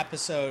biggest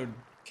episode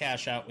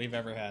cash out we've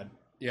ever had.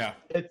 Yeah.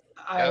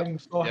 I'm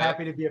so Yep.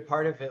 happy to be a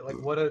part of it. Like,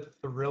 what a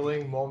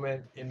thrilling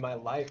moment in my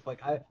life.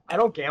 Like, I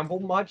don't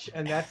gamble much,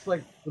 and that's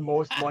like the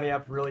most money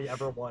I've really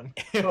ever won.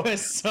 It was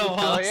so Oh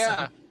awesome.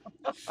 yeah.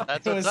 That's It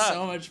what's was up.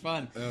 so much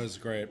fun. That was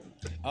great.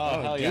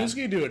 Oh, hell yeah.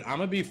 Dusky Dude. I'm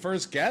gonna be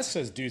first guest,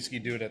 says Dusky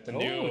Dude at the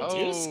new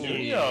Oh.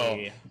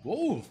 studio.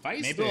 Whoa,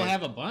 feisty. Maybe we'll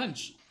have a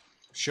bunch.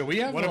 Should we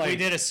have What if like? we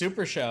did a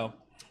super show?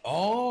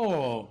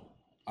 Oh,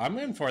 I'm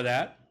in for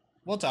that.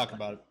 We'll talk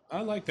about it.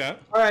 I like that.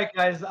 All right,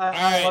 guys. I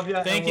right, love you.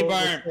 thank you,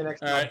 Barn. All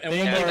right, and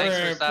Yeah, thanks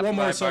for stopping one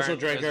more by, social Barn. It was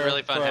drinker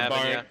really fun for having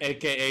Barn, ya.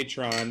 aka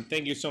Tron.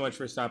 Thank you so much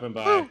for stopping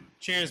by.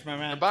 Cheers, my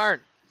man. Barn.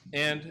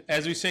 And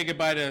as we say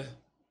goodbye to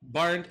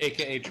Barn,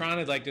 aka Tron,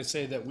 I'd like to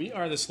say that we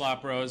are the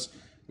Slop Bros.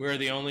 We are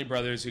the only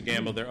brothers who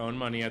gamble their own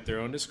money at their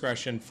own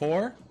discretion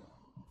for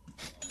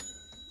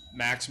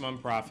maximum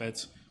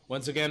profits.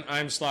 Once again,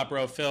 I'm Slop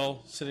Bro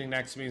Phil. Sitting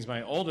next to me is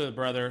my older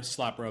brother,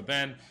 Slop Bro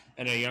Ben,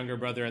 and a younger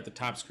brother at the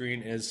top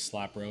screen is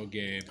Slop Bro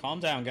Gabe. Calm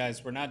down,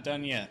 guys. We're not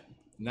done yet.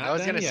 Not I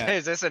was done gonna yet. say,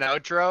 is this an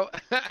outro?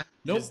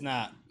 Nope. It's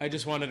not. I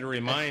just wanted to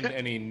remind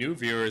any new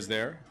viewers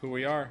there who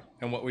we are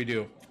and what we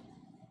do.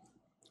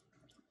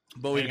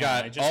 But we've Hang on,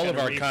 I got just all of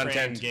gotta our reframe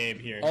content, Gabe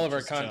here. all of our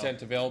Just chill.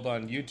 content available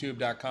on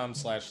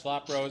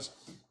youtube.com/slopbros,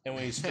 and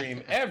we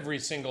stream every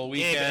single Gabe,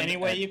 weekend. any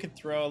way and- you could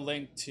throw a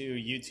link to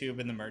YouTube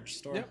in the merch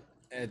store? Yep.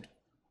 And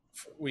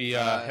we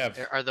have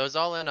Are those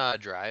all in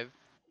Drive?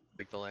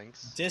 Like the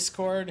links?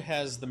 Discord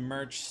has the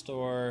merch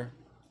store,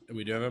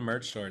 we do have a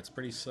merch store. It's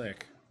pretty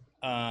slick.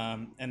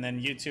 and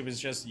then YouTube is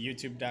just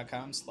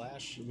youtube.com/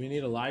 We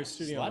need a live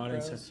studio Slop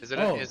audience. Bros. Is it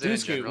Oh, is it in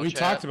Dusky, general we chat?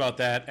 talked about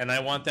that, and I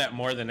want that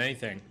more than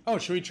anything. Oh,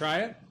 should we try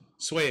it?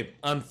 Swabe,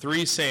 on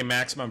 3, say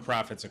maximum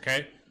profits,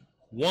 okay?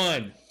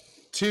 1,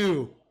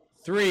 2,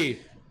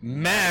 3,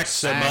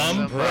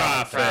 maximum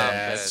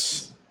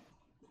profits.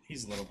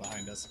 He's a little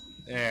behind us.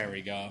 There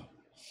we go.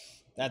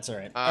 That's all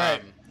right.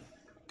 right.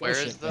 Where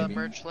shit, is the baby.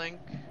 merch link?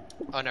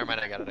 Oh, never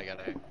mind. I got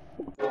it.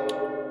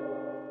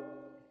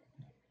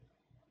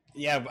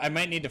 Yeah, I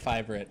might need to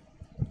Fiverr it.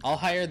 I'll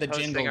hire the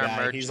jingle Posting our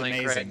guy. merch He's link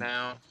amazing. right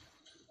now.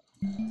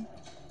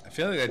 I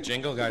feel like that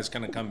jingle guy's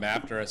gonna come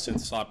after us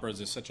since Slop Bros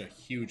is such a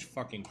huge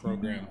fucking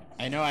program.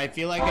 I know. I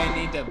feel like I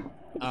need to,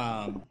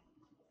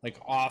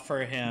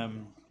 offer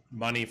him.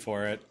 Money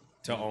for it,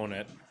 to own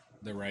it,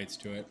 the rights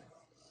to it.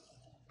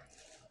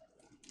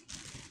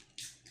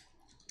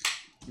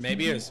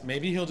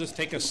 Maybe he'll just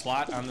take a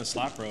slot on the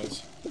Slop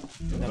Bros.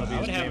 That'll be I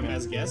would his have him payment.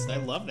 as guest. I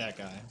love that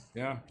guy.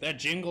 Yeah. That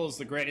jingle is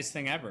the greatest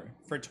thing ever.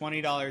 For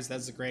 $20,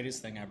 that's the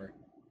greatest thing ever.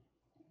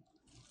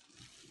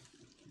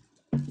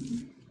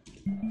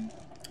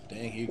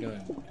 Dang, he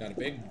got a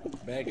big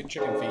bag of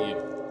chicken feed.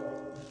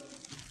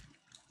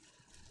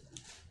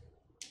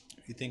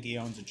 You think he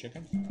owns a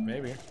chicken?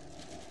 Maybe.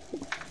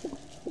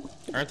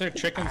 Aren't there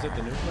chickens at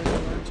the new place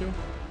we went to?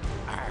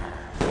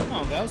 Come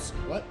on, Ghost.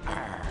 What?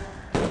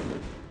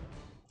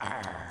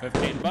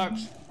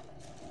 $15.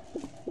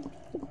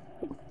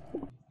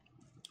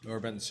 Or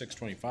betting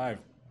 $6.25.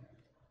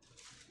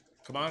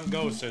 Come on,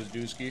 go, says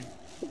Dusky.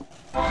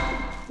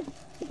 What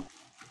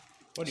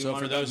do you So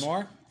want for to bet those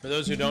more? For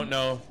those who don't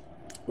know,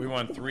 we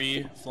won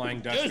 3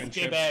 Flying Dutchman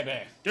Dusky, chips. baby.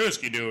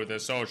 Dusky Dude, the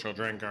social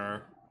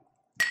drinker.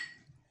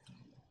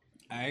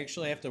 I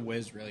actually have to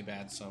whiz really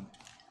bad, so All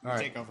right.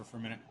 take over for a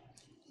minute.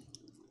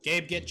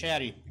 Gabe, get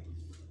chatty.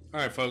 All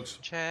right, folks.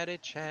 Chatty,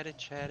 catty.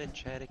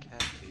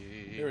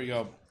 Here we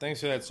go. Thanks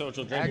for that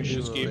social drinker,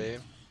 Dusky. Actually,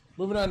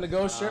 Moving on to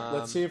Ghost Ship.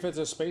 Let's see if it's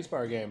a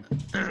spacebar game.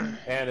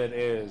 And it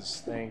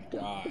is. Thank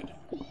God.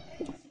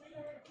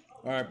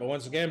 All right, but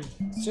once again,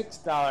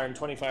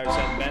 $6.25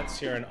 bets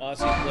here in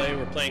Aussie Play.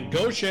 We're playing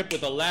Ghost Ship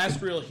with the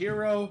last real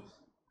hero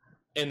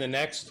in the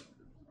next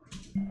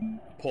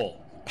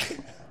pull.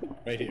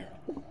 Right here.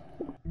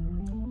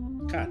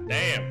 God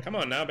damn. Come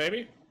on now,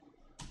 baby.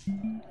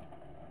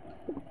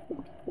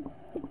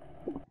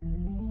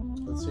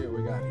 Let's see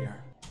what we got here.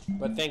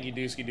 But thank you,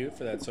 Dusky Dude,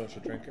 for that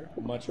social drinker.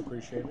 Much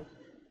appreciated.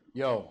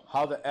 Yo,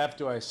 how the F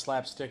do I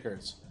slap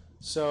stickers?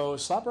 So,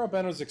 Slopper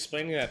Ben was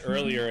explaining that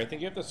earlier. I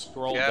think you have to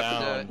scroll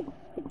down.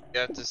 you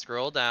have to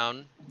scroll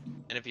down,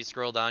 and if you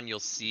scroll down, you'll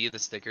see the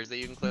stickers that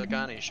you can click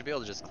on, and you should be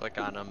able to just click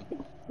on them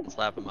and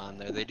slap them on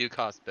there. They do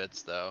cost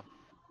bits, though.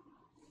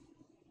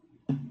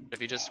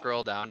 If you just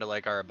scroll down to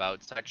like our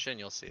about section,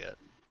 you'll see it.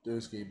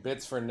 Dusky,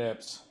 bits for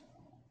nips.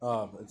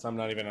 Oh, I'm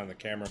not even on the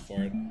camera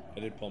for it. I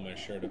did pull my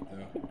shirt up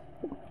though.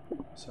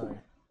 Sorry.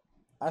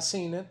 I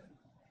seen it.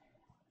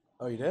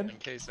 Oh, you did? In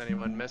case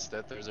anyone missed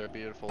it, there's our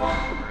beautiful one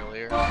from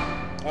earlier.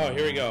 Oh,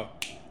 here we go.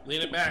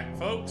 Lean it back,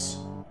 folks.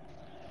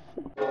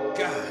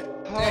 God.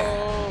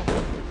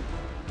 Oh,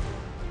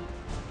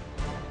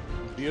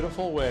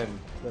 Beautiful win.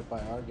 Clip by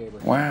our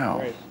Gabriel. Wow.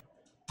 Great.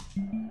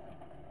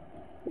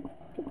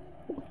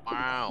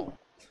 wow.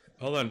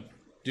 Hold on.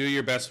 Do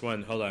your best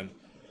one. Hold on.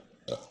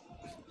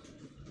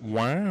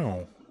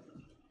 Wow.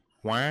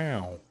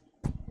 Wow.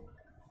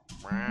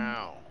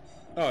 Wow.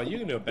 Oh, you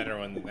can do a better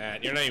one than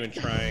that. You're not even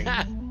trying.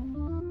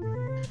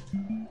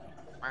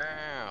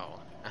 Wow.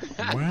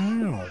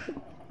 Wow.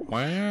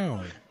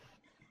 Wow.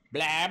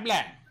 Blah,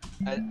 blah.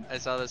 I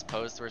saw this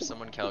post where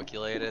someone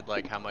calculated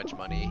like how much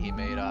money he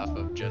made off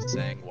of just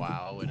saying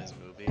 "wow" in his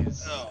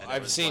movies. Oh, and it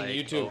I've was, seen like,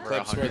 YouTube over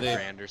clips where they-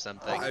 $100,000 or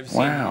something. I've seen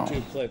Wow.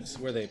 YouTube clips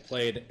where they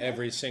played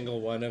every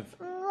single one of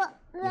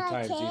The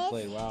times you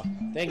played WoW.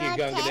 Thank you,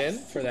 Gungadin,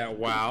 for that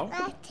WoW.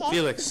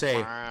 Felix,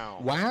 say Wow.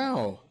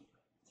 wow.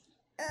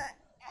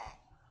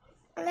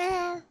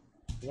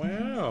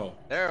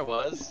 There it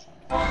was.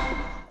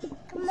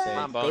 Say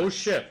on, go bonus.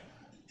 ship.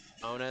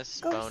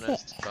 Bonus.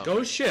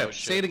 Go ship.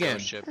 Say it again.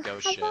 Go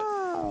ship.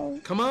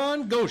 Come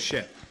on, go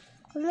ship.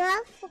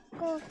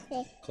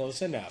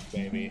 Close enough,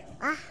 baby.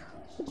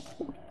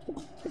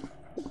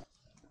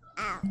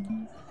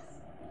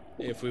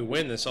 If we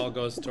win, this all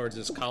goes towards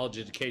his college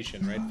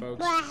education, right,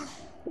 folks?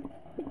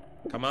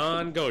 Come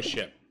on, go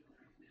ship.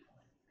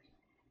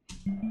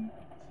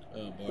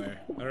 Oh boy,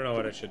 I don't know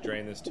what I should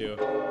drain this to.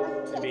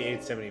 Maybe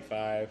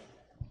 875.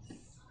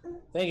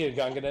 Thank you,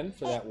 Gungadin,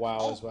 for that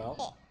WoW as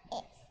well.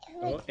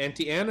 Oh,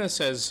 Auntie Anna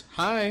says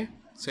hi.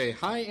 Say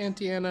hi,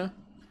 Auntie Anna.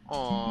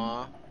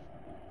 Aww.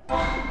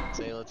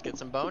 Say let's get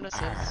some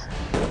bonuses.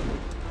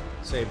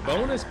 Say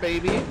bonus,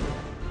 baby.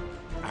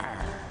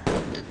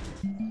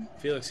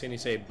 Felix, can you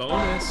say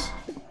bonus?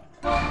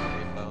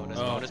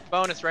 Hey,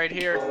 bonus right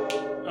here.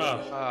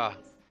 Oh,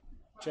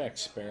 Jack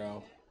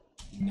Sparrow,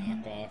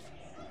 knockoff.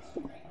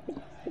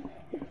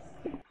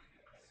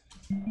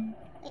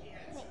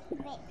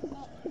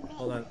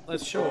 Hold on,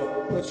 let's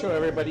show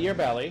everybody your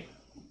belly.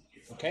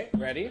 Okay,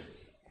 ready?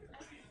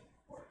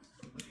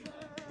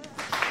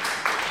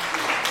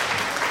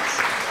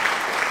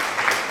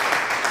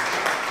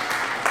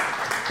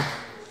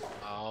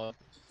 Oh,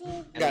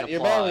 and Got an your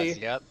applause. belly.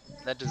 Yep,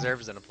 that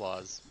deserves an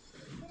applause.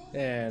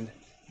 And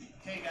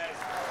Hey guys.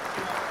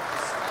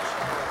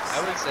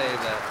 I would say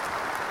that.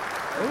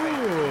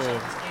 ooh,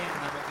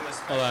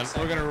 hold on, Hold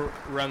we're gonna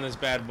run this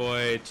bad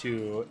boy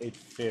to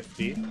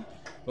 850.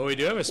 But we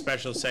do have a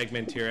special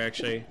segment here,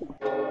 actually.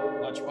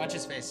 Watch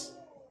his face.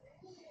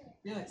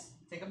 Felix,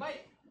 take a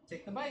bite.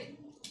 Take the bite.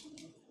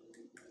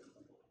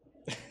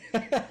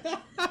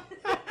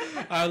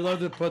 I'd love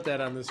to put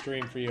that on the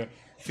stream for you.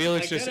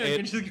 Felix just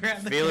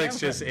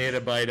ate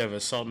a bite of a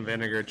salt and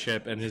vinegar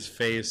chip, and his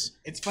face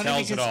It's funny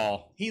tells it because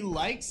all. he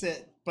likes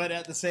it, but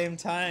at the same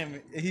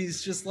time,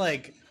 he's just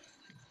like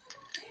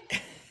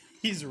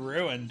he's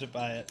ruined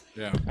by it.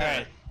 Yeah. All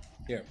right,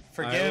 Here,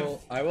 Forgive-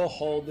 I will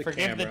hold the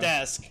forgive camera. the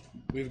desk.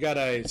 We've got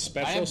a I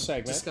special have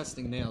segment.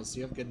 disgusting nails. Do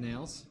you have good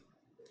nails?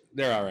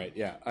 They're all right.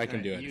 Yeah, I can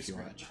All do right, it you if you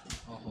want. scratch.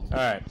 I'll hold All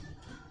right,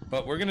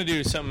 but we're gonna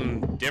do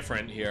something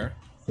different here.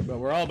 But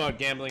we're all about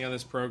gambling on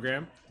this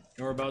program,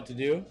 and we're about to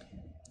do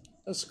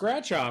a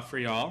scratch off for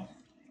y'all.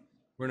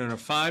 We're doing a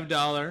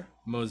 $5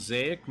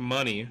 Mosaic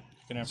Money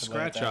Gonna have to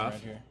scratch lay it down off.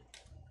 right here.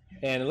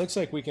 And it looks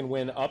like we can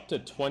win up to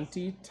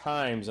 20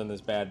 times on this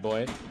bad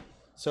boy.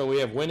 So we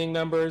have winning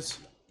numbers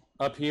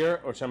up here,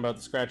 which I'm about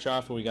to scratch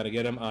off, and we got to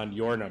get them on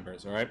your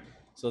numbers, all right?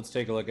 So let's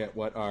take a look at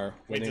what our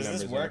Wait, winning does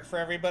numbers this work are. for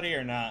everybody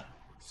or not?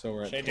 So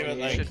we're at Should I do it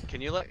 28. like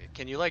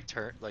Can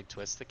you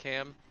twist the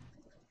cam?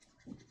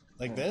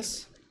 like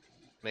this?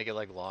 Make it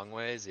like long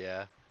ways,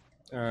 yeah.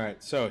 All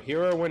right, so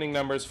here are winning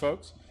numbers,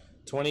 folks.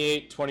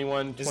 28,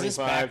 21, Is 25, this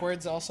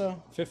backwards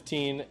also?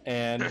 15,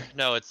 and...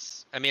 No, it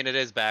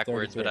is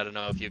backwards, 33. but I don't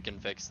know if you can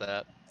fix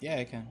that. Yeah,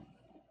 I can.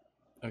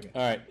 Okay.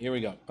 All right, here we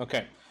go.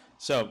 Okay,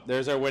 so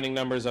there's our winning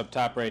numbers up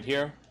top right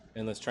here.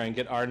 And let's try and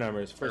get our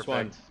numbers. First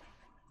one, Perfect.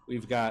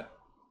 we've got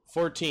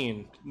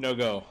 14, no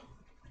go.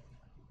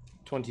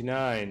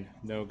 29,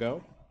 no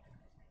go.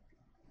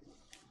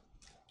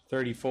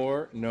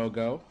 34, no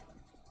go.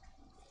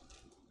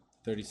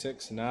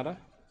 36, nada.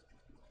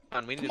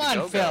 Come on, we need Come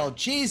to on, go. Phil.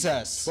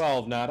 Jesus.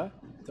 12, nada.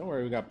 Don't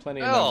worry, we got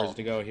plenty of Phil. numbers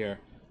to go here.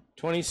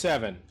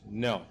 27,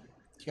 no.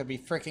 You gotta be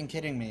freaking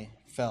kidding me,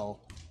 Phil.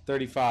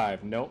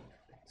 35, nope.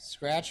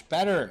 Scratch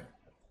better.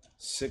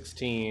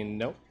 16,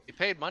 nope. You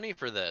paid money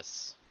for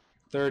this.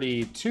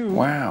 32,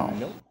 Wow.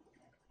 nope.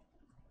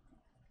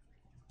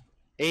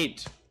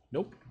 8,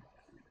 nope.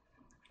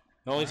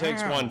 Only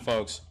takes one,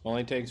 folks.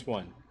 Only takes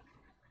one.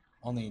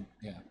 Only,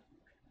 yeah.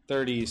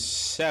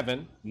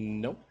 37,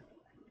 nope.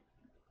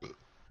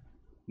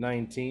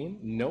 19,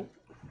 nope.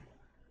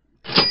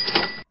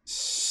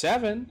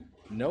 7,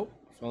 nope.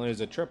 If only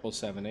there's a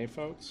 777, eh,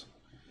 folks?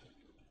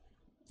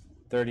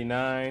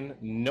 39,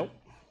 nope.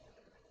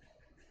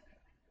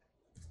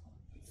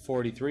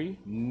 43,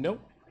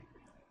 nope.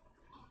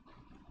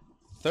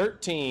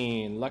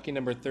 13, lucky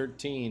number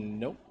 13,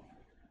 nope.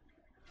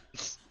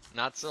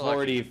 Not so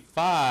lucky.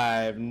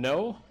 45,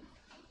 no.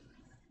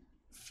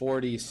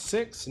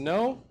 46,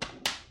 no.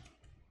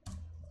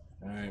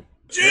 All right.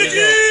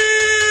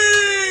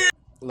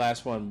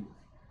 Last one.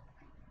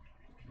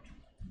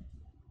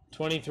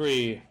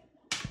 23.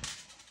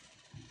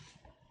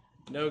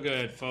 No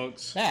good,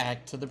 folks.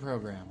 Back to the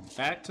program.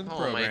 Back to the Oh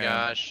program. my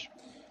gosh.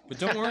 But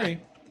don't worry.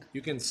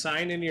 You can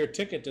sign in your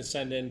ticket to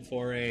send in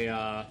for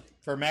a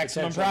For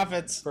maximum potential-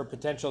 profits. for a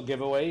potential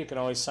giveaway. You can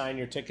always sign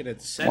your ticket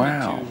at Send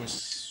Wow. to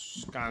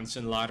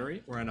Wisconsin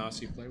Lottery. We're on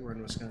Aussie Play. We're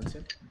in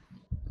Wisconsin.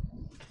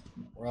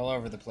 We're all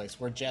over the place.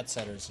 We're jet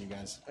setters, you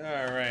guys. All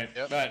right.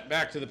 Yep. But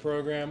back to the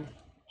program.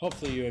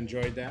 Hopefully you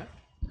enjoyed that.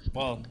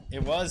 Well,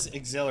 it was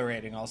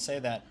exhilarating, I'll say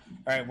that.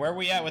 All right, where are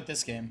we at with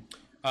this game?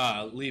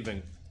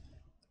 Leaving.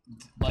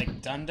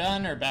 Like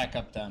done or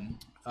backup done?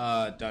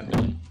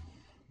 Done.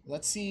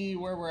 let's see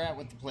where we're at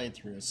with the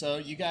playthrough. So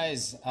you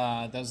guys,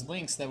 those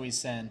links that we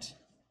sent.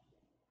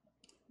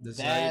 This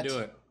is how you do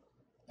it.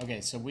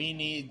 Okay, so we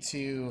need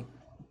to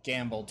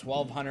gamble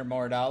 $1,200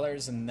 more,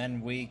 and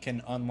then we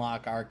can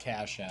unlock our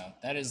cash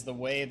out. That is the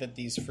way that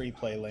these free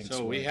play links So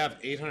work. we have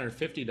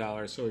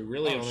 $850, so we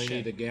really only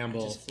need to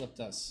gamble. It just flipped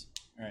us.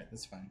 All right,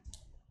 that's fine.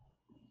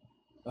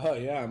 Oh,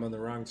 yeah, I'm on the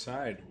wrong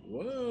side.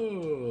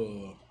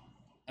 Whoa.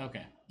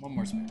 Okay, one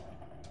more spin.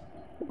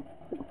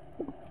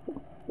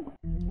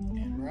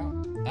 And we're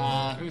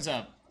out. Who's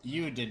up?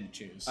 You didn't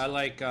choose. I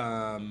like,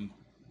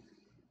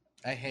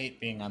 I hate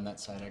being on that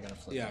side. I gotta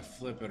flip. yeah, it.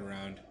 flip it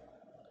around.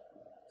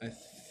 I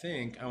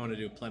think I want to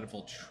do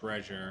Plentiful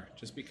Treasure,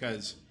 just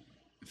because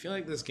I feel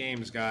like this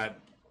game's got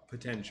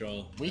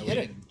potential. We hit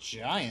a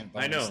giant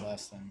bonus know.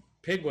 last time.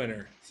 Pig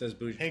Winner, says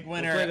Bougie. Pig We'll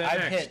Winner, play that I've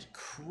next. hit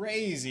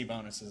crazy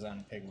bonuses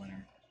on Pig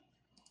Winner.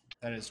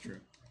 That is true.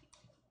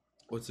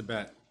 What's the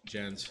bet,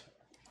 Jens?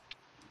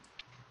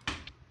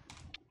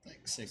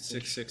 Like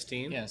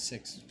 616? Yeah,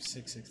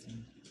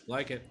 616.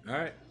 Like it. All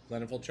right.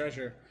 Plentiful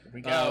Treasure. Here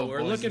we go, We're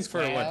boys looking and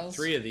for, squirrels.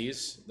 3 of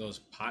these? Those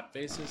pot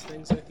faces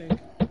things, I think.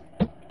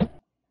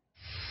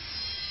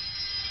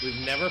 We've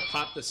never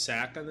popped the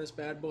sack on this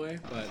bad boy,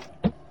 but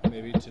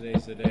maybe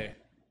today's the day.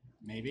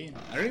 Maybe.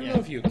 I don't even know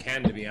if you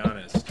can, to be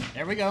honest.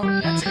 There we go.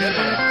 That's a good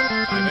one.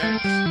 5X.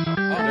 Oh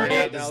my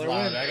God, this is $38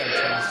 loud. win. I gotta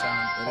turn this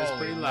down. That is Holy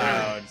pretty Lord.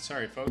 loud.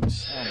 Sorry,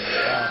 folks. Oh my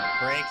God,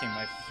 breaking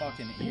my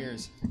fucking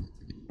ears.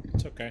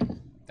 It's okay.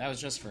 That was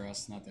just for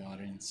us, not the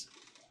audience.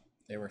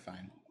 They were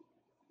fine.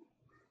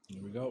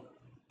 Here we go.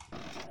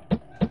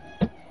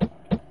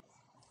 Do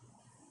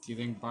you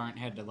think Barnt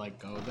had to like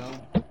go?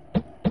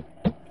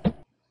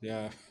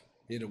 Yeah.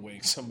 He had to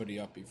wake somebody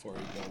up before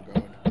he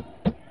go.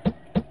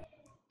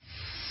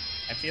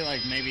 I feel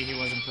like maybe he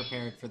wasn't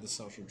prepared for the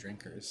social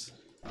drinkers.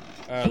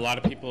 A lot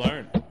of people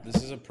aren't.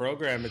 This is a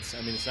program. It's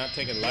not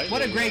taken lightly.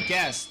 What a great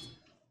guest.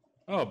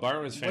 Oh,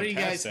 Bart was fantastic. What do you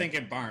guys think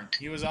of Barnt?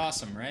 He was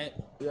awesome, right?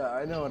 Yeah,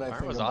 I know what I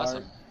Barn was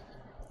awesome.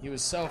 He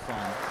was so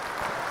fun.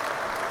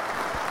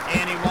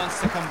 And he wants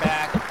to come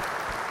back.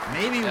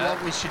 Maybe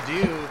what we should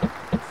do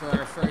for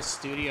our first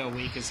studio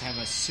week is have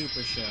a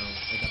super show.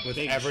 Like a With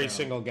big every show.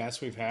 single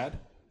guest we've had.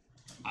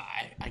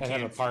 I have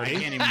can't, a party? I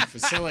can't even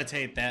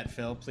facilitate that,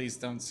 Phil. Please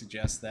don't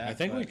suggest that. I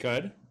think we but-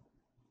 could.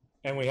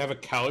 And we have a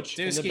couch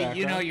in the Dusky, background.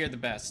 you know you're the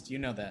best. You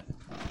know that.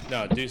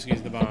 No,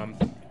 Dusky's the bomb.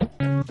 What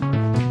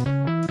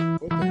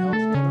the hell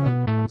is going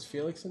on? Is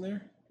Felix in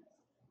there?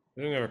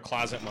 We don't have a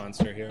closet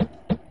monster here.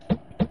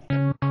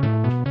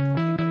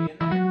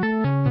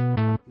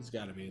 He's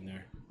got to be in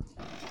there.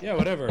 Yeah,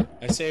 whatever.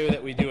 I say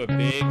that we do a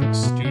big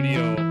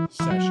studio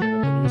session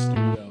at the new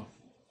studio.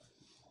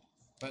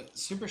 But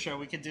Super Show,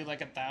 we could do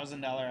like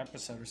 $1,000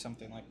 episode or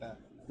something like that.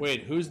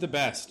 Wait, who's the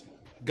best?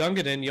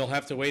 Gungadin, you'll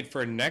have to wait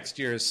for next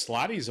year's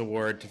Slotties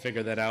Award to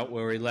figure that out,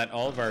 where we let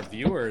all of our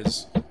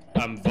viewers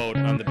vote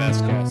on the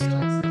best guest.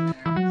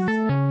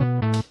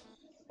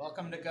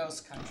 Welcome to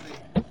Ghost Country.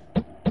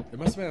 There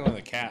must have been one of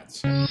the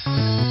cats.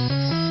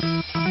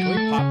 Can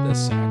we pop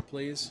this sack,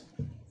 please?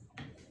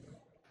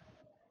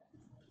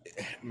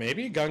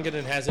 Maybe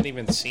Gungadin hasn't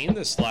even seen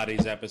the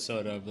Slotties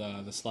episode of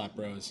the Slot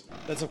Bros.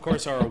 That's, of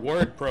course, our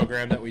award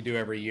program that we do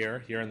every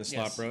year here in the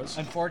Slot Bros.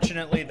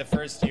 Unfortunately, the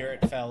first year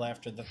it fell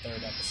after the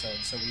 3rd episode,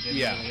 so we didn't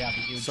really have a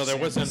huge So there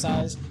sample wasn't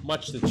size.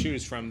 much to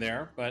choose from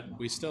there, but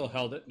we still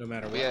held it no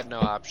matter what. We had no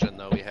option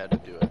though. We had to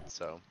do it.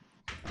 So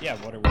Yeah,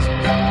 what are we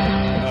supposed to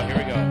Oh, here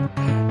we go.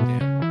 God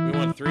damn. We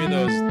want 3 of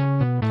those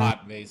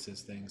pot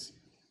vases things.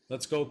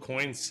 Let's go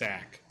coin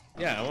sack.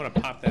 Yeah, I want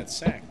to pop that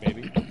sack,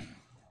 baby. do?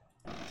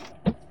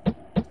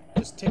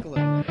 Just tickle it.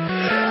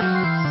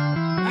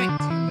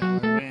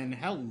 $19 win.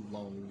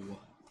 Hello.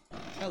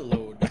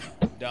 Hello,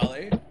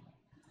 Dolly.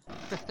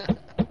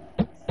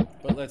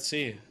 But let's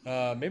see.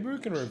 Maybe we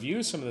can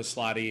review some of the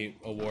Slotty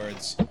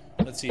awards.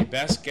 Let's see.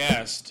 Best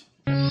guest,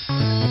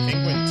 I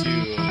think, went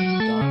to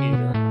Dong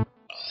Eater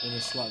in the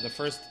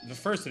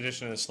first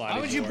edition of the Slotty. Why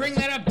would you bring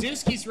that up?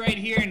 Dusky's right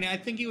here, and I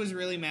think he was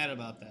really mad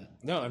about that.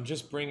 No, I'm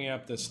just bringing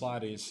up the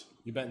Slotties.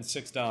 You betting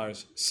 $6.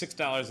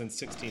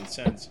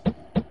 $6.16.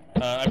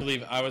 I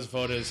believe I was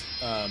voted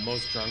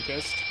most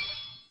drunkest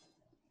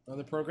on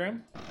the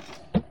program.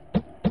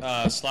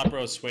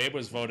 Slopro Swabe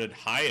was voted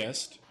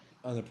highest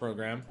on the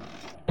program.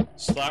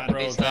 Slopro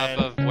based off Ben,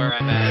 of where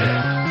I'm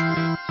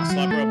at.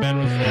 Slopro Ben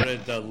was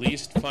voted the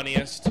least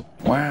funniest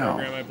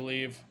program, I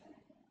believe.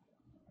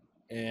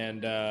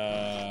 And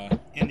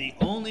the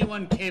only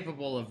one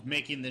capable of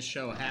making this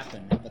show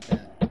happen. How about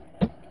that?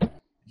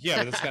 yeah,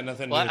 but that's got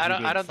nothing to Well, do with you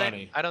being I don't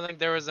funny. think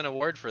there was an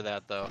award for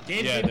that though.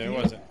 Gabe Yeah, did there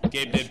puke. wasn't.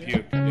 Gabe did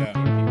puke.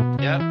 Yeah,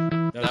 Yep,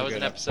 was that a was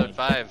good in episode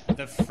 5.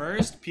 The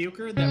first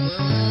puker that we're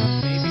aware of,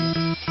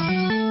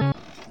 maybe.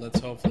 let's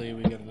hopefully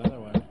we get another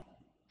one.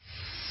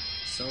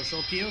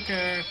 Social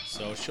puker.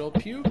 Social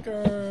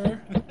puker.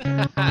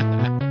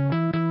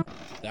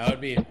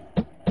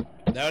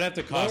 That would have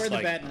to cost Lower the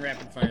like bet and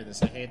rapid fire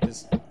this. I hate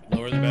this.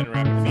 lower the bet and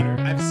rapid fire.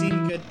 I've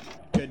seen good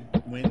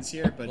wins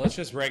here, but Let's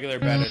just regular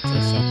bet it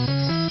to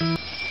some.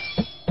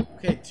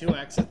 okay,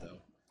 2x it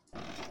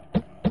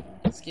though.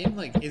 This game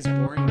like is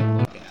boring to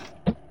look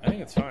at. I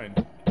think it's fine.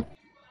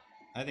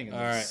 I think. All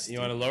right, you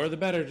want to lower the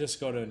bet or just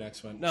go to the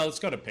next one? No, let's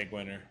go to Pig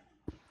Winner.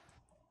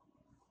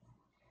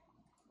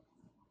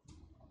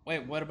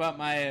 Wait, what about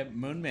my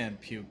Moonman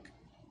puke?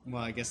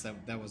 Well, I guess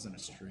that wasn't a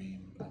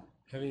stream. But...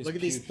 Heavy's Look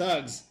at these puke.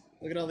 thugs.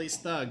 Look at all these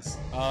thugs.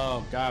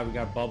 Oh God, we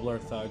got bubbler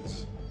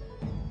thugs.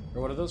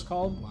 Or what are those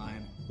called?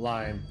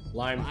 Lime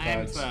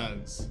thugs.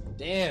 thugs.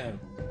 Damn.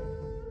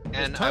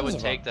 And tons I would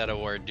of take them. that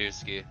award,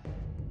 Dusky.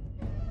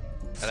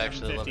 I'd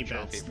actually love a 750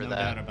 trophy bets, for no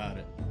that. doubt about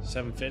it.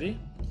 750.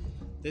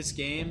 This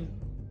game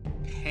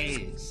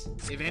pays.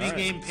 If any All right.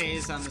 game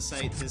pays on the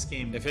site, this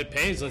game. If it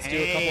pays, let's do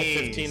a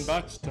couple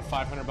 $15 to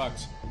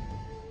 $500.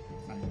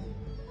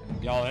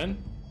 Y'all in?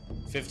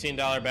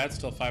 $15 bets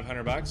till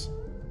 $500.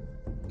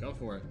 Go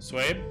for it.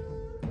 Swabe?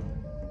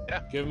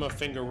 Yeah. Give him a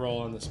finger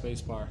roll on the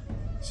space bar.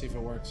 See if it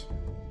works.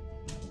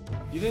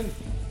 You didn't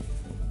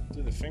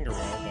do the finger roll,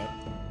 but...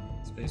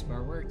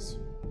 Spacebar works.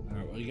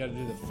 Alright, well you gotta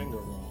do the finger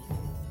roll.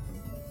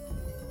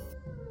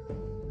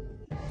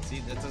 See,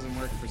 that doesn't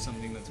work for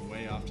something that's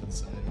way off to the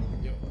side.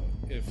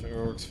 If it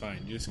works fine,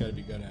 you just gotta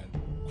be good at it.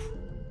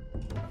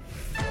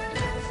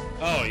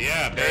 Oh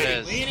yeah, There it baby!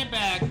 is. Lean it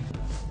back.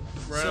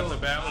 Right So, off the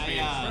bat would be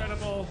I,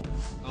 incredible.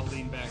 I'll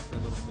lean back for a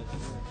little bit.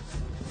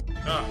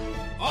 Oh,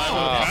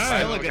 five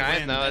still of a a good kind?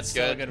 win. No, That's that's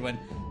still a good. good win.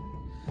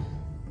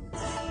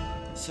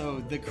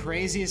 So the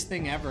craziest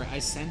thing ever, I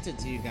sent it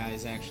to you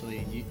guys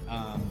actually.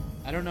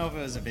 I don't know if it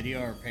was a video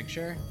or a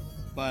picture,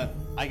 but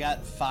I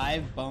got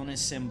 5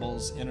 bonus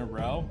symbols in a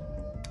row.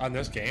 on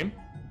this game?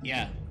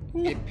 Yeah,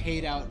 it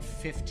paid out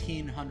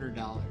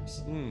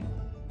 $1,500.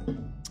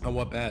 On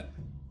what bet?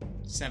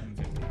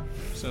 $750.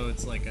 So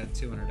it's like a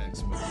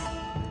 200x move.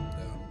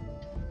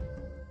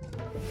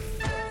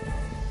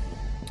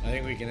 I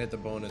think we can hit the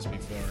bonus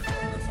before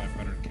our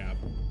 500 cap.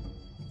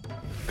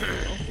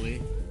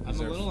 Hopefully. I'm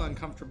there- a little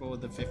uncomfortable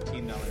with the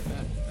 $15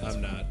 bet. That's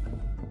I'm not.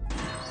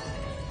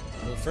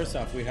 Well, first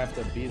off, we have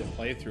to beat a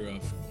playthrough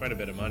of quite a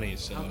bit of money,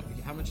 so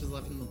How much is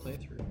left in the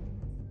playthrough?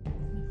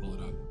 pull it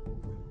up.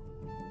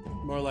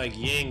 More like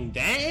ying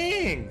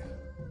dang.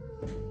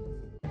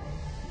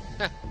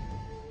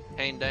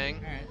 Hang dang.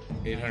 All right.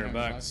 800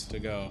 bucks to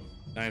go.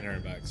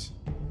 900 bucks.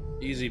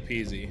 Easy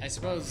peasy. I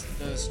suppose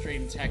the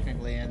stream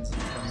technically ends in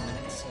 20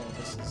 minutes, so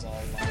this is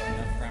all lined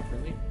up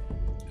properly.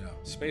 Yeah.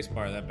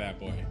 Spacebar, that bad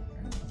boy.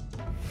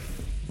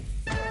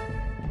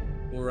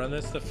 We'll run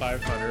this to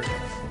 500.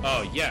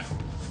 Oh yeah.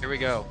 Here we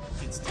go.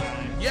 It's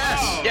time. Yes!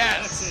 Oh,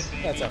 Yes!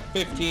 That's it, baby. That's a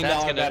 $15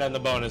 That's gonna- bet on the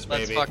bonus,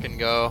 Let's baby. fucking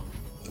go.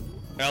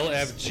 It's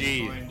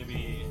LFG. going to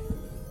be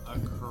a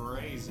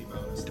crazy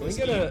bonus. Can we This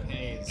get game a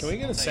pays. Can we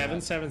get a I'll tell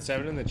you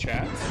 777 in the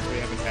chat since we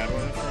haven't had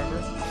one in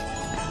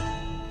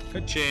forever?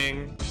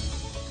 Ka-ching.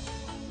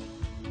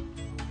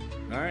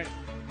 All right.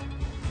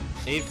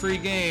 8 free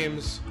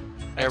games.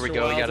 There we Extra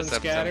go, we got Wilds a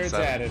and Scatters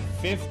 777.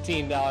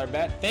 added $15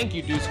 bet. Thank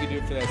you, Dusky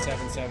Dude, for that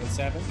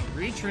 777. that.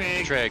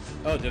 Retrig. Trig.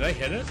 Oh, did I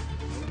hit it?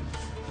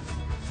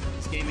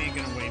 This game ain't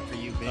gonna wait for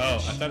you, bitch. Oh,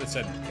 I thought it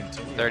said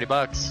continue. 30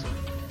 bucks.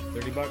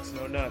 30 bucks,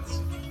 no nuts.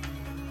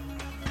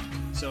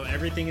 So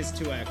everything is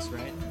 2x,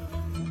 right?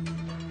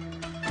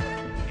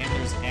 And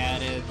there's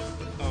added.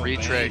 Oh,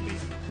 Retrig. baby.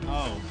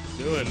 Oh,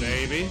 Do it,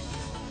 baby.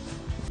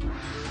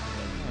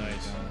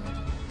 Nice.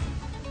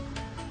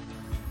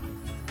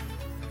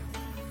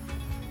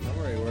 Don't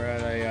worry, we're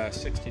at a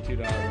 $62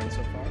 win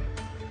so far.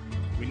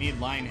 we need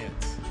line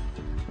hits.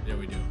 Yeah,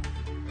 we do.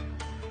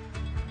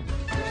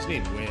 We just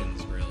need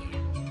wins, really.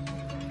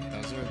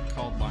 Those are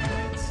called line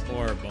hits.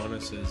 Or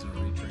bonuses or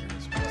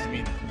retriggers. I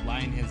mean,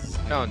 line hits.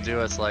 Don't do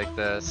us like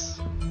this.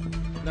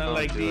 Not Don't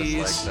like do us these.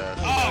 like this.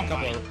 Oh, Oh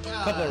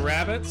couple of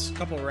rabbits.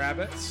 Couple of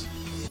rabbits.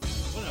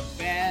 What a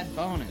bad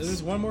bonus. This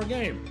is one more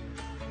game.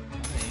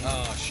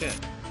 Oh, shit.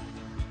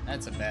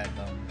 That's a bad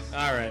bonus.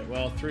 All right,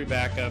 well, 3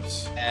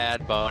 backups.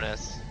 Add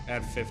bonus.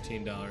 Add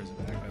 $15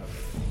 a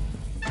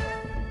backup.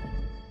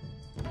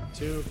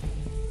 2.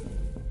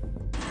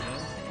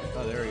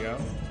 Oh, there we go.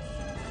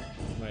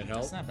 Might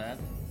help. That's not bad.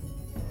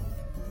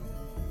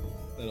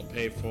 That'll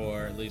pay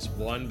for at least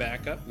 1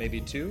 backup,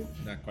 maybe 2.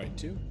 Not quite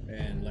 2.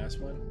 And last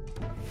one.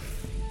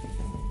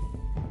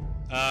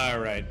 All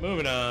right,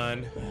 moving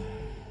on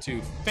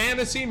to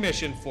Fantasy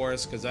Mission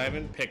Force, because I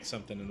haven't picked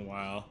something in a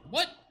while.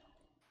 What?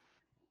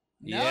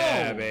 No.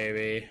 Yeah,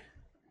 baby.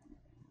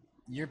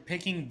 You're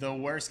picking the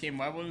worst game.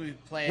 Why would we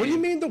play? What do you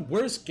mean the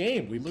worst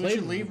game? We Lucha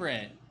played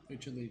Libre.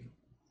 Lucha Libre.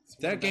 It's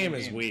a That game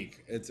better is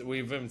weak. We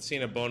haven't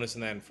seen a bonus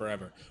in that in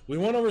forever. We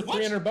won over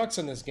What? $300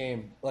 in this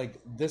game, like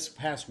this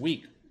past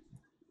week.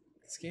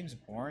 This game's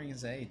boring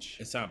as H.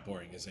 It's not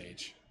boring as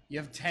H. You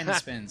have 10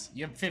 spins.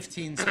 You have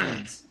 15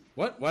 spins.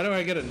 What? Why do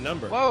I get a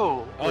number?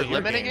 Whoa, we're your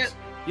limiting games. it?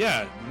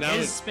 Yeah. Now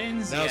His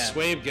spins, Now yeah.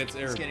 Swabe gets,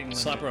 or It's getting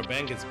Slapper limited.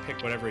 Ben gets to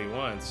pick whatever he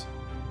wants.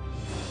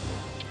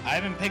 I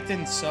haven't picked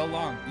in so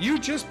long. You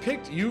just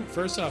picked.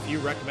 First off, you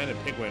recommended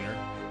Pig Winner.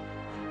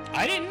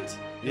 I didn't.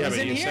 Yeah, it was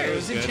but in you here. said It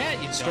was in good.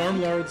 chat. You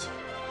Stormlords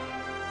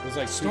was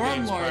like 2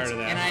 games prior Stormlords, to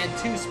that. and I had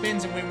 2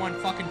 spins and we won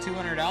fucking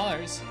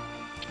 $200.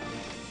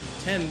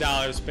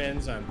 $10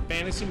 spins on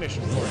Fantasy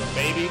Mission Force,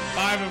 baby.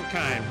 5 of a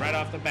kind right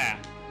off the bat.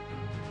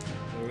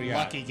 What do we got?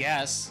 Lucky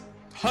guess.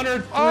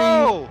 $103.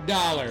 Oh!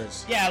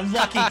 Yeah,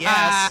 lucky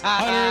guess.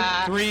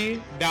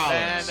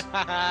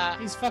 $103.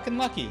 He's fucking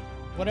lucky.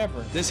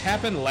 Whatever. This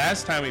happened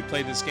last time we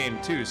played this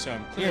game too, so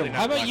I'm clearly Here, not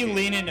how about you lucky.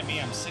 lean into me?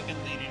 I'm sick of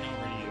leaning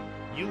over to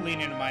you. You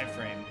lean into my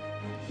frame.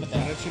 Why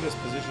don't you just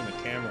position the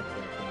camera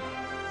correctly?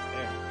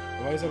 There.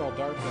 Why is it all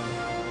dark then?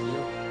 On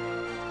you?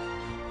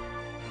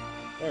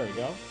 There we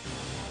go.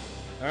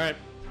 Alright.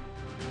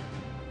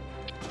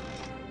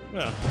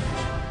 Well.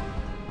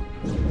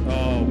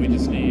 Oh, we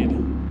just need...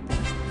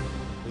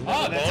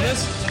 Oh, that's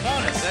bonus? it. It's a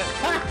bonus.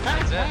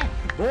 That's it.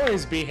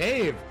 Boys,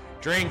 behave.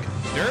 Drink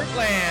Dirt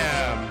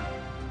Lamb.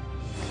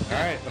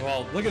 Alright,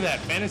 well, look at that.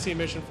 Fantasy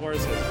Mission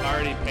Force has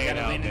already paid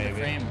Gotta out, lean into the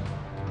baby. frame.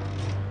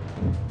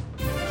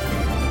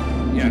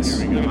 Yes,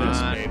 Here we look go. at this,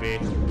 Come on. baby.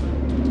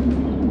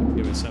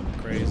 Give us something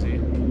crazy.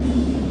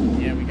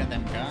 Yeah, we got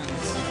them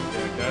guns.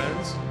 There it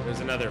goes. There's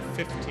another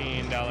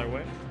 $15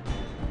 win.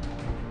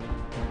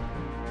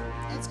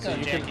 Let's So go,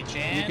 you Jackie can,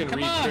 Chan. You can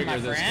Come on, re-trigger my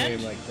this friend.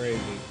 game like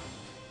crazy.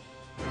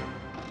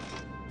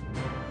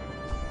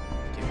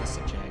 Give us a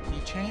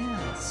Jackie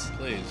chance.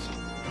 Please.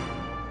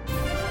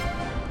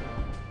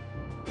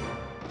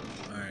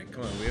 Alright,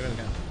 come on. We haven't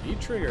got the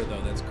re-trigger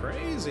though. That's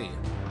crazy.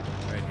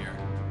 Right here.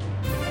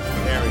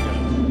 There we go.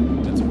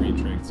 That's a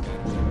re-trigger. It's got I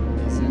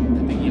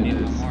think you need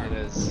It one is. more. It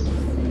is.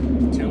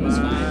 2 is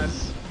fine.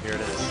 Here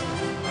it is.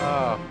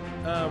 Oh.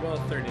 well,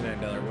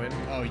 $39 win.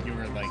 Oh, you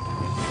were like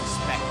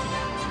expecting it.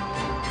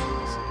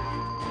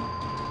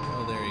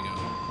 Oh, there you go.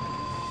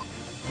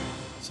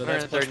 So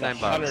that's plus the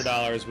 $139.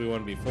 $100 we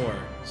won before.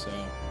 So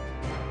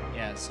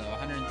Yeah, so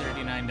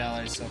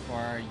 $139 so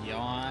far.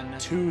 Yawn.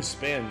 2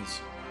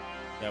 spins.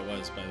 That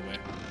was, by the way.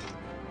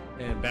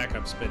 And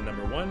backup spin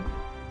number 1.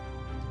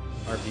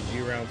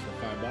 RPG rounds for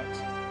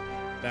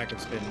 $5. Backup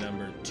spin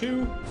number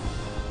 2.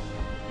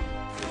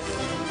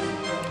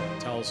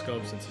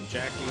 Telescopes and some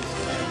jackies.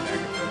 And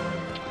backup spin number.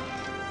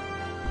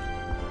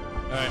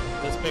 Alright,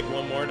 let's pick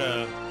one more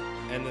to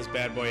end this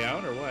bad boy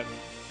out, or what?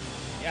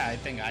 Yeah, I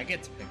think I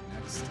get to pick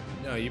next.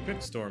 No, you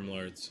picked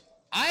Stormlords.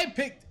 I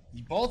picked.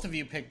 Both of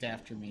you picked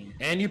after me.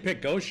 And you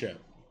picked Ghost Ship.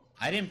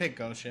 I didn't pick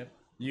Ghost Ship.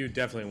 You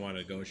definitely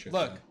wanted Ghost Ship.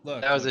 Look,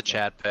 look. That was a look.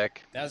 chat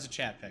pick. That was a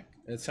chat pick.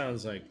 It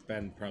sounds like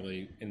Ben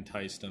probably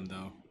enticed him,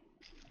 though.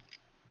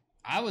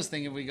 I was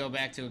thinking we go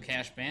back to a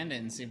Cash Bandit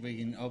and see if we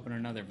can open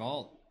another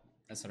vault.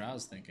 That's what I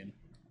was thinking.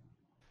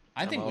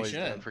 I think I'm we always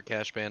down should. for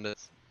Cash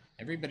Bandits.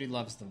 Everybody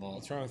loves the vault.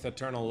 What's wrong with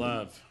Eternal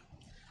Love?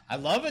 I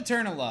love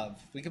Eternal Love.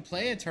 We could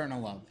play Eternal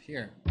Love.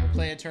 Here, we'll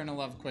play Eternal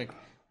Love quick,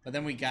 but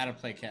then we gotta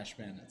play Cash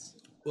Bandits.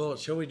 Well,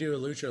 shall we do a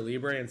Lucha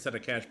Libre instead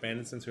of Cash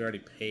Bandits since we already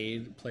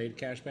played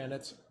Cash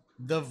Bandits?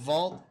 The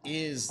vault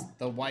is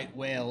the white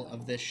whale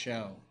of this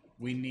show.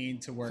 We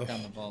need to work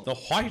on the vault. The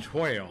White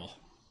Whale.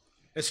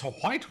 It's a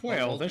white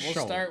whale, We'll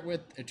show. start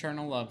with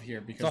Eternal Love here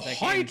because The that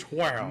White game,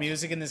 Whale. the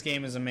music in this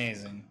game is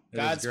amazing. It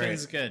is Godspin's great.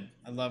 is good.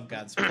 I love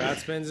Godspin.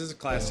 Godspins is a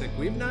classic.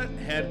 We've not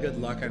had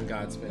good luck on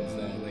Godspins,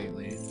 though,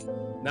 lately.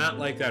 Not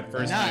like that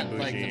first Not time,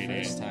 like Bougie.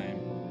 the first time.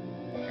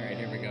 All right,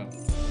 here we go.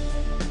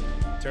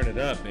 Turn it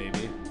up,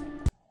 baby.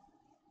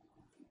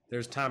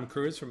 There's Tom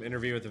Cruise from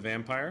Interview with the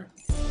Vampire.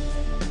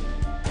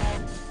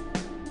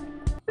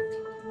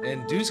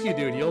 And Dusky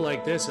Dude, you'll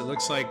like this. It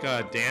looks like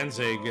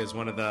Danzig is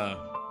one of the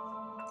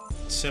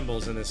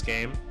symbols in this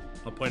game.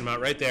 I'll point him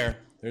out right there.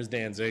 There's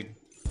Danzig.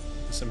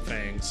 With some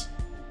fangs.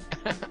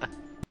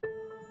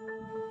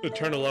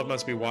 Eternal Love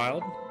Must Be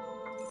Wild.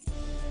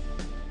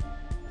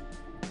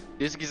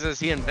 Yusuke says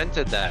he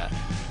invented that,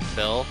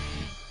 Phil.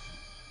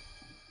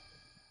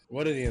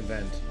 What did he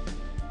invent?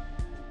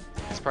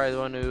 He's probably the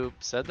one who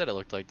said that it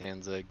looked like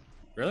Danzig.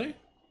 Really?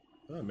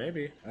 Oh,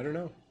 maybe. I don't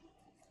know.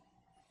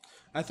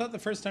 I thought the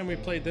first time we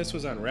played this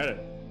was on Reddit.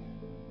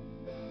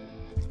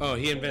 Oh,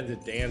 he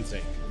invented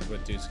Danzig, is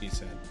what Dusky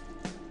said.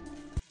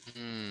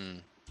 Hmm.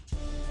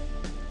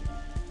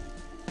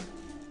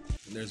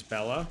 There's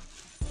Bella.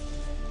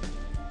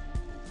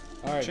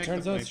 Alright, Check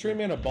turns the out paper.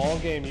 streaming a ball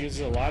game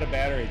uses a lot of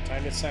battery.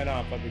 Time to sign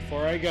off, but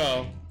before I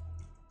go,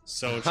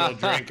 Social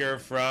Drinker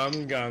from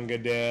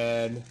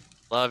Gungadin.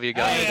 Love you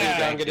guys. Hey,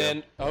 Thank you.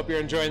 Gungadin. I hope you're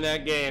enjoying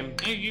that game.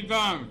 Thank you,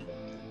 Gong.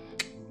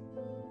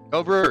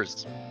 Go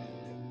Brewers.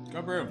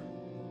 Go Brew.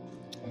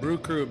 Brew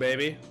Crew,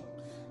 baby.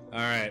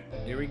 Alright,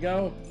 here we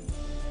go.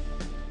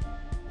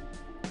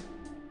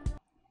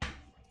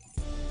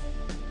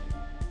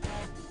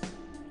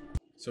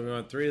 So we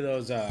want 3 of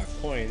those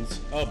coins.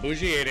 Oh,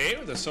 Bougie 88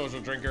 with a social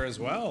drinker as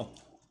well.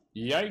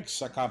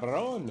 Yikes, a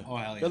cabron. Oh,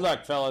 hell yeah. Good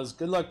luck, fellas.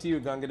 Good luck to you,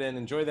 Gungadin.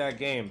 Enjoy that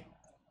game.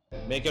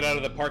 Make it out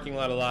of the parking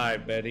lot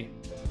alive, Betty.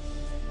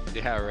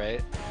 Yeah,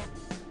 right.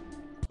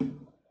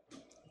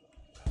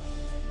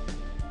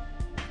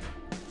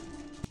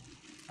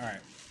 All right,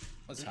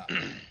 let's hop.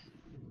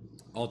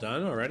 All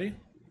done already?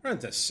 We're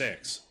into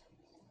 6.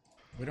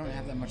 We don't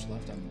have that much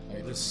left on the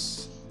plate.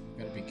 This...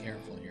 Gotta be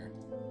careful here.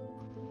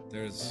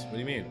 There's... What do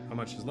you mean? How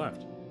much is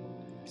left?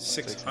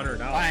 $600.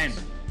 Fine.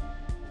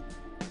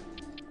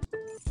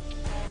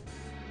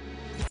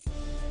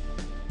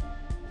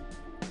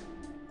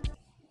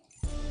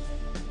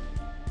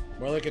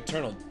 like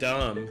Eternal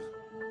Dumb.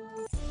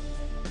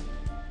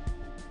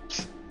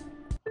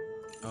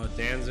 Oh,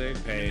 Danzig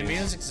The pays.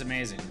 music's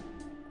amazing.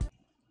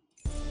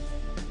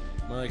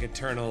 More like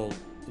Eternal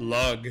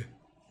Lug.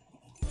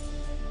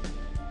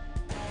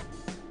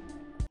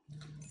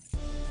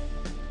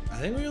 I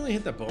think we only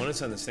hit the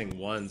bonus on this thing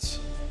once.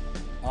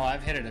 Oh,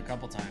 I've hit it a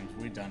couple times.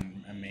 We've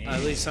done amazing.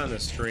 At least on the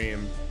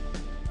stream.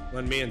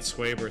 When me and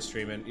Sway were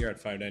streaming, you're at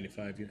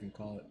 595. You can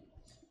call it.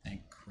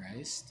 Thank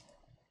Christ.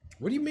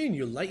 What do you mean?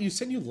 You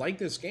said you like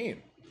this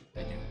game. I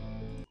do.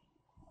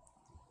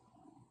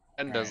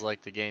 Ben does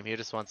like the game. He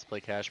just wants to play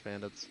Cash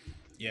Bandits.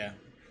 Yeah.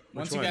 Which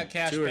Once you one? got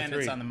Cash 2 or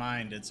Bandits 3? on the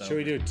mind, it's over. Should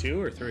we do 2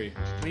 or 3?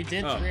 We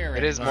did Oh. 3 already.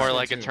 It is more Alright,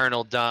 like 2.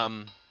 Eternal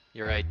Dumb.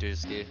 You're right,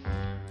 Dusky.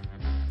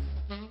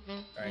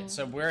 Alright,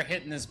 so we're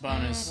hitting this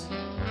bonus.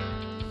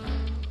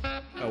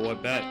 Oh,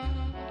 what bet?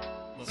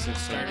 Let's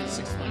start at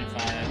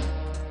 625.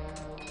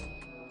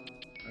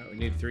 Alright, we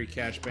need 3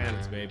 Cash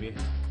Bandits, baby.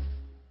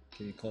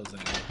 Can you close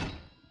that out?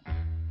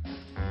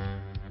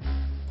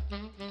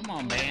 Come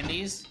on,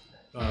 bandies.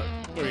 What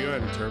are you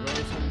having turbo or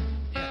something?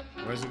 Yeah.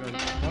 Why is it going?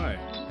 Why?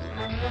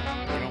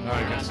 We don't I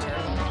want guess.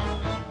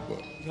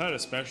 turbo. Not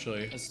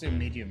especially. Let's do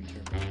medium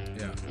turbo.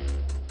 Yeah.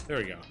 There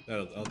we go.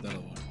 That'll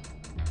work.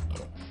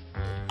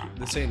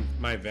 This ain't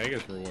my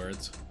Vegas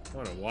rewards. I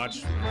want to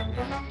watch.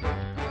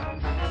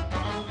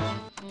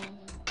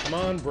 Come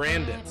on,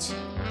 Brandits.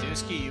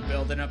 Dusky, you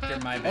building up your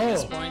My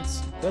Vegas Oh.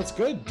 points? That's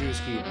good,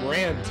 Dusky.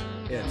 Brand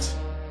it.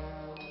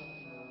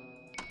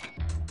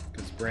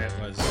 Because Brant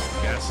was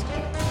guest.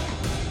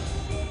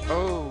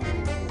 Oh.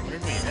 Where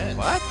did we hit?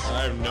 What?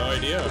 I have no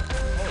idea. Holy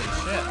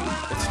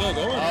shit. It's still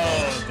going.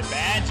 Oh, the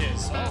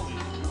badges. Holy.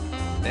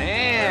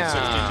 Damn.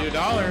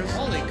 $62.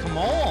 Holy, come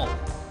on.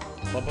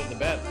 Bump up the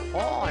bet.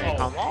 Holy, Oh,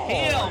 come on.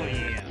 hell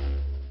yeah.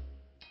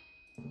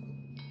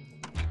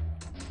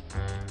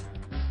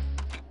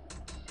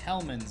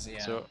 Hellman's, yeah.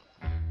 So,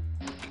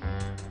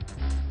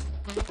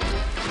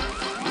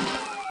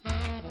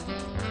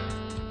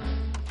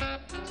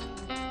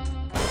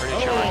 pretty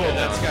sure we're good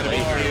that's now. gotta be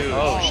huge.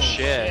 Oh,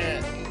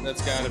 shit.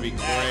 That's gotta be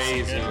That's a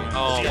crazy. good one.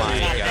 Oh It's gotta my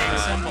be a big God.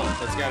 symbol.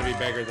 That's gotta be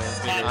bigger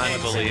than bigger. Big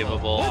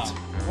Unbelievable.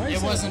 symbol. Why is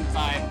It that? wasn't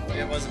 5.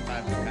 It wasn't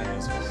 5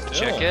 competitors.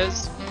 Chick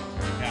is?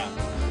 Yeah.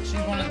 She's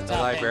one of the The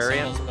top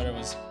librarian? symbols, but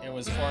it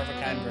was 4 of a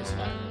kind versus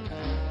 5 of a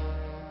kind.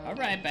 All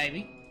right,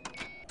 baby.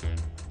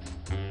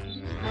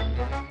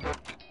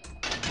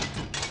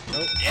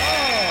 Nope.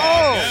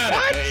 Oh, Got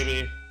what? it,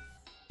 baby.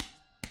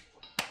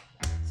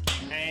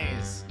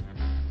 Nice.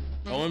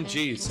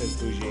 OMG, says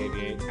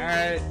Bougie88. All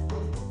right.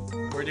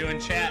 We're doing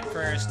chat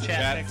first.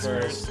 Chat picks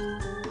first.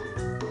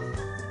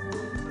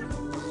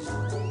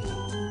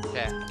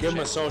 Chat. Give him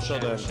a chat, social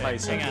chat, to chat.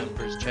 price Hang him. on.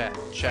 First chat.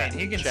 Chat.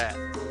 he can Chat.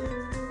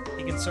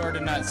 He can sort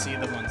of not see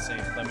the one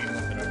safe. Let me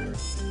move it over.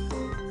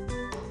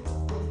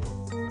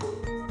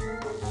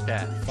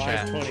 Chat. Chat.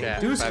 520.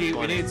 Chat. Dusky, we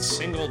 520. need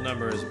single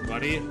numbers,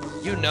 buddy.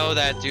 You know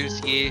that,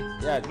 Dusky.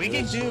 Yeah, We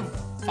can do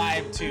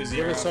 520.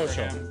 Give a for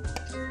social. him.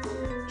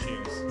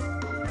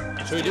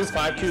 Cheers. Should we do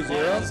 520?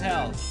 As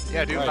hell.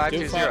 Yeah, do All right,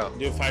 520.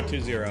 Do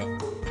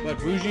 520. But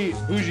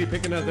Bougie,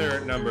 pick another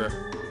number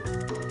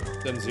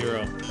than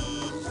 0.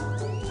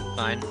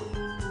 Fine.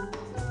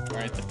 All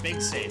right, the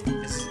big safe.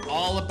 This is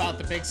all about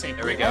the big safe.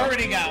 There we We've go.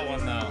 already got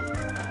one though.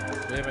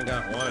 We haven't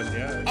got one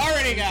yet.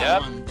 Already got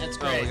Yep. one. That's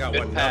Oh, we great. got Good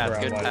one path. number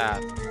on Good one.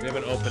 path. We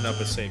haven't opened up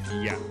a safe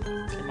yet.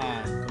 Come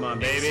on. Come on,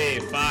 baby.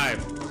 5.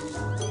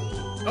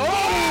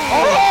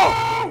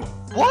 Oh!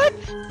 What?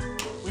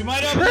 We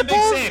might open the big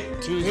Triple? safe.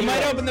 2-0. We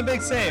might open the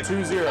big safe.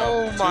 2-0.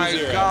 Oh my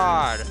 2-0.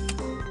 God.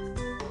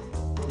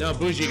 No,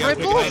 Bougie, you gotta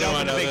pick Triples? another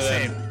one Open the big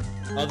safe.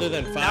 other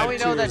than 5. Now we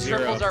know that 2-0.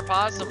 triples are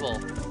possible.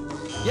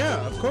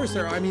 Yeah, of course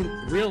there are. I mean,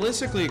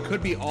 realistically, it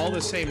could be all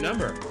the same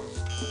number,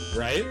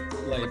 right?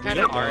 Like, What kind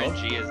of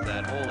RNG is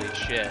that? Holy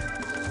shit.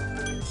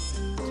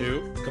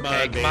 2. Come on,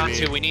 Hey, baby. come on,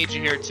 2. We need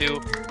you here,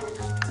 2.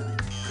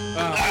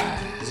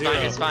 It's 0.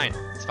 fine. It's fine.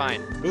 It's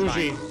fine. It's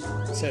Bougie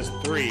says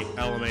 3.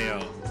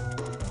 LMAO.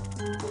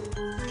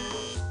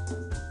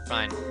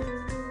 Fine.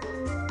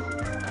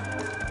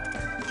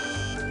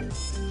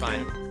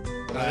 Fine.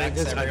 I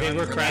think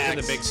we're cracking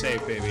the big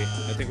safe, baby.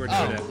 I think we're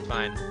doing it. It's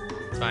fine.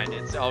 It's fine.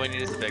 It's all we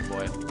need is the big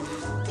boy.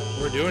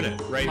 We're doing it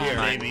right Come on,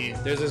 here. baby.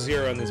 There's a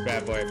 0 in this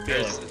bad boy. I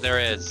feel it. There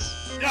is.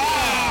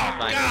 Ah!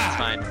 Fine. It's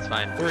fine. It's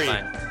fine. 3. It's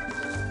fine.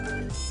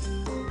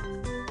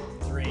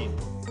 3.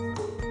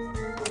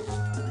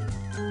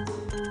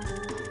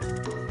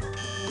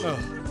 Oh,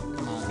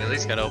 Come on. We at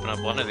least gotta open up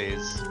one of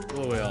these.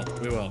 we will.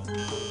 We will.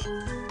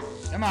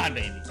 Come on,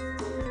 baby.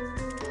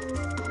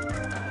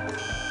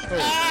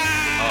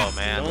 Oh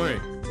man. Don't worry.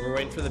 We're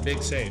waiting for the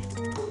big save.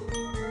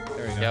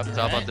 There we go. Yep. It's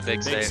all about the big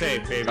Big save.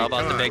 save, baby. It's all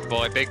about Come the on. big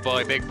boy. Big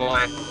boy. Big boy. All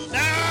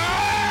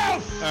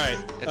right.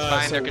 It's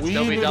fine. so There can we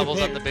still be need to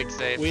doubles on pick- the big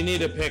save. We need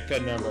to pick a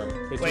number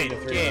between Wait, the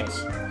 3 Gabe. of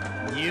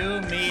us.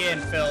 You, me,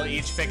 and Phil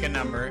each pick a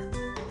number.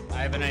 I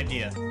have an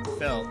idea.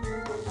 Phil,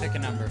 pick a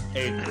number.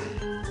 8.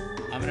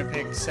 I'm gonna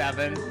pick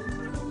 7.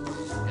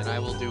 And I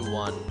will do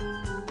 1.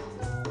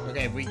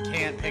 Okay, we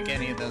can't pick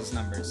any of those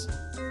numbers.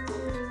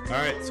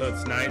 right, so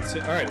it's 9.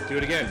 All right, do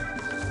it again.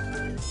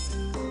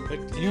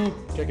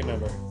 Pick a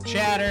number,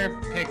 Chatter,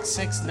 pick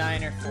 6,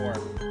 9, or 4.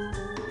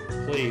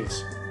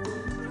 please.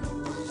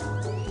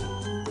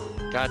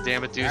 God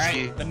damn it, All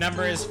Dusky. right, the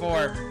number is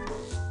 4.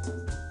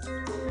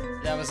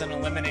 That was an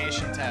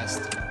elimination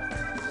test.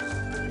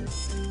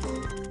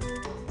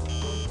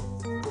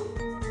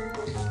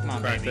 Come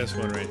on, Crack baby. this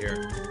one right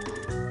here.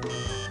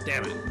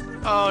 Damn it.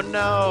 Oh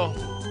no.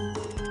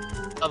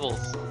 Doubles.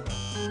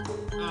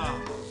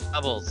 Oh.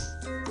 Doubles.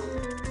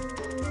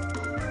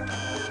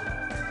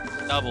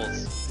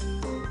 Doubles.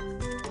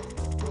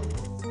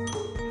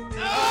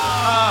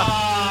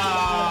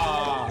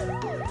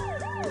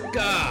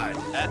 God.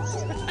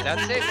 That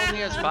safe only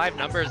has 5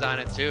 numbers on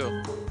it too.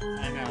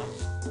 I know.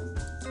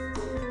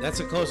 That's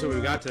the closer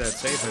we got to that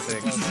safe, I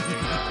think.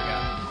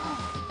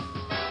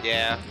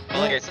 Yeah. But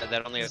like I said,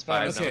 that only has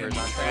 5 okay. numbers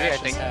on 3. I Trash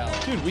think. as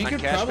hell. Dude, we On could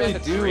Cash probably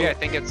Bandit do. 3, I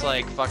think it's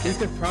like fucking We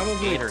could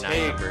probably 8 or 9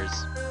 take numbers.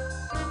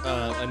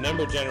 a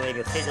number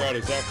generator, figure out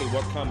exactly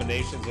what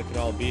combinations it could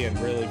all be, and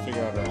really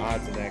figure out our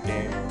odds in that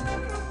game.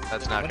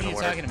 That's not What are gonna you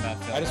work. talking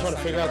about, Phil? I just want to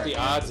That's figure not out the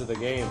gonna odds of the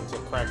game to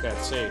crack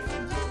that safe.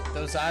 work.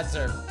 Those odds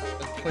are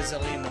a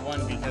quizillion to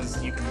 1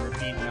 because you can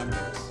repeat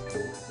numbers.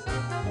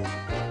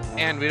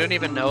 And we don't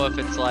even know if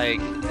it's like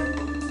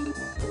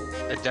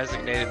a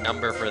designated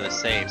number for the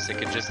safes. It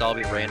could just all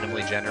be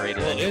randomly generated.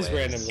 Well, it is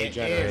anyways. randomly It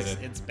generated. is.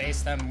 It's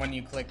based on when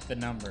you click the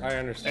number. I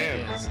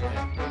understand. That is.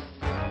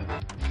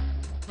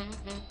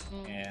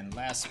 And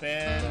last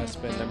spin. That's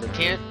been number 2.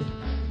 Can't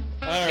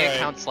Alright.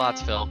 count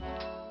slots, Phil.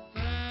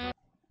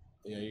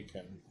 Yeah, you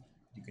can.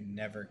 You can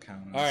never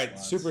count on Alright,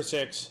 slots. Super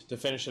 6 to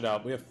finish it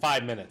out. We have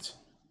 5 minutes.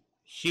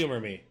 Humor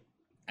me.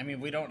 I mean,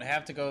 we don't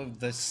have to go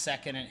the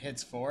second it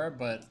hits 4,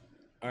 but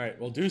Alright,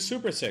 we'll do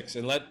Super 6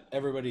 and let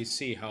everybody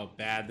see how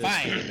bad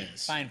this game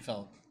is. fine,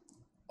 Phil.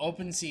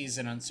 Open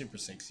season on Super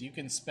 6. You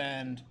can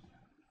spend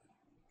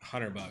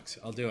 $100.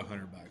 I'll do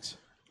 $100.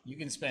 You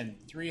can spend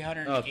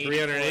 $384. Oh,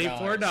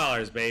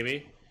 $384,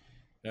 baby.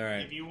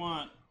 Alright. If you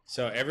want.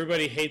 So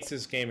everybody hates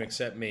this game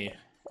except me,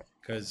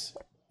 because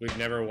we've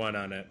never won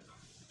on it.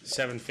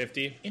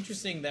 $750.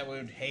 Interesting that we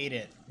would hate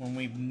it when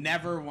we've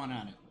never won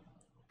on it.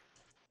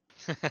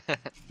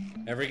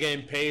 Every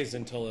game pays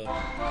until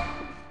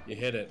you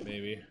hit it,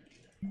 baby.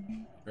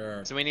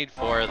 Or, So we need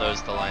 4 of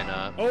those to line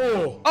up.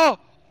 oh! Oh!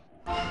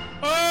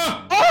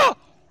 Oh! Oh!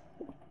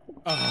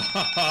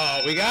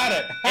 Oh! We got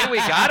it! Hey, we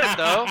got it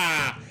though.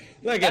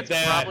 Look That's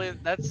at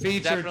that. that's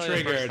Feature definitely the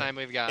triggered. first time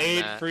we've gotten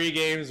 8 that. free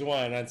games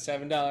won on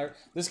 $7.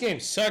 This game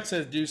sucks,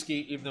 says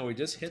Dusky, even though we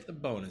just hit the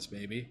bonus,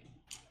 baby.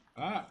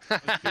 Let's see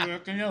what I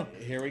can do.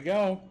 Here we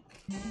go.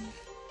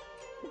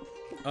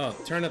 Oh,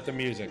 turn up the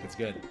music. It's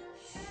good.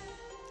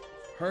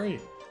 Hurry.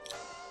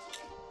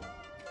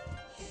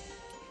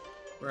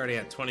 We're already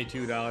at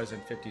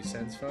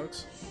 $22.50,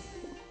 folks.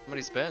 How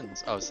many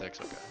spins? Oh,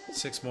 6, okay.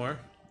 6 more.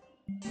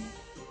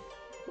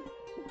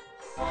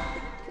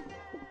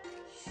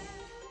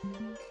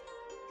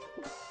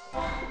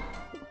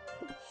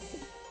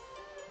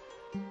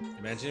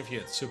 Imagine if you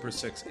had Super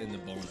 6 in the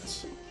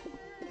bonus.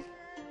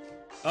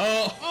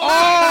 Oh!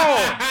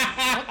 Oh!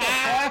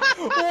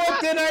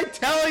 What did I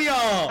tell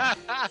y'all?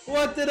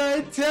 What did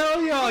I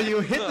tell y'all? You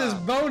hit this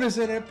bonus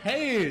and it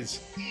pays.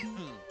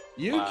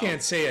 You Wow.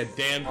 can't say a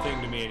damn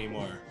thing to me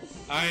anymore.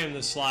 I am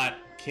the slot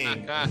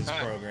king of this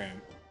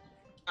program.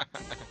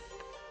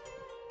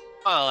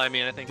 Well, I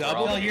mean, I think we're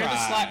Double all Well, you're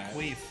the slot Right.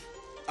 queef.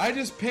 I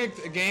just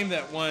picked a game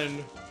that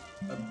won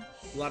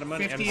a lot of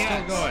money. I'm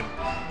 50X. still going.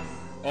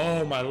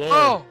 Oh my lord.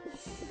 Oh!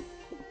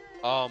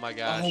 Oh my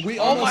gosh. Oh, we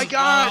Oh my almost-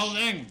 gosh! Oh,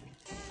 dang.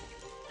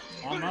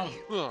 Almost.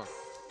 Ugh.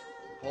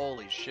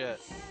 Holy shit.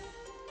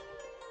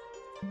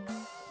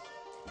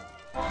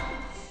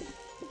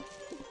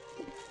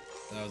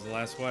 That was the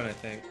last one, I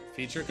think.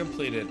 Feature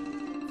completed.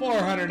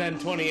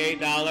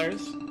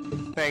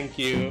 $428. Thank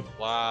you.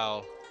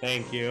 Wow.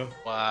 Thank you.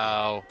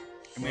 Wow.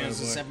 I mean, it's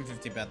a boy.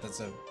 750 bet. That's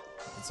a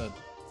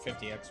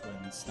 50x win.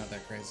 It's not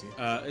that crazy.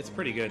 It's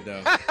pretty good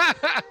though.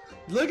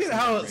 Look at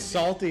how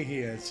salty he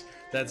is.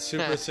 That's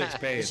Super 6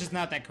 It's pays. just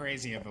not that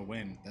crazy of a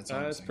win. That's all.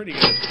 I'm It's saying. pretty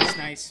good. It's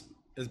nice.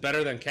 It's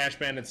better than Cash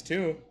Bandits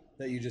 2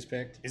 that you just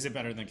picked. Is it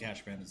better than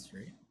Cash Bandits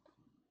 3?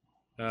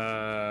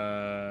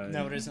 No,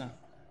 it is not.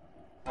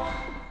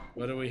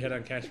 What did we hit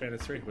on Cash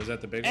Bandits 3? Was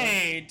that the big one?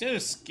 Hey,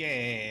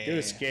 Dusky.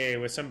 Dusky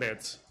with some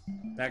bits.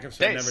 Backup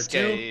spin number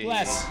 2. Dusky.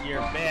 Bless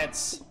your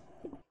bits.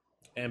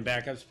 And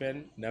backup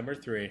spin number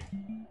 3.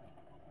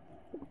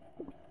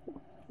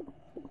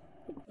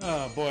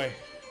 Oh boy.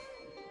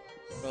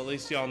 Well, at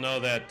least y'all know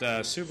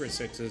that Super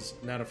 6 is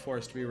not a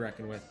force to be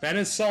reckoned with. Ben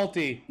is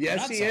salty. Yes,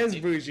 not he salty.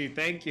 is, Bougie.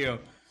 Thank you.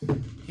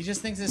 He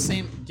just thinks this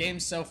same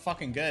game's so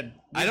fucking good.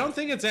 I don't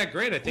think it's that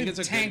great. I think We it's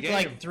a good tanked game.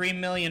 like $3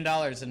 million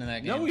into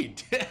that game. No, we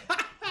did.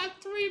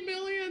 3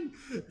 million.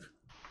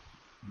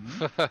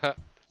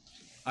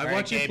 I Right,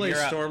 watch you Gabe, play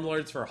you're up.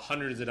 Stormlords for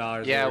hundreds of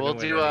dollars. Yeah, and we we'll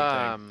didn't do, win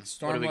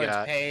anything. what do we Stormlords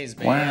got? pays,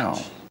 bitch.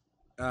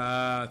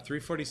 Wow.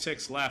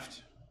 346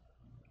 left.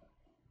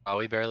 Oh,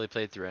 we barely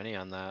played through any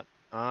on that.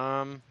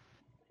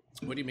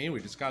 What do you mean? We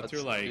just got Let's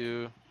through like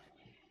do...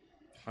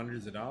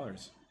 hundreds of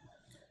dollars.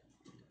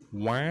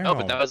 Wow. Oh,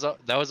 but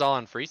that was all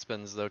on free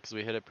spins though, because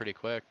we hit it pretty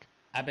quick.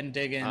 I've been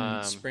digging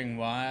Spring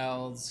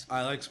Wilds.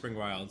 I like Spring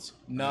Wilds.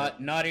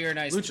 Naughty or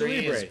Nice Lucha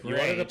 3 Libre. is You great.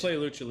 wanted to play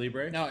Lucha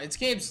Libre? No, it's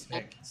Gabe's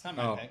pick. It's not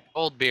my pick.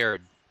 Old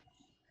Beard.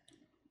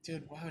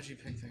 Dude, why would you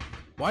pick that?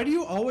 Why do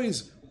you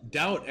always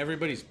doubt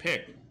everybody's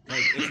pick?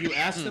 Like, if you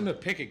ask them to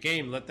pick a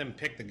game, let them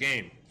pick the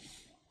game.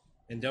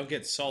 And don't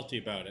get salty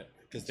about it,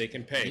 because they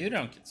can pay. You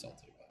don't get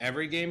salty about it.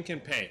 Every game can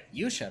pay.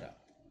 You shut up.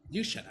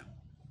 You shut up.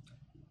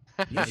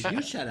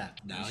 You shut up.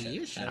 No,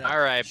 you shut up. All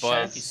right, Shut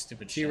up, you boys.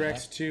 stupid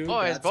T-Rex shut 2.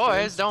 Boys, Bat boys,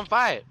 spins. don't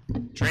fight.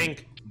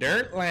 Drink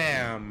Dirt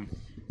Lamb.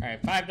 All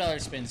right, $5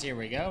 spins. Here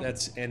we go.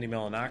 That's Andy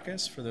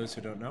Melanakis, for those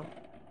who don't know.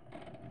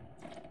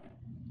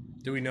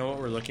 Do we know what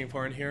we're looking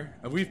for in here?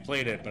 We've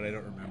played it, but I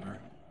don't remember.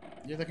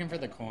 You're looking for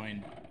the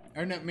coin.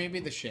 Or no, maybe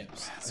the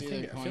ships. It's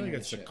either the I coin feel like or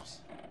it's the the ships.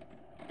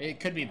 It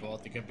could be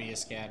both. It could be a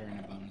scatter and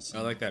a bonus. I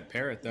like that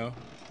parrot, though.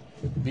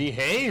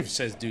 Behave,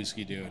 says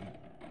Dusky Dude.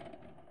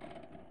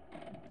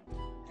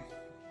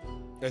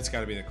 That's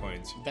got to be the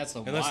coins. That's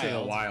the Unless they're the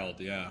wild. wild,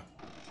 yeah.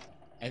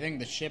 I think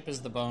the ship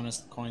is the bonus.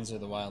 The coins are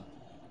the wild.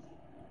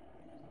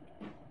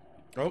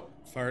 Oh,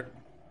 fart.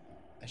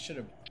 I should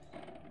have.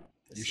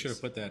 You should have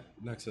put that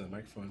next to the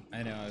microphone.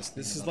 I know. I was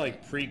This thinking is about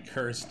like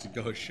pre-cursed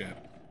Ghost Ship.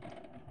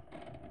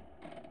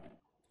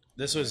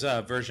 This was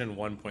version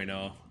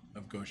 1.0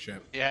 of Ghost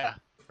Ship. Yeah,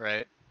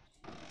 right.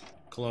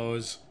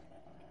 Close.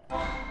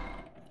 Oh.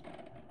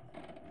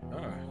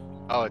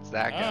 Oh, it's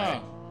that that.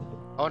 guy.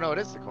 Oh no, it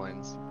is the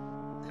coins.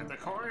 Get the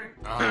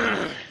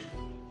coin.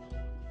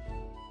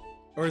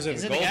 Or is it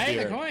Is a it the gold guy or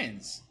beard? the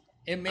coins?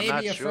 It may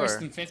not be a sure.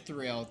 first and fifth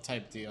reel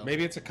type deal.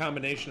 Maybe it's a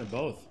combination of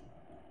both.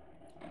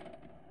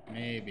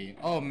 Maybe.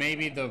 Oh,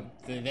 maybe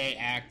they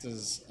act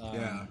as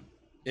Yeah.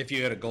 If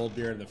you had a gold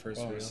beard in the first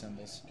bonus reel.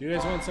 symbols. Do you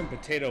guys want some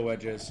potato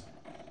wedges?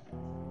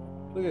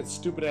 Look at that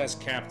stupid ass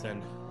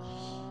captain.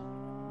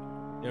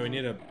 Yeah, we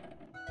need a.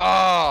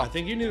 I Oh,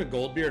 think you need a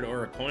gold beard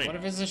or a coin. What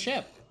if it's a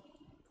ship?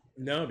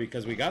 No,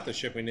 because we got the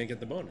ship, we didn't get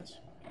the bonus.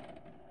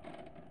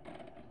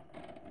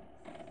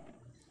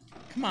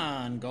 Come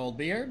on,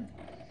 Goldbeard.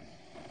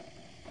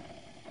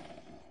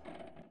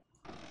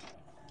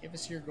 Give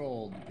us your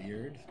gold,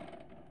 beard.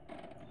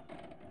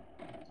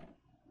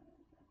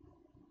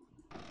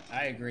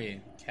 I agree.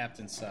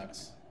 Captain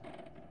sucks.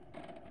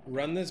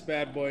 Run this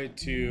bad boy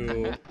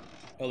to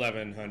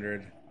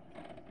 1100.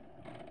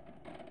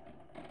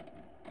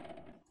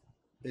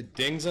 It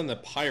dings on the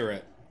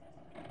pirate.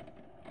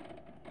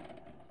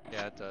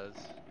 yeah, it does.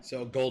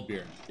 So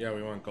Goldbeard. Yeah,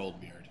 we want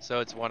Goldbeard. So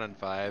it's 1 and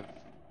 5.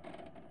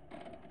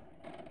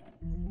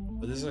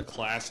 But this is a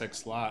classic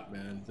slot,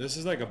 man. This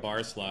is like a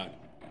bar slot.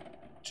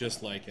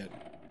 Just like it.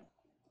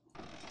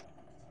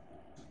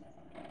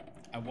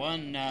 I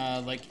won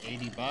like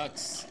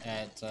 $80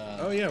 at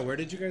Oh yeah, where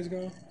did you guys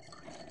go?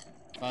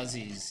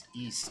 Fuzzy's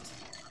East.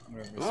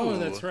 Whatever it's Oh,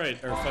 called. that's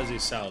right. Or Fuzzy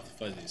South.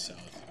 Fuzzy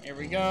South. Here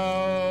we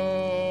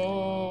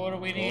go. What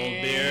do we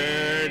need?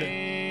 Goldbeard.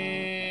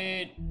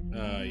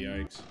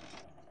 Yikes.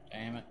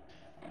 Damn it.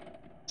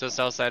 So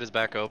Southside is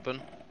back open.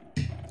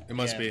 It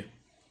must Yeah. be.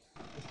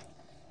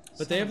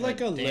 But they have Sounds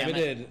like a like, damn it.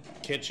 limited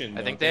kitchen.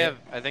 I think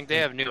don't they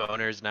have new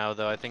owners now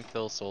though. I think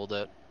Phil sold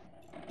it.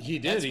 He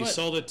did. That's He what-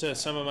 sold it to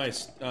some of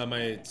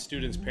my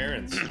students'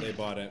 parents. They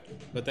bought it,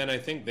 but then I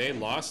think they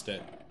lost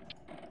it.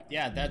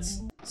 Yeah,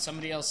 that's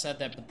somebody else said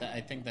that, but I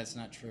think that's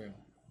not true.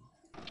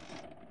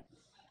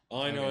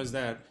 All I know is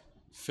that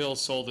Phil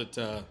sold it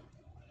to.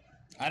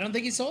 I don't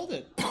think he sold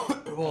it.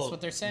 Well, That's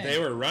what they're saying. They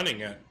were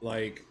running it.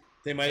 Like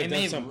they might have They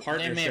done may some have-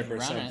 partnership they may have or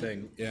run it.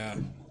 something. Yeah.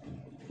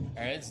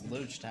 All right, it's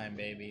Luch time,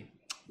 baby.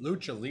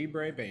 Lucha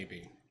Libre,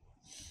 baby.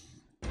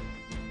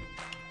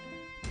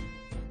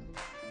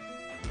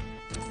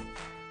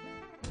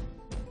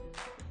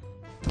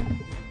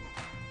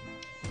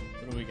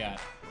 What do we got?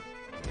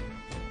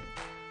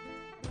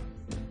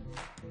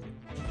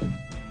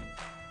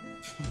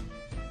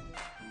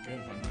 Good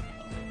one.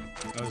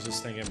 I was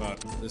just thinking about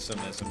this one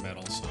as a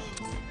metal song.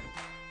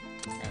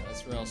 All right,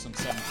 let's roll some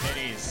seven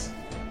pitties.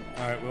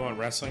 All right, we want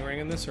Wrestling Ring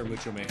in this or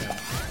Mucho Mayhem?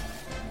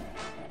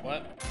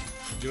 What?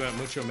 Do you want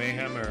Mucho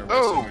Mayhem or Wrestling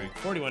Oh. Ring?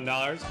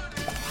 $41.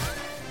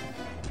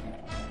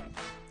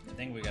 I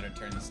think we gotta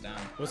turn this down.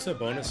 What's the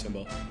bonus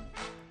symbol?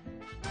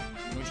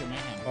 Mucho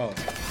Mayhem. Oh,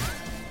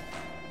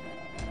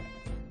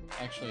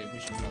 Actually, we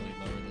should probably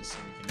lower this so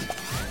we can.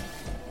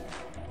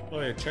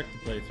 oh yeah. Check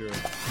the playthrough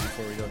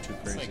before we go too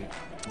It's, crazy. like,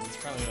 it's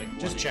probably like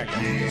Just 180. check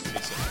it. Just to be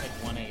safe. Like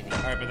 180.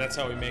 All right, but that's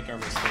how we make our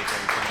mistake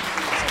every time.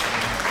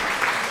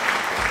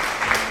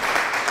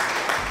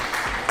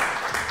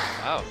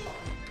 Wow.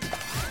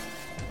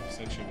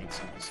 Essentially, what's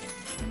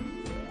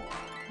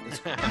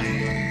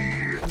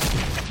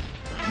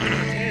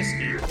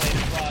Disky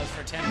played applause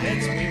for 10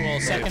 bits. We will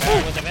second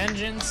that with a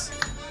vengeance.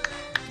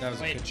 That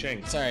was Wait. a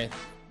ka-ching. Sorry.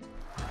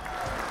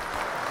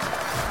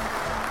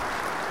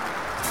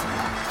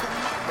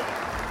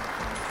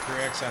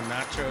 3x on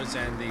nachos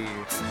and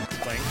the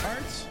playing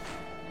cards?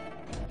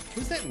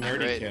 Who's that nerdy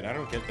Great. kid? I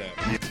don't get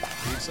that.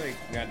 He's like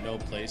got no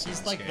place. in He's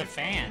this like game. the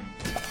fan.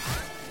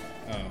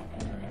 Oh,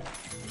 alright.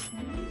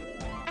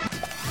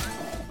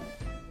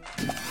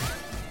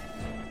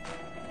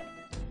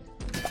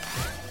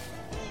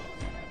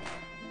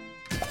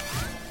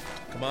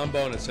 Come on,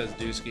 bonus, says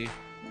Dusky.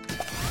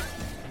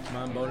 Come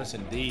on, bonus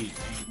indeed.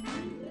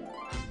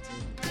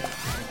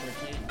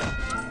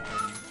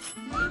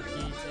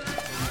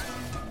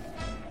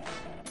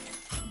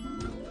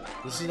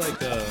 This is like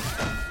the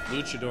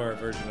luchador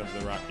version of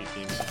the Rocky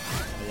theme song.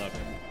 I love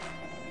it.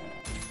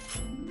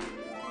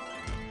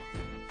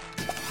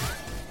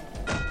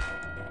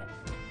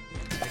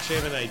 Actually, I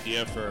have an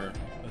idea for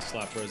a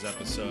Slap Bros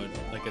episode,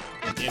 like an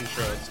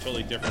intro. It's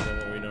totally different than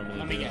what we normally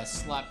Let do. me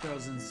guess. Slap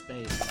Bros in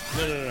space.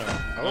 No.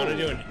 I want to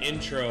do an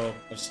intro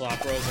of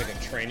Slap Bros, like a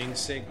training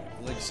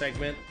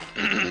segment.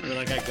 Where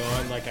like I go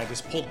on, like I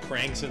just pulled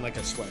cranks in like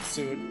a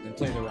sweatsuit and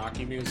play the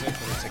Rocky music, and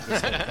it's like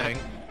this whole thing.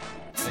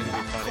 I think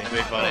it'd be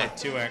funny.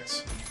 It'd be funny.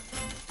 2x.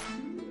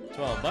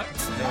 $12.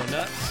 No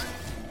nuts.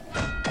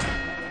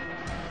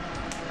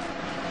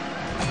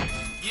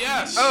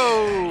 Yes.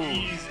 Oh.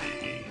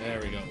 Easy. There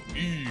we go.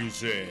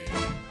 Easy.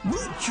 I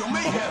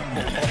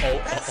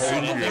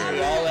think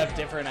we all have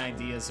different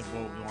ideas of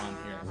what we want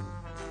here.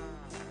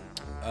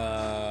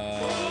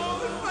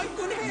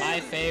 My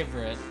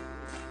favorite,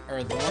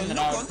 or the one that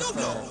I would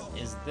prefer,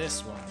 is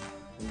this one.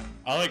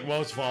 I like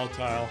most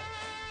volatile.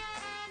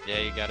 Yeah,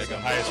 you gotta The go.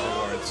 highest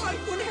rewards.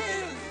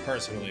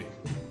 Personally.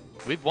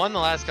 We've won the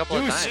last couple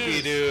of times.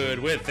 Dusky, dude,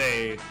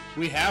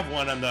 we have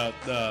one on the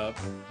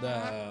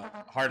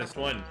hardest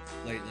one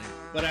lately.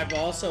 But I've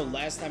also,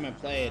 last time I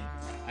played,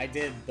 I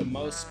did the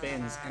most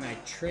spins and I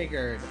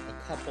triggered a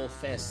couple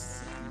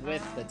fists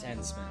with the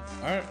 10 spin.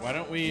 All right, why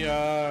don't we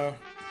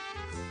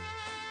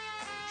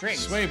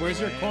Drinks. Sway, where's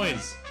your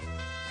Wins.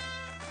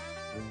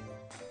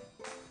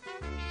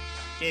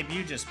 Gabe,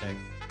 you just pick.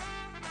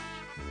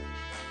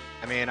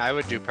 I mean, I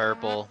would do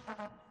purple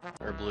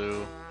or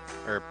blue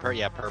or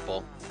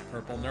purple.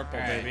 Purple Nurple,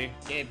 All right, baby?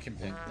 Gabe can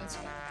pick. That's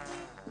fine.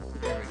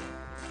 There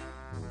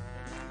we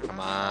go. Come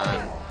on.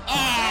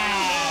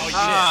 Oh, you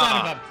Ah.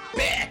 son of a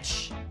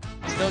bitch!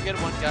 Still get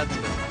one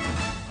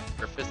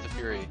Godspin. Or Fist of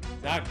Fury.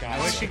 Not God.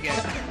 I wish you get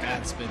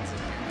God spins in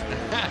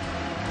here.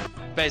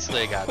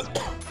 Basically a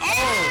Godspin.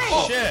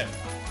 Oh, shit!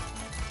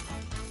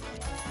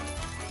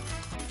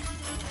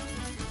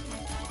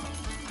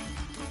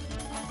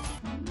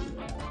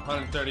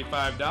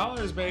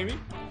 $135, baby.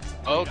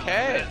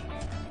 Okay.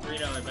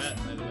 $3 bet,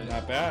 by the way.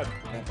 Not bad.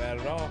 Not bad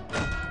at all.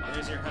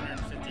 There's your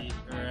 150,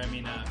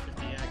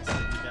 50x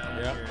that you got on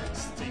Yep. your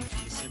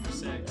stinky Super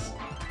 6.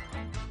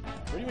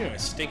 What do you mean, a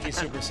stinky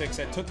Super 6?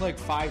 That took like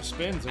 5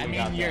 spins. And I we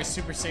mean, got your that.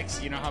 Super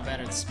 6, you know how bad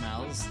it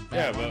smells?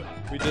 Yeah, That but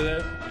one, we did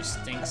it. you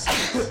stink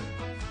six.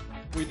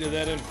 We did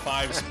that in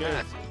 5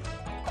 spins.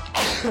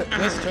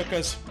 This took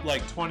us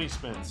like 20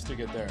 spins to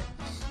get there.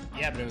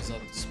 Yeah, but it was a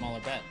smaller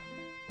bet.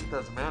 It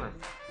doesn't matter.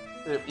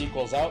 It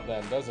equals out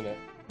then, doesn't it?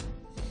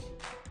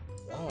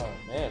 Oh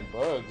man,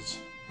 bugs.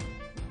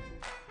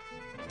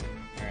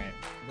 Alright.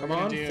 we're Come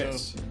gonna on, do.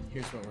 Fitz.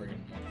 Here's what we're gonna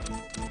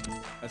do.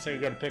 I think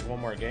we gotta pick one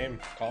more game.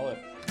 Call it.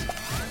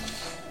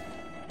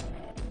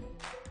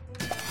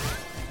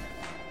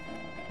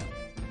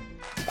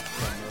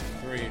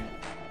 Number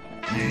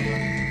 3.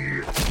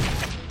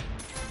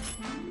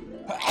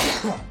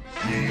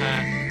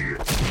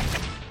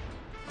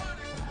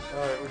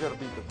 Alright, we gotta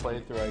beat the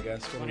playthrough, I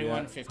guess. What do we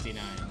got? 21.59.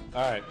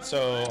 Alright,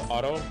 so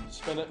auto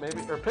spin it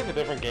maybe? Or pick a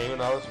different game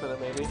and auto spin it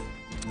maybe?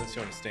 Unless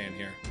you want to stay in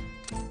here.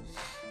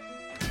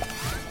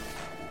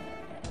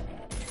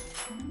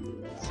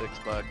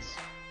 $6.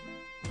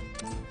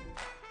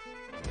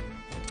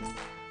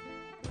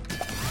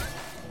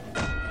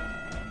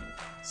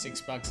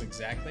 $6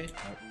 exactly.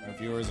 Our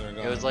viewers are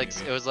going. It was like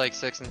maybe.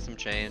 6 and some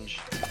change.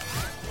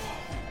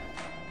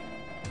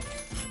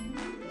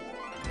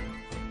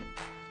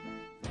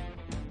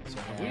 So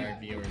have Our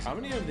viewers. how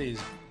many of these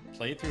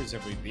playthroughs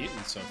have we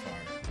beaten so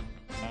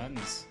far?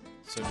 Tons.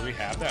 So do we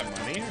have that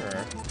money,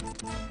 or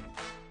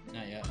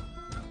Not yet.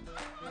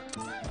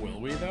 will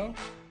we though?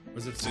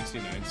 Was it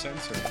 69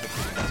 cents or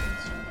 59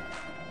 cents?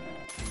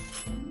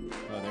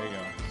 Oh, there you go.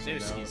 So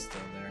Dusky's now-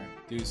 still there.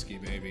 Dusky,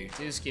 baby.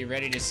 Dusky,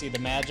 ready to see the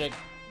magic?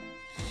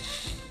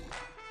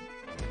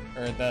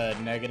 Or the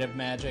negative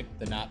magic,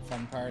 the not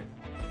fun part?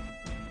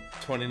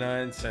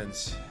 29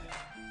 cents.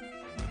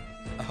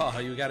 Oh,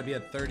 you gotta be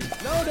at 30.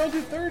 No, don't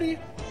do 30.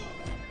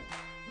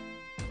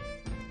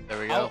 There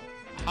we go.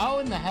 How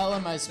in the hell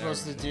am I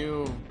supposed to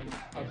do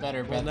a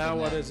better bet Well, now than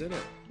what that? is in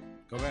it?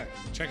 Go back.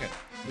 Check it.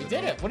 We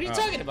did it. What are you Oh,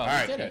 talking about? All We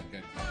right, did good, it.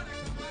 good.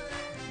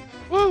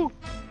 Woo!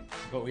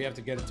 But we have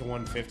to get it to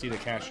 150 to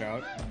cash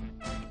out.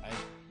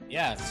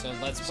 Yeah, so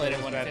let's So play it it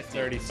at was bet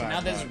 150. So now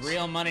 35 there's bucks.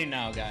 real money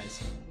now,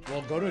 guys.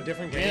 Well, go to a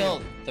different game.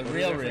 Real- the Go to a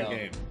real different real.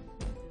 game.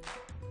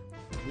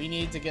 We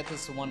need to get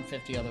this to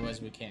 150,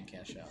 otherwise we can't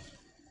cash out.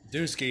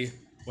 Dusky,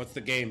 what's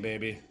the game,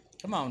 baby?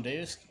 Come on,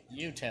 Dusk.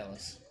 You tell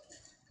us.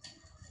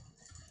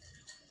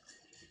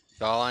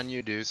 It's all on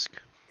you, Dusk.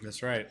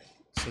 That's right.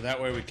 So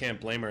that way we can't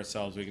blame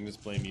ourselves. We can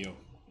just blame you.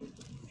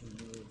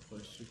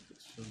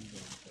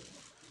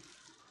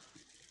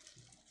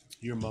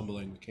 You're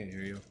mumbling. We can't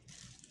hear you.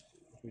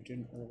 We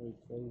didn't really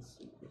play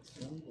Secret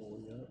Symbol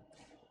yet.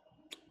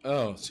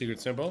 Oh,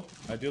 secret symbol?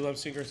 I do love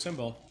secret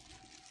symbol.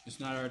 It's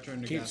not our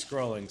turn to Keep guess.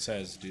 scrolling,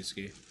 says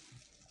Dusky.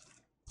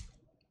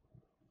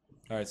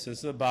 All right, so this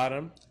is the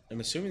bottom. I'm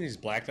assuming these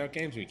blacked out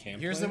games we can't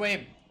Here's play. the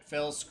way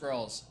Phil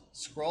scrolls.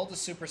 Scroll to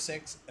Super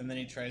 6, and then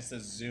he tries to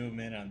zoom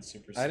in on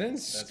Super 6. I didn't.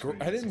 That's where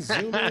I he didn't is.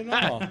 zoom in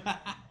at all.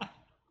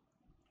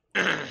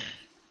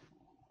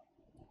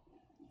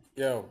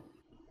 Yo.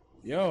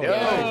 Yo,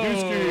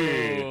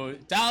 Oh,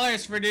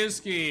 dollars for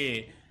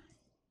Dusky.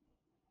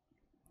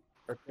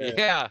 Okay.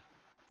 Yeah.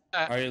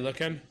 are you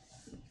looking?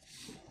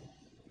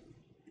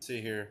 Let's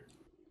see here.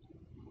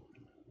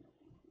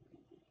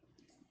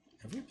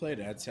 Have we played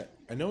Ad Set?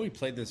 I know we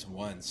played this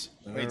once.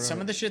 Wait, some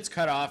of the shit's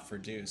cut off for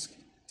Dusk.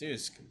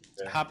 Dusk,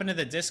 hop into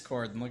the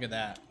Discord and look at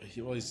that.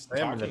 He's I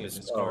am in talking the in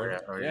Discord.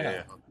 Discord. Oh,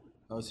 yeah.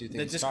 Oh, so you think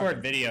The he's Discord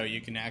talking. video,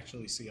 you can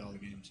actually see all the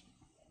games.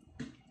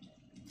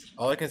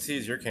 All I can see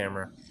is your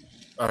camera.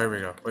 Oh, here we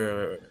go.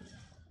 Wait.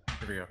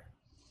 Here we go.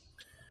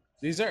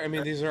 These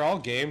are all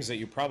games that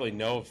you probably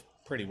know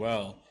pretty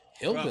well.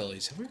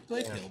 Hillbillies. Have we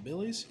played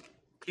Hillbillies?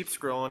 Keep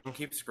scrolling.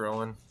 There's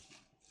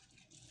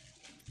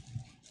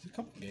a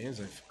couple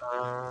games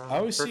I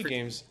always see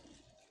games.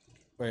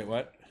 Wait,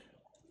 what?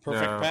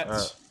 Perfect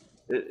Pets.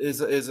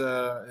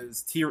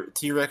 Is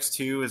T-Rex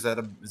 2? Is that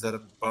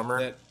a bummer?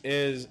 That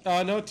is.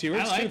 Oh no,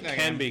 T-Rex I like 2 that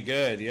can game. be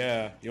good.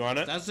 Yeah, you want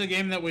it? That's the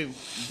game that we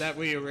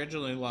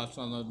originally lost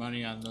on the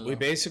money on. We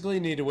basically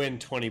need to win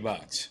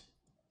 $20.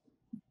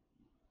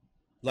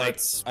 Like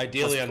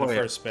ideally let's on the play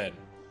it. first spin.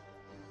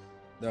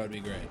 That would be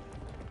great.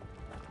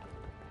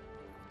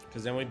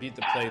 Because then we beat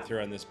the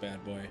playthrough on this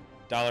bad boy.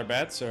 Dollar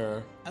bets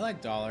or I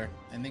like dollar.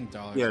 I think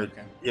dollar. Yeah,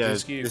 Okay. yeah.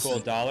 Dusky, you this cool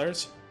is-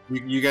 dollars?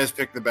 you guys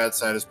pick the bad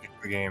side. As pick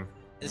the game.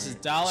 This is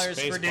dollars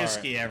Space for bar.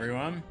 Dusky,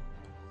 everyone.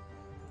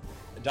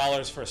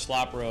 Dollars for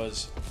Slop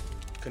Rose,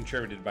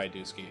 contributed by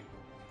Dusky.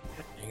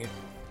 Dang it.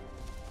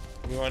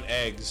 We want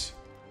eggs.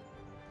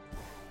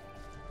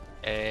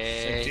 So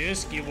Hey.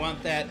 Dusk, you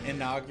want that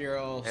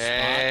inaugural spot in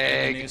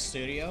Egg. the new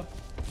studio?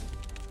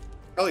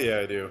 Hell yeah,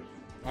 I do.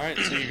 All right,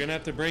 so you're gonna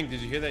have to bring.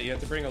 Did you hear that? You have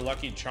to bring a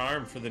lucky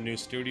charm for the new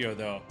studio,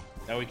 though,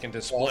 that we can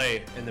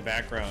display in the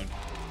background.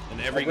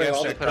 And every I'll bring guest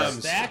all that the comes.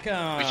 Stack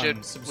 'em. We should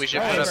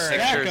put up Subscriber.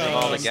 pictures of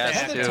all the Stack 'em.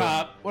 guests At the too.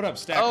 top. What up,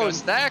 Stack? Oh, 'em?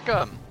 stack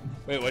them.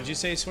 Wait, what'd you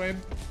say, Swabe?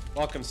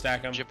 Welcome,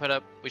 Stack 'em. We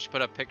should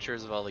put up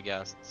pictures of all the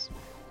guests.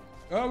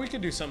 Oh, we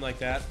could do something like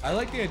that. I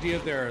like the idea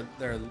of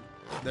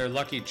their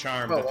lucky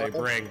charm Oh, that they okay.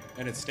 bring,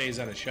 and it stays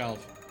on a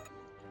shelf.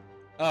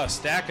 Oh,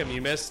 Stack 'em!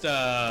 You missed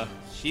a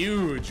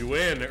huge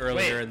win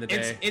earlier Wait, in the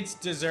day. it's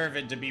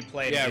deserved to be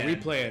played. Yeah, again.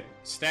 replay it.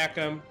 Stack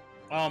 'em.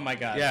 Oh my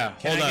god. Yeah,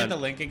 Can hold I on. get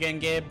the link again,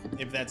 Gabe?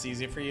 If that's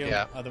easy for you.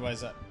 Yeah.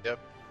 Otherwise, Yep.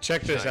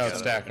 Check this I out, got it.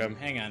 Stack 'em.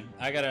 hang on.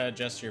 I gotta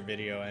adjust your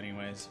video,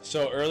 anyways.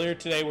 So earlier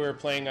today we were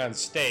playing on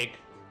Steak.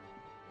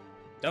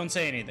 Don't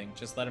say anything.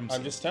 Just let him.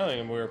 I'm just telling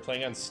him we were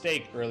playing on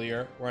Steak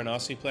earlier. We're on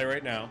Aussie Play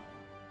right now.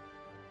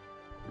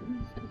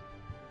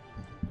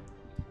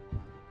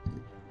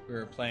 We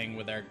were playing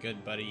with our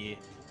good buddy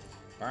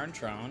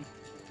Barntron.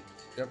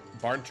 Yep.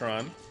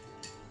 Barntron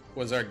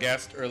was our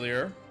guest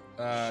earlier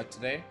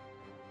today.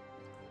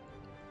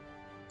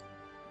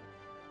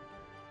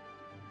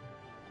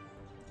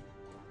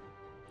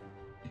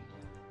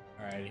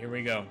 All right, here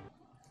we go.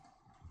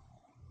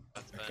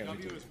 That's Okay. fine.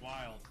 W is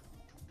wild.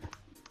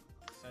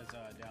 Says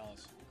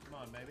Dallas. Come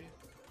on, baby.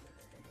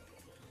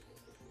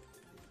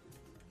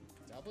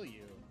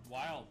 W.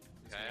 Wild.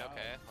 It's Okay, wild.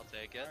 okay, I'll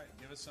take it. All right,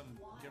 give us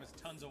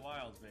tons of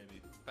wilds,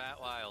 baby. Fat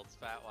wilds,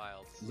 fat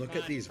wilds. Look Come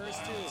at on, these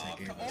first wilds two.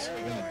 they gave Oh, us.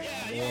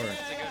 yeah, Good yeah, lord.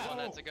 That's a good one.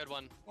 That's a good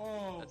one.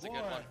 Oh, That's a boy.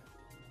 good one.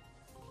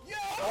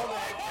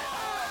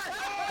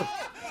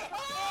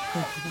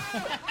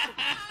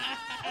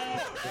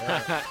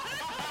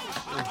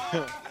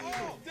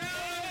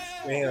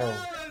 Damn.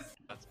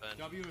 That's been.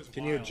 W is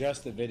Can you wild.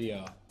 adjust the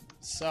video?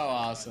 So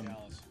awesome.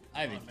 Dallas.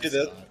 I think Dude,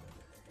 that-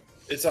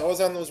 It's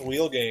always on those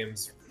wheel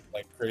games,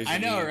 like crazy. I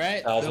know,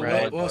 right? $1,000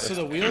 Right. Well, so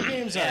the wheel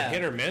games Yeah. are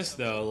hit or miss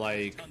though.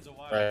 Like, Tons of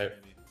wild, Right.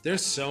 baby.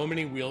 there's so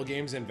many wheel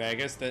games in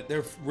Vegas that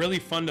they're really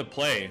fun to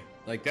play.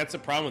 Like, that's the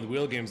problem with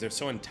wheel games. They're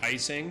so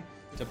enticing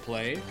to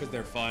play because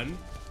they're fun,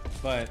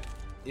 but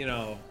you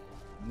know,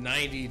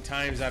 90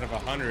 times out of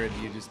 100,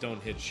 you just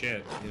don't hit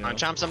shit. You know? On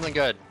chomp something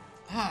good.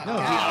 No, he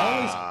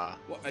always.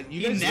 Well,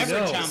 you He guys never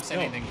know, chomps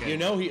anything good. You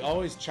know, he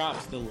always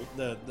chops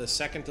the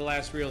second to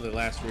last reel, the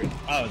last reel.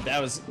 Oh, that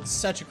was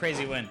such a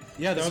crazy win.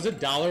 Yeah, there was a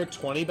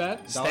 $1.20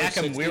 bet. Stack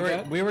 'em. $1.60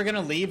 bet. We were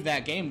gonna leave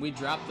that game. We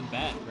dropped the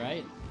bet,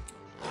 right?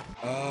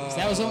 'Cause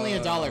that was only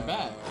 $1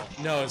 bet.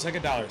 No, it's like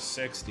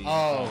 $1.60.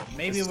 Oh,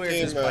 maybe Is we this were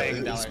just game, playing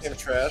is this dollars. game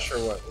trash or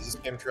what? Is this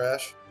game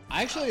trash?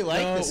 I actually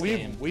like no, this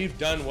game. we've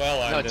done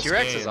well on No, this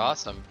T-Rex game. is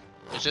awesome.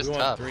 It's just we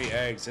want tough. 3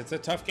 eggs. It's a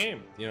tough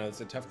game. You know, it's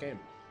a tough game.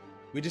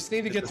 We just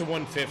need to get to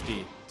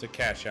 150 to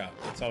cash out.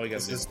 That's all we got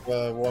Is to do. this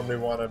the one we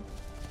want to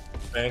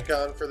bank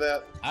on for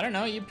that? I don't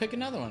know. You pick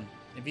another one.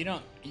 If you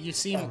don't, you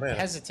seem Oh, man.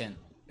 hesitant.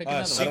 Pick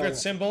another Secret one.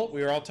 symbol.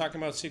 We were all talking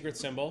about secret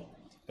symbol,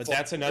 but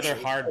that's another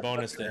hard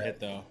bonus to hit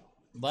though.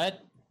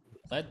 Let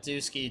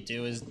Dusky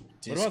do his.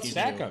 Dusky What about do.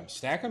 Stack'em?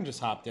 Stack'em just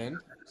hopped in.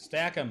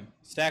 Stack 'em.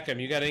 Stack'em,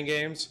 you got any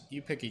games?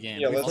 You pick a game.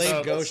 Yeah, We let's- played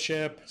let's- Ghost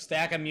Ship.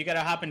 Stack 'em. You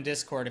gotta hop in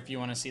Discord if you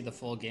want to see the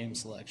full game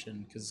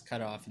selection because it's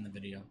cut off in the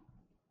video.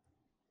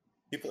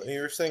 People,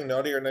 you were saying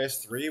Naughty or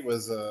Nice 3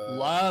 was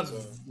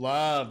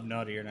Love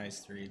Naughty or Nice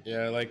 3. Yeah,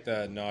 I like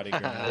the naughty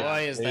guy.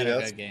 Boy, is that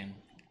a good game.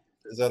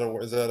 Is that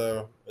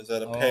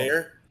a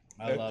payer?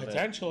 I love it.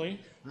 Potentially.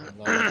 I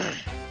love it.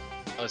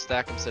 Oh,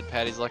 Stackham said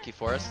Patty's lucky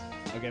for us.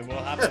 Okay, we'll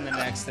hop in the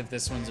next if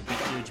this one's a big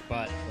huge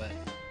butt, but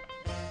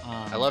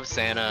I love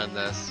Santa in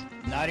this.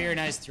 Naughty or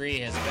Nice 3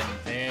 has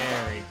been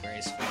very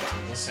graceful.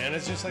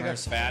 Santa's just like a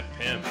fat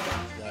pimp.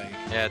 Like,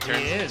 Yeah,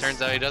 it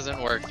turns out he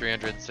doesn't work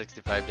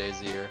 365 days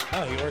a year.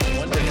 oh, he works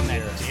one day a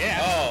year. Yeah.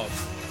 Oh,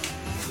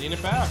 lean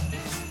it back.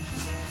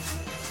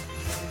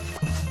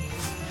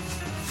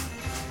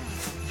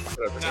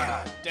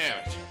 God damn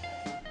it.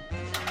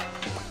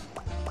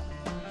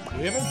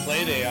 We haven't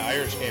played a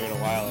Irish game in a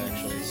while,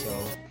 actually, so...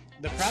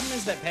 The problem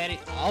is that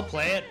I'll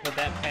play it, but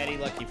that Patty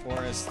Lucky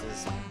Forest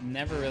has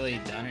never really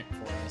done it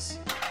for us.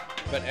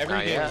 But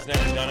every game has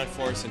never done it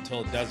for us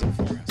until it does it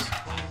for us.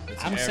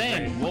 I'm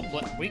saying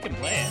we can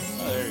play it.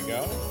 Oh, there you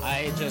go.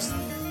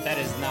 That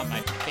is not my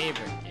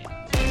favorite game.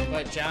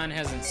 But John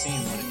hasn't seen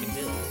what it can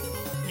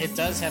do. It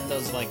does have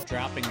those, like,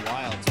 dropping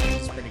wilds,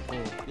 which is pretty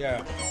cool.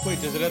 Yeah.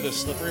 Wait, does it have the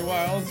slippery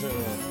wilds? Or...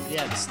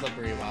 Yeah, the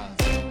slippery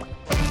wilds.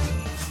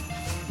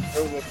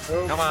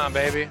 Come on,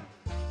 baby.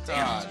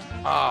 God.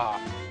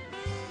 Ah.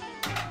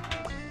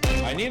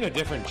 I need a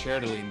different chair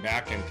to lean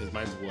back in because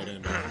mine's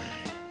wooden.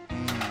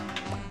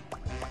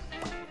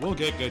 We'll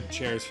get good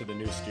chairs for the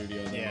new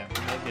studio, though. Yeah,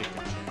 we'll get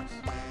good chairs.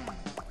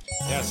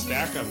 Yeah,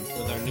 stack them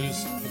with our new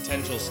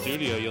potential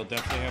studio. You'll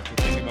definitely have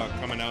to think about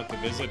coming out to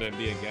visit and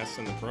be a guest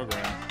in the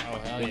program. Oh,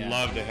 hell We'd yeah.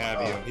 love to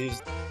have you.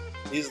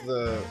 He's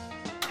the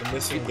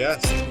missing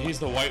guest. He's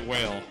the white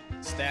whale.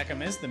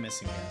 Stackham is the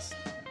missing guest.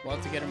 We'll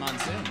have to get him on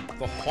soon.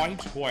 The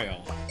white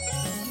whale.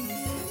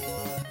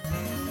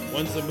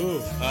 When's the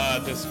move?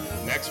 This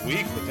next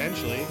week,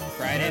 potentially.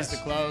 Friday's the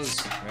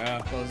close. Yeah.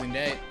 Closing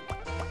date.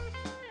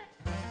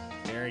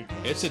 Very close.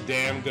 It's a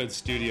damn good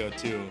studio,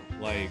 too.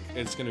 Like,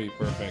 it's gonna be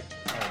perfect.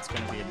 Oh, it's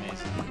gonna be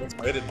amazing. Let's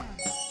wait it.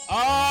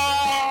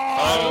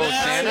 Oh,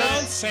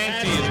 Santa's?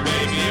 Santa's,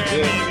 baby.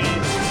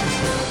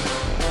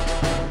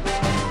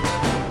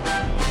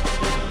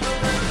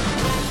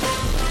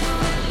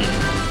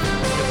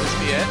 Could this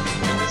be it?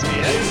 Could this be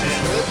it?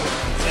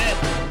 That's it.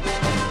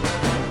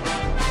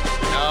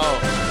 No.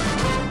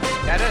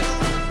 That is.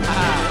 Ah.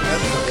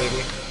 That's the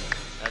baby.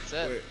 That's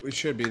it. We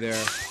should be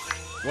there.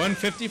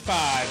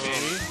 155,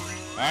 baby.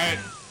 All right.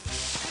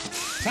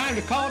 Time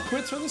to call it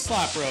quits for the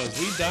Slop Bros.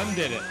 We done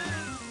did it.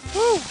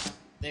 Woo!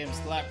 Damn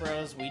Slap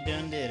Bros, we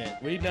done did it.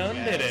 We done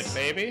did it,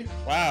 baby.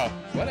 Wow,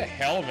 what a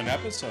hell of an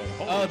episode.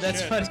 Holy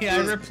That's shit. funny. I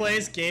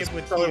replaced Gabe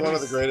with Probably one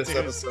of the Hughes. greatest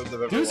episodes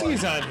I've ever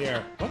Doozy's watched. on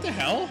here. What the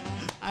hell?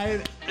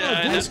 I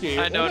Yeah, Dusky,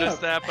 I what noticed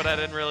up? that, but I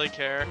didn't really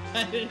care.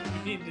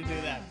 didn't mean to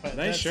do that. But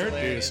Nice that's shirt,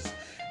 hilarious. Deuce.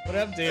 What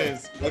up,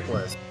 dudes?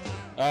 Likewise.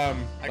 I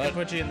But could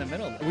put you in the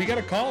middle. we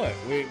gotta call it.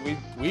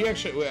 We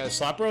actually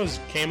Slop Bros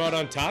came out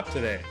on top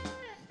today.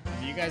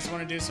 If you guys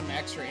want to do some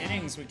extra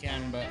innings, we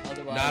can, but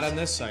otherwise... Not on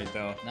this site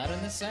though. Not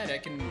on this side. I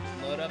can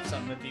load up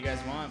something if you guys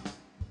want.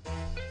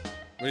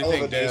 What do you All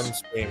think, the damn Deuce?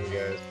 stream,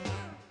 guys.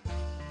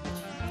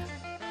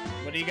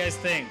 What do you guys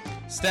think?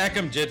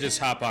 Stackham did just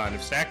hop on.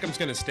 If Stackham's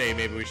gonna stay,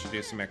 maybe we should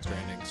do some extra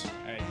innings.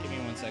 All right, give me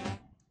 1 second.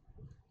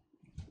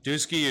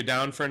 Dusky, you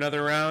down for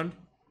another round?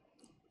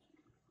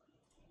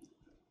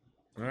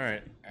 All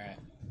right. All right,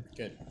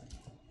 good.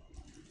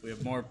 We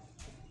have more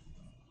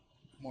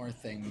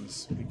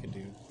things we could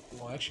do.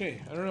 Well, actually,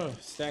 I don't know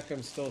if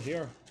Stackham's still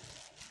here.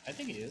 I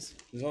think he is.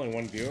 There's only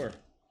one viewer.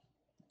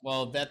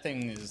 Well, that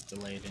thing is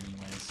delayed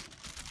anyways.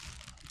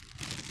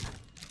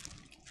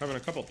 Having a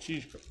couple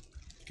cheese.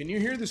 Can you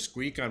hear the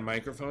squeak on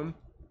microphone?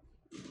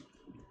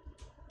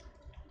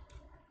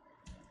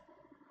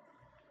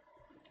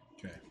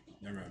 Okay,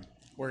 never mind.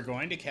 We're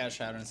going to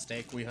cash out on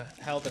steak. We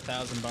held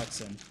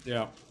 $1,000 in.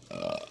 Yeah.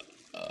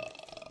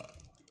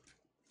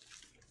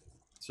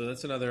 So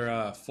that's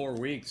another 4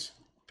 weeks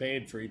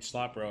paid for each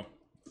slot bro.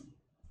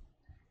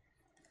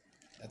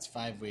 That's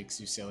 5 weeks,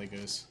 you silly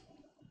goose.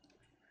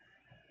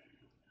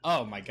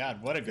 Oh my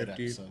god, what a good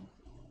 50. episode.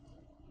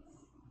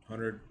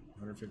 100,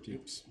 150.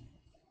 Oops.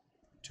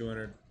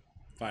 200,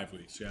 5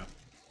 weeks, yeah.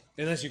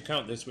 Unless you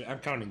count this week. I'm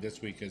counting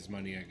this week as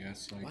money, I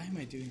guess. Like, Why am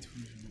I doing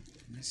 200?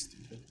 Am I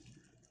stupid?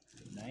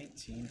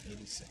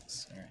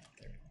 1986. Alright,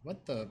 there.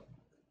 What the?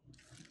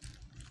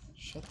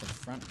 Shut the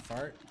front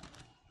fart.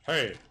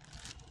 hey,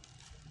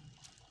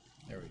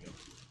 There we go.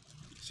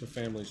 it's a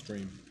family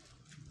stream.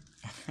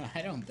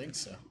 I don't think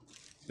so.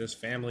 This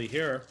family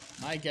here.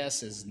 My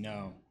guess is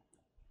no.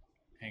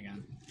 Hang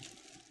on.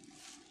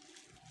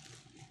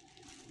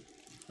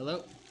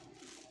 Hello?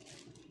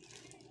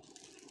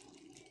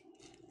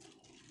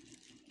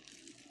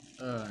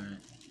 Alright.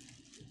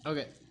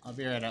 Okay, I'll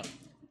be right up.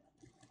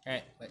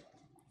 Alright, wait.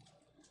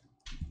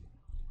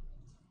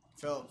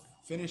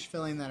 Finish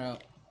filling that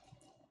out.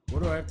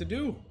 What do I have to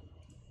do?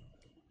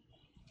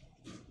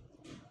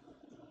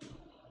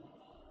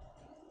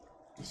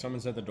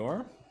 Someone's at the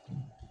door?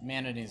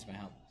 Amanda needs my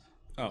help.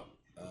 Oh,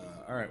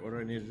 all right. What do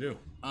I need to do?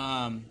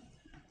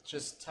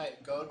 Just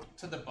go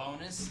to the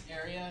bonus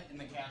area in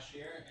the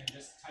cashier and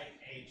just type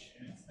H,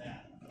 and it's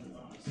that for the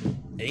bonus.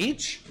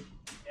 H?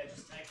 Yeah,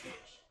 just type H.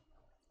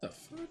 The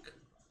fuck?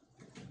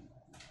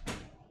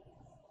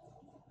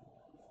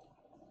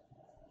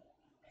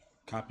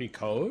 Copy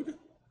code? Is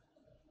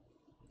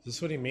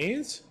this what he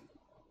means?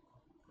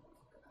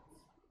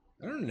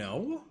 I don't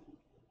know.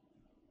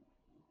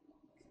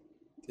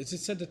 It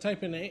just said to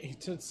type in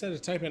H. It said to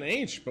type in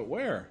H, but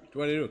where?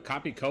 Do I do a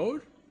copy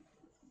code?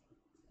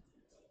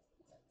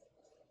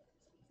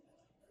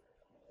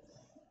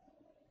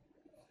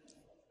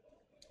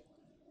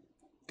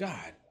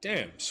 God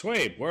damn,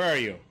 Swabe, where are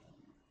you?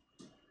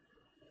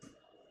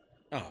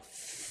 Oh,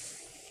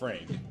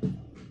 frig.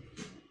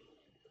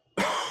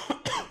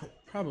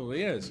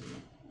 Probably is.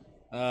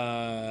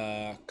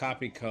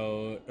 Copy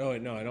code. Oh,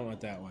 wait, no, I don't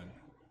want that one.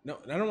 No,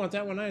 I don't want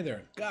that one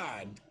either.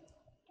 God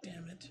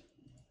damn it.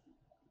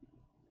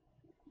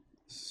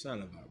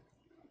 Son of a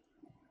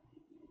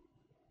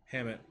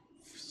Hammett.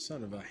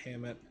 Son of a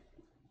Hammett.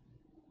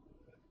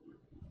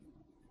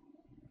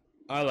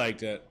 I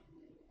liked it.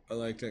 I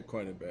liked it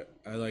quite a bit.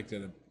 I liked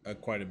it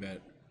quite a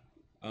bit.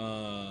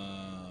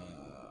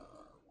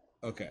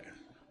 Okay.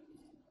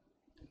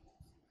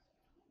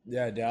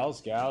 Yeah,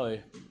 Dallas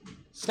Galley.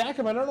 Stack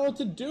him, I don't know what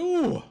to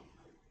do.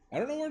 I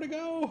don't know where to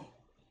go.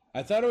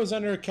 I thought it was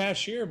under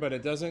cashier, but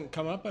it doesn't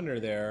come up under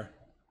there.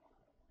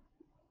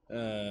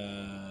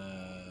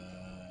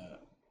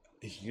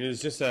 It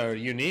was just a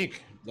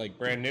unique, like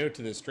brand new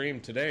to the stream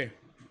today.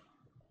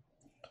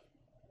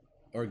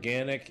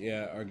 Organic,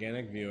 yeah,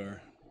 organic viewer.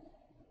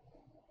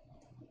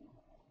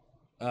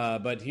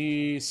 But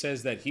he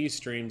says that he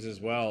streams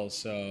as well,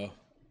 so.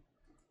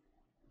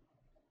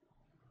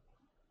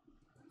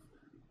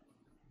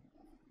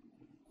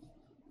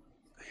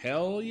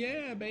 Hell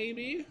yeah,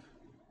 baby.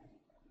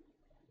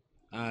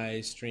 I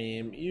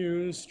stream,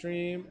 you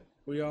stream,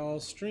 we all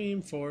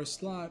stream for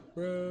Slot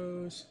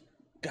Bros.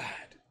 God,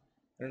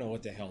 I don't know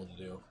what the hell to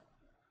do.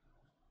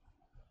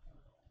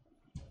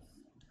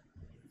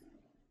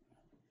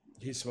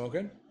 He's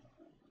smoking?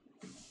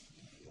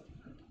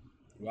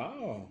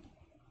 Wow.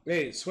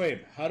 Hey,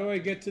 Swabe, how do I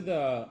get to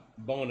the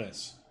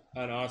bonus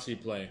on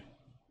Aussie Play?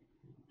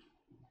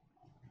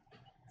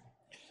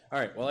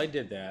 Alright, well I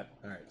did that.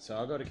 Alright, so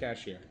I'll go to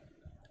cashier.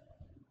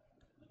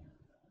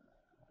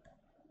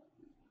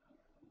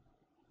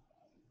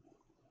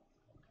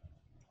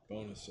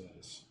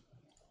 Bonuses.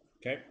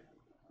 Okay.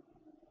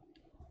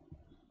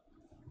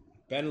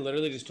 Ben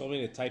literally just told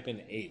me to type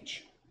in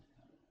H.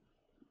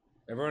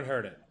 Everyone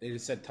heard it. They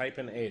just said type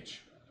in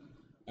H.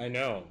 I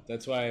know.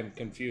 That's why I'm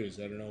confused.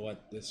 I don't know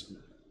what this...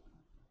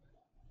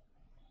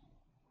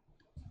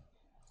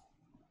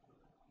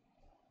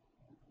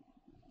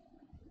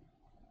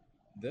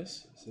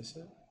 This? Is this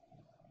it?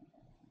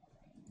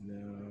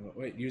 No.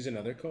 Wait, use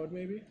another code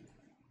maybe?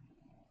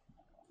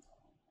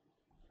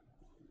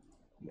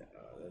 No,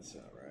 that's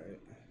not right.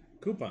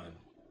 Coupon.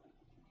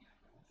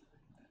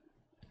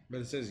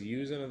 But it says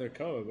use another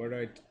code. Where do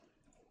I...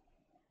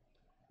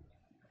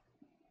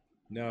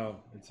 No,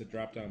 it's a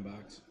drop-down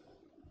box.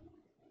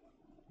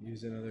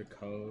 Use another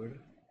code.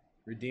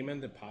 Redeem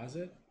and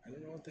deposit? I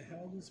don't know what the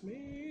hell this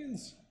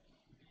means.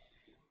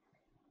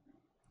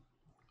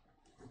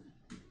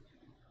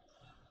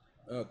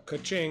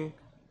 Ka-ching.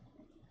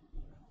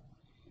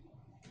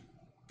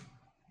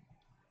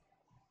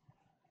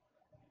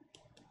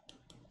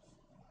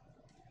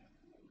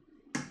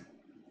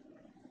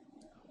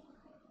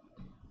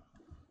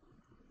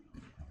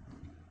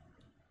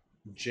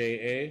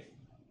 J.A.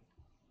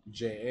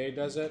 J.A.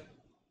 does it.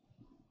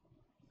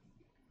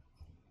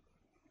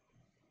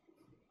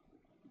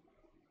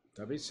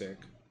 That'd be sick.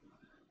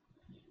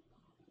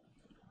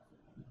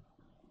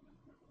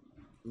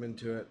 I'm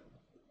into it.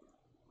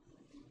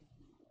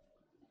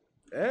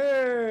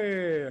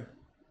 Hey!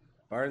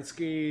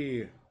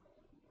 Barnski!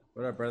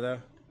 What up,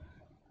 brother?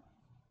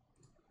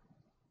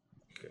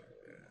 Okay.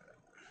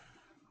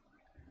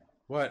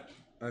 What?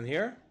 On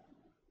here?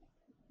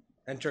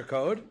 Enter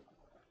code?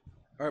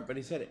 Alright, but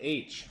he said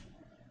H.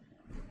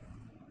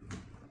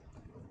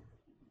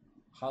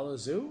 Hollow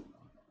Zoo?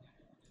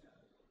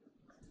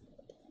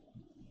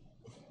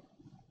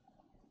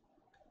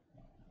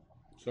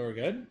 So we're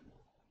good?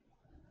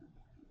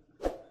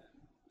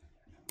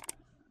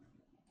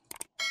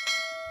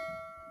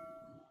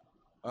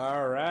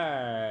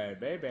 Alright,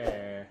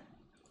 baby.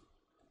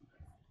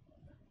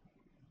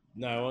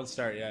 No, I won't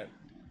start yet.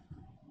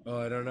 Oh,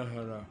 I don't know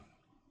how to...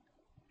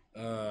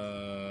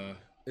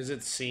 Is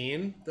it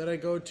scene that I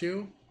go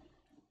to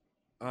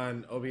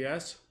on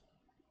OBS?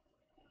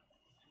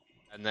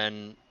 And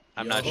then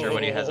I'm not sure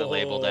what he has it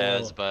labeled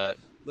as, but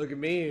look at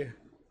me.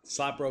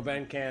 Slop Bro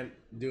Ben can't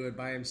do it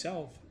by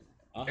himself.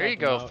 there you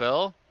go,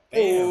 Phil.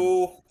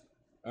 Oh.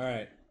 All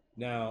right.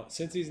 Now,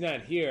 since he's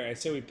not here, I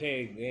say we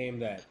play a game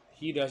that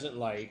he doesn't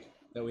like,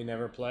 that we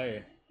never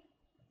play.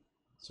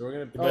 So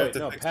we're gonna. Oh wait,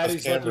 no.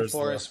 Patty's Lucky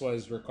Forest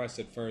was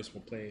requested first.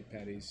 We'll play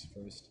Patty's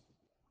first.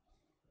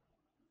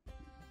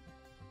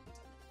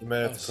 You might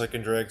have to click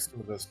and drag some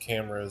of those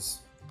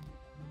cameras.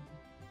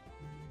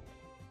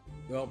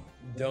 Well,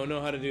 don't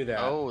know how to do that.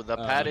 Oh, the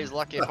Patty's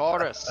Lucky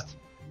Forest.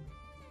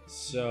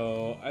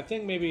 So I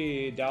think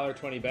maybe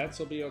 $1.20 bets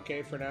will be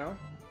okay for now.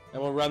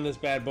 And we'll run this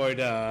bad boy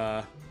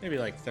to maybe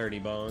like 30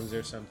 bones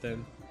or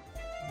something.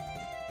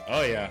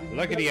 Oh yeah,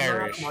 look at the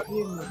Irish.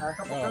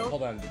 Oh,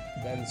 hold on,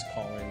 Ben's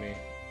calling me.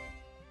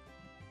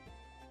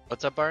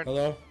 What's up, Bart?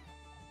 Hello?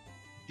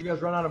 You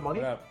guys run out of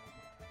money? What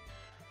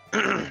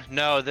up?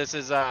 No, this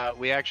is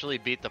we actually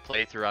beat the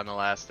playthrough on the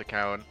last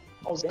account.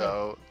 Oh,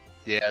 So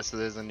yeah, so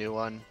there's a new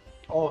one.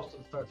 Oh, so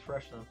it starts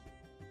fresh then.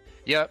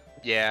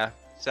 Yep, yeah.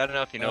 So I don't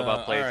know if you know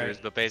about playthroughs, alright.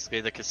 but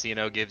basically the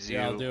casino gives you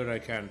Yeah, I'll do what I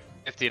can.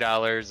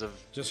 $50 of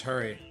Just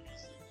hurry.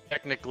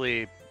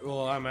 technically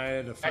Well, I might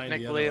have to find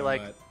the other one,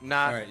 like but...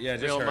 not Alright, yeah,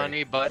 just real hurry.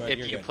 money, but But if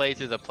you're you good. play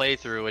through the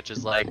playthrough, which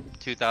is like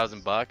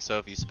 $2,000, so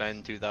if you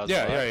spend $2,000,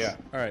 Yeah.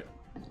 All right.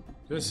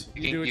 Just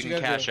you do what can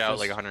gotta cash do. out Just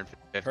like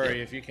 150.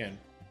 hurry if you can.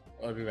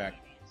 I'll be back.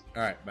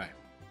 All right, bye.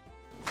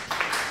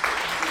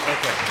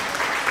 Okay.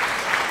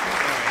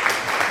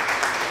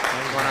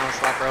 What's going on with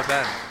Slap Row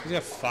Ben? He's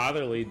got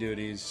fatherly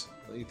duties.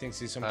 He thinks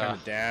he's some kind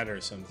of dad or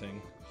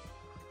something.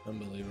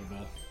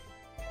 Unbelievable.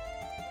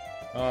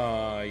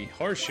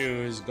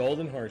 Horseshoes,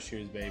 golden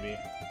horseshoes, baby.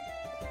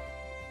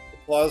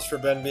 Applause for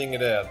Ben being a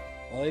dad.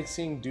 I like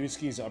seeing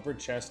Dusky's upper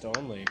chest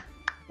only.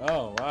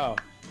 Oh, wow.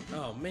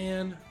 Oh,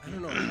 man. I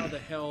don't know how the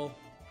hell...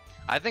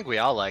 I think we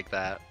all like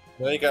that.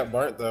 Well, you got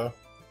Bart though.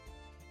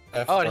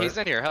 Half Oh, and Bart. he's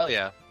in here. Hell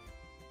yeah.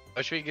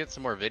 Wish we could get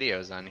some more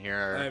videos on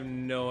here. I have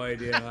no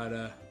idea how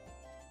to...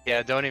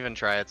 Yeah, don't even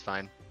try. It's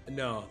fine.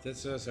 No,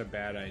 this is a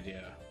bad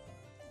idea.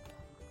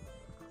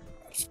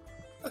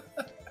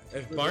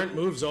 If Bart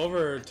moves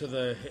over to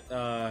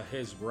the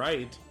his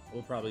right,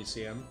 we'll probably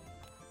see him.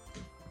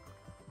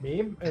 Me?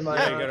 Am I?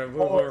 Yeah, you gotta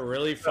move over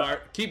really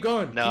far. Keep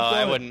going. No, keep going.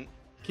 I wouldn't.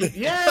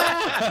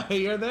 Yeah,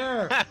 you're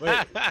there.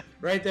 Wait,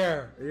 right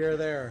there. You're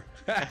there.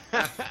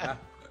 I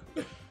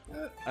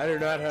do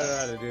not know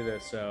how to do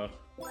this, so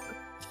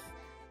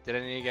Did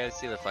any of you guys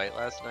see the fight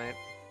last night?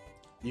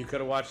 you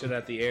could have watched it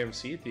at the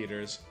AMC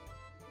theaters.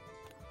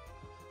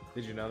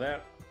 Did you know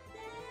that?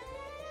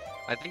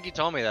 I think you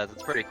told me that.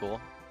 That's pretty cool.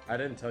 I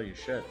didn't tell you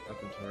shit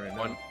up until right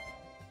now.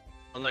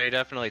 Well, no, you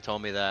definitely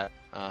told me that.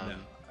 No,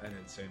 I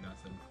didn't say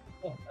nothing.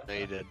 No,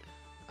 you did.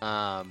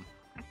 I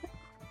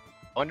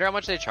wonder how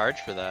much they charge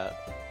for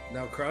that.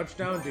 Now crouch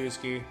down,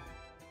 Dusky.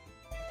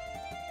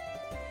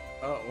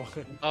 Oh,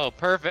 Oh,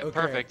 perfect, Okay.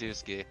 perfect,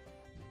 Dusky.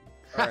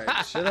 all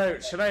right.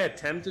 Should I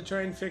attempt to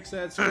try and fix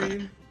that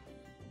screen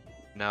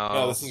No.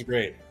 No, this is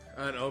great.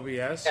 on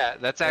OBS? Yeah,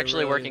 that's I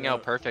actually really, working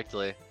out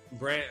perfectly.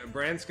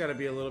 Brant's got to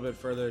be a little bit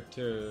further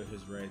to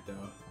his right,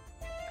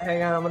 though.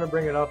 Hang on, I'm gonna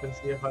bring it up and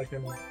see if I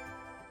can.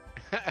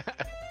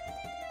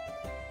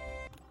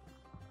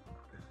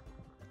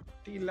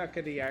 The luck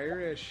of the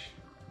Irish.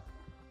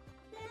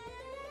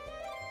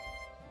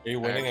 Are you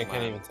winning? I Come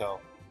can't on. even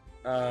tell.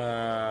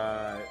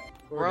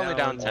 We're only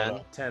down 10.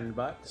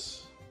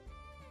 $10.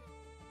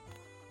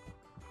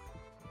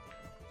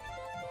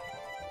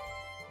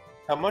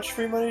 How much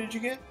free money did you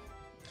get?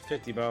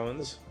 50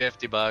 bones.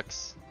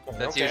 $50.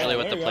 That's Okay, usually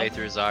what the there you go.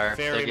 playthroughs are.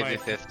 Fairy They'll give might- you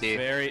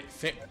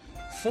 50.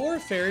 Four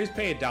fairies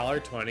pay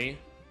 $1.20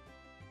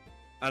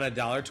 on a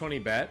 $1.20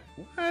 bet.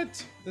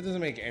 What? That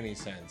doesn't make any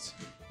sense.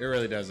 It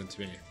really doesn't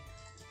to me.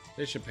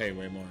 They should pay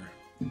way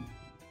more.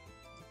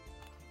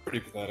 Pretty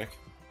pathetic.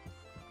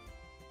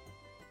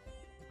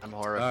 I'm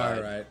horrified.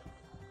 All right.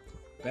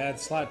 Bad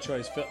slot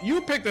choice, Phil.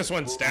 You pick this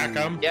one, stack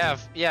 'em.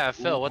 Yeah,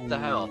 Phil, what the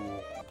hell?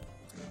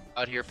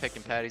 Out here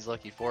picking Patty's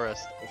Lucky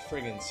Forest.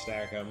 Friggin'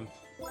 stack 'em.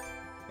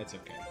 That's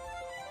okay.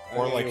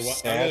 Or I'm like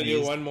gonna do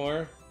Saddies. one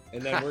more,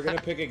 and then we're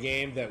gonna pick a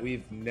game that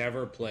we've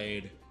never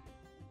played,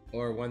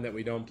 or one that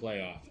we don't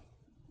play off.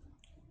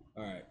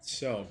 All right,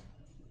 so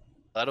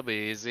That'll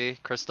be easy.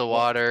 Crystal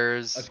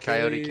Waters,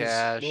 Coyote Achilles-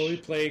 Cash,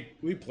 Well,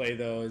 we play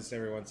those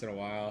every once in a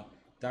while.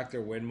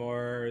 Dr.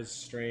 Winmore's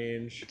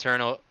Strange.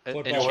 Eternal Football.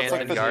 What's like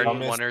Enchantment the Garden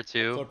dumbest- 1 or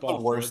 2. Football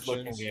The worst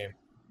Fortunes. looking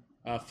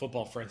game.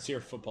 Football Frontier,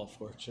 Football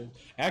Fortune.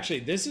 Actually,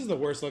 this is the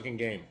worst looking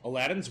game.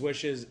 Aladdin's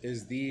Wishes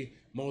is the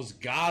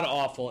most god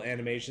awful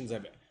animations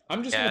I'm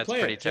just Yeah, gonna it's play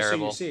pretty it just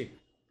terrible. so you see.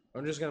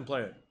 I'm just gonna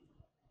play it.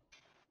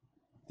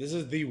 This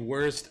is the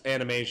worst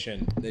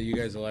animation that you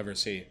guys will ever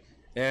see,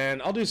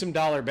 and I'll do some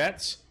dollar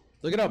bets.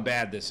 Look at how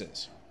bad this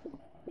is.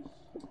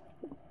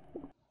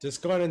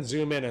 Just go ahead and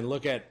zoom in and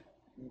look at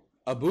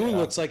Abu. Yeah.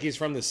 Looks like he's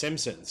from The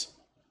Simpsons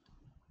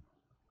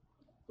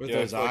with Yeah, I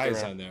those feel like I eyes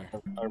remember- on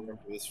there. I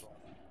remember this one.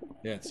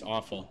 Yeah, it's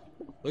awful.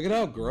 Look at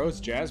how gross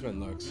Jasmine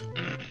looks.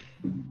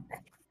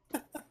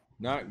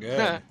 Not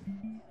good.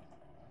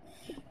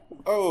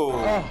 Oh,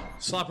 Oh,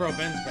 Slopper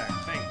Ben's back.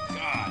 Thank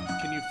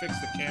God. Can you fix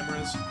the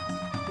cameras?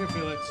 Here,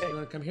 Felix. You want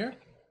to come here?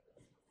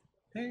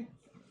 Hey.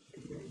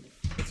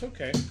 It's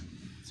okay.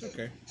 It's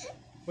okay.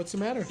 What's the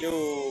matter?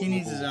 yo. He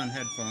needs his own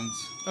headphones.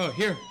 Oh,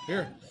 here.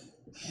 Here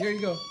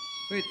you go.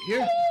 Wait,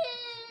 here.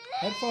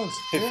 Headphones.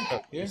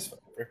 Here. Here.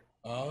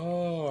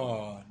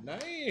 Oh,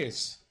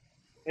 nice.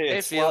 Hey,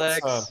 it's Felix.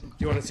 Slop's Do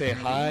you want to say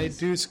hi,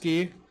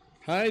 Dusky?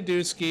 Hi,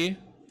 Dusky.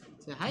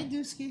 Say hi,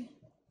 Dusky.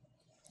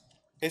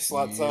 Hey,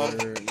 slot zone.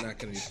 You're not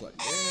gonna be plugged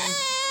in.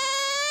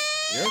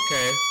 You're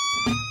okay.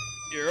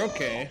 You're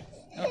okay.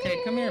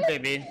 Okay, come here,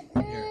 baby. Here,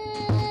 plug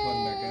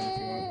him back in if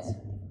you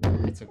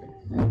want. It's okay.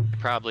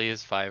 Probably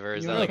is fiver.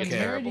 Is You that want like to a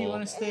come here, or do you terrible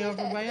want to stay over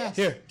by us?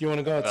 Here, do you want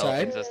to go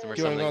outside? development system or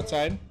Do you want to go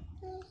something?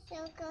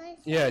 outside?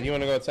 Yeah, do you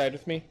want to go outside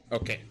with me?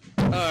 Okay.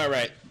 All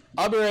right.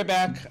 I'll be right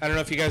back. I don't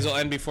know if you guys will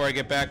end before I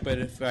get back, but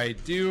if I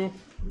do,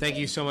 thank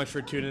you so much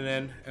for tuning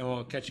in, and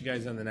we'll catch you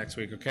guys on the next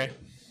week, okay?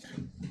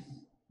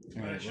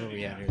 All right, where are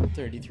we at here?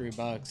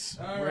 $33.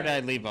 Where did I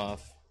leave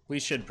off? We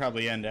should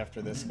probably end after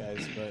this,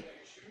 guys, but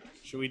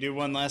should we do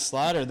one last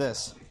slot or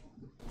this?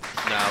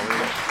 No, we'll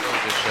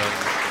just show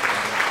them.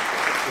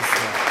 This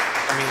slot.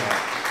 I mean,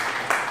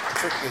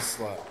 trick this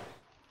slot.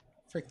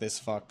 Frick this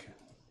fuck.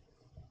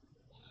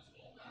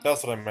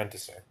 That's what I meant to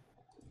say.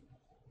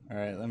 All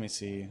right, let me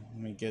see.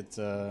 Let me get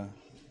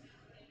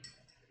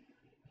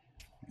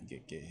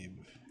Gabe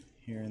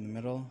here in the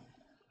middle.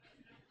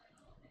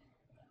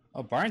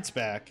 Oh, Barnt's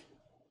back.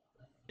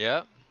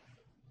 Yeah.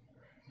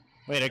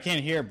 Wait, I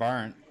can't hear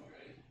Barnt.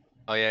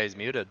 Oh yeah, he's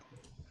muted.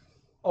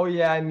 Oh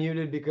yeah, I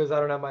muted because I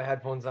don't have my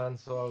headphones on,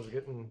 so I was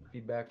getting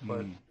feedback.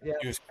 But yeah,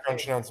 He was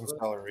crunching on some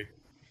celery.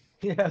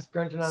 yeah,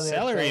 scrunching on the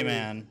Celery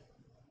man.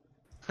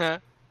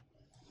 Wait,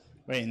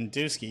 and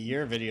Dusky,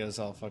 your video's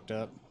all fucked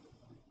up.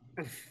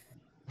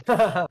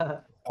 I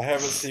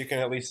have it so you can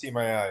at least see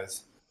my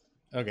eyes.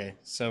 Okay,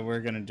 so we're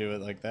gonna do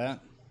it like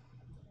that.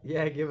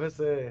 Yeah, give us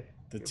a.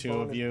 The your two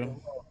of bonus you. promo.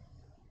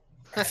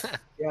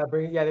 Yeah,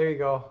 yeah, there you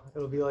go.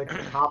 It'll be like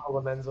the top of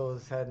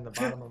Lomenzo's head and the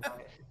bottom of mine.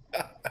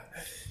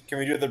 Can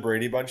we do the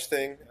Brady Bunch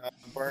thing,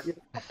 Bart?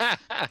 All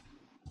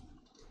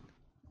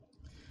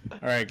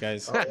right,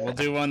 guys, we'll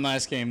do one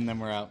last game and then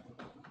we're out.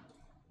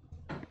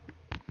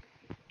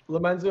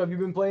 Lomenzo, have you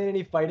been playing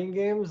any fighting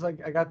games? Like,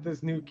 I got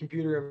this new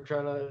computer. I'm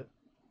trying to.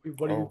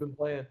 What have you been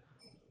playing?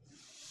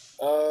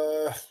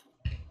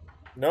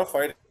 No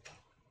fighting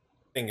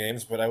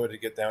games, but I would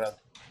get down on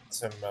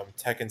some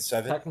Tekken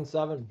 7. Tekken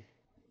 7.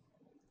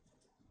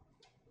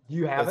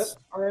 You have That's- it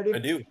already? I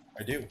do.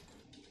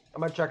 I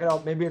might check it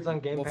out. Maybe it's on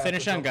Game We'll Pass.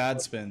 finish or on something.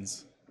 God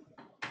Spins.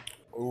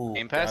 Ooh,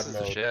 Game Pass God is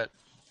the mode. shit.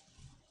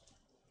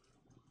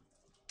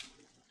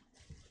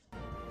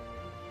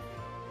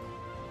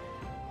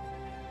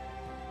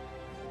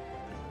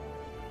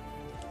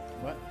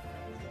 What?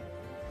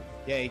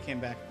 Yeah, he came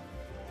back.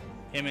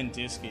 Him and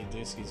Dusky.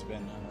 Dusky's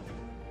been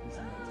he's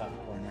in the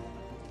top corner.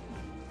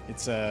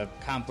 It's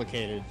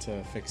complicated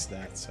to fix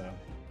that, so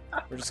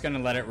we're just gonna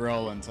let it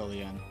roll until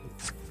the end.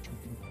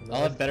 No,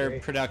 I'll have that's better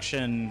great.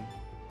 production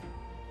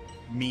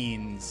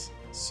means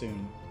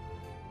soon.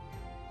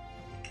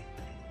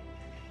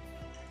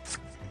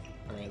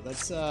 All right,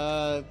 let's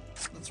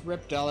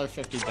rip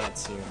 $1.50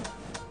 bets here.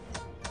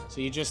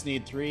 So you just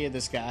need 3 of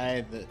this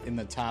guy in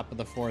the top of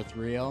the 4th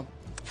reel.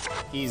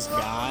 He's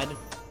God.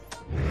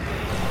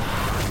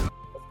 Let's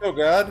go,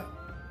 God.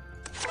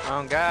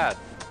 Oh God,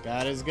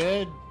 God is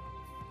good.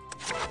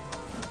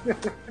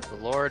 the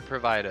Lord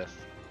provideth.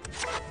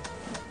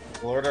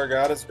 The Lord our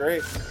God is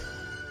great.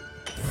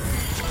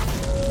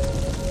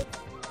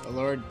 The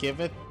Lord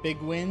giveth big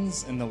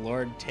wins, and the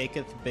Lord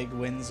taketh big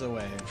wins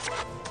away.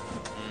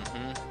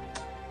 Mm-hmm.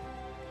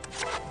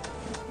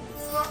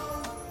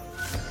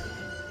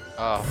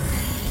 Oh,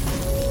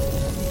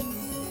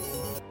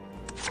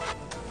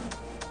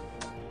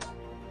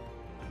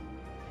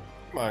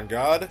 Come on,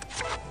 God.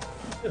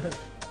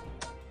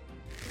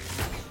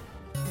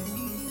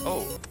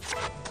 oh.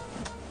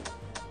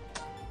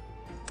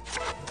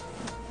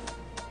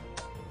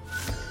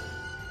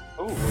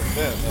 Ooh, what's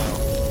that now?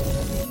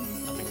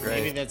 Nothing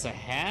Maybe great. that's a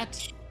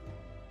hat?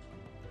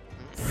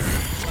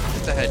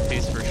 It's a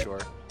headpiece for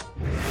sure.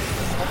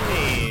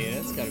 Hey,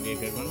 that's gotta be a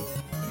good one.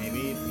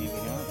 Maybe, maybe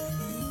not.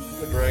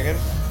 The dragon.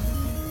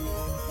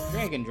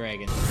 Dragon.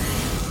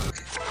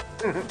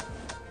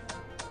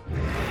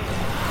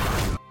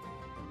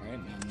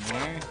 Alright, down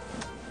there.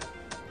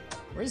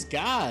 Where's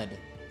God?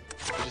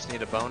 We just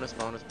need a bonus.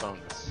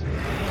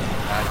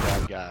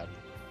 God.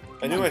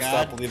 I knew on, I God.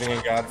 stopped believing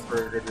in God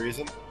for a good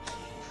reason.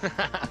 Oh,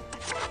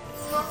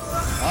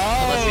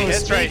 Unless he hits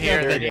speak right here,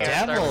 of the then you gotta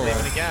start devil.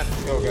 believing again.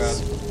 Go, God.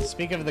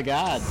 Speak of the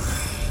God.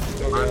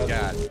 Go, Come on,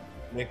 God. God.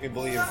 Make me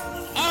believe.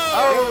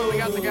 Oh, we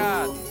got the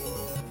God.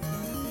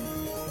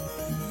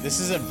 This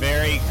is a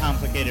very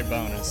complicated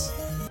bonus.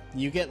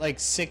 You get like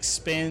 6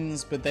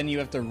 spins, but then you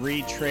have to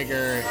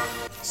re-trigger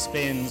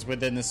spins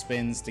within the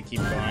spins to keep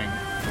going.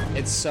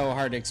 It's so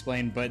hard to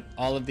explain, but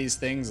all of these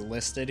things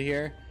listed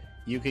here,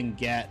 you can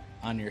get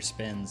on your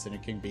spins, and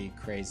it can be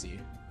crazy.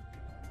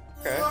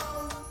 Okay.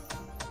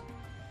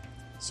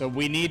 So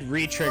we need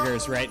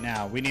re-triggers right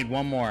now. We need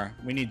one more.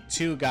 We need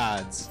 2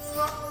 gods.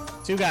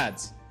 2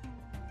 gods.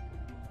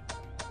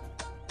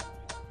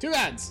 2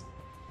 gods.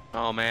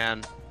 Oh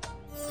man.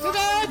 2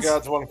 gods.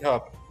 God's one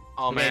cup.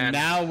 Oh Okay, man.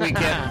 now we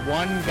get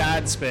 1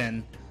 god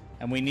spin,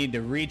 and we need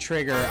to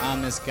re-trigger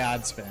on this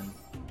god spin.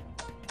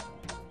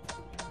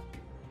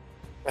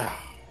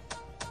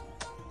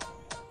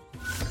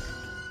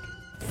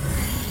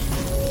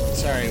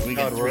 Sorry, we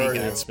God, get where 3 are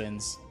god you?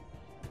 spins.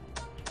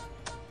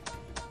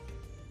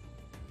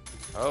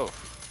 Oh.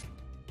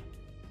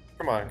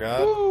 Come on,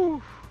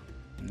 God.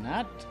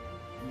 Not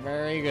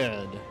very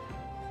good.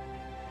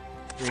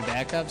 3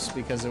 backups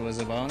because it was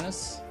a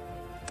bonus.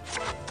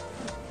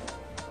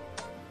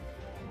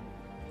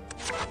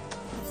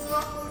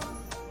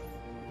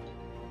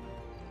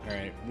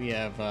 Alright, we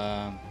have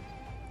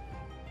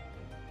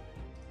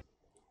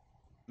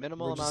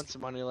Minimal amounts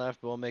of money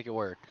left, but we'll make it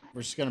work.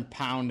 we're just gonna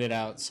pound it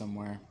out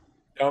somewhere.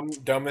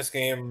 Dumbest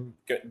game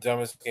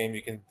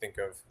you can think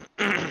of.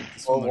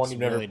 This Or one one looks you've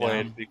never really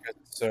played dumb. because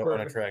it's so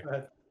Perfect.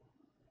 unattractive.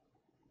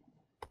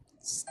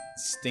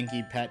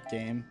 Stinky pet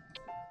game.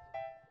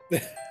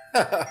 This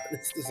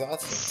is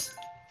awesome.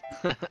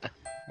 Alright,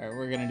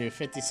 we're gonna do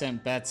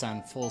 50-cent bets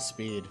on full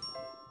speed.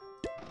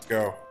 Let's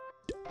go.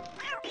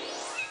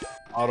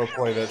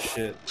 Autoplay that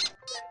shit.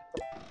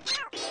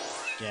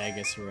 Yeah, I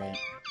guess you're right.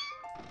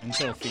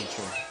 Until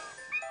feature.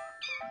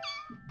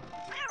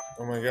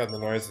 Oh my God, the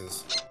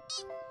noises.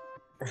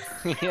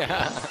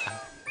 Yeah.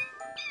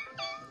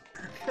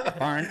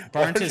 Barnt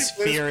don't is you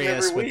play this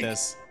furious every with week?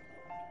 this.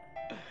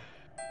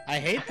 I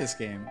hate this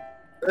game.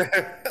 It's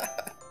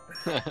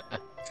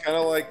kind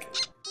of like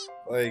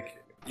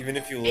even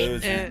if you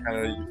lose, you're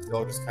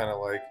still just kind of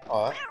like,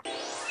 aw.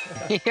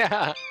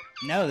 Yeah.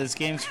 No, this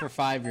game's for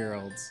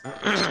 5-year-olds.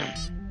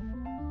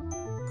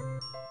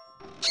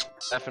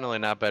 Definitely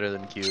not better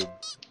than Cube.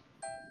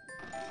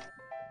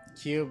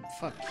 Cube,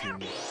 fuck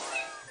Cube.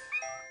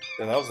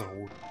 Yeah, that was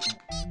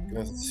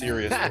a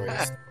serious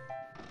waste.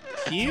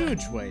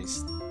 Huge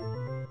waste.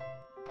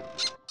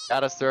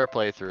 Got us through our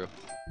playthrough.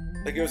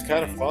 Like it was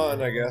kind of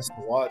fun, I guess, to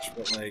watch,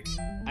 but like,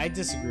 I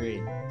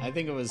disagree. I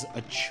think it was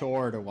a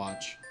chore to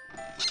watch.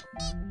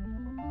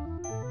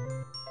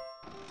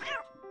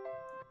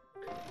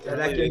 Yeah,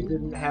 that game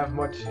didn't have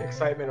much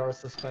excitement or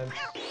suspense.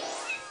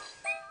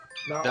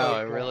 Not No,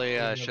 like, it really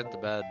Kingdom shit the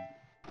Hearts. bed.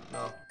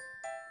 No.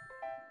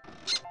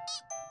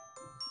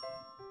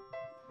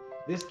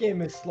 This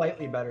game is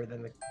slightly better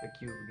than the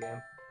Cube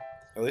game.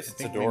 at least I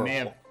it's think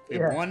adorable.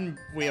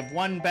 we have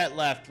one bet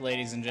left,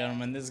 ladies and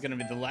gentlemen. This is gonna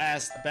be the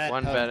last bet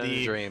One of bet in the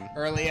the dream.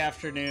 early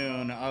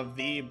afternoon of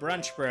the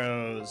Brunch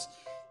Bros.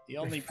 The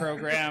only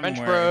program Brunch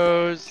where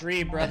Bros.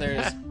 3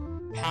 brothers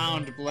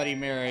pound Bloody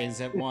Marys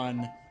at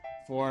one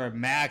for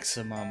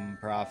maximum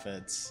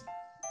profits.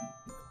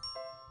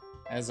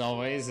 As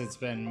always, it's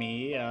been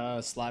me,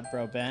 Slot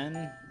Bro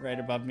Ben. Right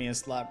above me is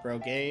Slot Bro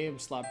Gabe.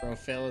 Slot Bro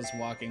Phil is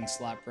walking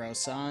Slot Bro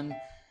Son.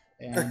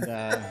 And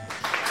our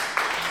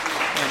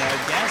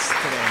guest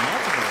today,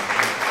 multiple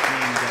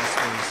main guest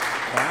was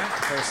Barnt,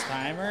 first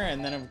timer.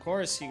 And then, of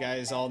course, you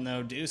guys all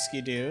know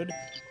Dusky Dude,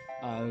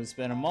 who's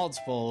been a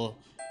multiple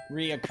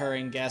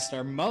reoccurring guest,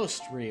 our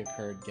most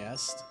reoccurred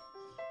guest.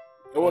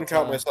 I wouldn't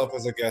count myself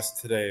as a guest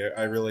today.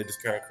 I really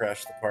just kind of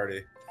crashed the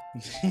party.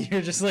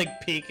 You're just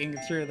like peeking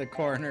through the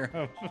corner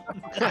of.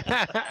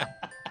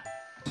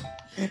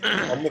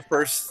 I'm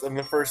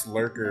the first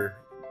lurker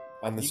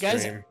on the You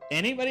guys, stream.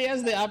 anybody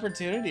has the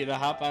opportunity to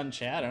hop on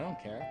chat. I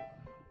don't care.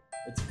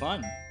 It's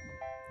fun.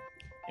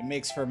 It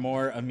makes for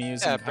more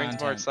amusing Yeah, it brings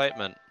content. more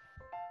excitement.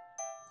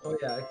 Oh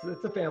yeah,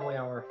 it's a family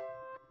hour.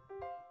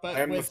 But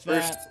I'm the with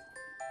first. that,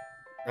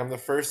 I'm the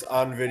first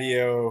on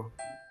video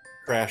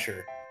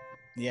crasher.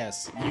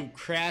 yes, you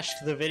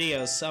crashed the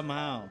video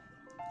somehow.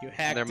 You hacked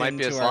And there might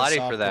be a into our slotty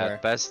for software.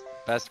 that.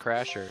 Best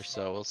crasher,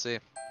 so we'll see.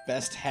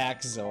 Best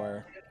hack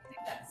Zor.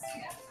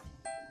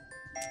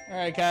 All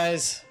right,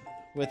 guys.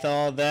 With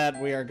all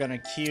that, we are gonna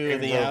cue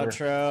the Game's over.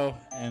 outro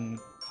and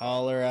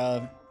call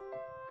her.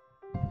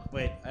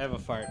 Wait, I have a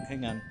fart.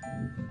 Hang on.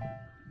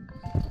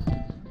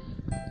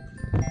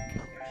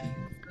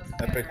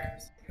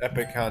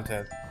 Epic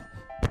content.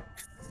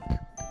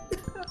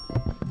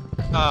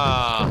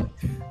 Ah.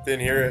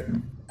 Didn't hear it.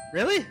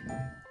 Really?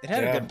 It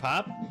had a Yeah. good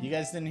pop. You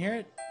guys didn't hear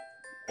it?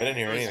 I didn't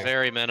hear It was anything.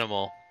 very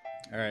minimal.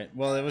 All right.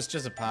 Well, it was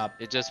just a pop.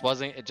 It just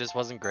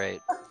wasn't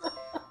great.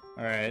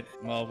 All right.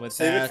 Well, with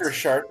Save that, it for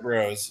Shark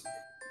Bros.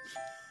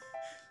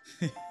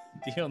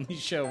 the only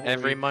show where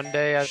Every we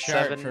Monday at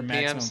chart 7 for p.m.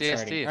 maximum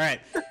charting. CST. All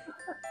right.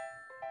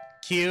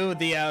 Cue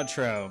the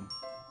outro.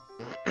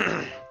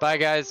 Bye,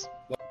 guys.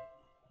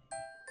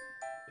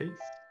 Peace.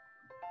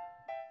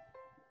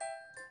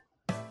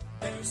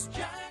 There's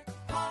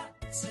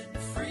jackpots and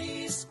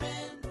free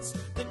spins.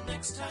 The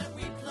next time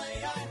we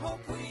play, I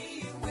hope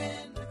we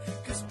win.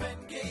 'Cause Ben,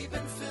 Gabe,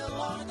 and Phil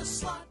are the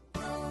Slot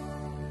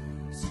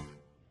Bros.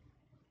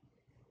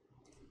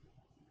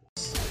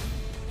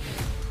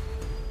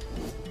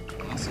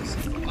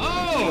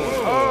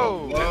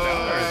 Oh!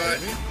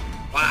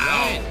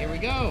 Wow. Alright, here we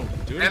go.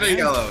 And a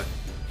yellow.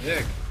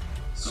 Nick.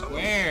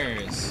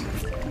 Squares.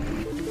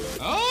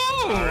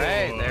 Oh! All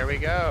right, there we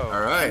go.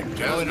 All right.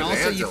 Oh, and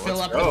also you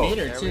fill up the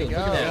meter There too. we Look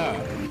at go.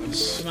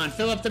 that. Come on,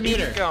 fill up the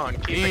meter. Keep it going.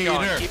 Keep it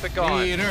going. Meter. Keep it going. Meter.